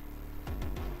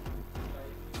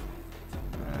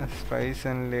 Spice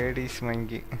and ladies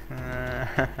mangi.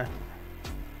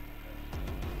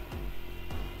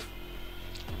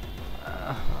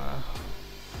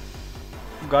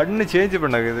 Gun change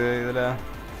பண்ணாகுது இதுல.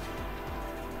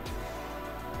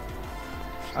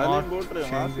 அதே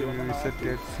போட்றேன்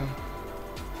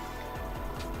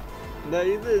இந்த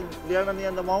இது ஏன்னா நீ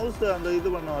அந்த மவுஸ் அந்த இது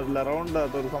பண்ண வரல ரவுண்டா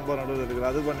ஒரு சம்பவம் நடுவுல இருக்கு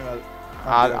அது பண்ணி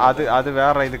அது அது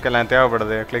வேற இதுக்கெல்லாம்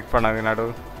தேவைப்படுது கிளிக் பண்ணாங்க நடு.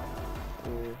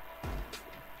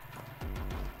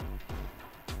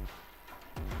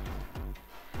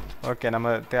 ஓகே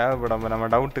நம்ம தேவைப்படாம நம்ம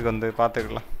டவுட்டுக்கு வந்து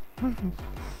பாத்துக்கலாம்.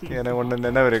 எனக்கு ஒண்ணு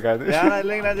நினைவு இருக்காது.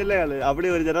 இல்லைங்க நான் இல்ல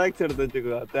அப்படியே ஒரு ஜெராக்ஸ் எடுத்து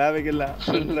வச்சுக்கோ தேவையில்ல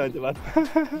வச்சு பாத்து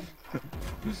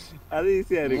அது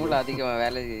ஈஸியா இருக்கு. மூளை அதிகமா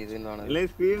வேலை செய்யுதுன்னு இல்ல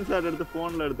ஸ்கிரீன்ஷாட் எடுத்து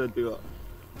போன்ல எடுத்து வச்சுக்கோ.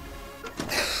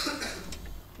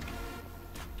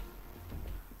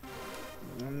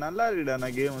 நல்லா இருக்குடா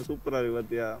நான் கேம் சூப்பரா இருக்கு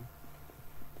பாத்தியா?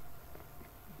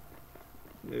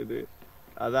 இது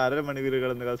அது 1/2 மணி நேரம்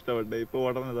கடந்து கஷ்டப்பட்டேன் இப்போ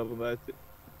உடனே திறந்தாச்சு.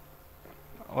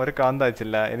 ஒரு காந்தாச்சு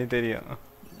இல்ல எனக்கு தெரியும்.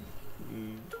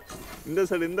 இந்த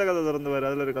சைடு இந்த கதை திறந்து வர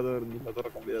அதுல ஒரு கதை இருந்து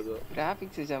திறக்க முடியாது.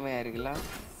 கிராபிக்ஸ் செமையா இருக்குல்ல.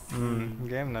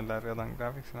 கேம் நல்லா இருக்கு அதான்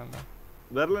கிராபிக்ஸ் நல்லா.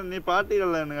 வரல நீ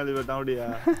பார்ட்டிகள்ல என்ன கழிவட்ட அப்படியா?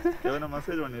 எவன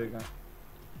மெசேஜ் பண்ணிருக்கான்.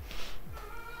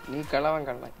 நீ கலவன்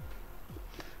கள்ளை.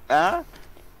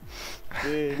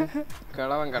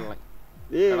 கலவன் கள்ளை.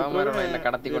 கலவன் இல்ல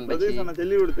கடத்தி கொண்டு போய் நான்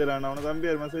சொல்லி கொடுத்தேன் அவன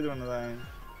தம்பியார் மெசேஜ் பண்ணதான்.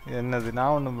 என்னது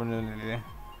நான் ஒண்ணும் பண்ணலையே.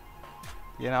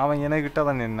 அவன் எனக்கு கிட்ட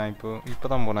தான் என்ன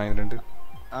இப்போதான் போனான் இது ரெண்டு.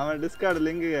 அவன் டிஸ்கார்ட்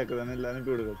லிங்க் கேக்குறானே இல்ல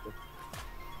அனுப்பி விடுங்க.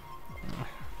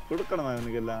 கொடுக்கணுமா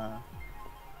இவனுக்கு எல்லாம்?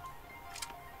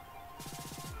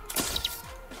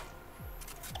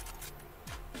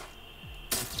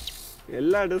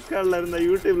 எல்லா டிஸ்கார்ட்ல இருந்த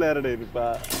யூடியூப்ல யாரடா இருப்பா?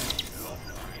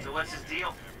 So what's his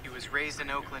deal? He was raised in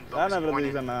Oakland, but நானா was born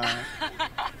in...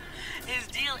 His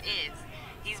deal is,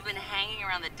 he's been hanging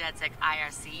around the DedSec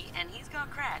IRC, and he's got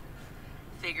cred.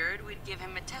 Figured we'd give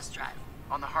him a test drive.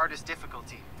 On the hardest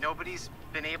difficulty. Nobody's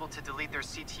been able to delete their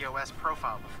CTOS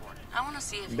profile before. I want to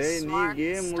see if he's smart,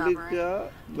 stubborn,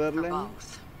 or both.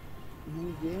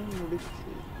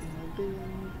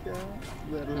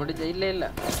 முடிச்ச இல்ல இல்ல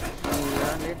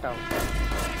late ஆகும்.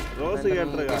 Rose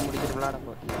கேட்றா முடிச்சிட்டு விளையாட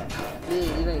போறேன்.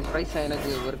 இது price எனக்கு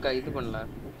work இது பண்ணல.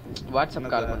 வாட்ஸ்அப்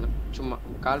கால் பண்ணு. சும்மா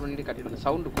கால் பண்ணிட்டு கட் பண்ணு.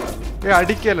 சவுண்ட் கூட.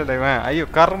 அடிக்கலடா இவன். ஐயோ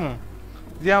கர்மம்.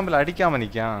 ஜியாம்பல அடிக்காம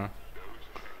நிக்கான்.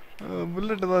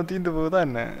 புல்லட் தான் தீந்து போகுதா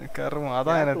என்ன? கர்மம்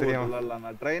அதான் எனக்கு தெரியும்.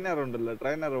 நான் ட்ரைனர் உண்டல்ல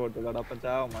ட்ரைனர் ஓட்டுடா அப்ப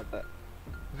சாவ மாட்டேன்.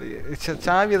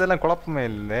 சாவி இதெல்லாம் குழப்பமே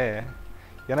இல்ல.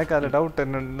 எனக்கு அதுல டவுட்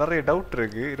நிறைய டவுட்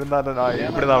இருக்கு. இருந்தாலும் நான்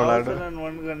இப்படி தான் விளையாடுறேன்.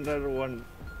 1101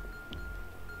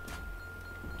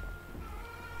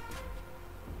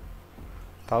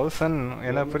 1000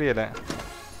 என்ன புரியல.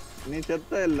 நீ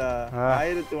செத்த இல்ல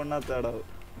 1001 தடவை.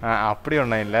 அப்படி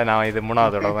ஒண்ணும் இல்ல. நான் இது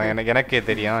 3வது தடவை. எனக்கே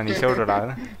தெரியும். நீ ஷவுட்டடா.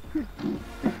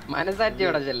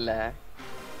 மனசாட்சியோட செல்ல.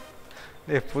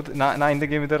 நான் இந்த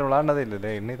கேம் இதர விளையாண்டதே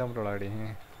இல்ல. இன்னைக்கு தான் விளையாடி.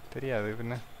 தெரியாது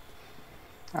பின்ன.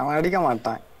 அவன் அடிக்க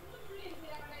மாட்டான்.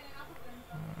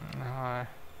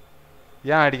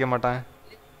 ஏன் அடிக்க மாட்டான்?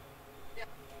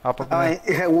 அப்ப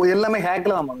எல்லாமே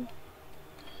ஹேக்ல தான் பண்ணுவான்.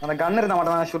 அந்த கன் இருந்தா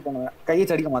மட்டும் தான் ஷூட் பண்ணுவேன். கையை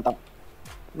அடிக்க மாட்டான்.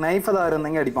 நைஃப் தான்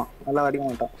இருந்தங்க அடிப்பான். நல்லா அடிக்க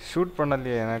மாட்டான். ஷூட்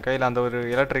பண்ணலையே. நான் கையில அந்த ஒரு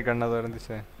எலக்ட்ரிக் கன் அது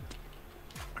இருந்துச்சு.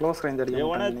 க்ளோஸ் ரேஞ்ச் அடிக்க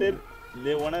மாட்டான்.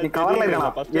 நீ கவர்ல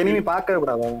இருக்கான். எனிமி பார்க்கவே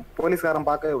கூடாது. போலீஸ்காரன்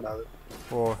பார்க்கவே கூடாது.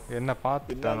 ஓ என்ன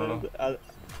பார்த்துட்டானோ.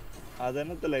 அது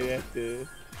என்னத்துல ஹேக்?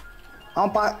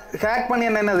 அவன் ஹேக் பண்ணி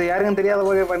என்னது யாருக்கும் தெரியாத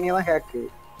போய் பண்ணி தான் ஹேக்.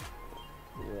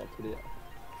 ஓ அப்படியே.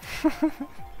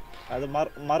 அது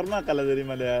மர்மா கலை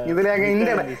தெரியுமாலையா? இதுல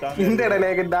இந்த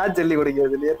இடத்துல டாச் சொல்லி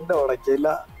கொடுக்கிறது எந்த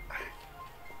உடைக்கல.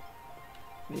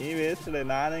 நீ வேஸ்ட்ல.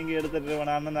 நான் இங்க எடுத்துட்டு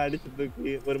அண்ணன் அடிச்சு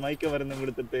தூக்கி ஒரு மைக்க மருந்து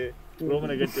கொடுத்துட்டு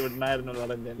ரூம்ல கட்டி விட்டு நான் இருந்தோம்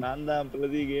வளைஞ்சேன். நான் தான்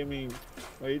பிரதி கேமிங்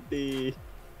வைட்டி.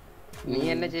 நீ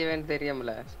என்ன செய்வேன்னு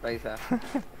தெரியும்ல ஸ்பைஸா.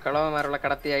 கலவ மரல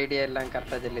கடத்தி ஐடியா எல்லாம்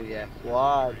கரெக்டா சொல்லுதியா? வா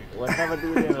ஒண்ணே பத்தி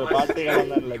பாட்டே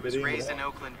கலந்தல்ல தெரியுமா?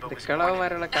 கலவ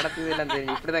மரல கடத்தி எல்லாம்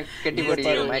தெரியும். இப்படி தான் கெட்டி போடி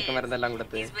மயக்க மருந்து எல்லாம்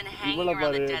கொடுத்து. இவள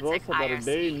பாரு ரோஸ் பாரு.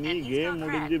 டேய் நீ கேம்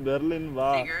முடிஞ்சு பெர்லின்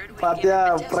வா. பாத்தியா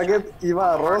பிரகத் இவா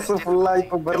ரோஸ் ஃபுல்லா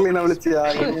இப்ப பெர்லினை விളിச்சியா?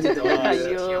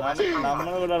 ஐயோ நம்மள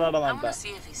கூட விளையாட மாட்டான்.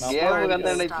 கேம்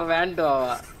வந்தா இப்ப வேண்டாம்.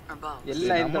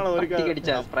 எல்லாம் இந்த ஒருக்கி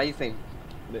அடிச்சா பிரைஸ்.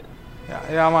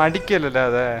 அவன் அடிக்கல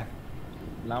அத.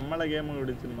 நம்மள கேம்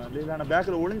முடிச்சிருமா? இல்ல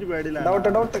பேக்ல ஒளிஞ்சு போய் அடில.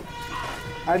 டவுட்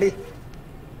அடி.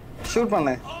 ஷூட்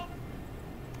பண்ணு.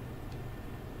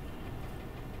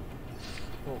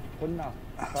 ஓ கொன்னா.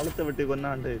 கழுத்தை வெட்டி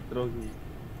கொன்னாண்டே துரோகி.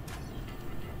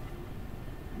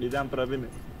 இதான் பிரவீன்.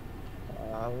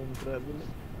 அவன் பிரவீன்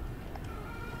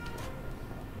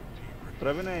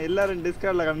எல்லாரும்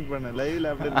டிஸ்கார்ட்ல கனெக்ட் பண்ணு.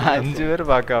 லைவ்ல அப்படியே 5 பேர்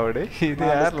பாக்காவடே. இது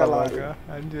யாரல பாக்கா?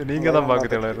 5 நீங்க தான்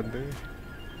பாக்குறீங்களா இருந்து?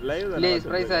 லைவ்ல லே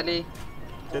ஸ்ப்ரைஸ் ஆலி.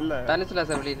 இல்ல. தனுசுல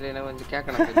சப்ளிட்ல என்ன கொஞ்சம்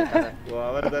கேட்கணும் கொஞ்சம். ஓ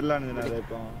அவர் தரலாம்னு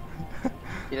இப்போ.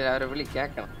 இல்ல அவர் விளி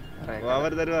கேட்கணும். ஓ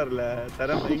அவர் தருவார்ல.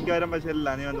 தரம் இங்க வரம்ப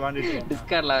செல்ல நீ வந்து வாண்டிட்டு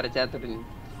டிஸ்கார்ட்ல அவரை சேர்த்துட்டு நீ.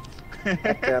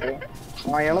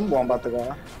 அவன் எலும்புவான் பாத்துக்கோ.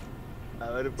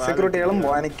 அவர் செக்யூரிட்டி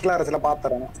எலும்புவான். நிக்கலாரஸ்ல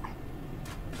பாத்துறேன்.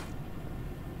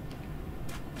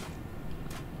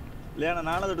 இல்லையா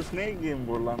நாளைக்கு ஒரு ஸ்னேக் கேம்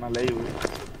போடலாம். நான் லைவ்.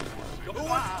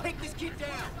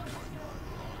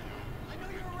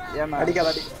 ஏன்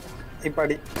அடிக்காதடி. இப்ப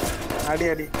அடி அடி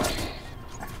அடி.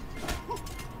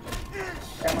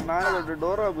 ஏன்னா நாளைக்கு ஒரு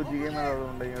டோரா புஜி கேம்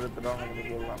ஏதாவது எடுத்துட்டாங்க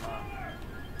போடலாமா?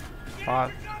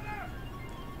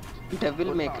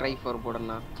 Devil May cry for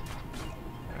போடனா.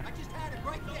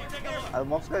 அது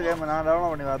மொக்க கேம். நான்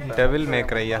டவுன்லோட் பண்ணி பார்த்தேன். Devil May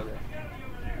கிரையா?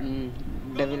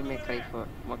 Devil May cry for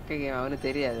மொக்க கேம். அவனுக்கு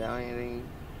தெரியாது. அவன் எதை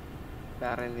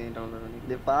வேற எதையும் டவுன்லோட் பண்ணி.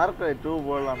 இது பார்க் 2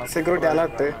 போடலாம். Security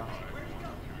alert.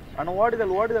 ஆனா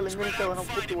ஓடிதல் இங்க நிக்க அவன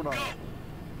கூட்டி விடுவாங்க.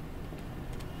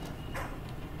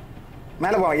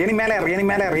 மேல போ. எனி மேல ஏறு.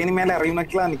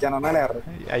 இவனுக்குலாம் நிக்கணும். மேல ஏறு.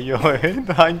 ஐயோ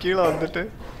நான் கீழ வந்துட்டு.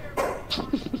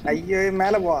 ஐயோ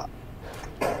மேல போ.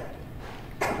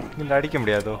 இல்ல அடிக்க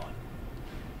முடியாதோ?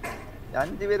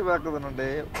 5 பேர் பாக்குதுனே.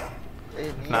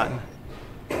 ஏய் நீ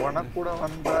உனக்கு கூட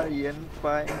வந்தா என்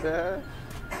பாயிண்ட்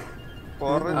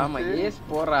ஆமா ஏஸ்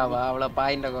போறாவா அவள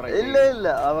பாயிண்ட் குறை. இல்ல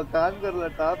அவ கான்கர்ல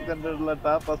டாப் 100ல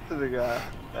டாப் ஃபர்ஸ்ட் இருக்கா.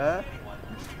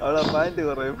 அவள பாயிண்ட்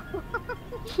குறையும்.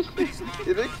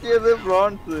 இதுக்கேது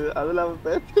பிரான்ஸ். அதுல அவ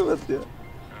பேச்சு பத்தியா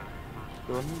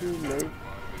 20 லைக்.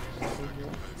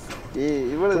 ஏய்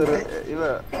இவ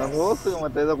ரோஸ்க்கு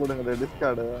மட்டும் ஏதோ கொடுங்க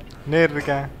டிஸ்கார்ட். நேர்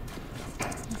இருக்கேன்.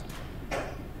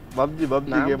 பப்ஜி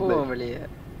நான் கேம் ப்ளே போவேன் வெளியே.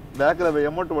 பேக்ல போய்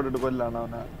எமௌண்ட் போட்டுட்டு போயிடலாம்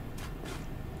அவனை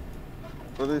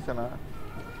பொசிஷனா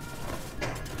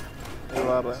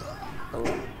வரேன்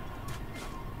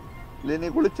இல்லை நீ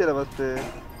குளிச்சிட ஃபர்ஸ்ட்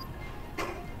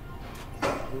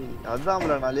அதான்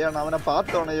நாளையா நான் அவனை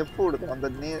பார்த்தவனை எஃப் கொடுக்கணும் அந்த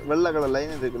நீ வெள்ளை கலர்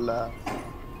லைன் இருக்குல்ல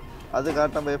அது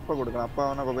காட்ட எஃப் கொடுக்கணும் அப்ப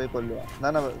அவனை போய் கொல்லுவான்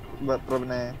தானே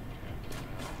பிரபுனே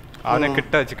அவனை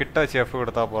கிட்ட வச்சு எஃப்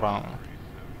கொடுத்தா போறான்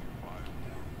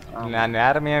நான்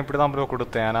நேரமே இப்படிதான் ப்ரோ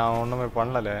கொடுத்தேன் ஆனா அவன் ஒண்ணுமே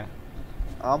பண்ணல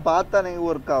அவன் பார்த்தா நீங்க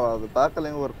ஒர்க் ஆகாது பார்க்கல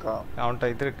நீங்க ஒர்க் ஆகும்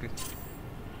அவன்கிட்ட இது இருக்கு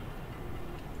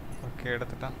ஓகே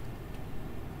எடுத்துட்டான்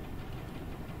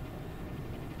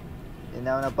இனி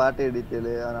அவனை பாட்டு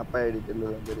எடிட்டலு அவன் அப்பா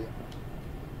எடிட்டலு தான் தெரியும்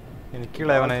இனி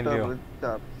கீழே அவனை இல்லையோ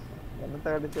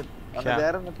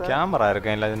கேமரா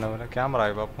இருக்கேன் இல்லை என்ன கேமரா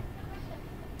பார்ப்போம்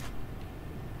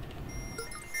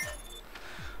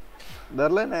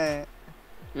ಬರ್ಲೇನೆ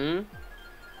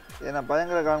ಏನ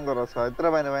ಭಯಂಕರ ಕಾಣ್ಕೊರ ಎತ್ತರ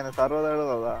ಪೈನ ಸರ್ವದ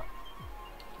எழுவதா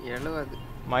 70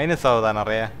 மைனஸ் ஆகுதா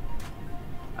நிறைய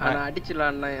ஆனா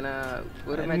அடிச்சலாம்னா ஏனா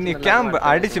ஒரு மேட்ச் நீ கேம்ப்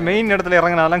அடிச்சு மெயின் இடத்துல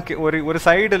இறங்குனாலாம் ஒரு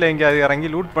சைடுல எங்க அது இறங்கி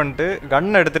லூட் பண்ணிட்டு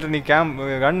கன் எடுத்துட்டு நீ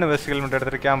கன் வெஸ்ட் ஹெல்மெட்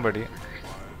எடுத்துட்டு கேம்ப் அடி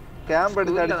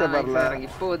அடிச்ச வரல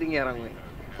இப்போ ஒதுங்கி இறங்குவேன்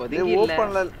ஒதுங்கி இல்ல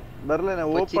ஓபன்ல ಬರ್ಲೇನೆ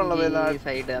ಓಪನ್ ಲೆವೆಲ್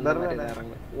சைடு அந்த மாதிரி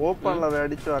இறங்கு ஓபன் ಲೆವೆಲ್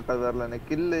அடிச்சு வாக்க வரலனே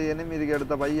கில் எனிமி இருக்கு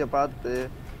எடுத்த பைய பார்த்து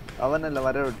அவனல்ல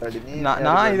வர விட்டாடி நீ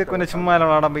நான் இது கொஞ்சம் சும்மா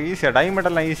விளையாட ஈஸியா டைமண்ட்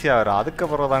எல்லாம் ஈஸியா வரும் அதுக்கு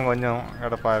அப்புறம் தான் கொஞ்சம்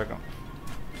கடப்பா இருக்கும்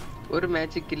ஒரு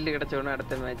மேட்ச் கில் கிடைச்சவன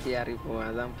அடுத்த மேட்ச் யாரி போவான்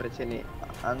அதான் பிரச்சனை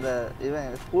அந்த இவன்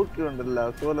ஸ்பூக்கி வந்தல்ல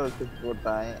சோலோ சிக்ஸ்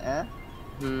போட்டான்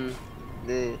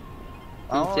டேய்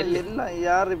அவன் எல்லாம்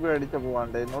யாரு போய் அடிச்ச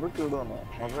போவான்டே நொறுக்கி விடுவானோ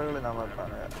மொபைல்ல நாம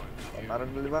பார்த்தாங்க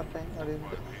மரண்டலி பார்த்தேன் அப்படியே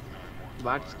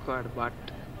பாட் ஸ்குவாட் பாட்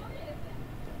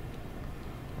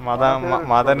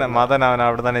மதன் அவன்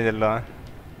அப்படிதானே சொல்லுவான்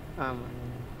ஆமா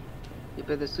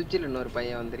இப்போ இந்த சுவிட்சில் இன்னொரு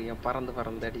பையன் வந்திருக்கான்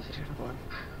பறந்து அடிச்சிருப்பான்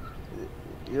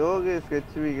யோகேஷ்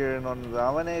ஹெச்விகேன்னு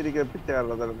அவனே இருக்க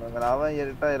பிச்சைக்காரர் இருந்தாங்க அவன்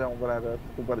 8000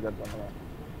 சூப்பர் சாட் பண்ணுவான்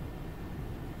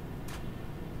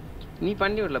நீ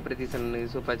பண்ணி விடல பிரதீசன்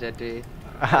சூப்பர் சாட்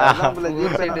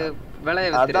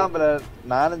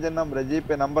நானும் சொன்ன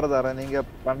ஜிபே நம்பர் தரேன் நீங்க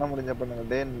பண்ண முடிஞ்ச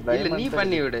பண்ணுங்க இல்ல நீ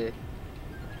பண்ணி விடு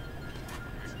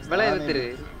விளைய வித்துரு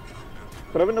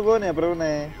பிரவீன் போனே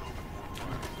பிரவீனே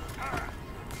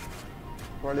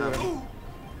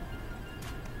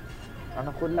ஆனா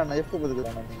கொல்ல நான் எப்ப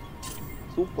பதுக்குறானா நீ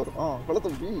சூப்பர் கொளத்து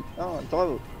பி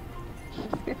சாவு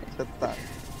செத்தா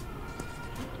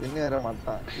இன்னும் வர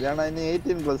மாட்டான் ஏன்னா இன்னும்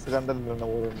 18+ கண்டென்ட்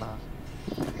ஓடுனா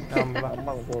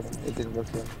அம்மா போடும்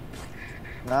 18+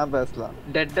 நான் பேசலாம்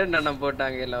டெட் அண்ணா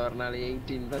போட்டாங்க இல்ல ஒரு நாள்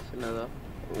 18+ என்னதோ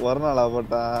ஒரு நாளா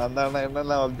போட்டான் அந்த அண்ணா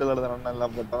என்னெல்லாம் அப்துல் அண்ணா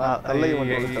எல்லாம் போட்டான்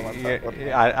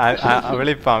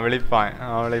விழிப்பான்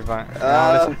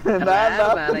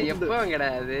எப்பவும்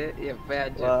கிடையாது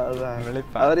எப்பயாச்சும்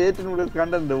விழிப்பான் அவர் 18+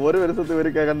 கண்டென்ட் ஒரு வருஷத்துக்கு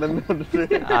வரைக்கும் கண்டென்ட்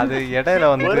அது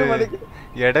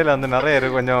இடையில வந்து நிறைய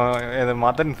கொஞ்சம்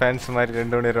மதன் ஃபேன்ஸ் மாதிரி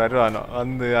 2 பேர் வருவானோ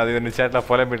வந்து அது ஒன்று சேட்டில்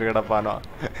புலம்பிட்டு கிடப்பானோ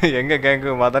எங்க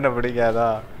கேங்கு மதனை பிடிக்காதா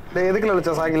எதுக்குள்ள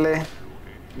வச்சா சாகில்லே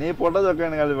நீ போட்டது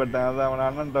எனக்கு கேள்விப்பட்டேன் அதான் அவன்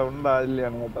அண்ணன்ட்ட உண்டா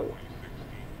இல்லையான்னு கேட்டது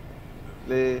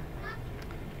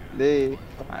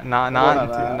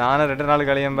நானும் 2 நாள்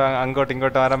கழியும் அங்கோட்டு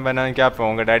இங்கோட்டு வரம்பேன்னு கேட்பேன்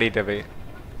உங்க டேடிகிட்ட போய்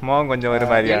மோகம் கொஞ்சம் ஒரு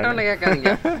மாதிரி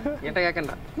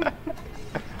கேட்கண்டா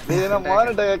ஏன்னா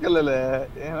மோனிட்ட கேட்கல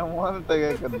ஏன்னா மோனிட்ட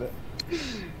கேட்கல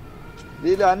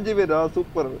இதுல 5 பேரா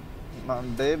சூப்பர் நான்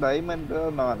டைமண்ட்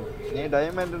நான் நீ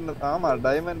டைமண்ட் ஆமா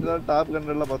டைமண்ட் டாப்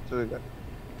கண்ட்ரோல்ல ஃபர்ஸ்ட் இருக்க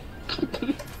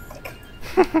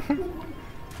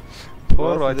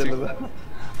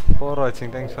for watching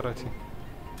thanks for watching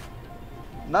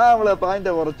நான் அவளை பாயிண்ட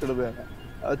குறைச்சிடுவேன்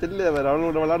சில்லு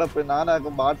அவளோட விளையாட போய்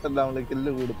நானாக்கும் பாட்டில் அவளுக்கு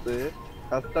கில்லு கொடுத்து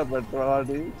கஷ்டப்பட்டு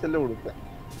விளையாடி செல்லு கொடுப்பேன்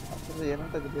அப்போ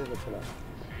என்னட்டே கட்டலாம்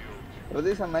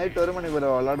பிரதீசன் நைட் 1 மணி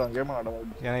போல விளையாடுவோம் கேம்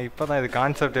விளையாடுவோம் எனக்கு இப்போதான் இது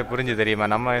கான்செப்டே புரிஞ்சு தெரியுமா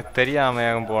நம்ம தெரியாம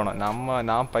போனோம்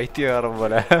நான் பைத்தியக்காரன்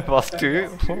போல ஃபர்ஸ்ட்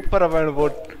சூப்பரா பேண்ட்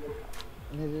போட்டு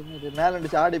மேலண்டு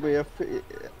சாடி போய்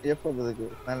எஃப் அதுக்கு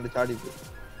மேலண்டு சாடி போய்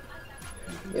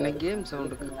எனக்கு கேம்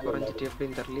சவுண்டுக்கு குறைஞ்சிட்டு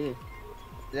எப்படின்னு தெரியலையே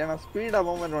ஏன்னா ஸ்பீடா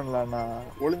மூவ்மெண்ட் பண்ணலாம்னா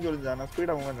ஒளிஞ்சானா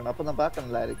ஸ்பீடா மூவ்மெண்ட் பண்ண அப்போ தான் பார்க்க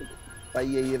நல்லா இருக்குது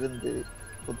பையை இருந்து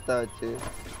குத்தா வச்சு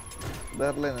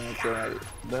பெர்லின் நினைக்கிற மாதிரி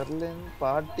பெர்லின்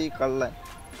பாட்டி கல்லன்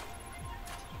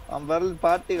பெர்லின்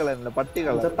பாட்டி கல்லன் இல்லை பட்டி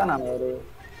கல்லன்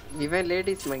இவன்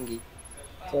லேடிஸ் மங்கி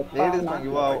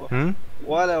வா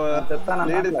ஓல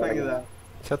லேடிஸ் மங்கி தான்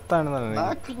செத்தானு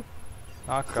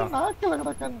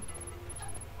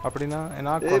அப்படின்னா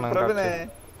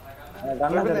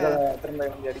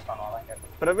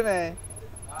பிரவீனே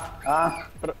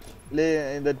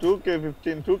இந்த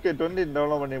 2K15 2K20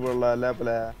 டவுன்லோட் பண்ணி போடலாம்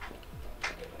லேப்ல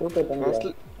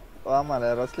ஆமால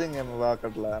ரெஸ்லிங் கேம்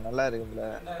பாக்கட்டல நல்லா இருக்கும்ல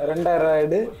 2000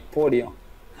 எடு போடியும்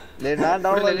லே நான்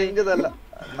டவுன்லோட் லிங்க் தரல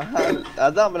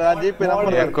அதான் நான் ஜிபே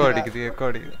நம்பர் எக்கோ அடிக்குது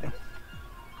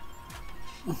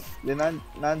லே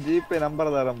நான் ஜிபே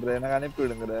நம்பர் தரேன் ப்ரோ எனக்கு அனுப்பி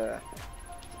விடுங்கற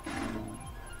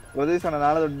பிரதீஷ்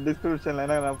நாளை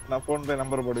டிஸ்கிரிப்ஷன்ல நான் ஃபோன் பே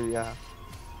நம்பர் போடுவியா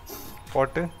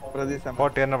போட்டு பிரதீஷ்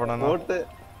போட்டு என்ன பண்ணனும் போட்டு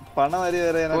பணம் வரி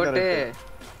வர எனக்கு போட்டு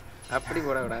அப்படி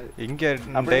போட கூடாது இங்க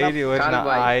டெய்லி ஒரு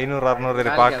 500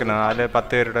 600 பார்க்கணும் அதுல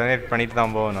 10 பேர் டொனேட் பண்ணிட்டு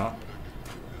தான் போகணும்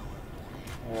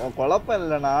குழப்பம்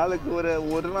இல்ல நாளுக்கு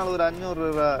ஒரு நாள் ஒரு 500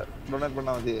 ரூபாய் டொனேட்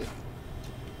பண்ண மதி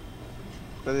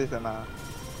பிரதீஷனா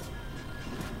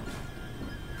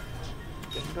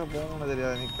எங்க போகணும்னு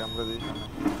தெரியாது நிக்க பிரதீஷனா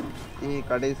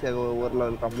கடைசியாக ஒரு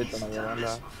லெவல் கம்ப்ளீட்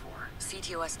பண்ணதுனால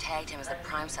CTOS tagged him as the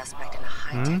prime suspect in a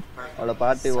high-tech burglary. அவள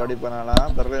பார்ட்டி ஓடி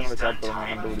போனாலாம் பெர்லினோட சாப்டர் நான்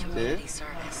கண்டுபிடிச்சு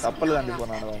கப்பல் தாண்டி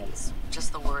போனானே Just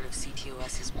the word of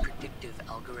CTOS's predictive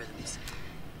algorithms.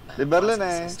 The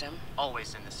பெர்லினே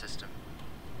Always in the system.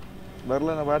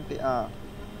 பெர்லின party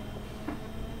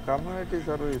community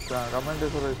service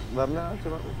பெர்லின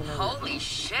Holy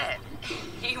shit.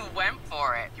 He went for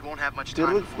it. You won't have much time.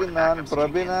 திருப்பி நான்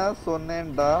பிரபினா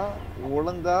சொன்னேன்டா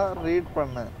ஒழுங்கா ரீட்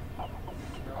பண்ணு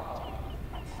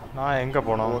நான் எங்க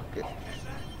போறோம் ஓகே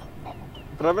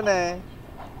பிரபினே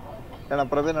என்ன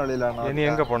பிரபின வழியில நீ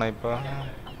எங்க போற இப்போ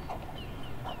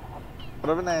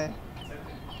பிரபினே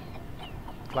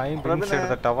claim inside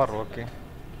the tower okay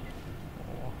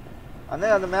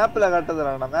அண்ணே அந்த மேப்ல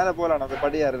காட்டுதுடா நான் மேலே போலாம் அந்த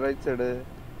படி யாரு ரைட் சைடு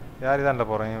யார் இதான்டா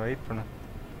போறேன் வெயிட் பண்ணு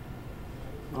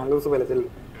நான் லூசு பைல செல்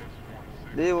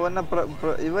டேய் ஒண்ணு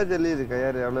இவ ஜெல்லி இருக்கா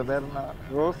யார் அவள பேர்னா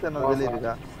ரோஸ் என்ன ஜெல்லி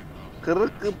இருக்கா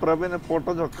கிறுக்கு பிரபின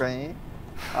போட்டோ ஜொக்கை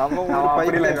அவன் ஒரு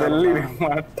பையில ஜெல்லி இருக்க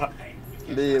மாட்டா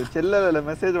டேய் செல்லல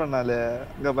மெசேஜ் பண்ணாலே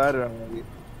இங்க பாரு எனக்கு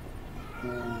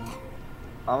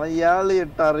அவன் 7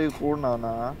 8 6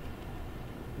 கூடுனானா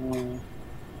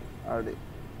அப்படி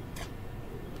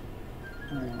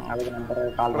அதுக்கு நம்பர்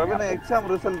கால் பிரபின எக்ஸாம்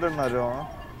ரிசல்ட் என்ன வரும்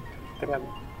தெரியாது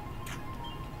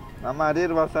நம்ம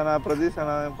அரியர் வாசனா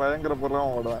பிரதீஷனா பயங்கர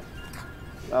புறம் ஓடுவேன்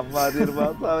நம்ம அரியர்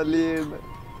வாசா வழியே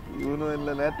இவனும்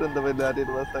இல்லை நேற்று இந்த பையில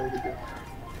அரியர் வாசா இருக்கு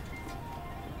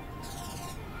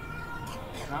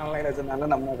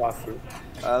நம்ம பாஸ்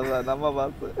அதான் நம்ம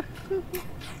பாஸ்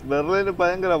பெர்லின்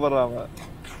பயங்கர படுறாம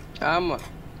ஆமா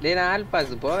டேய் நான் ஆல்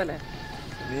பாஸ் போவல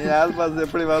நீ ஆல் பாஸ்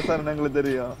எப்படி வாசான்னு எங்களுக்கு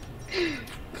தெரியும்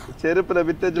செருப்புல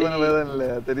விட்டேஜ் பண்ண வேதம் இல்ல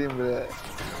தெரியும்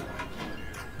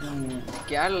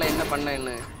கேரளா என்ன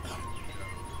பண்ணேன்னு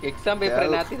எக்ஸாம்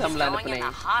பேப்பர் நாத்தி தம்ல அனுப்புனேன்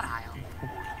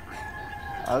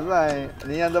அதான்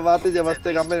நீ அந்த வார்த்தையை ஃபர்ஸ்ட்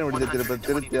கம்பெனி முடிச்சிருப்ப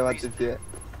திருப்பிய வார்த்தையை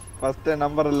ஃபர்ஸ்ட்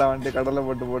நம்பர் எல்லாம் வந்து கடலை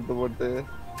போட்டு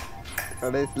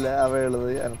கடைசியில அவ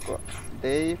எழுதி அனுப்புவான்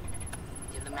டேய்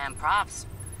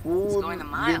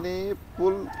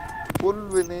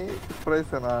புல்வினி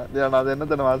பிரைசனா அது என்ன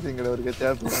தானே வாசிங்க ஒரு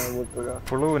சேத்துல போட்டுருக்கா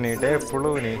புழுவினி டே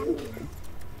புழுவினி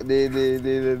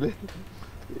டேய்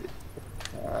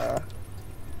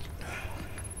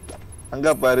அங்க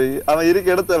பாரு அவன்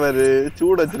இருக்க இடத்த பாரு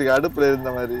சூடு வச்சிருக்க அடுப்புல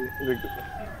இருந்த மாதிரி இருக்கு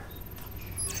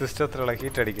சிஸ்டத்துல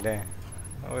ஹீட் அடிக்கல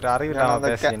ஒரு அறிவில்லாம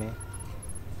பேசிய நீ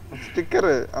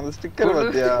ஸ்டிக்கர் அந்த ஸ்டிக்கர்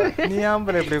பாத்தியா நீ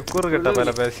ஆம்பளை இப்படி கூறுகட்ட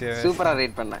பேல பேசிய சூப்பரா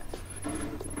ரேட் பண்ண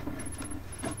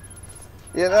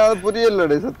ஏதாவது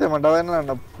புரியலடே சத்தியமாட்டா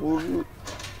என்ன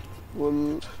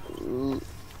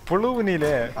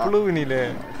புழுவினிலே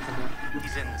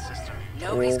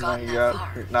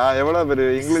நான் எவ்வளவு பேரு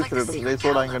இங்கிலீஷ்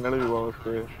ரைட்டர் இங்க நெழுவி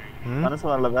போவஸ்து மனசு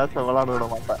வரல பேச விளையாட விட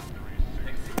மாட்டேன்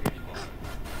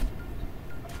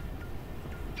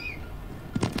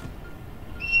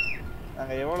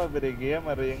நாங்க எவ்வளவு பெரிய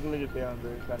கேமர் எங்களுக்கு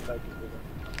வந்து கண்டாச்சு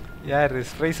யாரு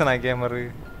ஸ்ட்ரைசனா கேமர்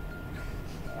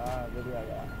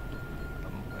தெரியாதா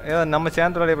ஏதோ நம்ம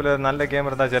சேந்திரோட நல்ல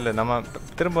கேமர் தான் சொல்லு நம்ம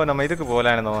திரும்ப நம்ம இதுக்கு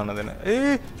போகலான்னு தோணுதுன்னு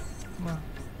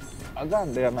அதான்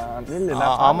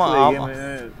ஆமா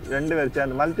ரெண்டு பேர்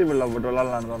சேர்ந்து மல்டிபிள் போட்டு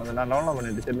விளையாடலாம்னு தோணுது நான் டவுன்லோட்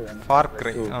பண்ணிட்டு சொல்லுவேன் ஃபார்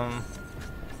கிரை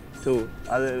 2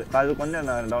 அது கொஞ்சம்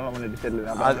நான் டவுன்லோட் பண்ணிட்டு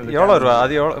சொல்லுவேன் அது எவ்வளவு ரூபா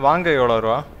அது வாங்க எவ்வளவு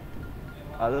ரூபா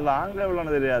அது வாங்க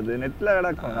எவ்வளவுன்னு தெரியாது நெட்ல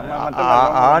கிடக்கும் நம்ம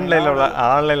ஆன்லைன்ல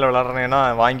விளையாடுறேன்னா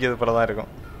வாங்கியது போல தான்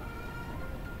இருக்கும்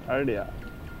அப்படியா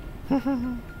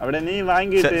அப்படியே நீ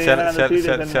வாங்கிட்டு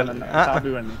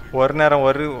காப்பி பண்ணி ஒரு நேரம்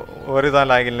ஒரு தான்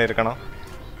லாகின்ல இருக்கணும்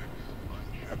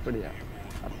அப்படியா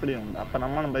அப்படியே அப்ப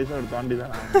நம்ம பைசா எடுத்து வாண்டி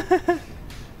தான்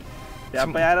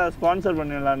அப்ப யாராவது ஸ்பான்சர்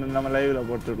பண்ணிடலாம்னு நம்ம லைவ்ல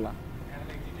போட்டுடலாம்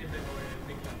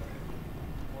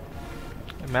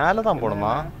மேலதான்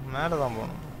போணுமா மேலதான்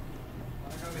போகணும்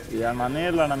நான்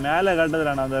நேர்ல நான் மேல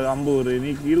கட்டதுல அந்த அம்பூர்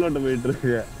நீ கீழோட்ட போயிட்டு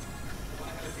இருக்கு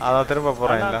அதான் திரும்ப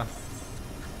போறேன் இல்ல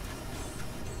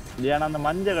ஏன்னா அந்த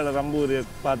மஞ்சள் கலர் அம்பூர்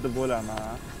பார்த்து போலானா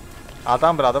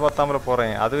அதான் ப்ரோ, அதை பார்த்தாமல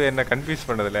போகிறேன். அது என்ன கன்ஃபியூஸ்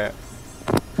பண்ணதில்ல.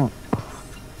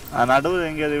 நடுவில்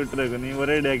எங்கேயாவது விட்டுருக்கு, நீ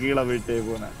ஒரே டே கீழே போயிட்டே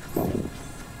போன.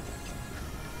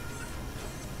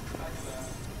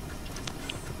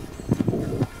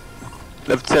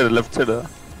 Left side.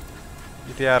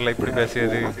 இது யாரில் இப்படி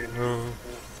பேசியது?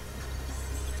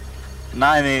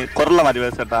 நான் நீ குரல மாதிரி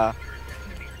பேசட்டா?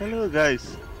 Hello guys.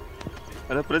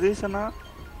 ஹலோ பிரதீஷ் அண்ணா.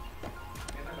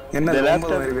 என்ன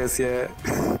லேப்டாப் மாதிரி பேசிய?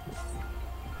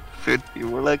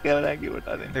 இவ்வளோ கேவலாக்கி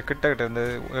விட்டாது. இந்த கிட்ட இந்த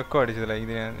எக்கோ அடிச்சதுல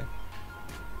இது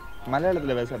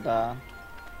மலையாளத்தில் பேசட்டா?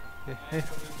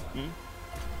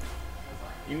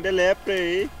 இந்த லேப்டை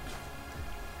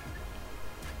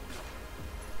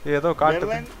ஏதோ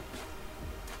காட்டு.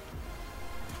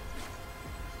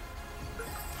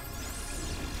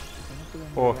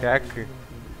 ஓ ஹேக்கு.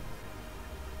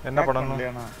 என்ன பண்ணணும்?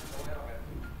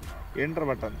 என்டர்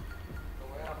பட்டன்,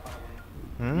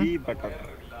 இ பட்டன்.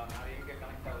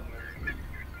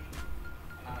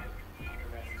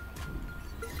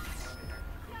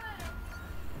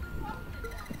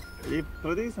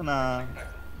 பிரதீஷனா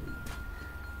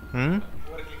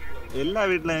எல்லா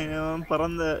வீட்லயும்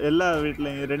பிறந்த எல்லா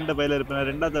வீட்லயும் 2 பையில இருப்பேன்.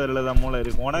 2வது வரையில தான் மூளை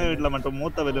இருக்கும். உனக்கு வீட்டுல மட்டும்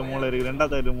மூத்த வரையில மூளை இருக்கு,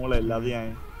 2வது வரையில மூளை இல்லை. அது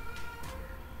ஏன்?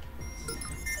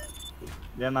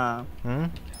 ஏன்னா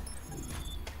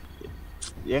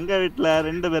எங்க வீட்டுல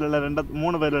 2 பேர்ல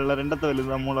 3 பேர்ல 2வது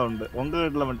வரையில தான் மூளை உண்டு. உங்க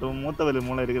வீட்டுல மட்டும் மூத்த வரையில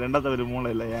மூளை இருக்கு, 2வது வரையில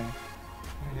மூளை இல்லை. ஏன்?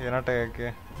 எனக்கு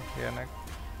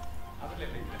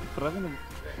பிரதீஷ்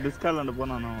டிஸ்கார்ட்ல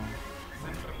போனானோ?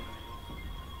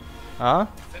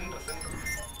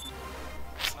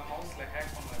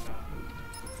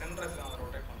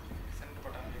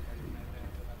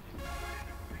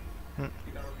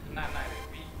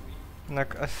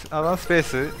 அதான்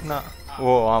ஸ்பேஸு.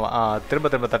 ஓ ஆமாம்,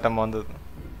 திரும்ப தட்டமாக வந்தது.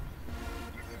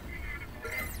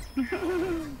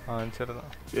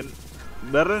 சரிதான்.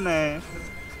 பெர்லினே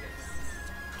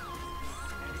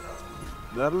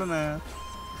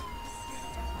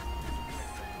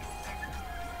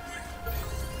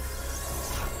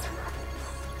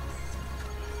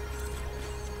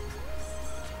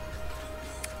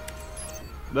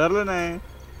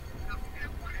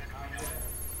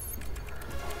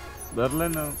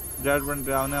பெர்லின் ஜாட்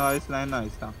பண்ணிட்டு அவனே வாய்ஸ் நான்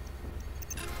வாய்ஸ் தான்.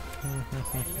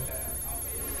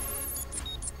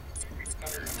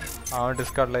 அவன்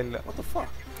டிஸ்கார்ட்ல இல்ல. What the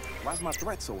fuck? Why is my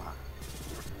threat so high?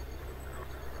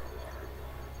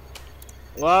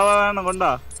 வா நான்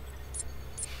கொண்டா.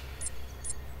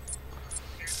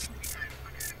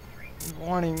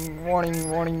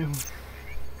 வார்னிங்.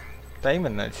 டைம்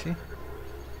என்னாச்சு?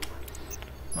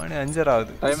 மணி 5:30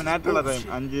 ஆகுது. Time natural time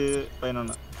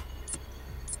 5:11.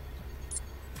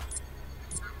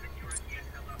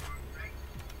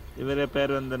 இவரே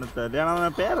பேர் வந்து என்ன தெரியல.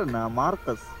 அவன் பேர் என்ன?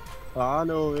 Marcus.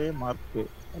 ஹலோவே mark.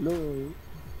 Hello.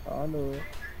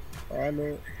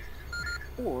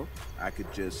 Or I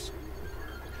could just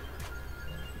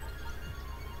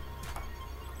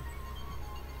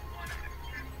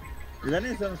இதனே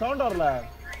sound வரல.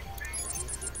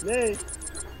 டேய்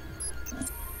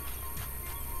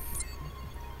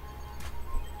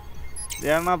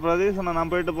ஏன்னா பிரதீஷ்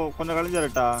நான் போயிட்டு கொஞ்சம்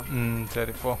கழிஞ்சிரட்டா?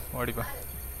 சரி போ, ஓடிப்பா.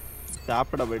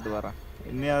 சாப்பிட போயிட்டு வரேன்.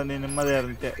 இன்னும் நீ நிம்மதியா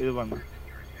இருந்துச்சு இது பண்ண.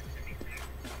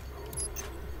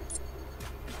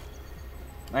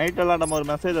 நைட் எல்லாம் நம்ம ஒரு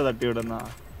மெசேஜை தட்டி விடுனா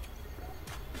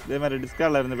இதே மாதிரி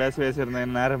டிஸ்கார்ட்ல இருந்து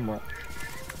பேசியிருந்தேன் நேரம் போகும்.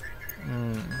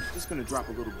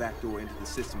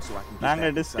 நாங்க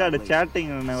டிஸ்கார்ட்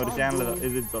சேட்டிங் ஒரு சேனல்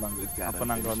இது தொடங்கு. அப்ப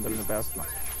நாங்க வந்து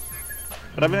பேசலாம்.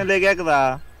 பிரபின் இல்லையே கேக்குதா?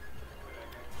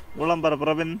 உளம்பர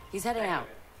பிரபின்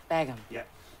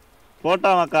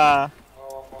போட்டாமாக்கா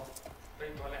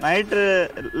நைட்டு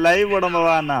லைவ்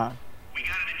உடம்பவா அண்ணா?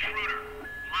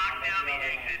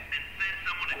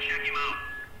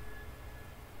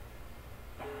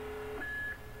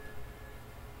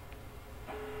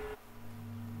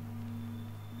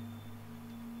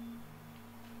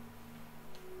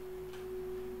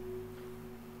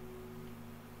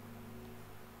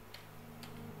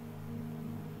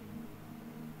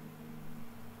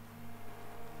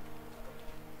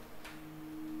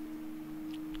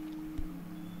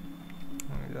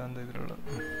 அந்த இதோட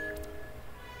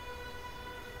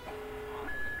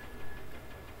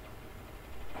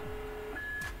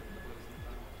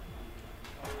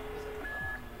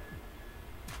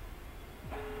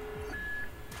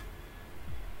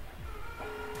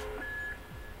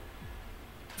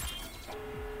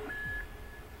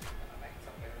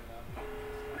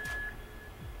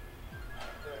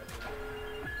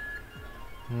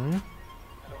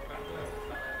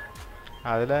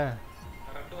அதுல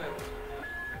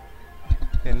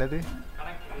என்னது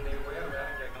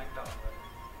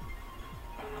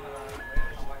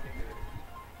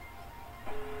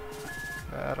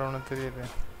வேற ஒன்றும் தெரியல.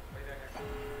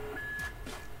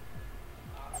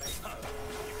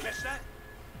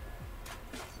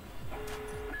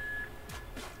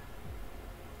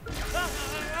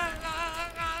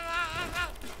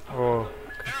 ஓ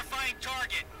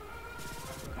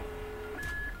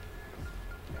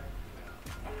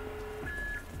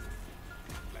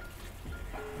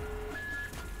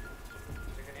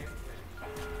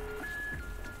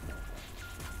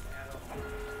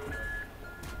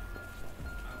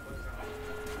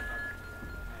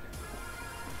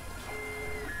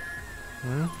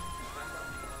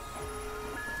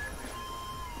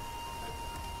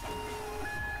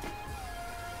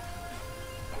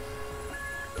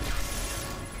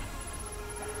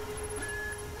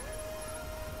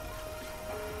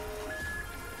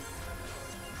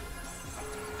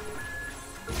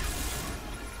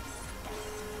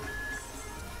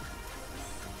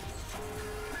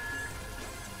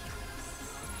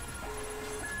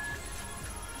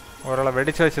ஒருவேளை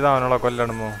வெடிச்சு வச்சு தான் அவனோட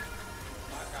கொல்லணுமோ?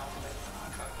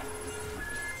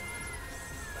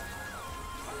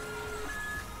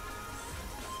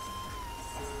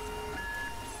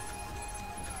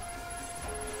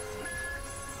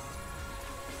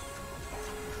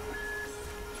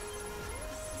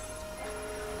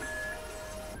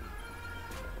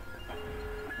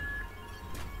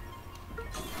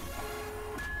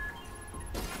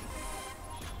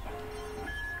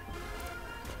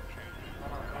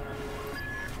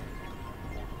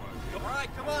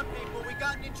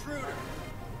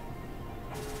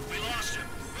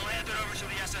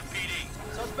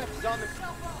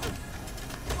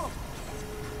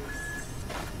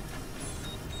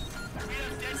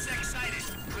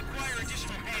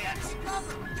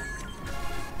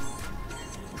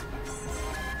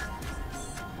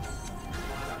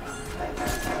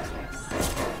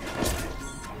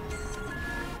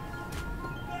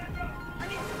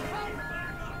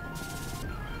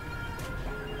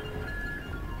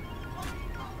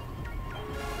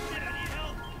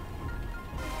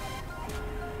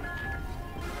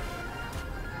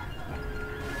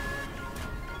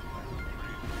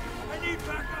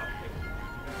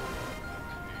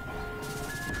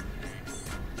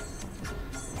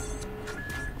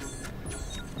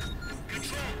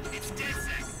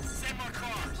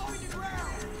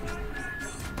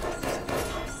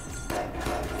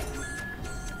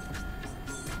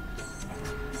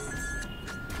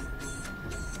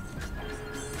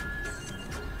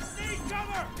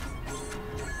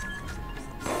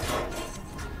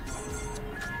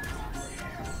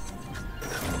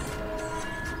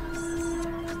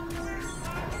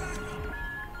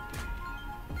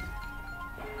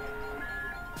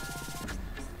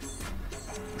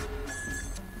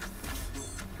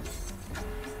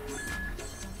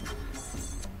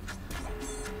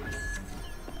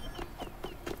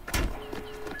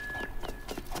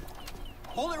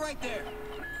 Hold it right there.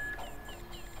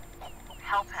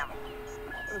 Help him.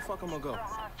 Where the fuck am I gonna go?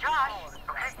 Josh,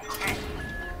 okay.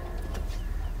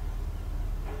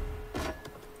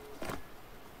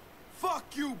 Fuck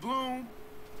you, Bloom.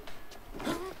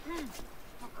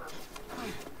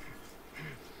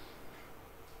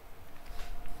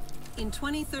 In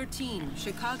 2013,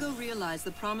 Chicago realized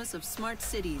the promise of smart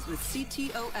cities with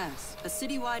CTOS, a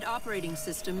citywide operating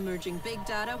system merging big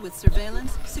data with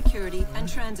surveillance, security, and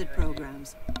transit programs.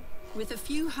 With a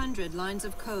few hundred lines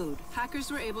of code, hackers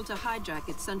were able to hijack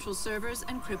its central servers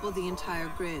and cripple the entire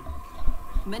grid.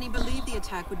 Many believed the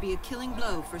attack would be a killing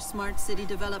blow for smart city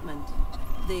development.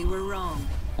 They were wrong.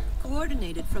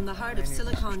 Coordinated from the heart of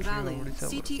Silicon Valley,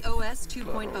 CTOS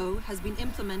 2.0 has been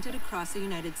implemented across the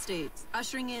United States,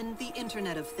 ushering in the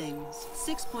Internet of Things.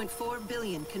 6.4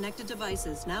 billion connected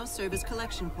devices now serve as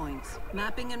collection points,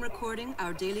 mapping and recording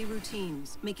our daily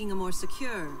routines, making a more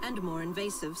secure and more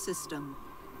invasive system.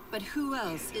 But who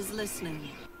else is listening?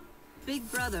 Big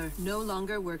Brother no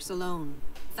longer works alone.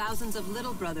 Thousands of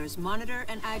little brothers monitor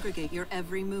and aggregate your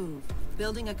every move,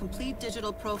 building a complete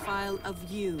digital profile of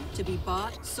you to be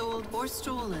bought, sold, or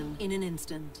stolen in an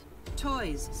instant.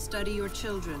 Toys study your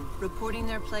children, reporting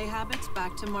their play habits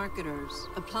back to marketers.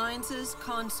 Appliances,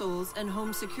 consoles, and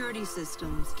home security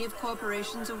systems give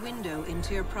corporations a window into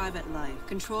your private life.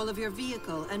 Control of your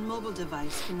vehicle and mobile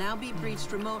device can now be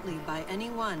breached remotely by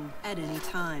anyone at any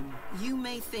time. You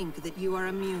may think that you are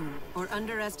immune or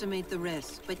underestimate the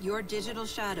risk, but your digital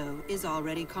shadow is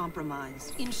already compromised.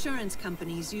 Insurance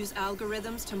companies use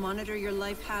algorithms to monitor your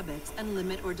life habits and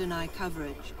limit or deny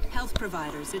coverage. Health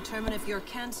providers determine if your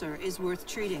cancer is worth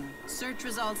treating. Search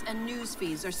results and news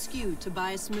feeds are skewed to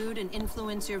bias mood and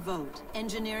influence your vote,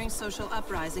 engineering social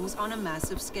uprisings on a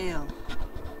massive scale.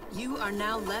 You are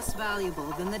now less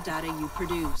valuable than the data you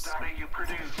produce.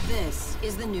 This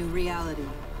is the new reality.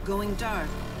 Going dark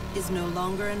is no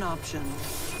longer an option.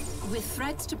 With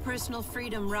threats to personal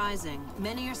freedom rising,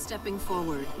 many are stepping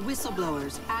forward.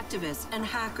 Whistleblowers, activists, and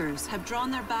hackers have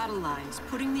drawn their battle lines,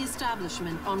 putting the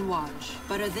establishment on watch.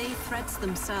 But are they threats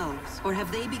themselves, or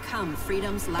have they become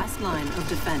freedom's last line of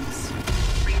defense?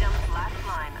 Freedom's last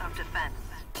line of defense.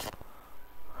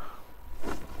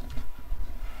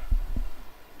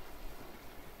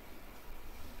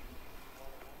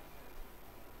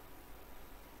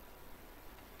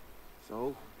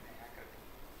 So,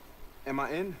 am I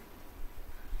in?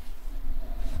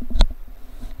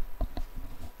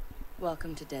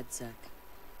 Welcome to DedSec.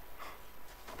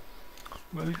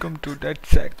 Welcome to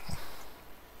DedSec.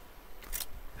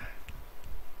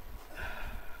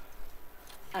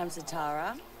 I'm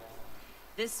Satara.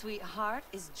 This sweetheart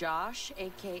is Josh,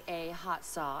 aka Hot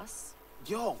Sauce.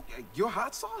 Yo, you're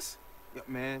Hot Sauce? Yeah,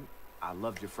 man, I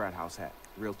loved your frat house hat.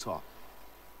 Real talk.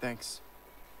 Thanks.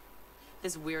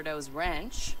 This weirdo's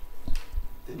Wrench.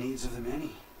 The needs of the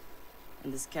many.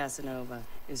 And this Casanova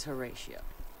is Horatio.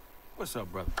 What's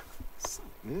up, brother? What's up,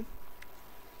 man?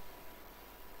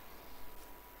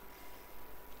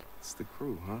 It's the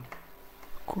crew, huh?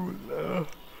 Cool.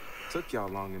 Took y'all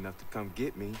long enough to come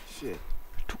get me. Shit.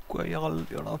 Took y'all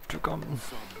enough to come.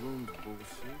 Saw Bloom's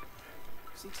bullshit.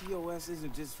 CTOS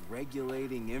isn't just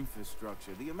regulating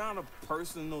infrastructure. The amount of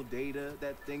personal data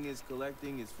that thing is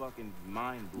collecting is fucking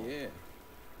mind-blowing. Yeah.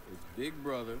 It's Big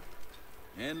Brother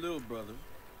and Little Brother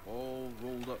all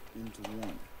rolled up into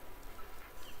one.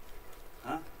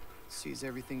 Huh? Sees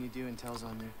everything you do and tells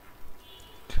on you.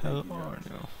 Tell on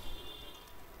you.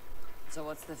 So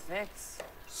what's the fix?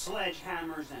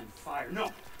 Sledgehammers and fire.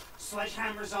 No!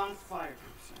 Sledgehammers on fire.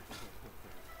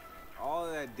 All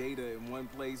of that data in one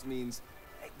place means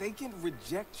they can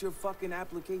reject your fucking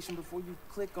application before you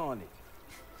click on it.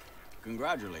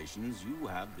 Congratulations, you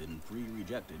have been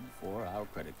pre-rejected for our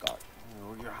credit card.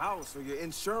 Or your house, or your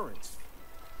insurance.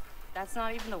 That's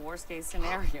not even the worst case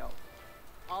scenario.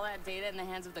 All that data in the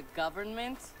hands of the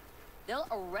government, they'll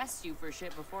arrest you for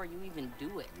shit before you even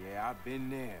do it. Yeah, I've been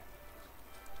there.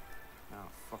 Now I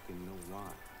fucking know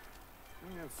why.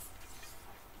 Man,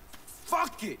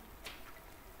 fuck it!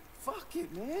 Fuck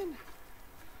it, man.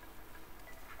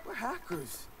 We're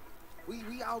hackers. We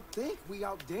outthink, we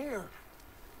out dare.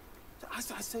 I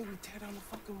say we tear down the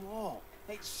fucking wall.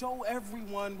 Hey, show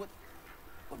everyone what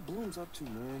Bloom's up to,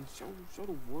 man. Show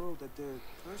the world that their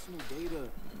personal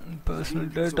data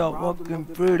working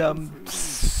freedom.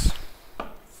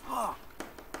 Fuck.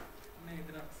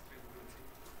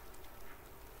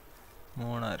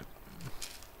 I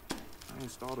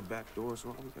installed a back door, so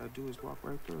all we gotta do is walk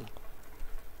right through.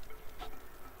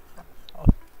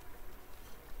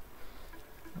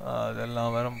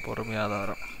 அதெல்லாம் வரும் பொறுமையா தான்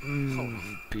வரும்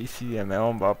PCM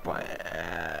அவன் பாப்பான்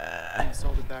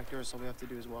Install the back door, so all we have to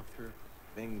do is walk through.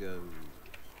 Bingo.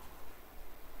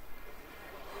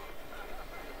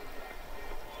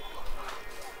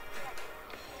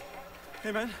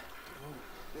 Hey, man.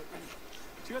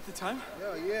 Do you got the time?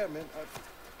 Yeah, man.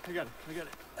 I got it.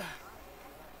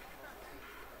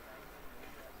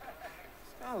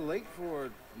 It's kind of late for a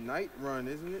night run,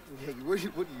 isn't it? Hey, what are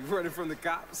you running from the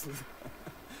cops?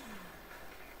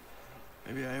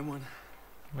 Maybe I am one.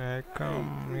 Welcome,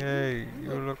 yay,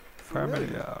 you look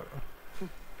familiar.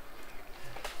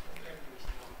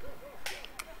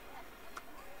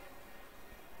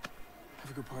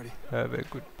 Have a good party. Have a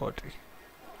good party.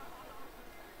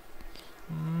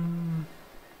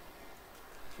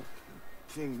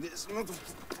 King, this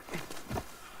motherfucker.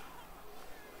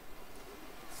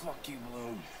 Fuck you,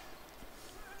 Bloom.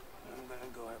 I'm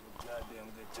gonna go have a goddamn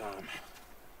good time.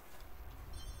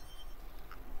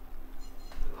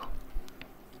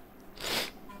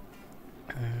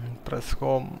 Press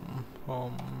home.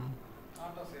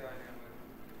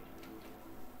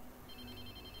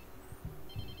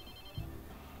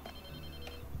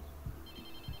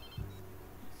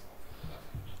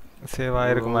 Save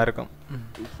ஆயிருக்கும்.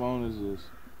 Whose phone is this?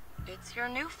 It's your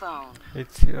new phone.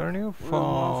 It's your new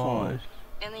phone.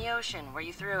 In the ocean, where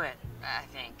you threw it, I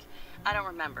think. I don't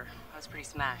remember. I was pretty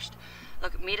smashed.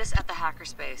 Look, meet us at the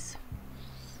hackerspace.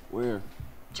 Where?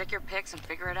 Check your pics and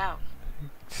figure it out.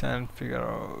 And figure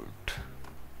out.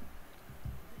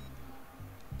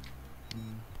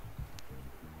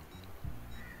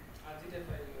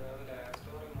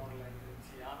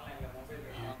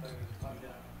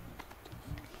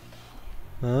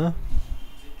 Huh?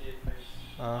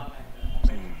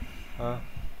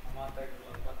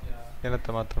 என்னத்த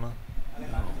மாத்தணும்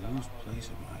Whose place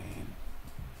am I in?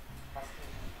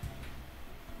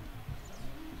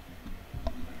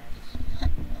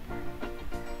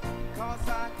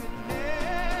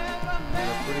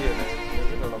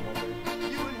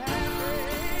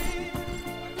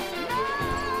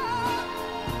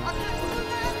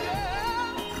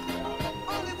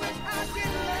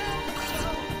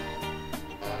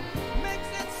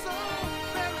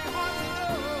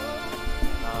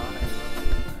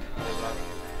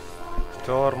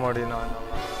 Store mode na.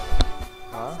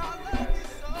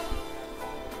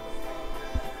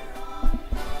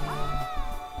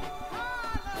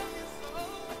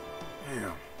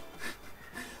 Damn.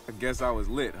 I guess I was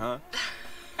lit, huh?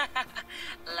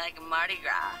 Like Mardi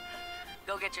Gras.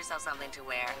 Go get yourself something to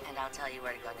wear, and I'll tell you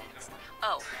where to go next.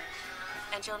 Oh,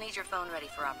 and you'll need your phone ready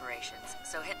for operations,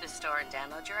 so hit the store and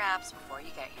download your apps before you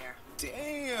get here.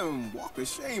 Damn, walk of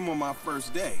shame on my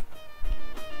first day.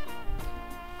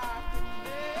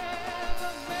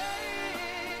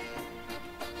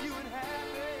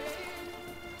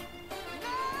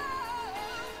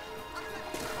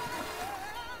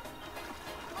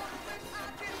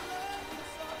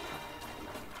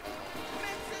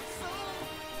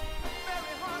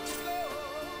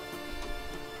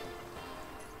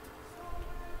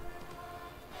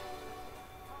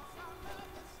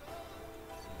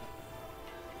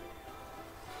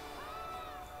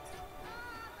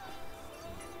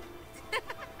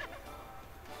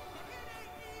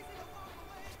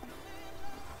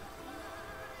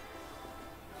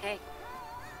 Hey.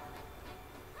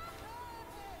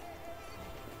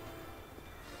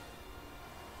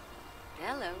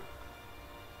 Hello.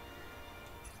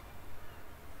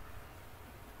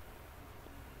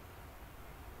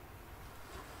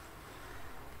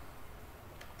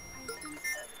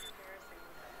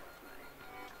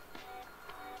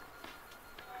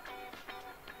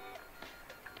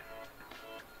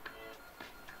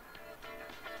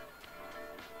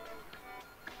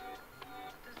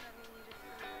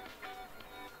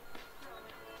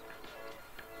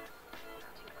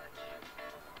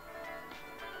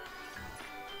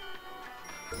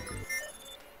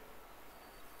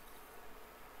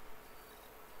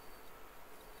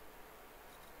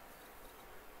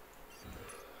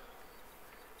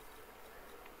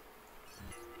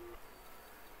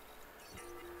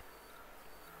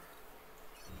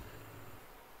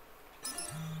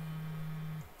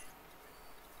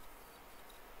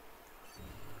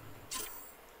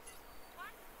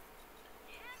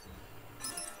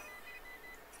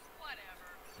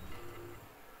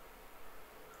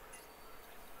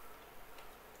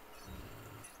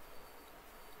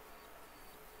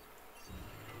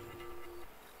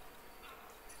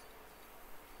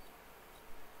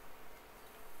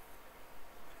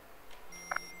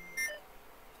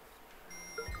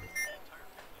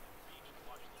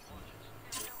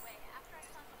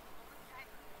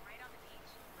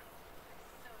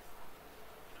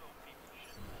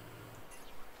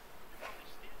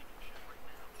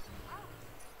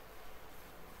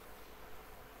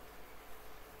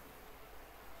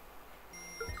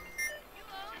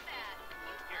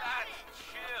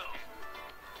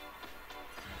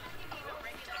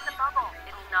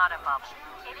 Not a bubble.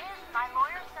 It is. My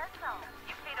lawyer said so.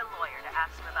 You paid a lawyer to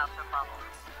ask him about the bubble.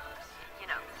 You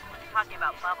know, talking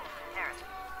about bubbles in Paris.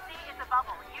 See, it's a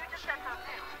bubble. You just said so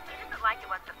too. He doesn't like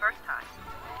it was the first time.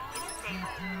 It's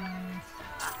stable.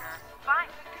 Sucker.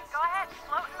 Fine. Go ahead.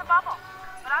 Float in the bubble.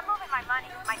 But I'm moving my money,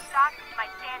 my stocks,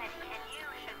 my sanity, and you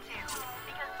should too.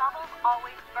 Because bubbles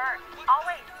always burst.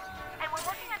 Always. And we're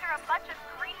working under a bunch of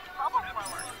greedy bubble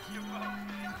blowers.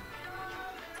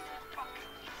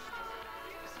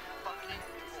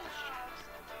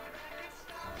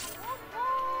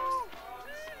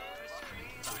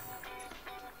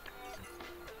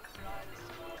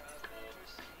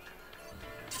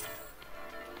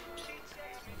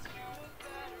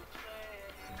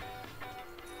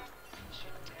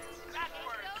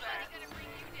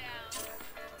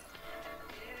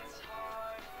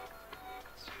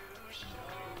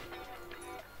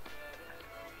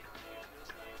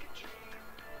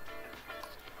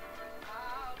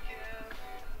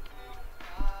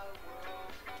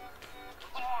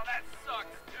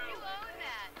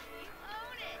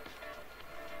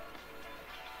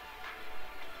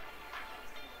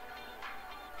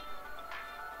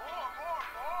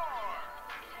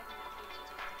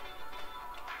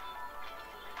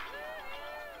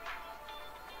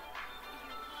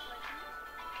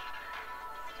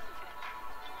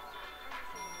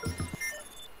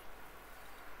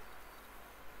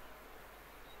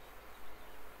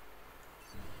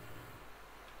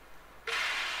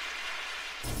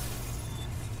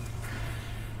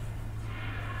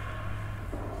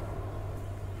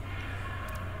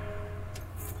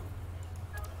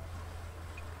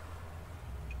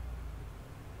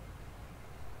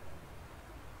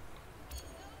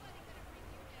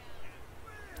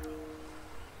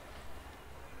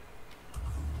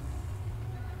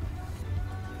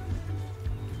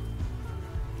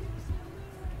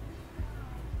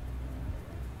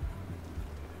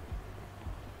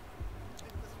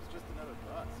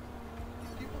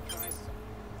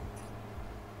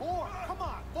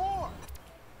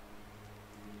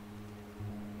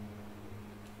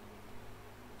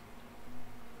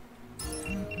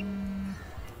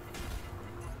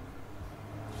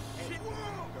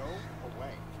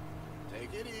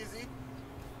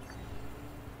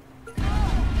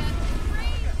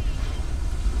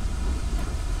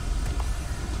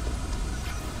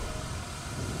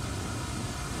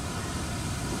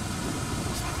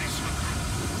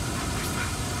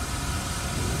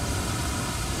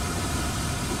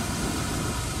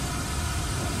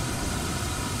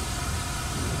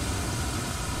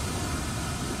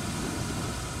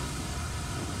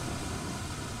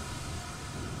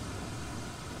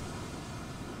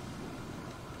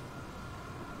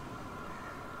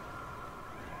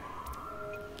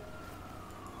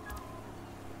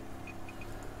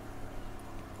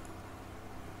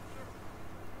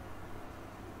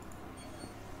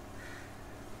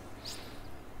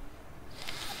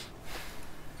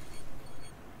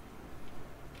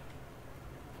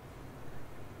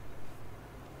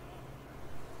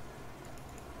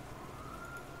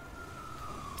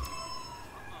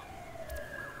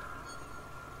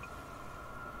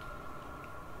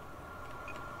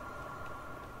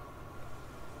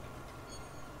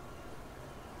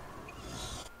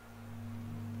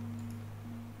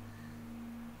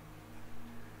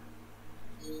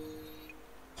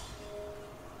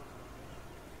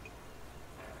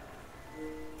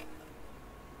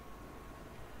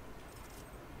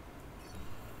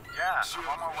 I'm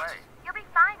on my way. You'll be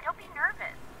fine. Don't be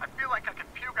nervous. I feel like I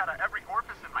could puke out of every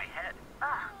orifice in my head. Ugh,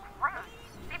 gross.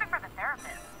 Leave it for the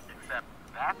therapist. Except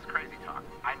that's crazy talk.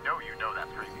 I know you know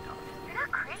that's crazy talk. You're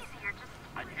not crazy. You're just...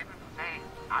 I didn't say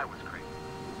I was crazy.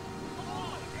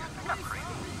 You think I'm crazy?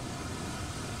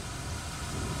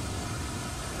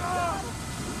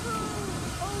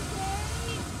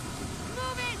 Okay.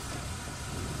 Move it.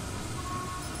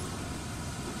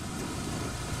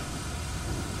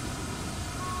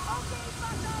 Okay,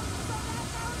 bucko. So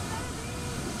that's how it's gonna be.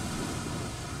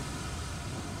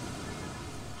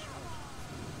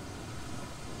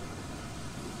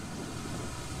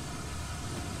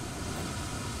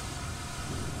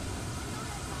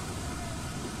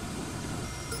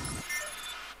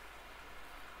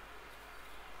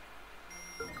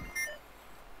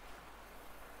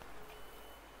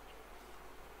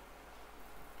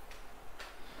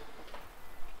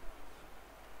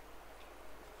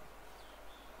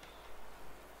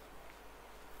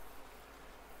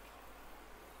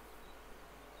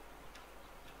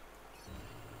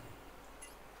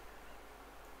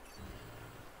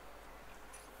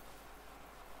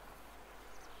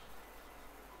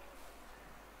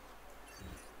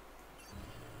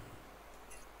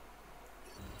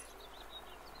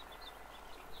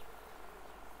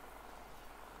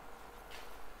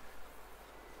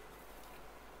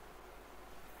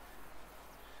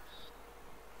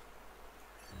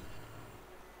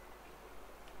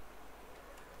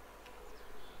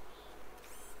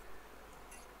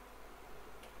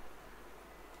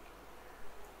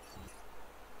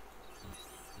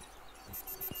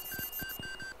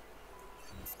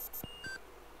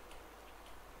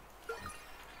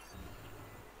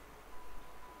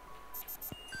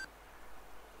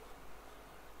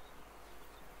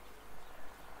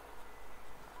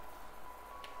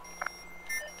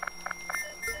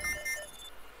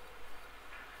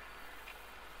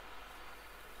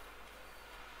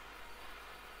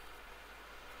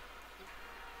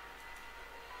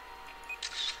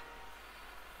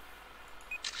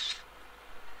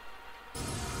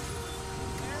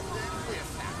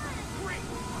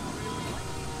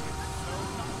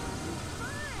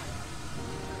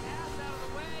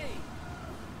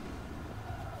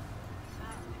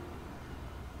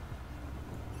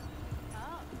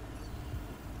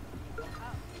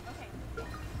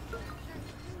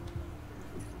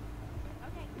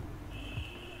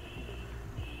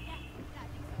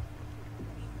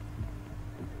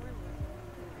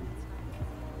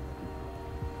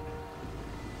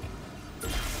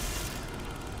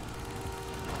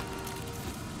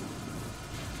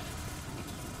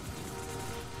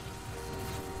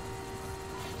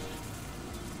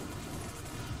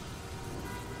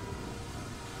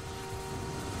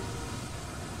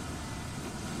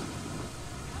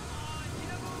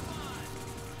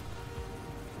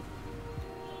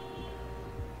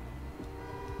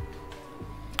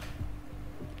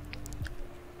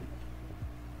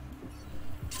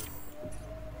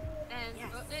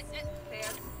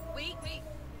 There. Wait.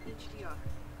 HDR.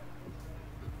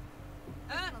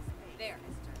 There.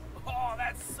 Oh,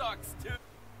 that sucks too.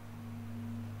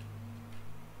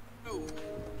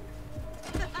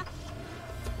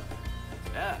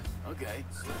 Yeah, okay.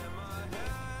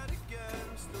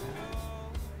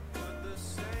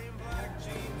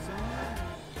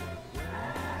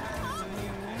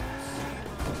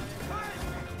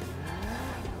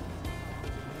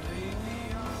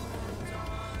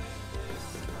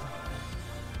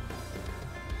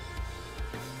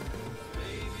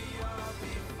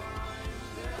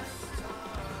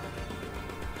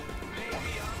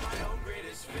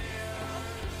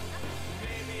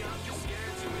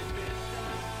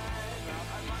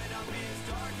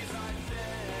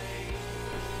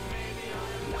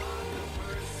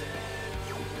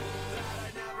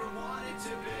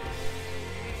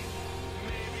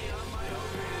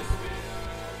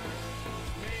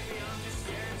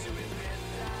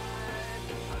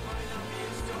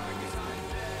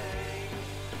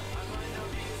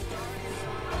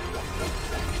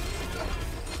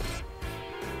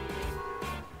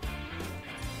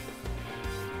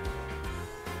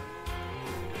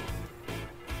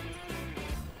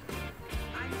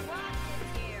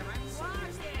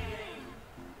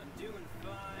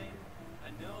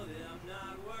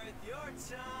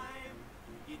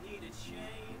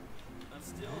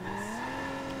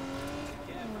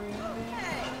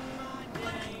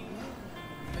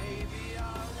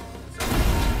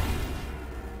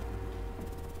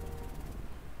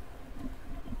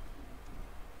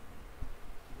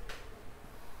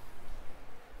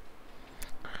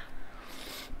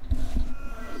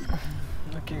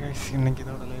 இன்னைக்கு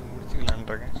இதோட live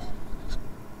முடிச்சுக்கலான்றேன்.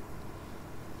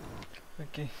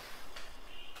 Okay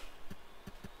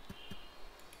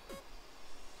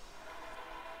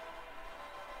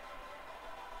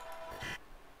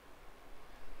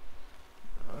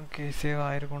okay save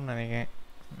ஆயிருக்கும்னு நினைக்கிறேன்.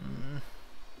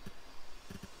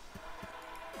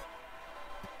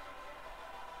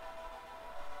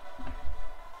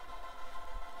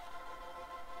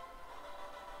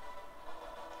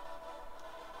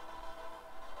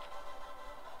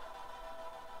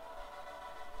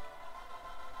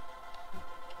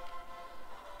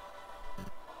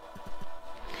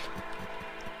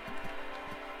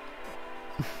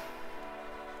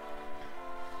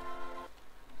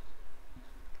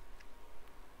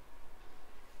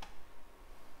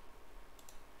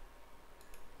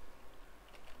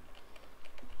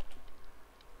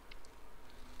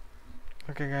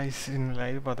 Okay guys, இந்த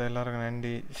live பார்த்த எல்லாருக்கும்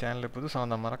நன்றி. சேனலில் புதுசாக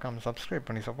வந்தால் மறக்காமல் சப்ஸ்கிரைப்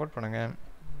பண்ணி சப்போர்ட் பண்ணுங்கள்.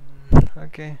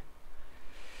 ஓகே,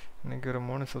 இன்றைக்கி ஒரு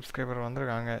 3 சப்ஸ்கிரைபர்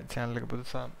வந்திருக்காங்க சேனலுக்கு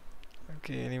புதுசாக.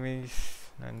 ஓகே, எனிவேஸ்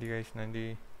நன்றி கைஸ், நன்றி.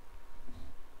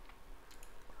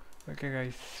 ஓகே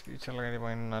கைஸ், ஃபியூச்சரில்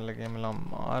கண்டிப்பாக இன்னும் நல்ல கேம் எல்லாம்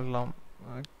ஆடலாம்.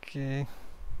 ஓகே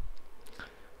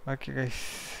ஓகே கைஸ்,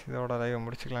 இதோட லைவை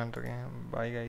முடிச்சுக்கலான் இருக்கேன். Bye guys.